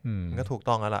ก็ถูก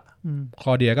ต้องแล้วล่ะคล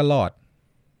อเดียก็รอด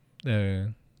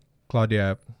คลอเดีย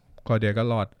ก็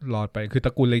รอดไปคือตร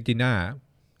ะกูลเลจิน่า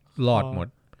รอดหมด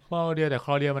คลอเดียแต่ค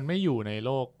ลอเดียมันไม่อยู่ในโ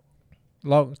ลก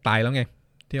ตายแล้วไง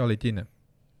ที่ออริจินอ่ะ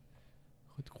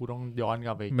กูต้องย้อนก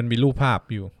ลับไปมันมีรูปภาพ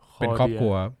อยู่เป็นครอบครั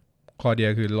วคลอเดีย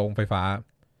คือโรงไฟฟ้า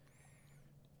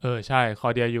ใช่คลอ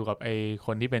เดียอยู่กับไอค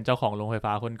นที่เป็นเจ้าของโรงไฟฟ้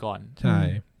าคนก่อนใช่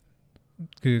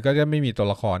คือก็จะไม่มีตัว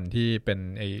ละครที่เป็น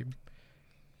ไ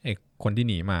อคนที่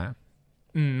หนีมา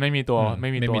ไม่มีตัว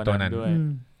นั้นด้วย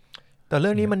แต่เ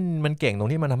รื่องนี้มันเก่งตร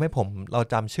งที่มันทำให้เรา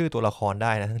จำชื่อตัวละครไ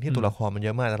ด้นะทั้งที่ตัวละครมันเย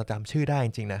อะมากแต่เราจำชื่อได้จ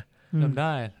ริงๆนะจำไ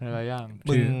ด้หลายอย่าง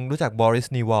มึงรู้จักบอริส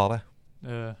นีวอลป่ะ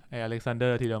ไออเล็กซานเดอ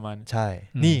ร์ทีเดอร์มันใช่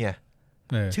นี่ไง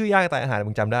ชื่อยากตายอาหาร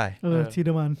มึงจำได้ทีเด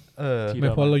อร์มันไม่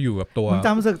เพราะเราอยู่กับตัวมึงจ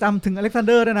ำถึงอเล็กซานเ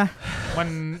ดอร์ด้วยนะมัน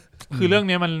คือเรื่อง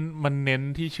นี้มันเน้น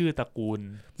ที่ชื่อตระกูล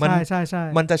ใช่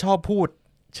มันจะชอบพูด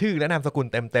ชื่อและนามสกุล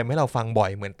เต็มๆให้เราฟังบ่อย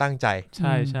เหมือนตั้งใจใ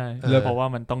ช่เพราะว่า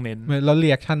มันต้องเน้นแล้วเ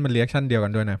รียกชั่นมันเรียกชั่นเดียวกั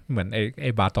นด้วยนะเหมือนไอ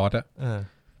บาตอสอะ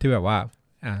ที่แบบว่า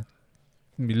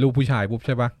มีลูกผู้ชายปุ๊บใ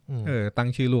ช่ปะตั้ง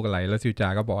ชื่อลูกอะไรแล้วซิวจา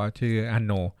ก็บอกว่าชื่อฮัน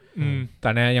โนแต่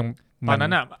เนี่ยยังตอนนั้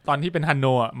นอะตอนที่เป็นฮันโน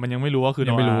อะมันยังไม่รู้ว่าคือ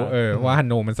ยังไม่รู้ว่าฮัน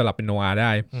โนมันสลับเป็นโนอาไ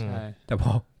ด้แต่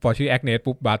พอชื่อแอคเนส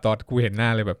ปุ๊บบาตอสกูเห็นหน้า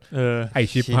เลยแบบไอ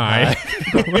ชิปหาย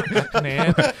เน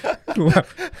สแบบ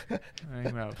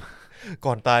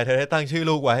ก่อนตายเธอได้ตั้งชื่อ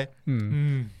ลูกไว้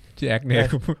ชื่อแอคเนส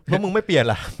แล้วมึงไม่เปลี่ยน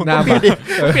ล่ะมึงก็เปลี่ยนดิ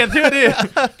เปลี่ยนชื่อดิ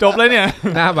จบเลยเนี่ย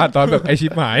หน้าบาตอสแบบไอชิ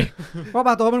ปหายเพราะบ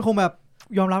าตอสมันคงแบบ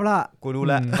ยอมรับละกูรู้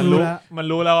แล้วมัน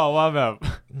รู้แล้วว่าแบบ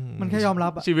มันแค่ยอมรั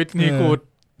บชีวิตนี้กู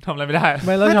ทำอะไรไม่ได้ไ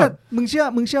ม่แต่มึงเ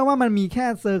ชื่อว่ามันมีแค่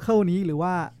เซอร์เคิลนี้หรือว่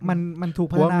ามันถูก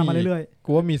พัฒนามาเรื่อยๆ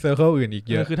กูว่ามีเซอร์เคิลอื่นอีก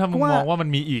เยอะคือถ้ามึงมองว่ามัน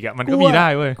มีอีกอ่ะมันก็มีได้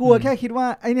เว้ยกูแค่คิดว่า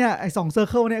ไอเนี่ยไอ2เซอร์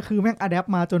เคิลเนี่ยคือแม่งอะแดป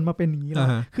มาจนมาเป็นอย่างนี้แล้ว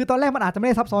คือตอนแรกมันอาจจะไม่ไ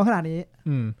ด้ซับซ้อนขนาดนี้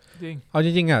จริงเอาจ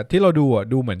ริงๆอ่ะที่เรา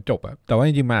ดูเหมือนจบอ่ะแต่ว่าจ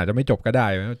ริงๆมันอาจจะไม่จบก็ได้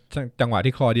จังหวะ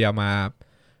ที่คลอเดีย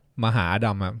มาหาอ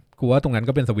ดัมอ่ะกูว่าตรงนั้น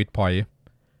ก็เป็นสวิตช์พอยต์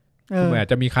คืออาจ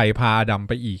จะมีใครพาอดัม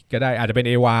ไปอีกก็ได้อาจจะเป็น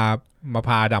เอวามาพ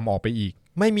าอดัมออกไปอีก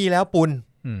ไม่มีแล้วปุณ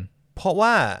เพราะว่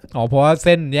าเ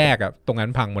ส้นแยกอะตรงนั้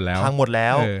นพังหมดแล้ว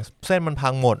เส้นมันพั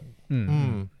งหมด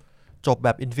จบแบ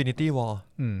บ Infinity War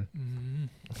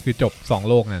คือจบ2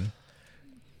โลกนั้น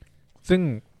ซึ่ง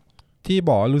ที่บ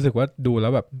อกรู้สึกว่าดูแล้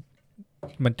วแบบ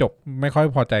มันจบไม่ค่อย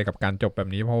พอใจกับการจบแบบ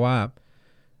นี้เพราะว่า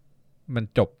มัน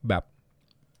จบแบบ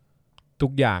ทุ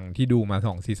กอย่างที่ดูมา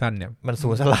2ซีซั่นเนี่ยมันสู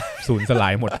ญสลา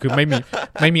ยหมดคือไ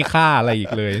ม่มีค่าอะไรอี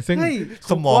กเลยซึ่ง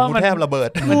สมองกูแทบระเบิด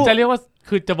มันจะเรียกว่า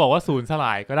คือจะบอกว่าสูญสล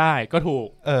ายก็ได้ก็ถูก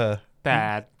แต่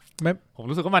ผม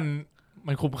รู้สึกว่า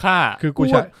มันคุ้มค่าคือกู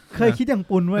เคยคิดอย่าง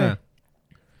ปุนเว้ย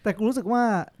แต่กูรู้สึกว่า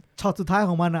ช็อตสุดท้าย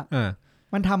ของมันอ่ะ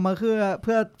มันทำมาเ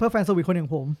พื่อแฟนสวิตคนอย่าง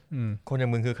ผมคนอย่า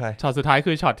งมึงคือใครช็อตสุดท้าย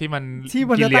คือช็อตที่มัน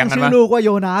จะตั้งชื่อลูกว่าโย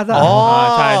นาสอ๋อ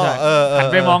ใช่หัน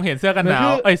ไปมองเห็นเสื้อกันหนา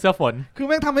วเสื้อฝนคือแ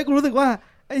ม่งทำให้กูรู้สึกว่า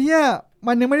ไอ้เหี้ย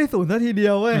มันยังไม่ได้สูญซะทีเดี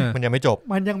ยวเว้ยมันยังไม่จบ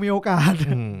มันยังมีโอกาส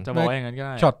จะบอกว่าอย่างนั้นก็ไ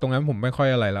ด้ช็อตตรงนั้นผมไม่ค่อย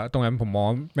อะไรแล้วตรงนั้นผมมอง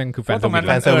แม่งคือแฟนเ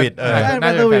ซอร์วิส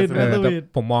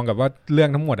ผมมองกับว่าเรื่อง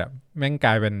ทั้งหมดอ่ะแม่งก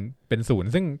ลายเป็นศูนย์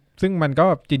ซึ่งมันก็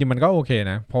จริงๆมันก็โอเค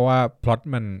นะเพราะว่าพล็อต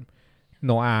มันโ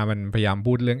นอามันพยายาม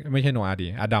พูดเรื่องไม่ใช่โนอาดิ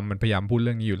อดัมมันพยายามพูดเ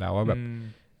รื่องนี้อยู่แล้วว่าแบบ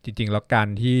จริงๆแล้วการ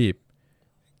ที่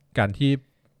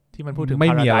มันพูดถึงไ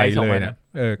ม่มีอะไรเลยเนี่ย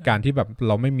การที่แบบเ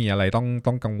ราไม่มีอะไร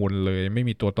ต้องกังวลเลยไม่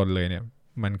มีตัวตนเลยเนี่ย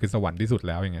มันคือสวรรค์ที่สุด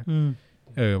แล้วอย่างเงี้ย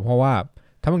เพราะว่า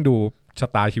ถ้ามึงดูชะ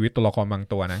ตาชีวิตตัวละครบาง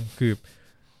ตัวนะคือ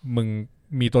มึง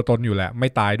มีตัวตนอยู่แหละไม่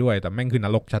ตายด้วยแต่แม่งคือน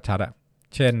รกชัดๆอ่ะ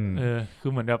เช่นคื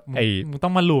อเหมือนแบบมึงต้อ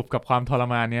งมาลูปกับความทร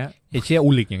มานเนี้ยเชี่ย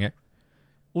อูลิกอย่างเงี้ย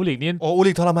อูลิกนี่อู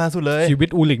ลิกทรมานสุดเลยชีวิต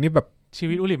อูลิกนี่แบบชี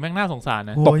วิตอูลิกแม่งน่าสงสาร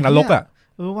นะตกนรกอ่ะ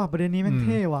ว่ะประเด็นนี้แม่งเ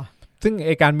ท่ว่ะซึ่ง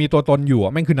การมีตัวตนอยู่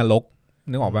แม่งคือนรก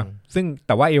นึกออกป่ะซึ่งแ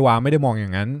ต่ว่าเอวาไม่ได้มองอย่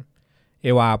างนั้นเอ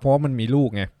วาเพราะว่ามันมีลูก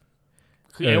ไง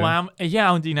คือเอวาไอ้เหี้ยเอ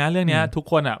าจริงนะเรื่องนี้ทุก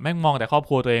คนอ่ะแม่งมองแต่ครอบค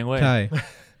รัวตัวเองเว้ยใช่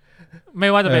ไม่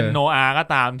ว่าจะเป็นโนอาก็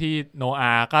ตามที่โนอ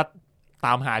าก็ต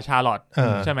ามหาชาร์ลอต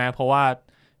ใช่ไหมเพราะว่า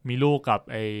มีลูกกับ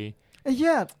ไอ้เ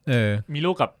หี้ยมี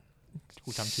ลูกกับ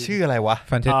กูจำชื่ออะไรวะ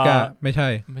ฟรานเชสกาไม่ใ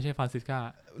ช่ฟรานซิสกา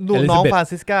ลูกน้องฟราน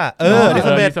ซิสกาอลิซ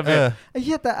าเบธไอ้เ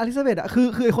หี้ยแต่อลิซาเบธอ่ะ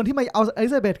คือคนที่มาเอาอลิ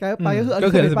ซาเบธไปก็คืออ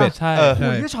ลิซาเบธใช่โ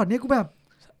อ้ยช็อตนี้กูแบบ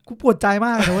กูปวดใจม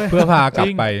ากเลยเว้ยเพื่อพากลับ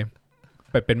ไ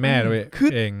ปเป็นแม่ด้วย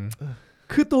เอง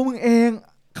คือตัวมึงเอง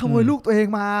ขโมยลูกตัวเอง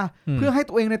มาเพื่อให้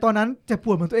ตัวเองในตอนนั้นเจ็บป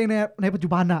วดเหมือนตัวเองในปัจจุ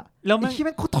บันอ่ะแล้วไอ้ที่แ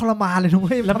ม่งโคตรทรมานเลยนะเ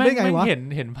ว้ยแล้วไม่ไงวะ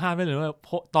เห็นภาพได้เลยว่า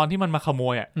ตอนที่มันมาขโม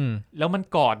ยอ่ะแล้วมัน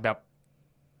กอดแบบ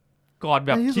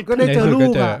คิดก็ได้เจอลู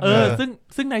กอ่ะ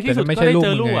ซึ่งในที่สุดก็ได้เจ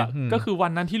อลูกอ่ะก็คือวั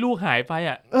นนั้นที่ลูกหายไป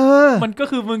อ่ะมันก็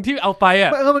คือมึงที่เอาไปอ่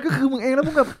ะมันก็คือมึงเองแล้ว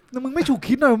มึงแบบมึงไม่ฉุก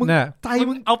คิดหน่อยมึงใจ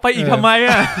มึงเอาไปอีกทำไมอ่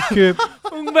ะคือ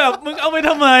มึงแบบมึงเอาไป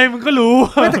ทำไมมึงก็รู้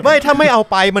ไม่ถ้าไม่เอา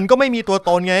ไปมันก็ไม่มีตัวต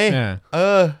นไง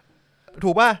ถู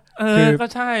กป่ะก็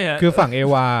ใช่อ่ะคือฝั่งเอ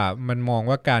วามันมอง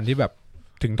ว่าการที่แบบ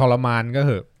ถึงทรมานก็เ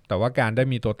หอะ แต่ว่าการได้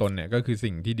มีตัวตนเนี่ยก็คือ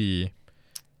สิ่งที่ดี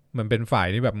มันเป็นฝ่าย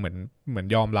ที่แบบเหมือน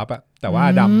ยอมรับอะแต่ว่า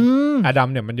อดัม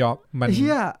เนี่ยมันยอมมันเ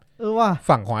ชี่ยว่ะ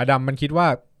ฝั่งของอดัมมันคิดว่า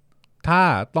ถ้า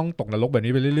ต้องตกนรกแบบ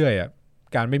นี้ไปเรื่อยๆอะ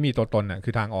การไม่มีตัวตนอะคื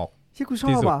อทางออกที่กูชอ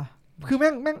บว่ะคือแ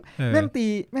ม่งตี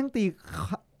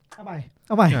เอาใ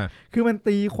หม่คือมัน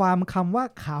ตีความคำว่า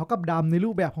ขาวกับดำในรู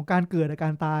ปแบบของการเกิดและกา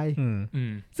รตาย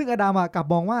ซึ่งอดัมกลับ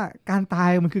มองว่าการตาย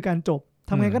มันคือการจบ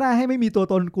ทำไงก็ได้ให้ไม่มีตัว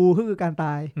ตนกูคือการต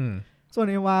ายส่วน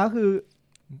เอวาก็คือ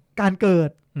การเกิด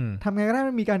ทำไงก็ได้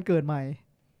มันมีการเกิดใหม่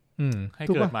ให้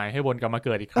เกิดใหม่ให้วนกลับมาเ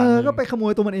กิดอีกครั้งนึงก็ไปขโม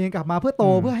ยตัวมันเองกลับมาเพื่อโต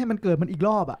เพื่อให้มันเกิดมันอีกร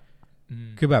อบอ่ะ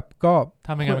คือแบบก็ท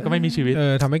ำยังไงมันก็ไม่มีชีวิต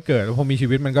ทำให้เกิดพอมีชี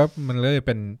วิตมันเลยเ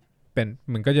ป็น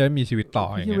มันก็จะมีชีวิตต่อ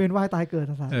อย่างเงี้ยเวียนว่ายตายเกิด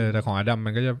แต่ของอดัมมั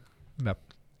นก็จะแบบ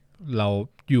เรา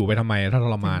อยู่ไปทำไมถ้าท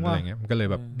รมานอะไรเงี้ยมันก็เลย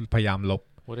แบบพยายามลบ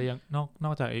โอ้แต่ยังน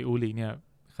อกจากไออูริเนี่ย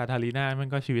คาทาลีน่ามัน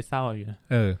ก็ชีวิตเศร้าอยู่นะ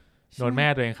โดนแม่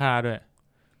ตัวเองฆ่าด้วย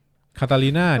คาตา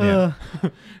ลีน่าเนี่ย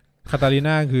คาตาลี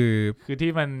น่าคือ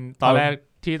ที่มันตอนแรก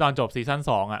ที่ตอนจบซีซั่น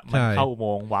2อ่ะมันเข้าอุโม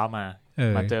งค์ว้าม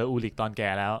าเจออูริตอนแก่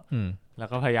แล้ว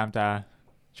ก็พยายามจะ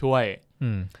ช่วย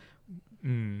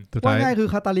ว่าง่ายคือ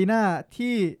คาตาลีน่า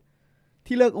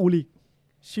ที่เลิกอูริ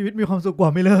ชีวิตมีความสุขกว่า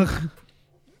ไม่เลิก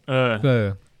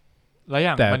แล้วอ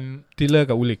ย่างมันที่เลิก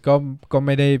กับอูริก็ไ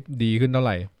ม่ได้ดีขึ้นเท่าไห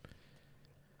ร่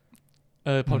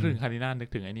พอถึงคาตาลีน่านึก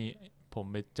ถึงไอ้นี่ผม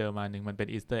ไปเจอมาหนึ่งมันเป็น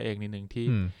อีสเตอร์เอ็กนิดนึงที่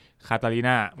คาตาลี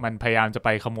น่ามันพยายามจะไป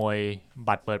ขโมย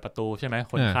บัตรเปิดประตูใช่ไหม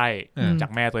คนไข้จา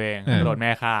กแม่ตัวเองโดนแ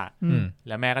ม่ฆ่าแ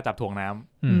ล้วแม่ก็จับถ่วงน้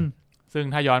ำซึ่ง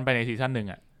ถ้าย้อนไปในซีซั่น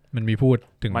1อ่ะมันมีพูด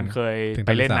ถึงมันเคยไ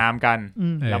ปเล่นน้ำกัน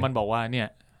แล้วมันบอกว่าเนี่ย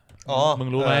มึง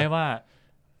รู้ไหมว่า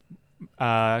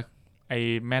ไอ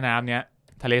แม่น้ำเนี้ย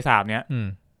ทะเลสาบเนี้ย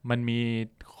มันมี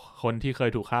คนที่เคย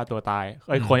ถูกฆ่าตัวตาย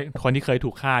คนที่เคยถู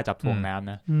กฆ่าจับถ่วงน้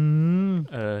ำนะ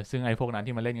ซึ่งไอ้พวกนั้น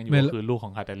ที่มันเล่นกันอยู่ก็คือลูกขอ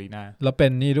งคาตาลีน่าแล้วเป็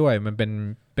นนี่ด้วยมันเ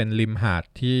ป็นริมหาด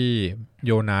ที่โ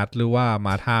ยนาสหรือว่าม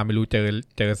าธาไม่รู้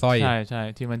เจอสร้อยใช่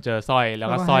ที่มันเจอสร้อยแล้ว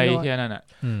ก็สร้อยที่นั่นอ่ะ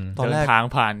ตอนแรกทาง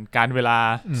ผ่านการเวลา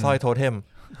สร้อยโทเทม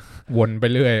วนไป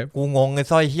เรื่อยกูงงไอ้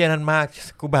สร้อยเฮี้ยนั่นมาก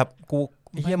กูแบบกู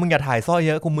เฮี้ยมึงอย่าถ่ายสร้อยเ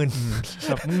ยอะกูมึนแ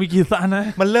บบมึงมีกี่สั้นนะ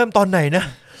มันเริ่มตอนไหนนะ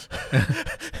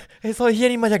ไอ้สร้อยเฮี้ย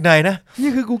นี่มาจากไหนนะ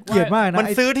นี่คือกูเกลียดมากนะมัน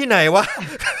ซื้อที่ไหนวะ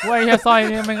ว่าไอ้สร้อย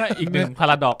นี่มันก็อีกหนึ่งพา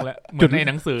ราดอกแหละเหมือนใน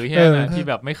หนังสือเฮี้ยนะที่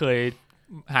แบบไม่เคย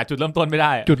หาจุดเริ่มต้นไม่ไ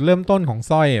ด้จุดเริ่มต้นของ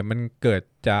สร้อยมันเกิด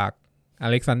จากอ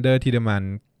เล็กซานเดอร์ทีเดมัน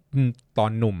ตอ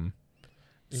นหนุ่ม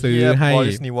ซื้อให้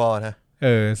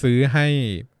ซื้อให้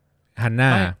ฮันน่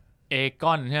าเอก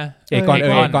อนใช่ไหมเอกอน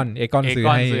ซื้อ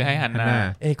ให้ฮันน่า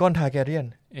เอกอนทาร์แกเรียน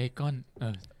เอกอน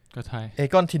ก็ใช่เอ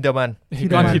กอนทินเดอร์มัน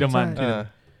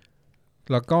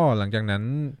แล้วก็หลังจากนั้น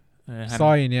สร้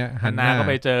อยเนี่ยฮันน่าก็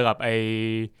ไปเจอกับไอ้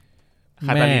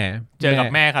เจอกับ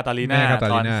แม่คาตาลีน่า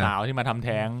ตอนสาวที่มาทำแ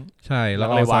ท้งใช่แล้ว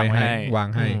ก็วางใ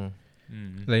ห้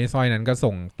แล้วสร้อยนั้นก็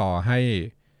ส่งต่อให้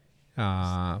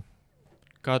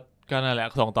ก็นั่นแหละ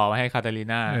ส่งต่อมาให้คาตาลี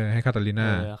น่าให้คาตาลี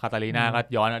น่าก็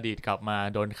ย้อนอดีตกลับมา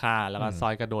โดนฆ่าแล้วก็สร้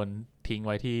อยก็โดนทิ้งไ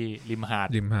ว้ที่ริมหาด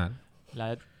แล้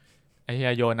วไอ้เฮี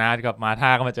ยโยนาสกับมาธ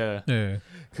าก็มาเจอ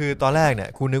คือตอนแรกเนี่ย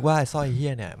กูนึกว่าสร้อยเฮี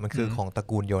ยเนี่ยมันคือของตระ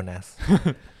กูลโยนาส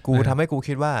กูทำให้กู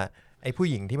คิดว่าไอ้ผู้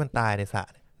หญิงที่มันตายในสระ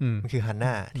มันคือฮัน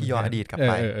น่าที่ย้อนอดีตกลับ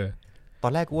ไปตอ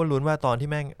นแรกกูก็ลุ้นว่าตอนที่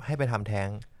แม่งให้ไปทำแท้ง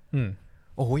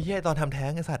โอ้โหเฮียตอนทำแท้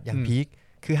งไอ้สัตว์อย่างพีค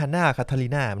คือฮันน่าคาทาลี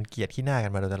น่ามันเกลียดขี้หน้ากั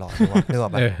นมาโดยตลอดนึกออ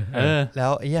กป่ะแล้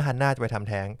วไอ้เหี้ยฮันน่าจะไปทำ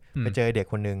แท้งไปเจอเด็ก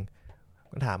คนนึง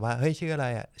ก็ถามว่าเฮ้ยชื่ออะไร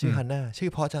อ่ะชื่อฮันน่าชื่อ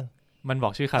เพราะจังมันบอ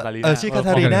กชื่อคาตาลีน่าชื่อคาต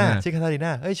าลีน่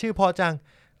าเฮ้ยชื่อเพราะจัง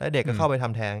แล้วเด็กก็เข้าไปท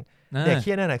ำแท้งเด็กเ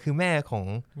หี้ยนั่นน่ะคือแม่ของ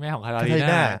คาตาลี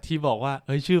น่าที่บอกว่าเ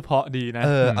ฮ้ยชื่อเพราะดีนะ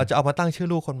เอามาตั้งชื่อ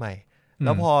ลูกคนใหม่แ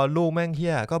ล้วพอลูกแม่งเ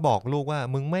หี้ยก็บอกลูกว่า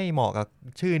มึงไม่เหมาะกับ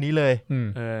ชื่อนี้เลย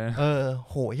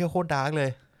โหเหี้ยโคตรดาร์กเลย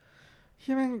เ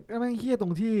หี้ยแม่งเหี้ยตร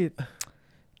งที่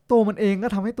ตัวมันเองก็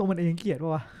ทำให้ตัวมันเองเกลียดป่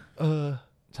ะวะ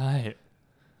ใช่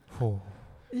โห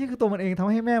นี่คือตัวมันเองท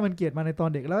ำให้แม่มันเกลียดมาในตอน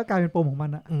เด็กแล้วก็กลายเป็นปมของมั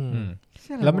นอะ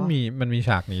แล้วมันมีฉ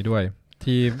ากนี้ด้วย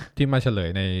ที่มาเฉลย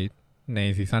ใน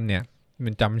ซีซั่นเนี้ยมั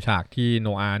นจำฉากที่โน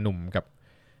อาหนุ่มกับ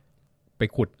ไป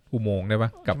ขุดอุโมงค์ได้ปะ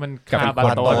กับบา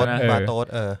โต๊ด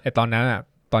ไอตอนนั้นอะ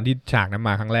ตอนที่ฉากนั้น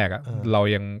มาครั้งแรกอะเรา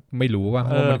ยังไม่รู้ว่า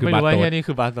มันคือบาโต๊ดไม่รู้ว่านี่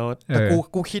คือบาโต๊ดแต่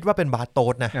กูคิดว่าเป็นบาโต๊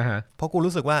ดนะเพราะกู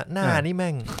รู้สึกว่าหน้านี่แ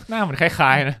ม่งหน้ามันคล้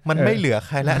ายๆนะมันไม่เหลือใ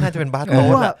ครแล้วน่าจะเป็นบาโต๊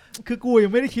ดอะคือกูยั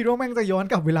งไม่ได้คิดว่าแม่งจะย้อน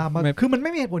กลับเวลามาคือมันไ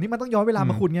ม่มีเหตุผลที่มันต้องย้อนเวลา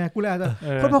มาขุดไงกูเลยอาจจะ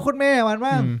พ่อคุณแม่มัน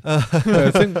บ้าง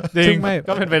ซึ่งไม่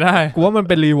ก็เป็นไปได้กูว่ามัน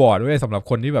เป็นรีวอร์ดด้วยสำหรับ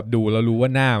คนที่แบบดูแล้วรู้ว่า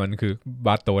หน้ามันคือบ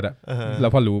าโต๊ดอะแล้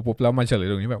วพอรู้ปุ๊บแล้วมาเฉลย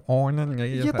ตรงนี้แบบอ๋อนั่นไง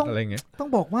อะไรเงี้ยต้อง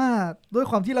บอกว่าด้วย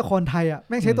ความที่ละครไทยอะ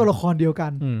แม่งใช้ตัวละครเดียวกั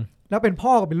นแล้วเป็นพ่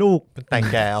อกับเป็นลูกเป็นแต่ง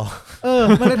แก้ว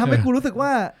มันเลยทำให้กูรู้สึกว่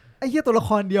าไอ้เหี้ยตัวละค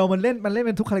รเดียวมันเล่นเ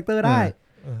ป็นทุกคาแรคเตอร์ได้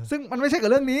ซึ่งมันไม่ใช่กับ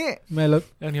เรื่องนี้ไม่แล้ว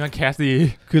เรื่องนี้มันแคสดี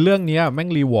คือเรื่องนี้แม่ง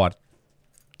รีวอร์ด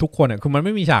ทุกคนอ่ะคือมันไ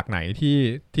ม่มีฉากไหน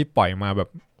ที่ปล่อยมาแบบ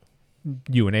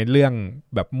อยู่ในเรื่อง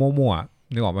แบบมั่ว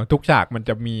ๆนึกออกมั้ยทุกฉากมัน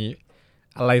จะมี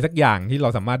อะไรสักอย่างที่เรา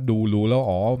สามารถดูรู้แล้ว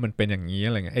อ๋อมันเป็นอย่างนี้อ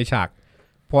ะไรเงี้ยไอ้ฉาก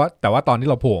เพราะแต่ว่าตอนที่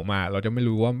เราโผล่มาเราจะไม่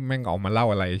รู้ว่าแม่งออกมาเล่า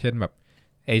อะไรเช่นแบบ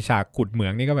ไอ้ฉากขุดเหมือ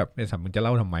งนี่ก็แบบไอ้สัมมึงจะเ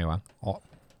ล่าทำไมวะอ๋อ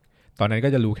ตอนนั้นก็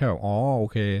จะรู้แค่แบบอ๋อโอ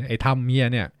เคไอ้ถ้ำเมีย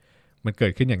เนี่ยมันเกิ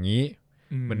ดขึ้นอย่างนี้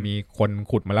มันมีคน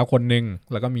ขุดมาแล้วคนนึง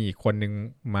แล้วก็มีอีกคนนึง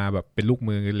มาแบบเป็นลูก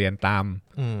มือเรียนตาม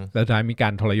แล้วท้ายมีกา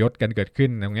รทรยศกันเกิดขึ้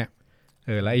นอย่างเงี้ย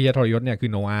แล้วไอ้ทรยศเนี่ยคือ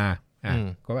โนอาห์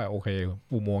ก็แบบโอเค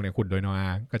อุโมงค์เนี่ยขุดโดยโนอา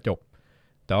ห์ก็จบ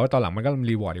แต่ว่าตอนหลังมันก็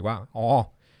รีวอร์ดอีกว่าอ๋อ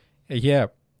ไอ้เหี้ย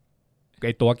ไ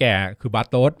อ้ตัวแก่คือบา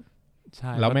โตส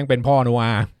แล้วแม่งเป็นพ่อโนอ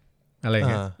าห์อะไร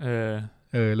เงี้ย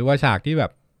หรือว่าฉากที่แบ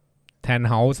บแทน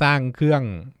เฮาส์สร้างเครื่อง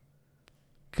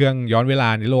ย้อนเวลา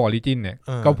ในโลกออริจินเนี่ย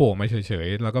ก็โผล่มาเฉย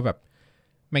ๆแล้วก็แบบ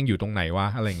แม่งอยู่ตรงไหนวะ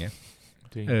อะไรเงี้ย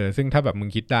ซึ่งถ้าแบบมึง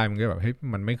คิดได้มึงก็แบบเฮ้ย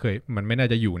มันไม่น่า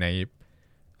จะอยู่ใน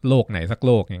โลกไหนสักโ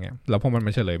ลกอย่างเงี้ยแล้วพอมันม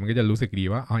าเฉลยมันก็จะรู้สึกดี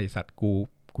ว่าอ๋อไอสัตว์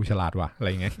กูฉลาดว่ะอะไร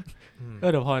เงี้ย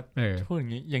เดี๋ยวพอพูดอย่า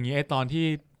งนี้ไอตอนที่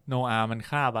โนอาห์มัน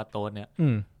ฆ่าบาโตสเนี่ย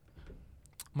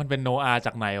มันเป็นโนอาห์จ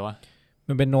ากไหนวะ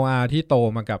มันเป็นโนอาห์ที่โต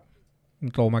มากั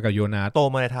บโยนาสโต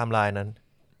มาในไทม์ไลน์นั้น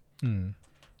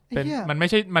เป็นมันไม่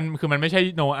ใช่มันคือมันไม่ใช่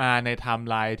โนอาห์ในไทม์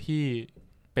ไลน์ที่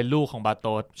เป็นลูกของบาโต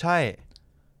สใช่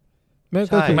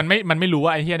ก็คือมันไม่รู้ว่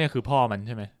าไอ้เหี้ยเนี่ยคือพ่อมันใ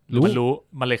ช่ไหมมันรู้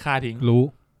มันเลยฆ่าทิ้ง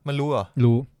มันรู้เหรอ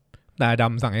รู้แต่ด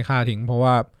ำสั่งให้ฆ่าทิ้งเพราะ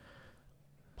ว่า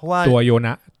ตัวโยน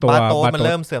ะตัวบาโตสมันเ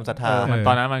ริ่มเสื่อมศรัทธาต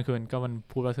อนนั้นมันคือก็มัน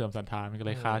พูดว่าเสื่อมศรัทธามันก็เ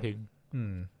ลยฆ่าทิ้ง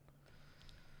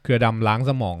คือดำล้าง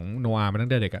สมองโนอาห์มาตั้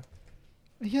งแต่เด็กอ่ะ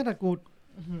ไอ้เหี้ยแต่กู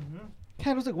แค่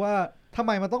รู้สึกว่าทำไ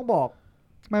มมันต้องบอก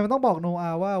โนอา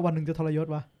ห์ว่าวันหนึ่งจะทรยศ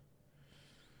วะ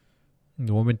ห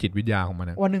นูว่าเป็นจิตวิทยาของมัน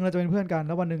นะวันหนึ่งเราจะเป็นเพื่อนกันแ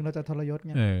ล้ววันหนึ่งเราจะทรยศไ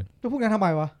งจะพูดกันทำไม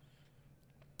วะ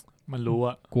มันรู้อ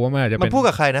ะกูว่ามันอาจจะมันพูด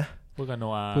กับใครนะพูดกับโน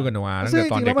อาห์ตั้งแต่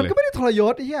ตอนเด็กเลยมันก็ไม่ได้ทรย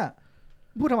ศไอ้เหี้ย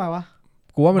พูดทำไมวะ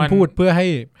กูว่ามันพูดเพื่อใ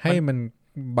ห้มัน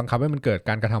บังคับให้มันเกิด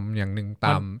การกระทำอย่างหนึ่งต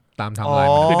ามไทม์ไลน์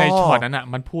คือในช็อตนั้นอะ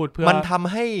มันพูดเพื่อมันท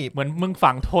ำให้เหมือนมึง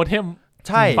ฝังโทเทม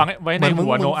ใช่ฝังไว้ในหั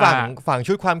วโนอาห์ฝัง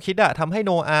ชุดความคิดอะทำให้โ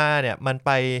นอาห์เนี่ยมันไ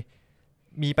ป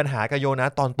มีปัญหากับโยนา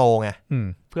สตอนโตไง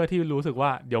เพื่อที่รู้สึกว่า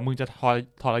เดี๋ยวมึงจะ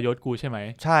ทรยศกูใช่ไหม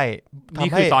ใช่นี่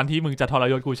คือตอนที่มึงจะทร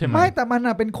ยศกูใช่ไหมไม่แต่มัน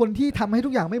เป็นคนที่ทำให้ทุ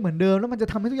กอย่างไม่เหมือนเดิมแล้วมันจะ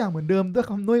ทำให้ทุกอย่างเหมือนเดิมด้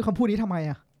วยคำพูดนี้ทำไม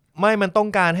อะไม่มันต้อง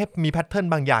การให้มีแพทเทิร์น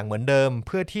บางอย่างเหมือนเดิมเ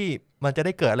พื่อที่มันจะไ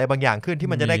ด้เกิดอะไรบางอย่างขึ้นที่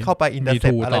มันจะได้เข้าไปอินเตอร์เซ็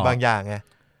ปอะไรบางอย่างไง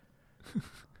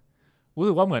รู้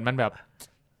สึกว่าเหมือนมันแบบ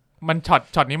มัน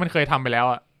ช็อตนี้มันเคยทำไปแล้ว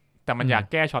อะแต่มันอยาก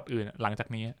แก้ช็อตอื่นหลังจาก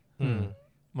นี้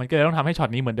มันก็เลยต้องทำให้ช็อต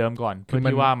นี้เหมือนเดิมก่อนเพื่อ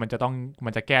ที่ว่ามัน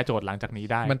จะแก้โจทย์หลังจากนี้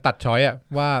ได้มันตัดช้อยอะ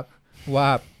ว่า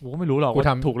กูก็ไม่รู้หรอกกู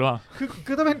ทำถูกหรือเปล่า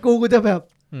คือถ้าเป็นกูจะแบบ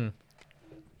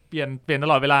เปลี่ยนต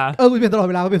ลอดเวลากูเปลี่ยนตลอด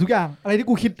เวลาเปลี่ยนทุกอย่างอะไรที่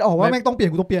กูคิดออกว่าแม่งต้องเปลี่ย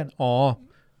นกูต้องเปลี่ยนอ๋อ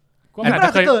มันอาจจ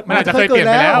ะเคยเปลี่ยน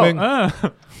ไปแล้ว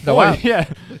แต่ว่า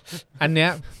อันเนี้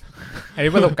ยไอ้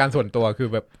ประสบการณ์ส่วนตัวคือ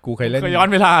แบบกูเคยเล่นย้อน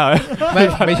เวลาเหรอ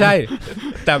ไม่ใช่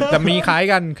แต่มีคล้าย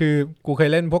กันคือกูเคย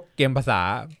เล่นพวกเกมภาษา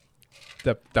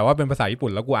แต่ว่าเป็นภาษาญี่ปุ่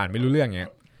นแล้วกูอ่านไม่รู้เรื่องเงี้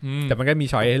ยแต่มันก็มี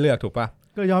ช้อยให้เลือกถูกป่ะ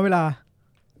ก็ย้อนเวลา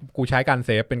กูใช้การเซ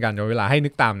ฟเป็นการย้อนเวลาให้นึ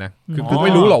กตามนะคือกูไ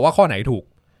ม่รู้หรอกว่าข้อไหนถูก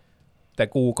แต่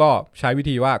กูก็ใช้วิ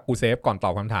ธีว่ากูเซฟก่อนต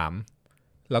อบคำถาม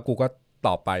แล้วกูก็ต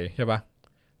อบไปใช่ป่ะ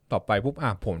ตอบไปปุ๊บ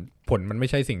ผลมันไม่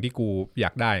ใช่สิ่งที่กูอย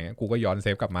ากได้กูก็ย้อนเซ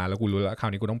ฟกลับมาแล้วกูรู้แล้วคราว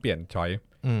นี้กูต้องเปลี่ยนช้อย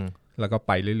แล้วก็ไ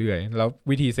ปเรื่อยๆแล้ว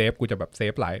วิธีเซฟกูจะแบบเซ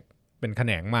ฟหลายเป็นแข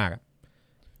นงมาก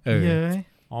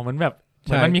อ๋อมันแบบ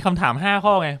มันมีคำถาม5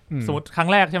ข้อไงสมมติครั้ง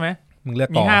แรกใช่ไหมมึงเลือก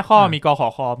มี5ข้อมีกขอ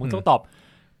คอมึงต้องตอบ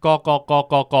ก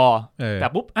แต่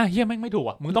ปุ๊บเฮียไม่ถูก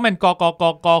อ่ะมึงต้องเป็นก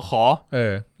ขอ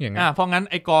อย่างงั้นเพราะงั้น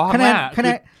ไอ้กคะแน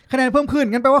นเพิ่มขึ้น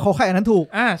งั้นแปลว่าขอไข่อันนั้นถูก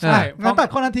ใช่งั้นตัด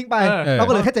ข้อนั้นทิ้งไปเรา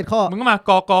ก็เหลือแค่7ข้อมึงก็มาก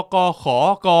ขอ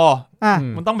ก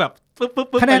มันต้องแบบปึ๊บ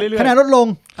คะแนนลดลง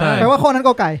แปลว่าข้อนั้นก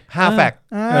อไก่5แฟกต์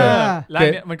แล้ว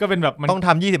เนี่ยมันก็เป็นแบบต้องท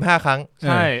ำ25ครั้งใ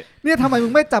ช่เนี่ยทำไมมึ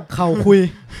งไม่จับเข่าคุย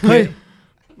เฮ้ย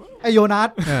ไอโยนัส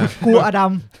กูอดั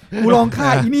มกูลองฆ่า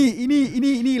อี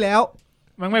นี่แล้ว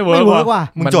มันไม่เวิร์กว่ะ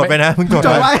มึงโจทย์ไปนะมึงโจท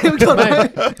ย์ไว้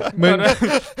มึง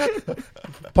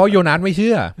เพราะโยนัสไม่เ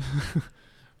ชื่อ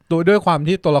ด้วยความ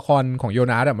ที่ตัวละครของโย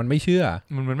นัสมันไม่เชื่อ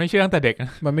มันไม่เชื่อตั้งแต่เด็ก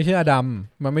มันไม่เชื่ออดัม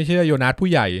มันไม่เชื่อโยนัสผู้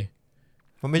ใหญ่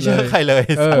มันไม่เชื่อใครเลย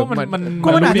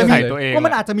มันอาจจะมีก็มั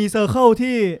นอาจจะมีเซอร์เคิล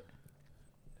ที่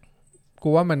กู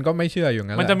ว่ามันก็ไม่เชื่ออยู่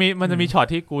งั้นมันจะมีช็อต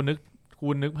ที่กู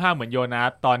นึกภาพเหมือนโยนั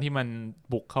สตอนที่มัน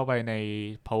บุกเข้าไปใน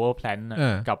power plant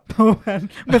กับ power plant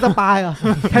เป็นสปายเหรอ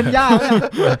แทนย่าเนี่ย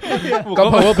ก็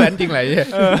power plant จริงเลย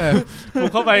บุ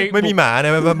กเข้าไปไม่มีหมาเนี่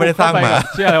ยไม่ได้สร้างหมา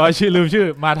ชื่ออะไรวะลืมชื่อ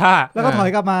มาท่าแล้วก็ถอย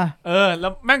กลับมาแล้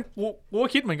วแม่งกูก็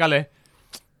คิดเหมือนกันเลย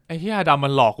อ้เหี้ยดำมั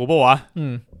นหลอกกูป่ะวะ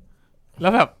แล้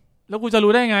วแบบแล้วกูจะ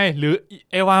รู้ได้ไงหรือ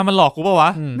เอวามันหลอกกูป่ะวะ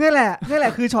นี่แหละ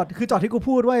คือช็อตที่กู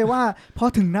พูดไว้ว่าพอ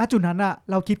ถึงณจุดนั้นอะ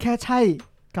เราคิดแค่ใช่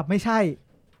กับไม่ใช่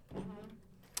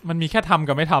มันมีแค่ทำ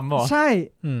กับไม่ทำหรอใช่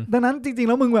ดังนั้นจริงๆ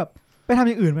แล้วมึงแบบไปทำอ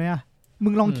ย่างอื่นไหมอะมึ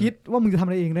งลองคิดว่ามึงจะทำอ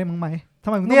ะไรเองได้มั้งไหมทำ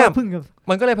ไมมึงต้องมาพึ่งกับ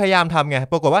มันก็เลยพยายามทำไง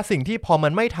ปรากฏว่าสิ่งที่พอมั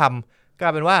นไม่ทำกลา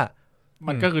ยเป็นว่า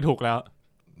มันก็คือถูกแล้ว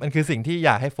มันคือสิ่งที่อย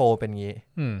ากให้โฟเป็นงี้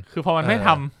คือพอมันไม่ท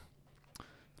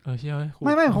ำเชื่อไ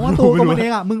ม่เพราะว่าตัวมันเอ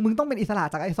งอ่ะมึงต้องเป็นอิสระ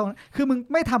จากไอ้ซองคือมึง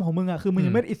ไม่ทำของมึงอ่ะคือมึง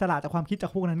ยังไม่อิสระจากความคิดจา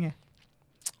กพวกนั้นไง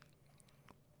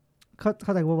เข้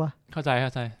าใจป่ะเข้าใ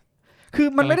จคือ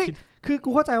มันไม่ได้คือกู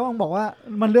เข้าใจว่ามึงบอกว่า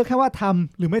มันเลือกแค่ว่าท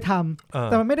ำหรือไม่ทำแ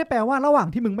ต่มันไม่ได้แปลว่าระหว่าง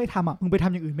ที่มึงไม่ทำอ่ะมึงไปท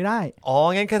ำอย่างอื่นไม่ได้อ๋อ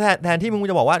งั้นแทนที่มึง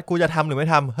จะบอกว่ากูจะทำหรือไม่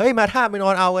ทำเฮ้ยมาท่าไปนอ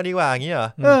นเอากันดีกว่าอย่างงี้เหรอ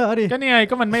เอาดิก็นี่ไง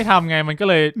ก็มันไม่ทำไงมันก็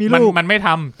เลยมันไม่ท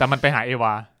ำแต่มันไปหาเอว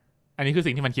าอันนี้คือ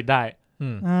สิ่งที่มันคิดได้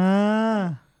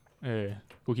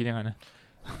กูคิดยังไงนะ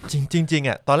จริง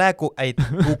อ่ะตอนแรกกู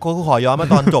ขอย้อนมา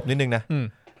ตอนจบนิดนึงนะ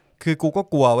คือกูก็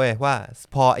กลัวเว้ยว่า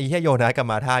พอไอ้เหี้ยโยนัสกับ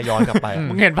มาท่าย้อนกลับไป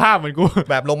มึงเห็นภาพเหมือนกู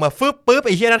แบบลงมาฟึบปึ๊บไ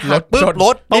อ้เหี้ยนั้นหักปึ๊บร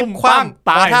ถติ้มคว่ำ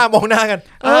มาท่ามองหน้ากัน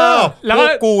แล้ว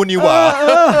กูนี่หว่า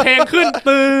เพลงขึ้น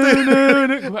ตื่น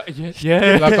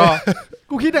แล้วก็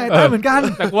กูคิดอย่างนั้นเหมือนกัน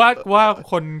แต่ว่า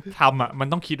คนทำอ่ะมัน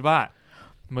ต้องคิดว่า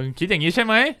มึงคิดอย่างนี้ใช่ไ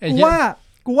หม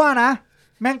กูว่านะ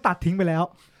แม่งตัดทิ้งไปแล้ว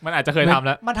มันอาจจะเคยทำแ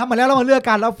ล้วมันทำมาแล้วมาเลือก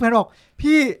กันแล้วแฟนบอก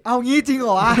พี่เอางี้จริงเหร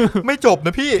อวะไม่จบน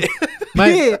ะพี่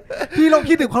ลอง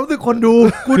คิดถึงความรู้สึกคนดู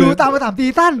กูดูตามมา3ซี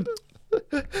ซั่น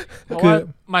เพราะว่า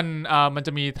มันจ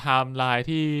ะมีไทม์ไลน์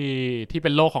ที่เป็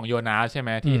นโลกของโยนาใช่ไหม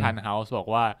ที่ทันเฮาส์บอก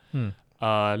ว่า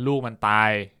ลูกมันตา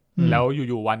ยแล้ว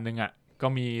อยู่ๆวันนึงอ่ะก็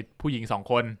มีผู้หญิง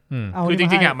2คนคือจ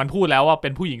ริงๆอ่ะมันพูดแล้วว่าเป็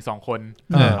นผู้หญิง2คน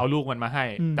เอาลูกมันมาให้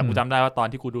แต่กูจำได้ว่าตอน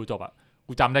ที่กูดูจบอ่ะ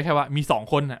กูจำได้แค่ว่ามี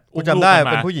2คนอ่ะกูจำได้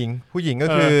เป็นผู้หญิงก็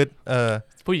คือ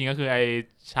ผู้หญิงก็คือไอ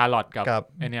ชาร์ลอตกับ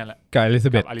ไอเนี่ยแหละกับอลิซา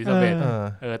เบธ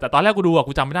แต่ตอนแรกกูดูอ่ะ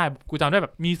กูจำไม่ได้กูจำได้แบ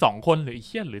บมี2คนหรือไอ้เ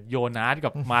หี้ยหรือโยนาสกั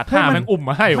บมาธาแม่งอุ้ม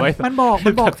มาให้ไว้มันบอก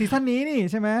ซีซั่นนี้นี่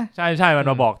ใช่ไหมใช่มัน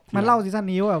มาบอกมันเล่าซีซั่น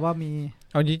นี้ว่าแบบว่ามี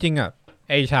เอาจริงๆอ่ะ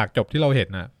ไอฉากจบที่เราเห็น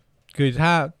น่ะคือ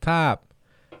ถ้า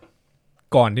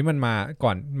ก่อนที่มันมาก่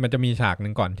อนมันจะมีฉากนึ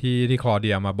งก่อนที่คลอเ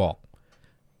ดียมาบอก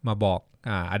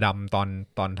อดัม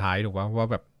ตอนท้ายถูกป่ะว่า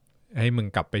แบบให้มึง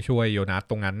กลับไปช่วยโยนัส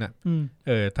ตรงนั้นน่ะ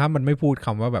ถ้ามันไม่พูดค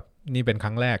ำว่าแบบนี่เป็นค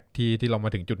รั้งแรกที่เรามา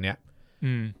ถึงจุดเนี้ย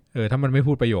ถ้ามันไม่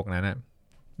พูดประโยคนั้นน่ะ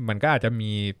มันก็อาจจะ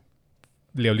มี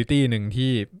เรียลลิตี้นึง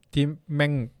ที่แม่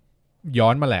งย้อ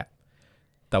นมาแหละ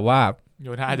แต่ว่าโย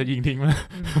นัสอาจจะยิงทิ้งมั้ย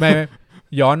ไม่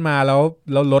ย้อนมาแล้ว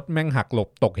รถแม่งหักหลบ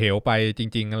ตกเหวไปจ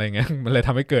ริงๆอะไรเงี้ยมันเลยท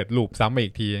ำให้เกิดลูปซ้ำไปอี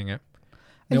กทีอย่างเงี้ย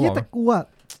ไอ้เหี้ยแต่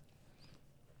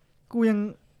กูยัง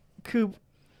คือ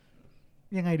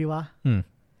ยังไงดีวะ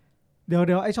เ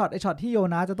ดี๋ยวไอช็อตที่โย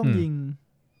นาจะต้องยิ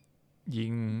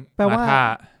งแปลว่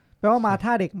ามาท่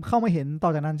าเด็กเข้ามาเห็นต่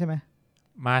อจากนั้นใช่ไหม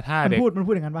มาท่าเด็กมัน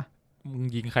พูดอย่างนั้นปะมึง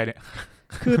ยิงใครเนี่ย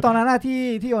คือตอนนั้น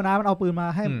ที่โยนามันเอาปืนมา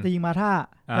ให้จะยิงมาท่า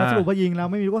แล้วสรุปว่ายิงแล้ว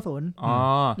ไม่มีลูกกระสุน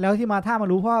แล้วที่มาท่ามา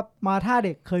รู้เพราะมาท่าเ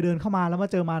ด็กเคยเดินเข้ามาแล้วมา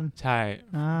เจอมันใช่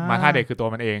มาท่าเด็กคือตัว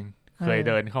มันเองเคยเ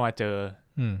ดินเข้ามาเจอ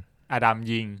อดัม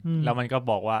ยิงแล้วมันก็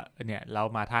บอกว่าเนี่ยแล้ว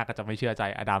มาท่าก็จะไม่เชื่อใจ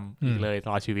อดัมอีกเลยต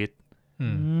ลอดชีวิต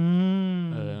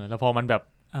แล้วพอมันแบบ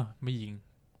อ้าวไม่ยิง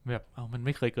แบบมันไ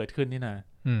ม่เคยเกิดขึ้นนี่นะ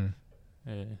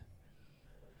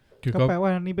ก็แปลว่า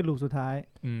นี่เป็นลูปสุดท้าย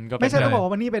ไม่ใช่ต้องบอก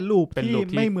ว่านี่เป็นลูปที่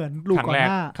ไม่เหมือนลูปก่อนห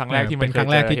น้าครั้งแรกที่เป็นครั้ง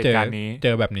แรกที่เจอแ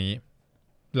บบนี้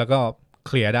แล้วก็เ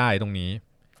คลียร์ได้ตรงนี้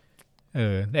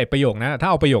ไอประโยคนั้นถ้า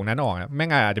เอาประโยคนั้นออกแม่ง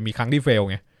อาจจะมีครั้งที่เฟล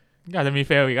ไงอาจจะมีเ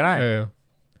ฟลอีกก็ได้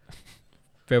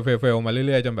เฟลมาเ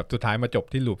รื่อยๆจนแบบสุดท้ายมาจบ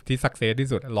ที่ลูปที่ซักเซสที่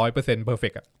สุด 100%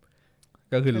 perfect อ่ะ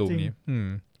ก็คือลูปนี้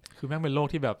คือแม่งเป็นโลก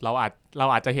ที่แบบเรา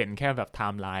อาจจะเห็นแค่แบบไท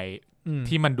ม์ไลน์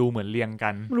ที่มันดูเหมือนเรียงกั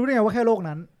นรู้ได้ไงว่าแค่โลก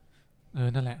นั้น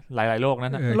นั่นแหละหลายๆโลกนั้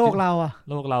นโลกเราอะ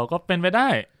โลกเราก็เป็นไปได้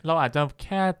เราอาจจะแ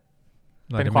ค่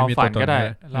เป็นความฝันก็ได้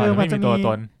เราไม่มีตัวต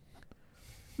น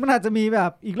มันอาจจะมีแบ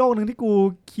บอีกโลกนึงที่กู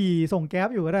ขี่ส่งแก๊ป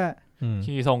อยู่ก็ได้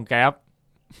ขี่ส่งแก๊ป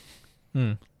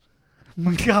มึ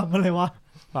งขับอะไรวะ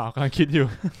เปล่ากำลังคิดอยู่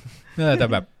แต่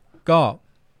แบบก็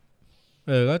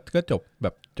จบแบ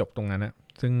บจบตรงนั้นนะ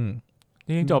ซึ่ง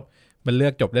นี่จบมันเลื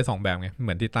อกจบได้2แบบไงเห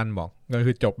มือนที่ตั้นบอกก็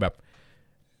คือจบแบบ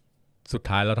สุด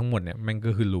ท้ายแล้วทั้งหมดเนี่ยแม่ง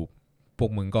ก็คือลูปพว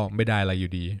กมึงก็ไม่ได้อะไรอ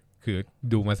ยู่ดีคือ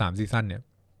ดูมา3ซีซั่นเนี่ย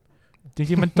จ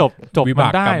ริงๆมันจบมั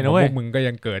นได้นะเว้ยพวกมึงก็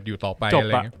ยังเกิดอยู่ต่อไปอะไ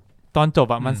รเงี้ยตอนจบ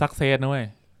อ่ะมันซักเซสนะเว้ย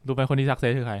ดูไปคนที่ซักเซ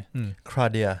สคือใครคลา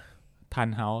เดียทัน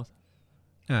เฮาส์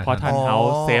พอทันเฮา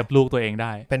ส์เซฟลูกตัวเองไ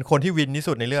ด้เป็นคนที่วินที่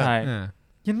สุดในเรื่องใช่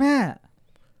ยันแม่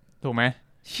ถูกไหม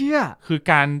เชี่ยคือ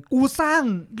การกูสร้าง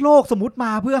โลกสมมุติม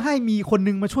าเพื่อให้มีคน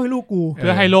นึงมาช่วยลูกกูเพื่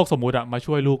อให้โลกสมมุติอะมา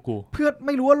ช่วยลูกกูเพื่อไ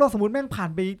ม่รู้ว่าโลกสมมุติแม่งผ่าน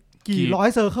ไป กี่ร้อย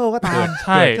เซอร์เคิลก็ตาม ใ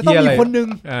ช่จะต้องมีคนนึง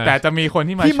แต่จะมีคน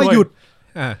ที่มาหยุด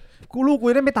กูลูกกู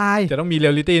ได้ไม่ตายจะต้องมีเรี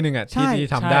ยลลิตี้นึงอ่ะที่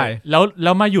ทำได้แ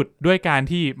ล้วมาหยุดด้วยการ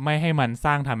ที่ไม่ให้มันส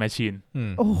ร้างไทม์แมชชีน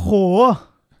โอ้โห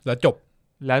แล้วจบ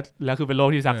แล้วคือเป็นโลก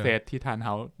ที่สักเซสที่ทานเฮ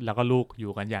าส์แล้วก็ลูกอ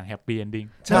ยู่กันอย่างแฮปปี้เอนดิ้ง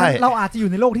ใช่เราอาจจะอยู่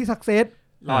ในโลกที่สักเซส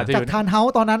จากทานเฮา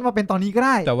ส์ตอนนั้นมาเป็นตอนนี้ก็ไ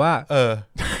ด้แต่ว่า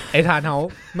ไอทานเฮาส์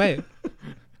ไม่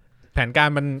แผนการ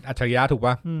มันอัจฉริยะถูก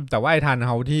ป่ะแต่ว่าไอทานเฮ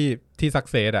าส์ที่สัก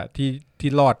เซสอ่ะที่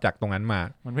รอดจากตรงนั้นมา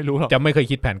มันไม่รู้หรอกจะไม่เคย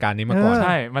คิดแผนการนี้มาก่อนใ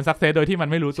ช่มันสักเซสโดยที่มัน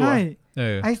ไม่รู้ตัวใช่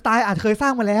ไอสไตล์อาจเคยสร้า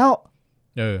งมาแล้ว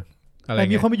แต่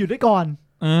มีคนมาอยู่ด้วยก่อน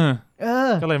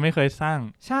ก็เลยไม่เคยสร้าง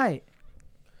ใช่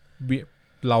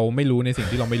เราไม่รู้ในสิ่ง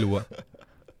ที่เราไม่รู้อะ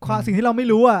สิ่งที่เราไม่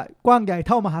รู้อะกว้างใหญ่เ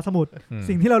ท่ามหาสมุทร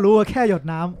สิ่งที่เรารู้แค่หยด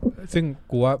น้ำซึ่ง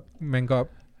กูว่าแม่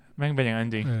งเป็นอย่างนั้น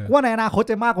จริงกูว่าในอนาคต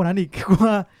จะมากกว่านั้นอีกกู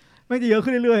ว่าแม่งจะเยอะขึ้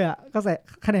นเรื่อยๆอะกระแส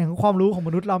แขนงของความรู้ของม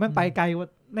นุษย์เราแม่งไปไกล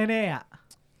แน่ๆอะ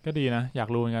ก็ดีนะอยาก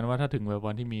รู้เหมือนกันว่าถ้าถึง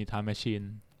วันที่มีไทม์แมชชีน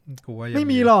กูว่าไม่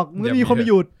มีหรอกมันมีคนมา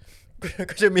หยุด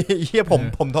ก็จะมีเหี้ยผม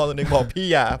ทองตัวนึงบอกพี่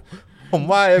อย่าผม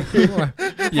ว่าพี่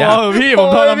พี่ผม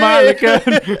ทรมานเหลือเกิ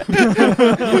น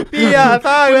พี่อย่าส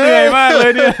ร้างเลยเหนื่อยมากเล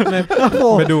ยเนี่ย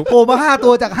มาดูโผล่มา5ตั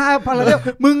วจาก5,000แล้วเนี่ย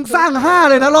มึงสร้าง5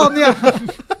เลยนะรอบเนี้ย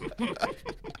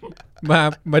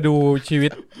มาดูชีวิ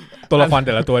ตตัวละครแ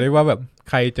ต่ละตัวได้ว่าแบบ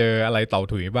ใครเจออะไรเต่า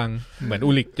ถุยบ้างเหมือน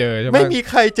อุลิกเจอใช่ไหมไม่มี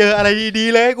ใครเจออะไรดี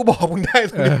ๆเลยกูบอกมึงได้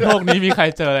โลกนี้มีใคร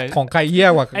เจออะไรของใครเหี้ย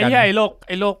กว่ากันไอ้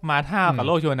โลกมาท่ากับโ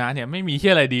ลกโชนะเนี่ยไม่มีเหี้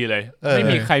ยอะไรดีเลยไม่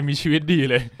มีใครมีชีวิตดี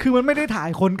เลยคือมันไม่ได้ถ่าย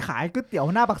คนขายก๋วยเตี๋ยว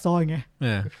หน้าปากซอยไง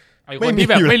ไอ้คนที่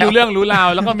แบบไม่รู้เรื่องรู้ราว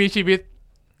แล้วก็มีชีวิต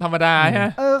ธรรมดาใช่ไหม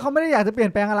เขาไม่ได้อยากจะเปลี่ย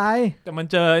นแปลงอะไรแต่มัน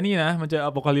เจอนี่นะมันเจอ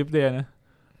อโพคาลิปส์เดย์นะ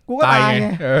กูก็ตายไง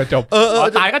จบ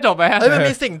ตายก็จบไปฮะมัน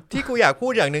มีสิ่งที่กูอยากพู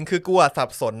ดอย่างนึงคือกูสับ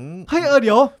สนเฮ้ยเ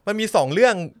ดี๋ยวมันมี2เรื่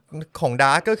องของด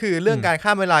าร์กก็คือเรื่องการข้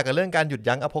ามเวลากับเรื่องการหยุด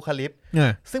ยั้งอโพคาลิปส์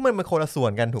ซึ่งมันเป็นคนละส่ว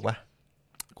นกันถูกป่ะ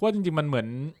กูว่าจริงๆมันเหมือน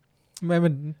ไม่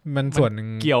มันส่วนนึง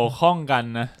เกี่ยวข้องกัน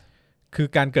นะคือ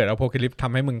การเกิดอโพคาลิปส์ท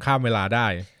ำให้มึงข้ามเวลาได้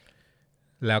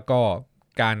แล้วก็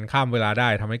การข้ามเวลาได้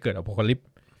ทำให้เกิดอโพคาลิปส์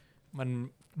มัน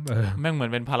แม่งเหมือ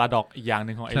นเป็นพาราดอกซ์อีกอย่าง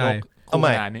นึงของไอ้โลกเอาให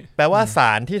ม่แปลว่าส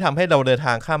ารที่ทำให้เราเดินท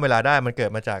างข้ามเวลาได้มันเกิด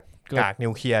มาจากกากนิ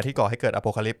วเคลียร์ที่ก่อให้เกิดอโพ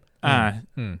คาลิปส์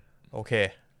โอเค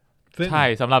ใช่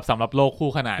สำหรับโลกคู่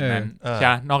ขนาดนั้นใ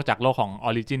ช่นอกจากโลกของออ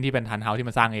ริจินที่เป็นทันเฮาส์ที่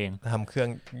มันสร้างเองทำเครื่อง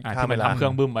ข้ามเวลาทำเครื่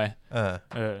องบึ้มไป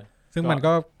ซึ่งมัน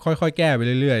ก็ค่อยๆแก้ไป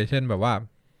เรื่อยๆเช่นแบบว่า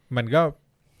มันก็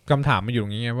คำถามมันอยู่ตร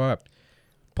งนี้ไงว่าแบบ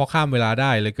พอข้ามเวลาไ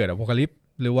ด้เลยเกิดอโพคาลิปส์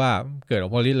หรือว่าเกิดอ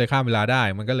โพคาลิปส์เลยข้ามเวลาได้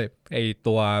มันก็เลยไอ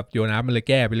ตัวโยนาสมันเลย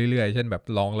แก้ไปเรื่อยๆเช่นแบบ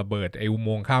ลองระเบิดไออุโม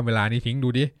งค์ข้ามเวลานี่ทิ้งดู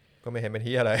ดิก็ไม่เห็นเป็น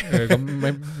ที่อะไรก็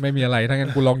ไม่มีอะไรถ้างั้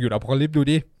นกูลองหยุดอโพคาลิปส์ดู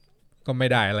ดิก็ไม่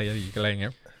ได้อะไรอีกอะไรเงี้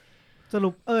ยสรุ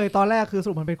ปตอนแรกคือส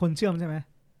รุปมันเป็นคนเชื่อมใช่ไหม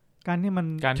การที่มัน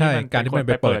ไ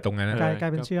ปเปิดตรงนั้นกลา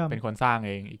ยเป็นเชื่อมเป็นคนสร้างเ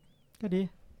องอีกก็ดี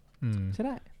ใช่ไ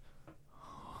ด้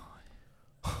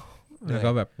แล้วก็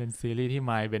แบบเป็นซีรีส์ที่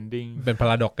mind bending เป็นพา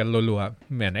ราดอกกันรัว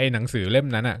ๆเหมือนไอ้หนังสือเล่ม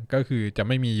นั้นอ่ะก็คือจะ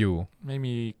ไม่มีอยู่ไม่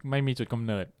มีจุดกำ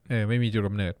เนิดไม่มีจุดก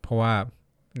ำเนิดเพราะว่า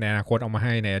ในอนาคตเอามาใ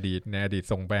ห้ในอดีต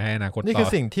ส่งไปให้อนาคตนี่คือ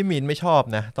สิ่งที่มินไม่ชอบ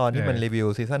นะตอนที่มันรีวิว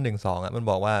ซีซั่น 1-2 อ่ะมัน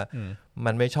บอกว่า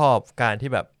มันไม่ชอบการที่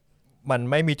แบบมัน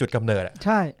ไม่มีจุดกำเนิดอ่ะใ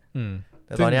ช่แ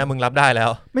ต่ตอนนี้มึงรับได้แล้ว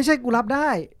ไม่ใช่กูรับได้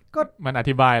ก็มันอ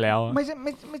ธิบายแล้วไม่ใช่ไ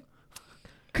ม่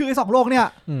คือไอ้2โลกเนี่ย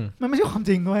มันไม่ใช่ความ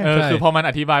จริงเว้ยคือพอมัน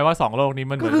อธิบายว่า2โลกนี้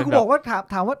มันเหมือนคือกูบอกว่า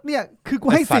ถามว่าเนี่ยคือกู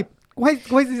ให้10กูใ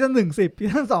ห้ซีซั่น1 10ซี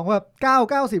ซั่น2แบบ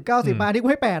9 90 90มาที่กู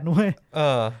ให้8นุ้ย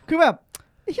คือแบบ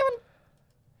ไอ้เหี้ย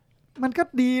มันก็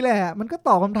ดีแหละมันก็ต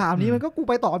อบคำถามนี้มันก็กู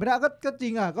ไปต่อไม่ได้ก็จริ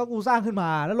งอ่ะก็กูสร้างขึ้นมา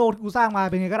แล้วโลกกูสร้างมา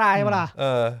เป็นไงก็ได้ใช่ปะล่ะ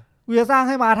กูจะสร้าง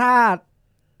ให้มาธาตุ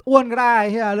อ้วนก็ได้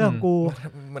ใช่เรื่องของกู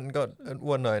มันก็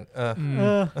อ้วนหน่อย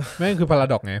ไม่คือพารา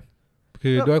ดอกไงคื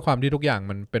อด้วยความที่ทุกอย่าง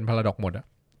มันเป็นพาราดอกหมดอ่ะ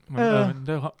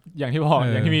ด้วยอย่างที่บอก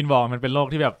อย่างที่มีนบอกมันเป็นโลก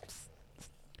ที่แบบ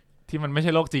ที่มันไม่ใ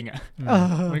ช่โลกจริงอ่ะ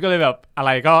มันก็เลยแบบอะไ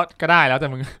รก็ได้แล้วแต่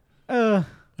มึง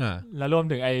แล้วรวม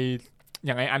ถึงอ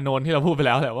ย่างไออันโนนที่เราพูดไปแ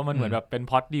ล้วแหละว่ามันเหมือนแบบเป็น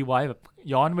พล็อตดีไว้แบบ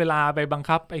ย้อนเวลาไปบัง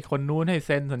คับไอคนนู้นให้เ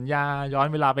ซ็นสัญญาย้อน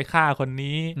เวลาไปฆ่าคน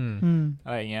นี้อ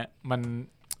ะไรอย่างเงี้ยมัน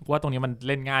ว่าตรงนี้มันเ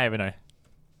ล่นง่ายไปหน่อย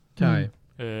ใช่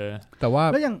แต่ว่า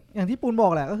แล้วอย่างที่ปูนบอ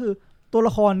กแหละก็คือตัวล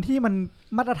ะครที่มัน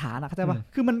มาตรฐานเข้าใจป่ะ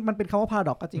คือมันเป็นคำว่าพาราด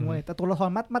อกก็จริงเว้ยแต่ตัวละคร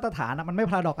มาตรฐานมันไม่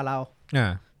พาราดอกกับเรา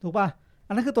ถูกป่ะ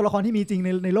อันนั้นคือตัวละครที่มีจริง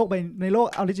ในโลก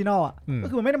ออริจินอลอ่ะก็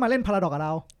คือมันไม่ได้มาเล่นพาราดอกกับเร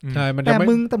าใช่แต่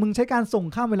มึงใช้การส่ง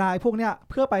ข้ามเวลาไอ้พวกเนี้ย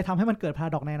เพื่อไปทำให้มันเกิดพารา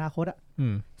ดอกในอนาคตอ่ะ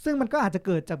ซึ่งมันก็อาจจะเ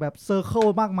กิดจากแบบเซอร์เคิล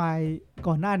มากมาย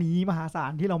ก่อนหน้านี้มหาศา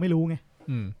ลที่เราไม่รู้ไง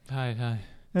ใช่ใช่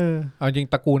เอาจริง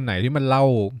ตระกูลไหนที่มันเล่า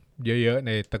เยอะๆ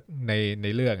ใน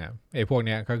เรื่องอ่ะไอ้พวกเ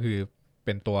นี้ยก็คือเ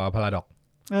ป็นตัวพาราดอก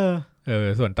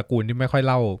ส่วนตระกูลที่ไม่ค่อย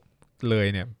เล่าเลย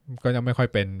เนี่ยก็จะไม่ค่อย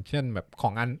เป็นเช่นแบบขอ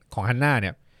งฮันน่าเ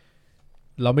นี่ย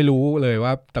เราไม่รู้เลยว่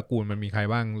าตระกูลมันมีใคร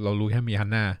บ้างเรารู้แค่มีฮัน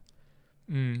น่า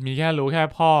มีแค่รู้แค่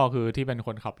พ่อคือที่เป็นค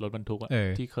นขับรถบรรทุก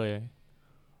ที่เคย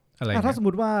อะไรถ้าสมม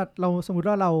ติว่าเ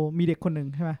รามีเด็กคนหนึ่ง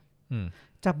ใช่ไหม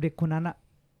จับเด็กคนนั้นอะ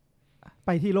ไป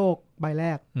ที่โลกใบแร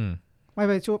กไม่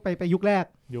ไปช่วยไปยุคแรก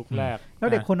แล้ว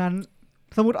เด็กคนนั้น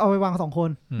สมมติเอาไปวาง2 คน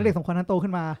แล้วเด็ก2 คนนั้นโตขึ้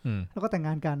นมาแล้วก็แต่งง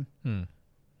านกัน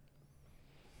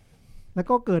แล้ว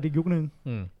ก็เกิดอีกยุคนึง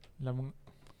แล้วมึง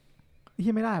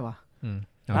ที่ไม่ได้วะ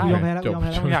ยอมแพ้แล้ว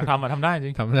อยากทำทำได้จ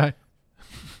ริงทำได้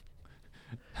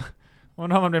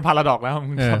ถ้ามันเป็นพาราดอกแล้ว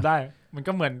มึงทำได้มัน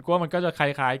ก็เหมือนว่ามันก็จะค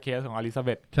ล้ายๆเคสของอลิซาเบ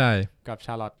ธใช่กับช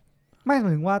าร์ลอตต์ไม่หมา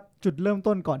ยถึงว่าจุดเริ่ม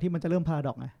ต้นก่อนที่มันจะเริ่มพาราด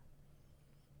อกไง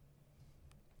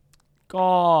ก็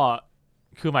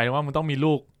คือหมายถึงว่ามึงต้องมี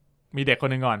ลูกมีเด็กค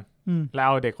นหนึ่งก่อนแล้วเอ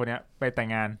าเด็กคนนี้ไปแต่ง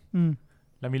งาน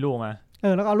แล้วมีลูกมา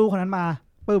แล้วก็เอาลูกคนนั้นมา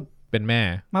ปึ๊บเป็นแม่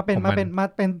มาเ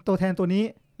ป็นตัวแทนตัวนี้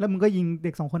แล้วมึงก็ยิงเ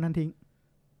ด็ก2 คนนั้นทิ้ง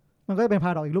มันก็จะเป็นพา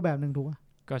ราดอกอีกรูปแบบนึงถูกป่ะ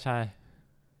ก็ใช่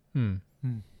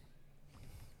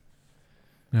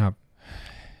นะครับ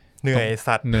เหนื่อย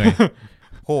สัตว์เหนื่อย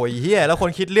โหยเหี้ยแล้วคน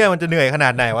คิดเรื่องมันจะเหนื่อยขนา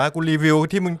ดไหนวะกูรีวิว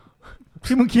ที่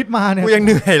มึงคิดมาเนี่ยกูยังเ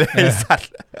หนื่อยเลยสัตว์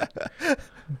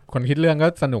คนคิดเรื่องก็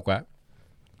สนุกอะ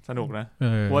สนุกนะ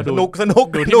สนุก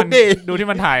ดูที่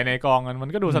มันถ่ายในกองมั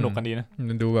นก็ดูสนุกกันดีนะ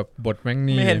มันดูแบบบทแม่ง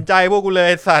นี่ไม่เห็นใจพวกกูเล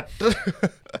ยสัตว์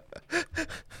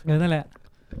นั่นแหละ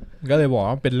ก็เลยบอก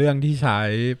ว่าเป็นเรื่องที่ใช้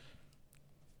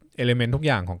เอลิเมนต์ทุกอ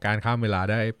ย่างของการข้ามเวลา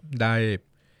ไ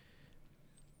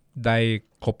ด้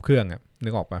ครบเครื่องอะนึ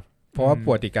กออกปะเพราะว่าป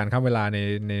กติการข้ามเวลา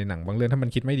ในหนังบางเรื่องถ้ามัน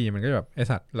คิดไม่ดีมันก็แบบไอ้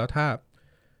สัตว์แล้วถ้า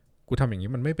กูทำอย่างนี้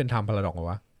มันไม่เป็นไทม์พาราดอกหรอ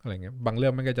วะอะไรเงี้ยบางเรื่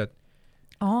องมันก็จ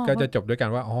ะจบด้วยกัน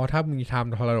ว่าถ้ามีไทม์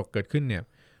พาราดอกเกิดขึ้นเนี่ย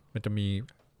มันจะมี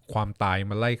ความตาย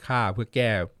มาไล่ฆ่าเพื่อแ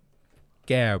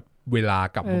ก้เวลา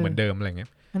กลับมาเหมือนเดิมอะไรเงี้ย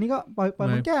อันนี้ก็ปล่อย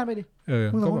มันแก้ไปดิ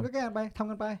มึงสองคนก็แก้ไปทำ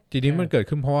กันไปทีนี้มันเกิด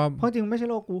ขึ้นเพราะจริงไม่ใช่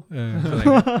โลกกู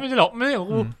ไม่ใช่หรอกไม่ใช่ของ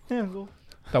กู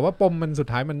แต่ว่าปมมันสุด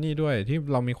ท้ายมันนี่ด้วยที่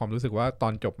เรามีความรู้สึกว่าตอ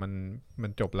นจบมั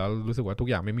นจบแล้วรู้สึกว่าทุก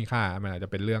อย่างไม่มีค่ามันอาจจะ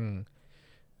เป็นเรื่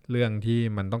องที่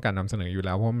มันต้องการนำเสนออยู่แ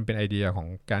ล้วเพราะมันเป็นไอเดียของ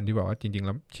การที่บอกว่าจริงๆแ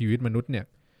ล้วชีวิตมนุษย์เนี่ย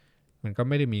มันก็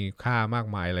ไม่ได้มีค่ามาก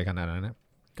มายอะไรขนาดนั้นนะ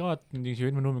ก็จริงๆชีวิ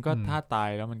ตมนุษย์มันก็ถ้าตาย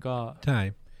แล้วมันก็ใช่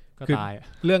ก็ตาย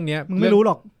เรื่องนี้มึงไม่รู้ห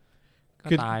รอกก็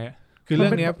ตายคือเรื่อ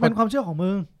งนี้เป็นความเชื่อของมึ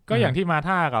งก็อย่างที่มา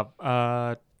ท่ากับ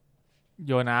โ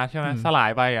ยนาสใช่ไหมสลาย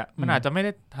ไปอ่ะมันอาจจะไม่ไ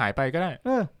ด้หายไปก็ได้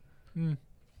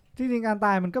จริงๆการต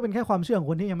ายมันก็เป็นแค่ความเชื่อของ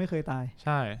คนที่ยังไม่เคยตายใ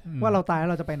ช่ว่าเราตายแล้ว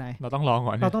เราจะไปไหนเราต้องลอง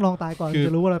ก่อนเราต้องลองตายก่อนจ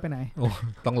ะรู้ว่าเราไปไหน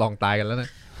ต้องลองตายกันแล้วนะ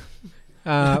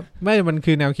ไม่มัน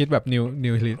คือแนวคิดแบบนิว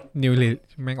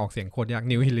แม่งออกเสียงโคตรยาก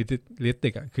นิวฮิลิสติ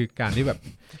กอ่ะคือการที่แบบ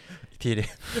ทีดิ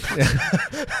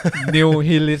นิว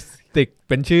ฮิลิสติก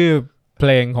เป็นชื่อเพ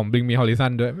ลงของ Bring Me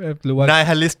Horizon ด้วยหรือว่า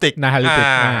Nihilistic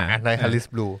Nihilist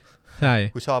Blue ใช่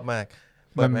กูชอบมาก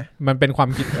เปิดไหมมันเป็นความ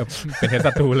คิดเป็นเทส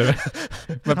ตูเลย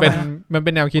มันเ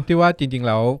ป็นแนวคิดที่ว่าจริงๆแ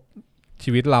ล้ว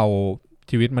ชี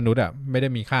วิตมนุษย์อ่ะไม่ได้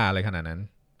มีค่าอะไรขนาดนั้น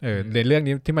ในเรื่อง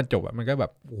นี้ที่มันจบอ่ะมันก็แบ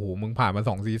บโอ้โหมึงผ่านมา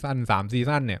2 ซีซั่น3 ซี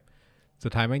ซั่นเนี่ยสุ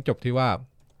ดท้ายแม่งจบที่ว่า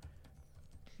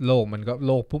โลกมันก็โ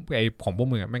ลกปุ๊บไอของพวก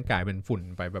มึงอ่ะแม่งกลายเป็นฝุ่น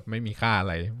ไปแบบไม่มีค่าอะ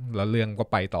ไรแล้วเรื่องก็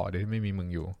ไปต่อโดยที่ไม่มีมึง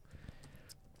อยู่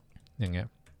อย่างเงี้ย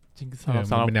จริงสำห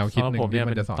รับเป็นแนวคิดนึงที่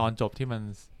มันจะสอนตอนจบที่มัน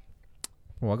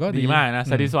หัวก็ดีมากนะ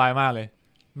satisfy มากเลย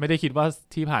ไม่ได้คิดว่า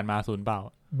ที่ผ่านมาสูญเปล่า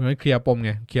เหมือนเคลียร์ปมไ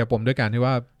งเคลียร์ปมด้วยการที่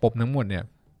ว่าปมทั้งหมดเนี่ย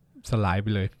สลายไป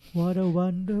เลย What a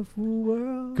wonderful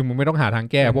world คือมึงไม่ต้องหาทาง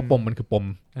แก้เพราะปมมันคือปม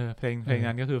เพลง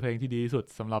นั้นก็คือเพลงที่ดีที่สุด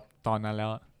สำหรับตอนนั้นแล้ว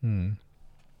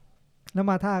แล้ว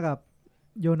มาท่ากับ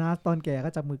โยนาสตอนแก่ก็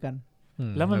จับมือกัน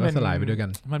แล้วมันเป็นสลายไปด้วยกัน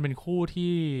มันเป็นคู่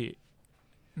ที่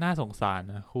น่าสงสารน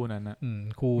ะคู่นั้นนะ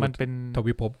คู่มันเป็นท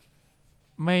วิภพ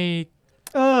ไม่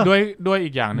ด้วยอี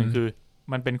กอย่างหนึ่งคือ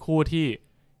มันเป็นคู่ที่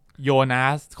โยนา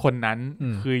สคนนั้น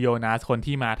คือโยนาสคน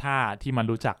ที่มาท่าที่มัน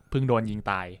รู้จักเพิ่งโดนยิง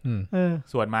ตาย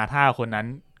ส่วนมาท่าคนนั้น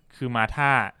คือมาท่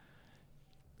า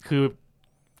คือ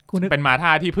เป็นมาท่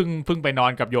าที่เพิ่งไปนอ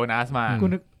นกับโยนาสมา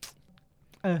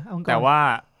แต่ว่า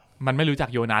มันไม่รู้จัก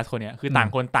โยนาสคนเนี้ยคือต่าง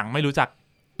คนต่างไม่รู้จัก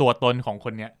ตัวตนของค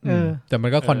นเนี้ยแต่มั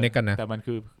นก็คอนเนคกันนะแต่มัน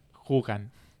คือคู่กัน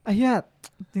ไอ้เหี้ย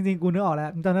จริงๆกูนึกออกแล้ว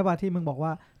จำได้ป่ะที่มึงบอกว่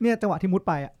าเนี่ยจังหวะที่มุด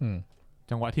ไปอ่ะ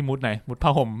จังหวะที่มุดไหนมุดผ้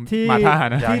าห่มมาท่า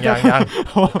นะยัง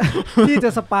ที่จะ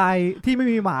สปายที่ไม่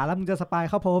มีหมาแล้วมึงจะสปาย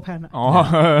เข้า power pan อ๋อ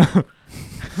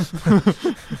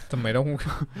ทำไมต้อง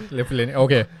เรฟเฟรนซ์โอ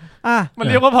เคมัน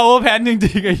เรียกว่า power pan จ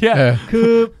ริงๆไอ้เหี้ย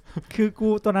คือกู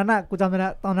ตอนนั้นน่ะกูจำได้แล้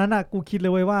วตอนนั้นน่ะกูคิดเล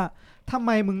ยเว้ยว่าทำไม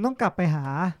มึงต้องกลับไปหา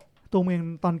ตัวมึง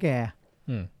ตอนแก่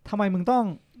ทำไมมึงต้อง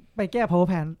ไปแก้ power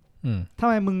pan ทำ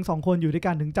ไมมึง2 คนอยู่ด้วย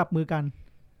กันถึงจับมือกัน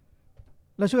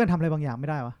แล้วช่วยกันทำอะไรบางอย่างไม่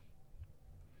ได้วะ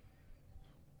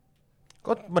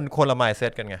ก็มันคนละ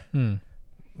mindset กันไง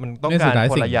มันต้องการ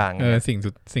คนละอย่าง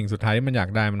สิ่งสุดท้ายที่มันอยาก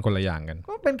ได้มันคนละอย่างกัน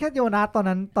ก็เป็นแค่โยนาสตอน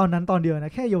นั้นตอนเดียวน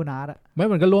ะแค่โยนาสอะไม่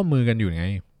มันก็ร่วมมือกันอยู่ไง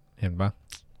เห็นปะ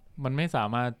มันไม่สา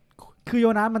มารถคือโย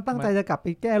นาสมันตั้งใจจะกลับไป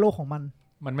แก้โลกของมั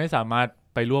นไม่สามารถ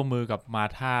ไปร่วมมือกับมา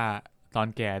ธาตอน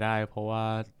แก่ได้เพราะว่า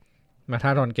มาธา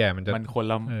ตอนแก่มันคน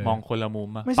ละมองคนละมุม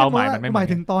อะเป้าหมายมันไม่หมาย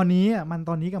ถึงตอนนี้อ่ะมัน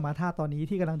ตอนนี้กับมาธาตอนนี้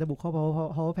ที่กำลังจะบุกเข้า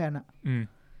power plan อ่ะ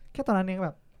แค่ตอนนั้นเองแบ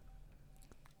บ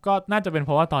ก็น่าจะเป็นเพ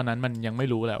ราะว่าตอนนั้นมันยังไม่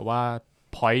รู้แหละว่า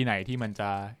point ไหนที่มันจะ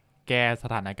แก้ส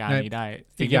ถานการณ์นี้ได้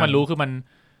สิ่งที่มันรู้คือ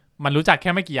มันรู้จักแ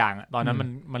ค่ไม่กี่อย่างตอนนั้น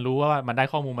มันรู้ว่ามันได้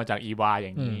ข้อมูลมาจากอีวาอ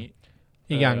ย่างนี้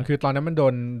อีกอย่างคือตอนนั้นมัน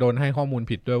โดนให้ข้อมูล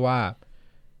ผิดด้วยว่า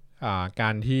กา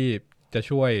รที่จะ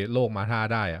ช่วยโลกมาธา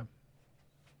ได้อะ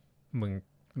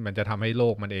มันจะทำให้โล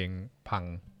กมันเองพัง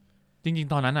จริง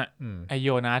ๆตอนนั้นอ่ะไอโย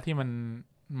นาที่มัน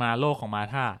มาโลกของมา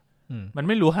ธามันไ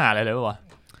ม่รู้หาอะไรเลยวะ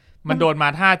มันโดนมา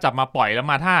ธาจับมาปล่อยแล้ว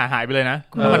มาธาหายไปเลยนะ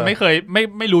แล้วมันไม่เคย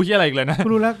ไม่รู้ที่อะไรอีกเลยนะกู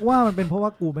รู้แล้วว่ามันเป็นเพราะว่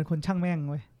ากูเป็นคนช่างแม่ง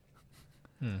เว้ย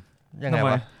ยังไงว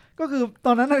ะก็คือต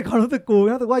อนนั้นในความรู้สึกกู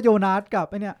รู้สึกว่าโยนาสกับ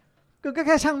ไอเนี่ยก็แ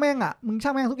ค่ช่างแม่งอ่ะมึงช่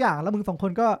างแม่งทุกอย่างแล้วมึง2ค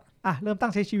นก็เริ่มตั้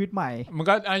งใช้ชีวิตใหม่มัน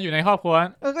ก็อยู่ในครอบครัว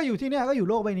ก็อยู่ที่เนี่ยก็อยู่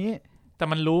โลกใบนี้แต่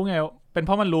มันรู้ไงเป็นเพ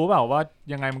ราะมันรู้เปล่าว่า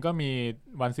ยังไงมันก็มี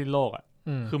วันสิ้นโลกอ่ะ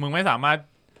คือมึงไม่สามารถ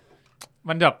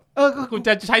มันแบบกูจ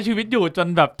ะใช้ชีวิตอยู่จน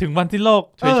แบบถึงวันสิ้นโลก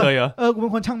เฉยๆเหรอกูเป็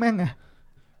นคนช่างแม่งไง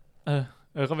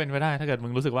ก็เป็นไปได้ถ้าเกิดมึ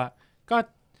งรู้สึกว่า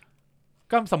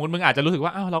ก็สมมติมึงอาจจะรู้สึกว่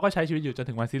าเราก็ใช้ชีวิตอยู่จน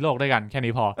ถึงวันสิ้นโลกด้วยกันแค่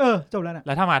นี้พอจบแล้วนะแ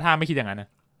ล้วถ้ามาถ้าไม่คิดอย่างนั้นนะ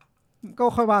ก็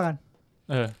ค่อยว่ากัน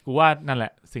กูว่านั่นแหล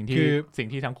ะสิ่ง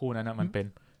ที่ทั้งคู่นั้นนะมันเป็น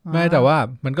ไม่แต่ว่า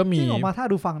มันก็มีออกมาถ้า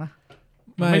ดูฟังนะ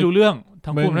ไม่รู้เรื่อง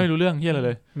ทั้งคู่ไม่รู้เรื่องเฮียอะไรเ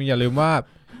ลยมึงอย่าลืมว่า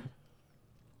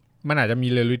มันอาจจะมี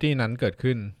เรียลลิตี้นั้นเกิด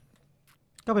ขึ้น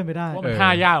ก็เป็นไปได้ว่ามันท่า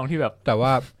ยากตรงที่แบบแต่ว่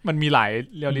ามันมีหลาย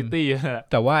เรียลลิตี้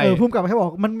แต่ว่าพุ่มกลับให้บอ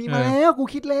กมันมีมาแล้วกู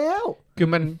คิดแล้วคือ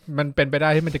มันเป็นไปได้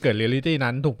ที่มันจะเกิดเรียลลิตี้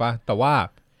นั้นถูกปะแต่ว่า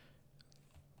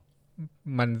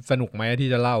มันสนุกไหมที่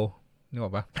จะเล่านึกอ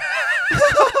อกปะ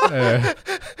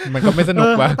มันก็ไม่สนุก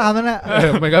วะตามนั้นแหละ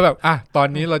มันก็แบบตอน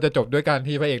นี้เราจะจบด้วยการ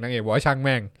ที่พระเอกนางเอกบอกว่าช่างแ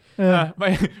ม่ง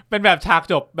เป็นแบบฉาก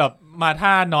จบแบบมาท่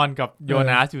านอนกับโย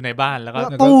นาสอยู่ในบ้านแล้วก็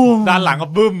ด้านหลังก็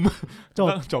บึ้ม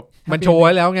จบมันโชว์ไ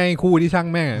ว้แล้วไงคู่ที่ช่าง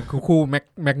แม่งคู่แ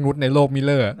ม็กนุสในโลกมิลเ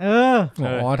ลอร์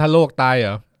ถ้าโลกตายเหร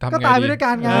อทำไงดีก็ตายไปด้วย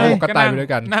กันไงก็ตายไปด้ว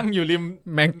ยกันนั่งอยู่ริม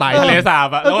แม่งตายทะเลสาบ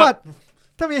อะแล้ว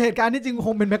ถ้ามีเหตุการณ์ที่จริงค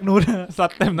งเป็นแม็กนุสซั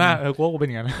ดเต็มหน้ากูเป็นอ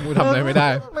ย่างนั้นกูทำอะไรไม่ได้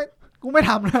กูไม่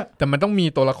ทำนะแต่มันต้องมี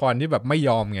ตัวละครที่แบบไม่ย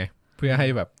อมไงเพื่อให้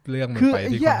แบบเรื่องมันไป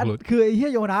ที่คอนคลูดคือไอ้เหี้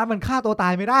ยโยนาสมันฆ่าตัวตา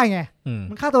ยไม่ได้ไง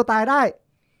มันฆ่าตัวตายได้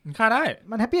มันฆ่าได้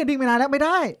มันแฮปปี้เอนดิ้งไม่นานแล้วไม่ไ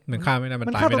ด้มันฆ่าไม่ได้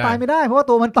มันฆ่าตัวตายไม่ได้เพราะว่า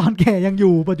ตัวมันตอนแก่ยังอ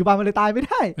ยู่ปัจจุบันมันเลยตายไม่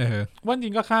ได้ว่าจ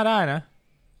ริงก็ฆ่าได้นะ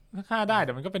ฆ่าได้แ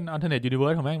ต่มันก็เป็น alternate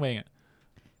universe ของแม่งไปอ่ะ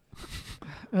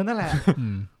นั่นแหละ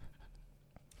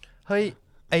เฮ้ย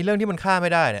ไอเรื่องที่มันฆ่าไ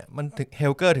ม่ได้เนี่ยมันถึงเฮ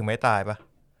ลเกอร์ถึงไม่ตายปะ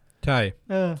ใช่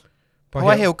เพราะ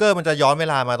ว่าเฮลเกอร์มันจะย้อนเว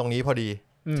ลามาตรงนี้พอดี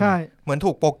ใช่เหมือน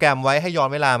ถูกโปรแกรมไว้ให้ย้อน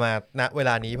เวลามาณเวล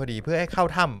านี้พอดีเพื่อให้เข้า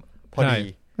ถ้ำพอดี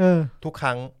ทุกค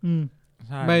รั้ง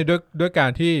ไม่ด้วยกา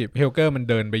รที่เฮลเกอร์มัน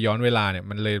เดินไปย้อนเวลาเนี่ย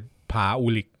มันเลยพาอู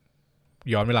ลิก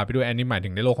ย้อนเวลาไปด้วยอันนี้หมายถึ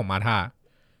งในโลกของมาธา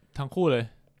ทั้งคู่เลย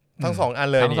ทั้ง2อัน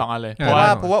เลยทั้ง2อันเลยเพรา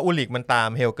ะว่าอูลิกมันตาม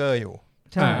เฮลเกอร์อยู่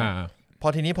ใช่พอ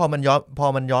ทีนี้พอมัน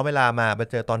ย้อนเวลามา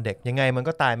เจอตอนเด็กยังไงมัน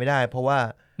ก็ตายไม่ได้เพราะว่า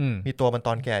มีตัวมันต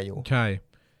อนแก่อยู่ใช่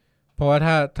เพราะว่า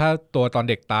ถ้าตัวตอน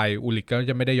เด็กตายอูลิกก็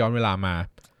จะไม่ได้ย้อนเวลามา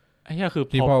ไอ้เหี้ยคือ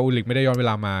ที่พออูลิกไม่ได้ย้อนเว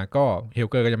ลามาก็เฮล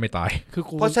เกอร์ก็จะไม่ตาย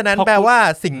เพราะฉะนั้นแปลว่า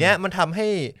สิ่งเนี้ยมันทำให้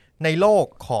ในโลก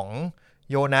ของ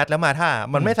โยนัสและมาธา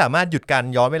มันไม่สามารถหยุดการ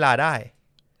ย้อนเวลาได้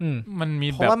มันมี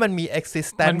เพราะว่ามันมี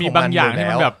existence มันมีบางอย่างที่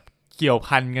มันแบบเกี่ยว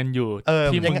พันกันอยู่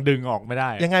ที่มึงดึงออกไม่ได้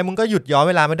ยังไงมึงก็หยุดย้อน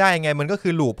เวลาไม่ได้ยังไงมันก็คื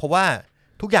อลูปเพราะว่า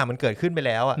ทุกอย่างมันเกิดขึ้นไปแ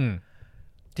ล้วอ่ะ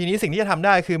ทีนี้สิ่งที่จะทำไ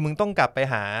ด้คือมึงต้องกลับไป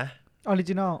หาออริ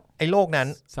จินอลไอ้โลกนั้น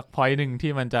สักพอยต์นึง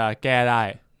ที่มันจะแก้ได้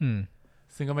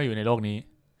ซึ่งก็ไม่อยู่ในโลกนี้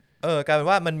กลายเป็น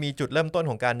ว่ามันมีจุดเริ่มต้น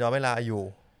ของการย้อนเวลาอยู่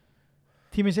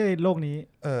ที่ไม่ใช่โลกนี้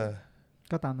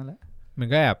ก็ตามนั่นแหละมัน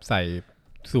ก็แอบใส่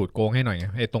สูตรโกงให้หน่อย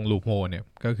ไอ้ตรงลูปโฮเนี่ย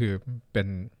ก็คือเป็น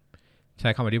ใช้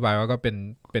คำอธิบายว่าก็เ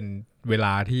ป็นเวล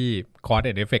าที่คอร์สเ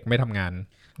อฟเฟกต์ไม่ทำงาน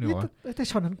แต่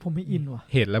ช็อตนั้นผมไม่อินว่ะ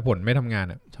เหตุและผลไม่ทำงาน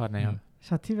อ่ะช็อตไหนครับ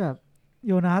ช็อตที่แบบโ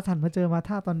ยนาสหันมาเจอมาธ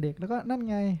าตอนเด็กแล้วก็นั่น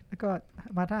ไงแล้วก็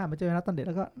มาธามาเจอนะตอนเด็กแ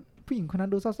ล้วก็ผู้หญิงคนนั้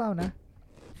นดูเศร้าๆนะ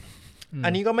อั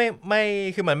นนี้ก็ไม่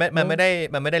คือมันไม่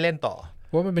ได้เล่นต่อเ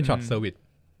พราะมันเป็นช็อตเซอร์วิส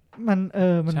มัน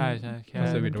ใช่แค่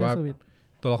เซอร์วิสว่า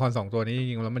ตัวละคร2ตัวนี้จ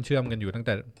ริงๆแล้วมันเชื่อมกันอยู่ตั้ง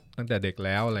แต่เด็กแ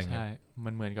ล้วอะไรเงี้ยใช่มั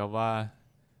นเหมือนกับว่า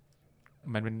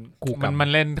มันเป็นมัน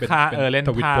เล่นค่าเล่น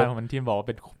ท่าของมันที่บอกว่าเ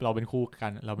ป็นเราเป็นคู่กั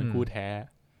นเราเป็นคู่แท้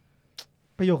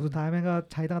ประโยคสุดท้ายแม่งก็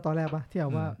ใช้ตั้งแต่ตอนแรกปะที่บอ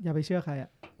กว่าอย่าไปเชื่อใครอ่ะ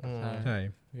ใช่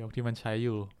ประโยคที่มันใช้อ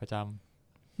ยู่ประจ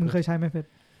ำมึงเคยใช้ไหมเฟซ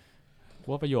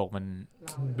ว่าประโยคมัน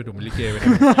ไปดูมันลิเกไป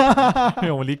ประโ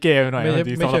ยคมันลิเกไปหน่อยไ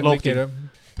ม่ใช่ลิเก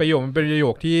ประโยคมันเป็นประโย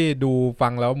คที่ดูฟั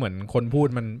งแล้วเหมือนคนพูด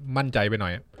มันมั่นใจไปหน่อ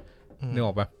ยนึกอ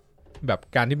อกปะแบบ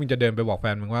การที่มึงจะเดินไปบอกแฟ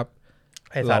นมึงว่า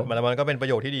ไอ้สัตว์มันก็เป็นประ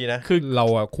โยคที่ดีนะคือเรา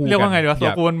อะคู่กันเรียกว่าไงดีวะตั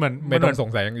วกูเหมือนไม่ต้องสง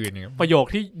สัยอย่างอื่นอย่างเงี้ยประโยค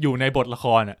ที่อยู่ในบทละค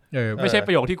รอ่ะไม่ใช่ป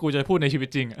ระโยคที่กูจะพูดในชีวิต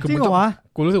จริงจริงเหรอวะ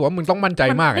กูรู้สึกว่ามึงต้องมั่นใจ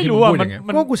มากที่มึงพูดอย่างเงี้ย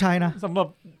ว่ากูใช้นะสำหรับ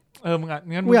มึง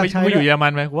งั้นมึงไปอยู่เยอรมั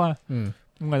นไหมกูว่า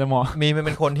มึงอาจจะเหมาะมีมันเ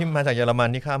ป็นคนที่มาจากเยอรมัน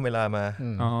ที่ข้ามเวลามา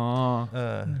อ๋อ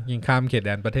ยิงข้ามเขตแด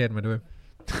นประเทศมาด้วย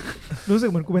รู้สึก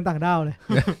เหมือนกูเป็นต่างด้าวเลย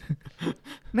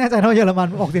แน่ใจเท่าเยอรมัน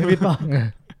ออกเสียงผิดเปล่า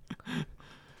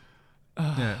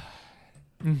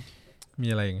มี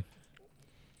อะไรอีก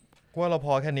ว่าเราพ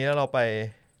อแค่นี้แล้วเราไป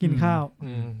กินข้าว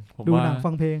ดูหนัง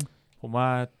ฟังเพลงผมว่า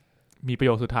มีประโ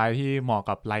ยคสุดท้ายที่เหมาะ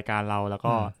กับรายการเราแล้ว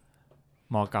ก็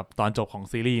เหมาะกับตอนจบของ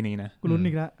ซีรีส์นี้นะกูลุ้น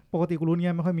อีกแล้วปกติกูลุ้นเ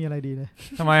งี้ยไม่ค่อยมีอะไรดีเลย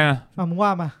ทำไมอ่ะมึงว่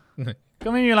ามาก็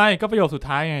ไม่มีอะไรก็ประโยคสุด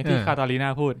ท้ายไงที่คาตาลีนา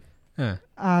พูด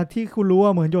ที่คุณรู้ว่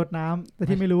าเหมือนหยดน้ำแต่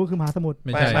ที่ไม่รู้คือมหาสมุทรไ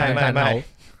ม่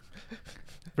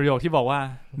ประโยคที่บอกว่า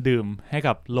ดื่มให้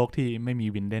กับโลกที่ไม่มี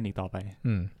วินเดนอีกต่อไป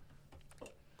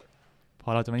เพรา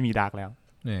ะเราจะไม่มีดาร์กแล้ว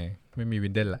ไม่มีวิ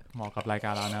นเดนละเหมาะกับรายกา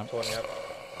รเรานะครับ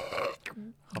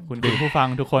ขอบคุณผู้ฟัง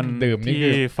ทุกคนที่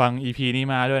ฟัง EP นี้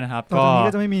มาด้วยนะครับ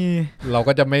ก็จะไม่มีเรา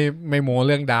ก็จะไม่โม้เ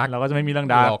รื่องดาร์กเราก็จะไม่มีเรื่อง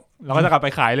ดาร์กเราก็จะกลับไป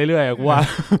ขายเรื่อยๆกูว่า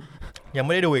ยังไ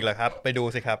ม่ได้ดูอีกเหรอครับไปดู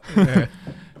สิครับ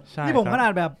ที่ผมขนา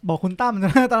ดแบบบอกคุณตั้มน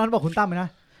ะตอนนั้นบอกคุณตั้มเลยนะ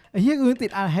ไอ้เหี้ยกูติ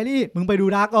ดแฮร์รี่มึงไปดู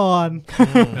ดาร์กก่อน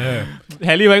แฮ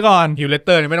ร์รี่ไว้ก่อนฮิวเลตเต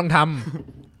อร์ไม่ต้องท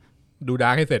ำดูดา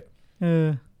ร์กให้เสร็จ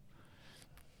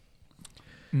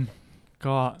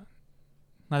ก็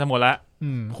น่าจะหมดแล้ว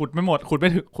ขุดไม่หมดขุดไม่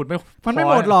ถึงขุดไม่มันไม่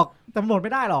หมดหรอกแต่หมดไ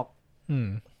ม่ได้หรอก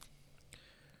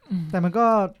แต่มันก็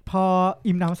พอ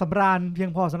อิ่มหนำสำราญเพียง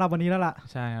พอสำหรับวันนี้แล้วล่ะ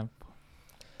ใช่ครับ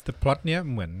แต่พล็อตเนี้ย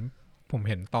เหมือนผม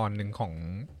เห็นตอนหนึ่งของ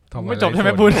ไม่จบใช่ไหม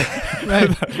พูด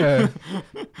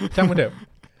ช่างมันเถอะ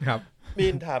ครับมี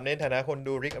นถามในฐานะคน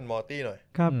ดู Rick and Morty หน่อย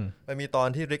ครับมันมีตอน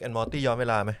ที่ Rick and Morty ย้อนเว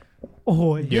ลาไหมโอ้โห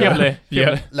เยอะเลยเยอ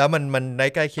ะแล้วมันได้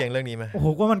ใกล้เคียงเรื่องนี้ไหมโอ้โห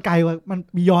ก็มันไกลกว่ามัน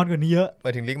มีย้อนกว่านี้เยอะไป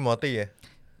ถึง Rick and Morty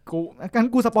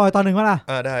กูสปอยตอนหนึ่งว่าล่ะ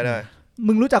ได้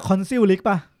มึงรู้จัก Conceal Rick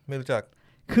ป่ะไม่รู้จัก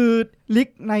คือ Rick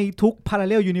ในทุก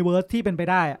Parallel Universe ที่เป็นไป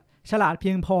ได้ฉลาดเพี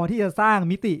ยงพอที่จะสร้าง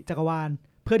มิติจักรวาล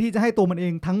เพื่อที่จะให้ตัวมันเอ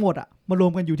งทั้งหมดมารว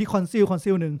มกันอยู่ที่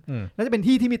Conceal นึงแล้วจะเป็น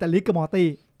ที่มีแต่ Rick กับ Morty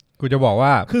กูจะบอกว่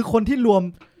าคือคนที่รวม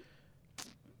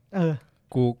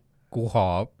กูขอ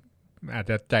อาจ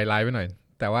จะใจร้ายไปหน่อย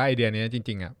แต่ว่าไอเดียนี้จ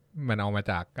ริงๆมันเอามา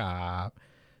จาก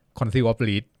Conceal of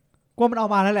Rickก็มันเอา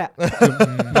มาแล้วแหละ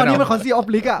ตอนนี้มัน Conceal of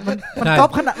Rick มันก๊อป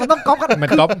ขนาดมันต้องก๊อปขนาดมั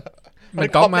นก๊อป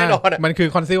มามันคือ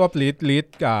Conceal of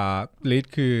Rick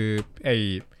คือไ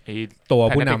อตัว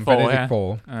ผู้นำ Fantastic Four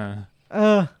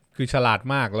คือฉลาด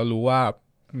มากแล้วรู้ว่า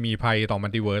มีภัยต่อมั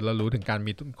ลติเวิร์สแล้วรู้ถึงการ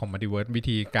มีของมัลติเวิร์สวิ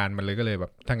ธีการมันเลยก็เลยแบ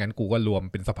บถ้างั้นกูก็รวม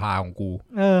เป็นสภาของกู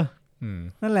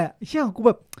นั่นแหละเชี่ยของกูแ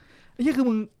บบไอ้เชี่ยคือ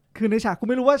มึงคือในฉากกู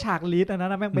ไม่รู้ว่าฉากลีดอันนั้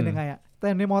นแม่งเป็นยังไงแต่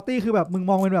ในมอร์ตี้คือแบบมึง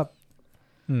มองเป็นแบบ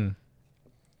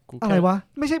อะไรวะ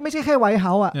ไม่ใช่แค่ไวท์เฮ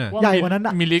าส์ใหญ่กว่านั้น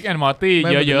มีลิกแอนด์มอร์ตี้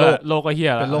เยอะๆโลกก็เฮี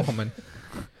ยเป็นโลกของมัน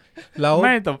แล้วไ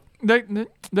ม่แต่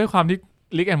ด้วยความที่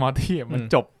ลิกแอนด์มอร์ตี้มัน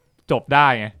จบได้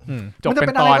ไงจบเ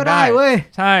ป็นตอนได้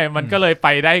ใช่มันก็เลยไป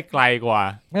ได้ไกลกว่า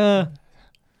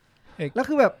แล้ว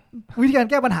คือแบบวิธีการ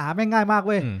แก้ปัญหาแม่งง่ายมากเ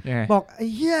ว้ยบอกไอ้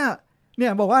เหี้ยเนี่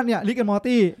ยบอกว่าเนี่ยลิกแอนด์มอร์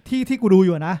ตี้ที่กูดูอ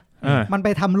ยู่นะมันไป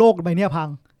ทำโลกใบนี้พัง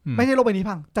ไม่ใช่โลกใบนี้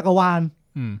พังจักรวาล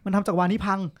มันทำจักรวาลนี้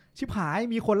พังชิบหาย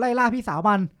มีคนไล่ล่าพี่สาว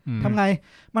มันทำไง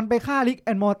มันไปฆ่าลิกแอ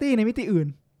นด์มอร์ตี้ในมิติอื่น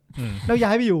แล้วย้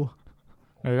ายไปอยู่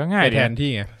ก็ง่ายแทนที่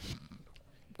ไง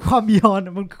ความบียอน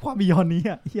มันความบียอนนี้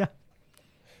เหี้ย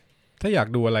ถ้าอยาก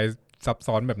ดูอะไรซับ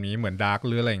ซ้อนแบบนี้เหมือนดาร์กห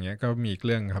รืออะไรอย่างเงี้ยก็มีอีกเ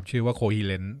รื่องครับชื่อว่า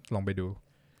Coherent ลองไปดู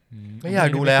ไม่อยาก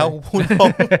ดูแล้วพูดตรง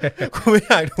กูไม่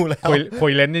อยากดูแล้ว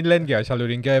Coherentนี่เล่นเกี่ยวกับ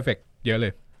Schrödinger effect เยอะเล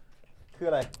ยคือ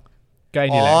อะไรใกล้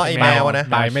นี่แหละไอ้แมวนะ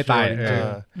ตายไม่ตาย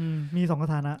มี2ส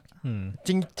ถานะจ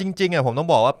ริงผมต้อง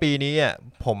บอกว่าปีนี้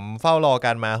ผมเฝ้ารอก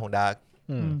ารมาของดาร์ก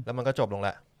แล้วมันก็จบลงแ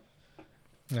ล้ว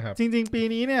นะครับจริงๆปี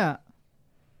นี้เนี่ย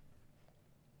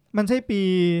มันใช่ปี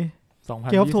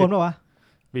2020 เกมโทนป่ะวะ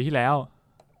ปีที่แล้ว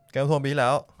เกมโทนปีแล้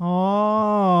วอ๋อ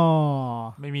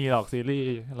ไม่มีหรอกซีรี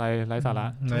ส์อะไรไร้สาระ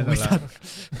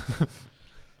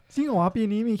จริงเหรอปี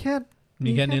นี้มีแค่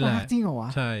นี้แหละจริงเหรอวะ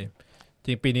ใช่จ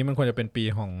ริงปีนี้มันควรจะเป็นปี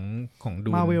ของดู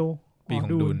น Marvel ปีของ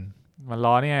ดูนมันร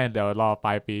อนี่ไงเดี๋ยวรอปล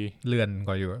ายปีเลื่อน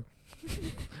ก่อนอยู่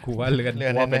กูว่าเลื่อน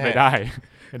ว่าเป็นไปได้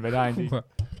เป็นไปได้จริง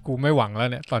กูไม่หวังแล้ว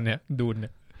เนี่ยตอนเนี้ยดูนเนี่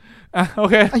ยโอ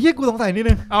เคไอ้เหี้ยกูสงสัยนิด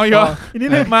นึงเอาอีกนิด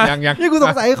นึงมานี่กูส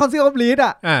งสัยคอนซีลออฟลีด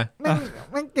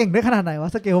แม่งเก่งได้ขนาดไหนวะ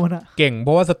สเกลมันเก่งเพ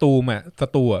ราะว่าศัต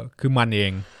รูคือมันเอ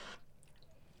ง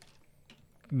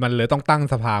มันเลยต้องตั้ง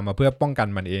สภามาเพื่อป้องกัน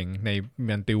มันเองใน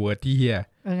มัลติเวิร์สที่เฮีย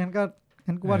งั้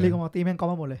นกูว่าลิงกับมอร์ตี้แม่งก็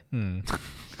มาหมดเลย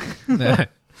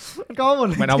มันก็มาหมด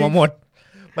เลยมันเอามาหมด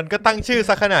มันก็ตั้งชื่อซ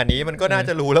ะขนาดนี้มันก็น่าจ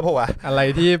ะรู้แล้วป่ะวะอะไร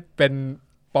ที่เป็น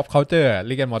pop culture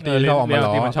ลิงกับมอร์ตี้ชอบเอามาล้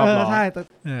อใช่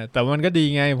แต่มันก็ดี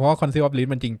ไงเพราะว่า Concept of List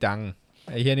มันจริงจัง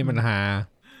ไอ้เฮียนี่มันหา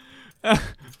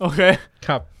โอเคค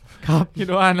รับคิด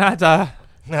ว่าน่าจ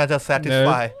ะ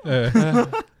satisfy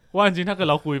ว่าจริงถ้าเกิด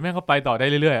เราคุยแม่งก็ไปต่อได้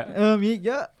เรื่อยๆมีเ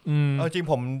ยอะเอาจริง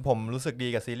ผมรู้สึกดี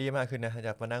กับซีรีส์มากขึ้นนะจ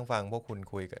ากมานั่งฟังพวกคุณ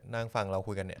คุยกันนั่งฟังเรา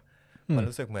คุยกันเนี่ยมัน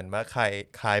รู้สึกเหมือนว่าค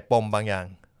ลายปมบางอย่าง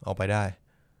ออกไปได้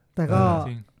แต่ก็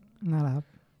น่ารัก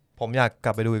ผมอยากก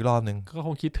ลับไปดูอีกรอบนึงก็ค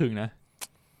งคิดถึงนะ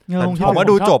ผมว่า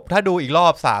ดูจบถ้าดูอีกรอ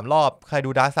บ3รอบใครดู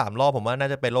ดาร์ก3รอบผมว่าน่า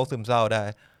จะเป็นโรคซึมเศร้าได้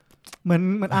เหมือน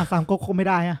อ่าน3ก็คงไม่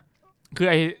ได้อะคือ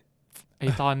ไอ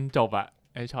ตอนจบอะ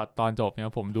ไอช็อตตอนจบเนี่ย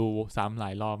ผมดูซ้ำหล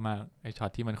ายรอบมากไอช็อต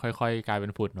ที่มันค่อยๆกลายเป็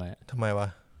นฝุ่นไว้ทำไมวะ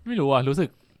ไม่รู้อะรู้สึก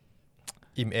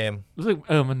อิ่มเอมรู้สึก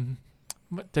มัน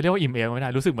จะเรียกว่าอิ่มเอมไม่ได้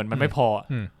รู้สึกเหมือนมันไม่พอ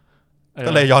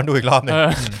ก็เลยย้อนดูอีกรอบนึง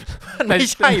ไม่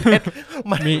ใช่เพชร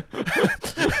มัน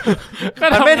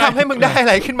ไม่ทำให้มึงได้อะ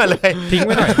ไรขึ้นมาเลยทิ้งไ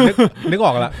ว้หน่อยนึกอ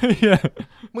อกละ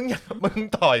มึง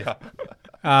ต่อยอ่ะ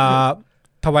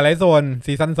Twilight Zone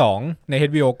ซีซั่น2ใน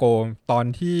HBO Go ตอน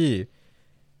ที่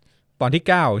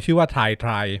9ชื่อว่า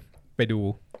Try ไปดู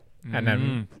อันนั้น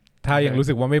ถ้ายังรู้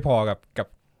สึกว่าไม่พอกับ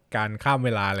การข้ามเว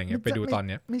ลาอะไรเงี้ยไปดูตอนเ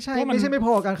นี้ยไม่ใช่ไม่พ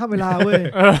อการข้ามเวลาเว้ย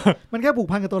มันแค่ผูก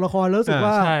พันกับตัวละครแล้วรู้สึก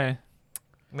ว่า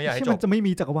ไม่อยากให้จบมันจะไม่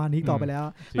มีจักรวาลนี้ต่อไปแล้ว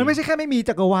มันไม่ใช่แค่ไม่มี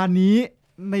จักรวาลนี้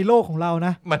ในโลกของเราน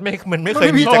ะมันไม่เค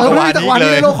ยมีจักรวาลนี้เล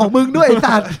ยในโลกของมึงด้วยไอ้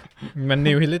สัตว์มัน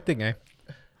นิวฮิลิติกไง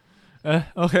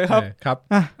โอเคครับครับ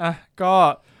ก็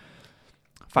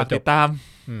ฝากติดตาม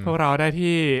พวกเราได้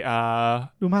ที่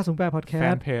Room 508 Podcast แฟ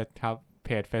นเพจครับเพ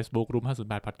จ Facebook Room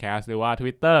 508 Podcast หรือว่า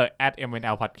Twitter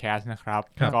 @MNL_podcast นะครับ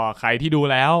ก็ใครที่ดู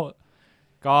แล้ว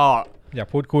ก็อยาก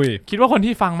พูดคุยคิดว่าคน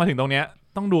ที่ฟังมาถึงตรงเนี้ย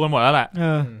ต้องดูกันหมดแล้วแหละ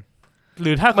ห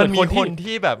รือถ้าเกิดคน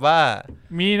ที่แบบว่า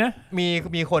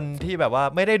มีคนที่แบบว่า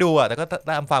ไม่ได้ดูอ่ะแต่ก็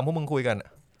ตามฟังพวกมึงคุยกัน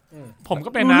ผมก็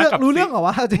เป็นนะกับรู้เรื่องเหรอว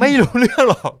ะไม่รู้เรื่อง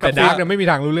หรอกแต่ดาร์กเนี่ยไม่มี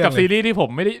ทางรู้เรื่องกับซีรีส์ที่ผม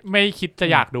ไม่คิดจะ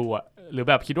อยากดูอ่ะหรือ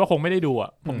แบบคิดว่าคงไม่ได้ดูอ่ะ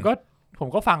ผม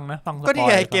ก็ฟังนะฟังก็นี่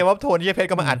ไงเกมวับโทนที่เพชร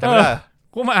ก็มาอัดแต่ว่า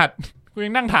กูมาอัดกูยั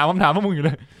งนั่งถามคำถามพวกมึงอยู่เ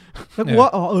ลยแล้วกูว่า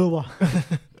ว่ะ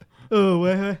เ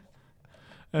ว้ย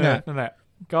นั่นแหละ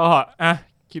ก็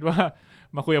คิดว่า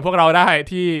มาคุยกับพวกเราได้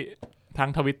ที่ทั้ง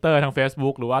Twitter ทั้ง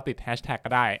Facebook หรือว่าติดแฮชแท็กก็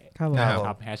ได้ค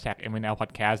รับแฮชแท็ก MNL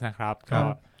Podcast นะครับ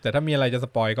แต่ถ้ามีอะไรจะส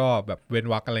ปอยก็แบบเว้น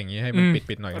วรรคอะไรอย่างงี้ให้มัน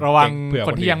ปิดหน่อยระวังค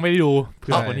นที่ยังไม่ได้ดูเ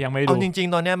ผื่อคนที่ยังไม่ได้ดูเอาจริง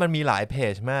ๆตอนนี้มันมีหลายเพ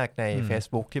จมากใน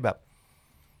Facebook ที่แบบ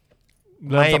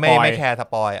ไม่แคร์ส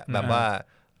ปอยอ่ะแบบว่า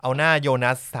เอาหน้าโย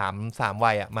นัส3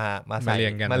วัยอ่ะมาใส่มาเรี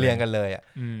ยงกันเลยอ่ะ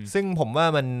ซึ่งผมว่า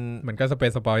มันก็สเป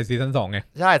ซสปอยซีซั่น2ไง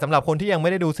ใช่สำหรับคนที่ยังไ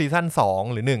ม่ได้ดูซีซั่น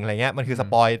2หรือ1อะไรเงี้ยมันคือส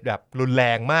ปอยแบบรุนแร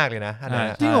งมากเลยนะ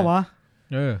จริงเหรอวะ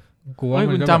กูว่า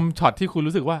คุณจำช็อตที่คุณ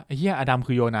รู้สึกว่าไอ้เหี้ยอดัม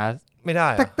คือโยนัสไม่ได้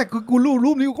แต่กู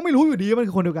รูปนี้กูก็ไม่รู้อยู่ดีมัน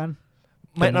คือคนเดียวกัน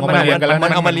มันเอามาเรียงกันแล้วมั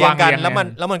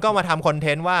นก็มาทำคอนเท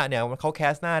นต์ว่าเนี่ยเขาแค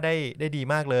สหน้าได้ดี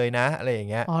มากเลยนะอะไรอย่าง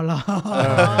เงี้ยอ๋อเหรอ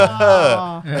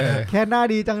แคสหน้า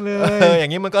ดีจังเลยอย่า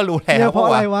งงี้มันก็รู้แล้วเพราะอ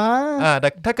ะไรวะแต่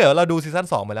ถ้าเกิดเราดูซีซั่น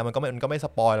2ไปแล้วมันก็ไม่ส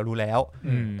ปอยเรารู้แล้ว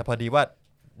แต่พอดีว่า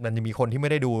มันจะมีคนที่ไม่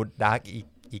ได้ดูดาร์กอี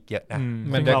กเยอะนะ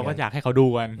เราก็อยากให้เขาดู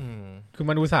กันคือ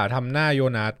มันอุตส่าห์ทำหน้าโย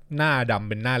นัสหน้าดำ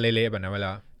เป็นหน้าเละๆแบบนั้นไว้แ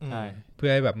ล้วเพื่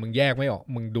อให้แบบมึงแยกไม่ออก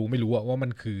มึงดูไม่รู้ว่ามั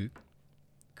นคือ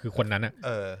คนนั้นอ่ะ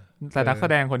แต่นักแส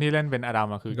ดงคนที่เล่นเป็นอดัม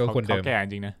อะคือเขาแก่จ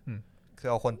ริงนะคือ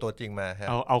เอาคนตัวจริงมา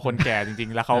เอาคนแก่จริง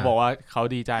ๆแล้วเขาบอกว่าเขา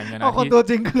ดีใจเหมือนกันนะเอาคนตัว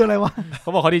จริงคืออะไรวะเข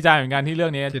าบอกเขาดีใจเหมือนกันที่เรื่อ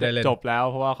งนี้จบแล้ว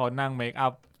เพราะว่าเขานั่งเมคอั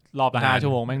พรอบละ5 ชั่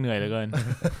วโมงแม่งเหนื่อยเหลือเกิน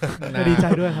ดีใจ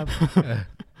ด้วยครับ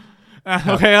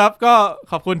โอเคครับก็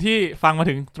ขอบคุณที่ฟังมา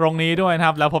ถึงตรงนี้ด้วยนะค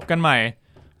รับแล้วพบกันใหม่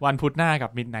วันพุธหน้ากับ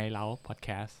Midnight Lounge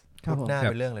Podcast พุธหน้าเ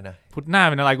ป็นเรื่องเลยนะพุธหน้า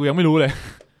เป็นอะไรกูยังไม่รู้เลย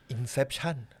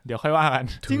Inception เดี๋ยวค่อยว่ากัน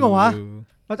จริงเหรอวะ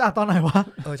เราจะอ่านตอนไหนวะ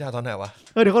จะอ่านตอนไหนวะ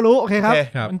เดี๋ยวก็รู้โอเคครับ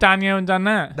วันจันทร์ไงวันจันทร์ห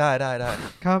น้าได้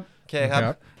ครับโอเคครับ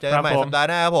เจอกันใหม่สัปดาห์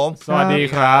หน้าครับผมสวัสดี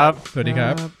ครับสวัสดีครั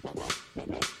บ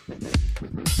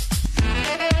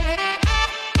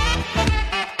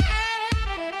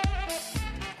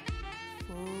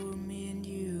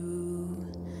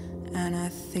And I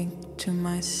think to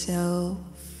myself,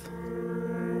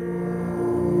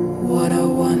 what a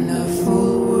wonderful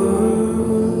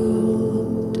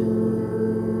world.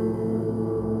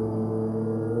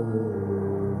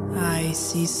 I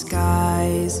see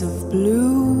skies of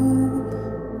blue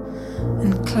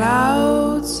and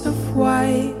clouds of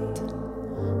white,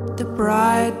 the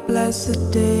bright blessed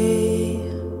day,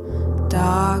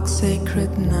 dark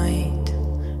sacred night,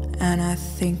 and I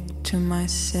think to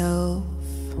myself,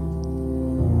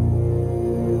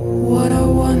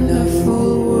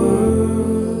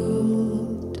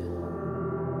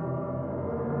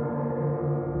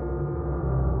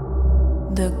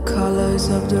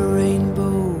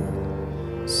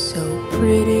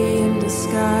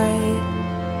 sky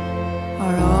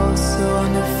are also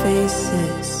on the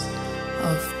faces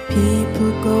of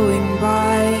people going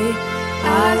by.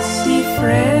 I see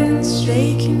friends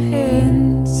shaking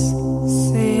hands,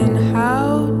 saying,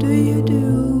 how do you do?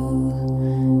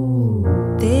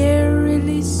 They're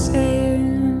really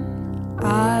saying,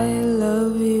 I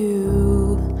love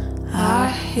you. I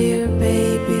hear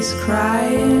babies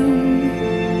crying,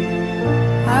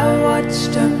 I watch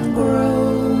them grow.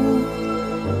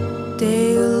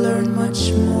 They'll learn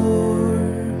much more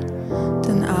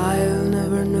than I'll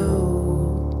never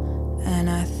know. And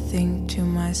I think to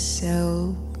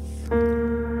myself,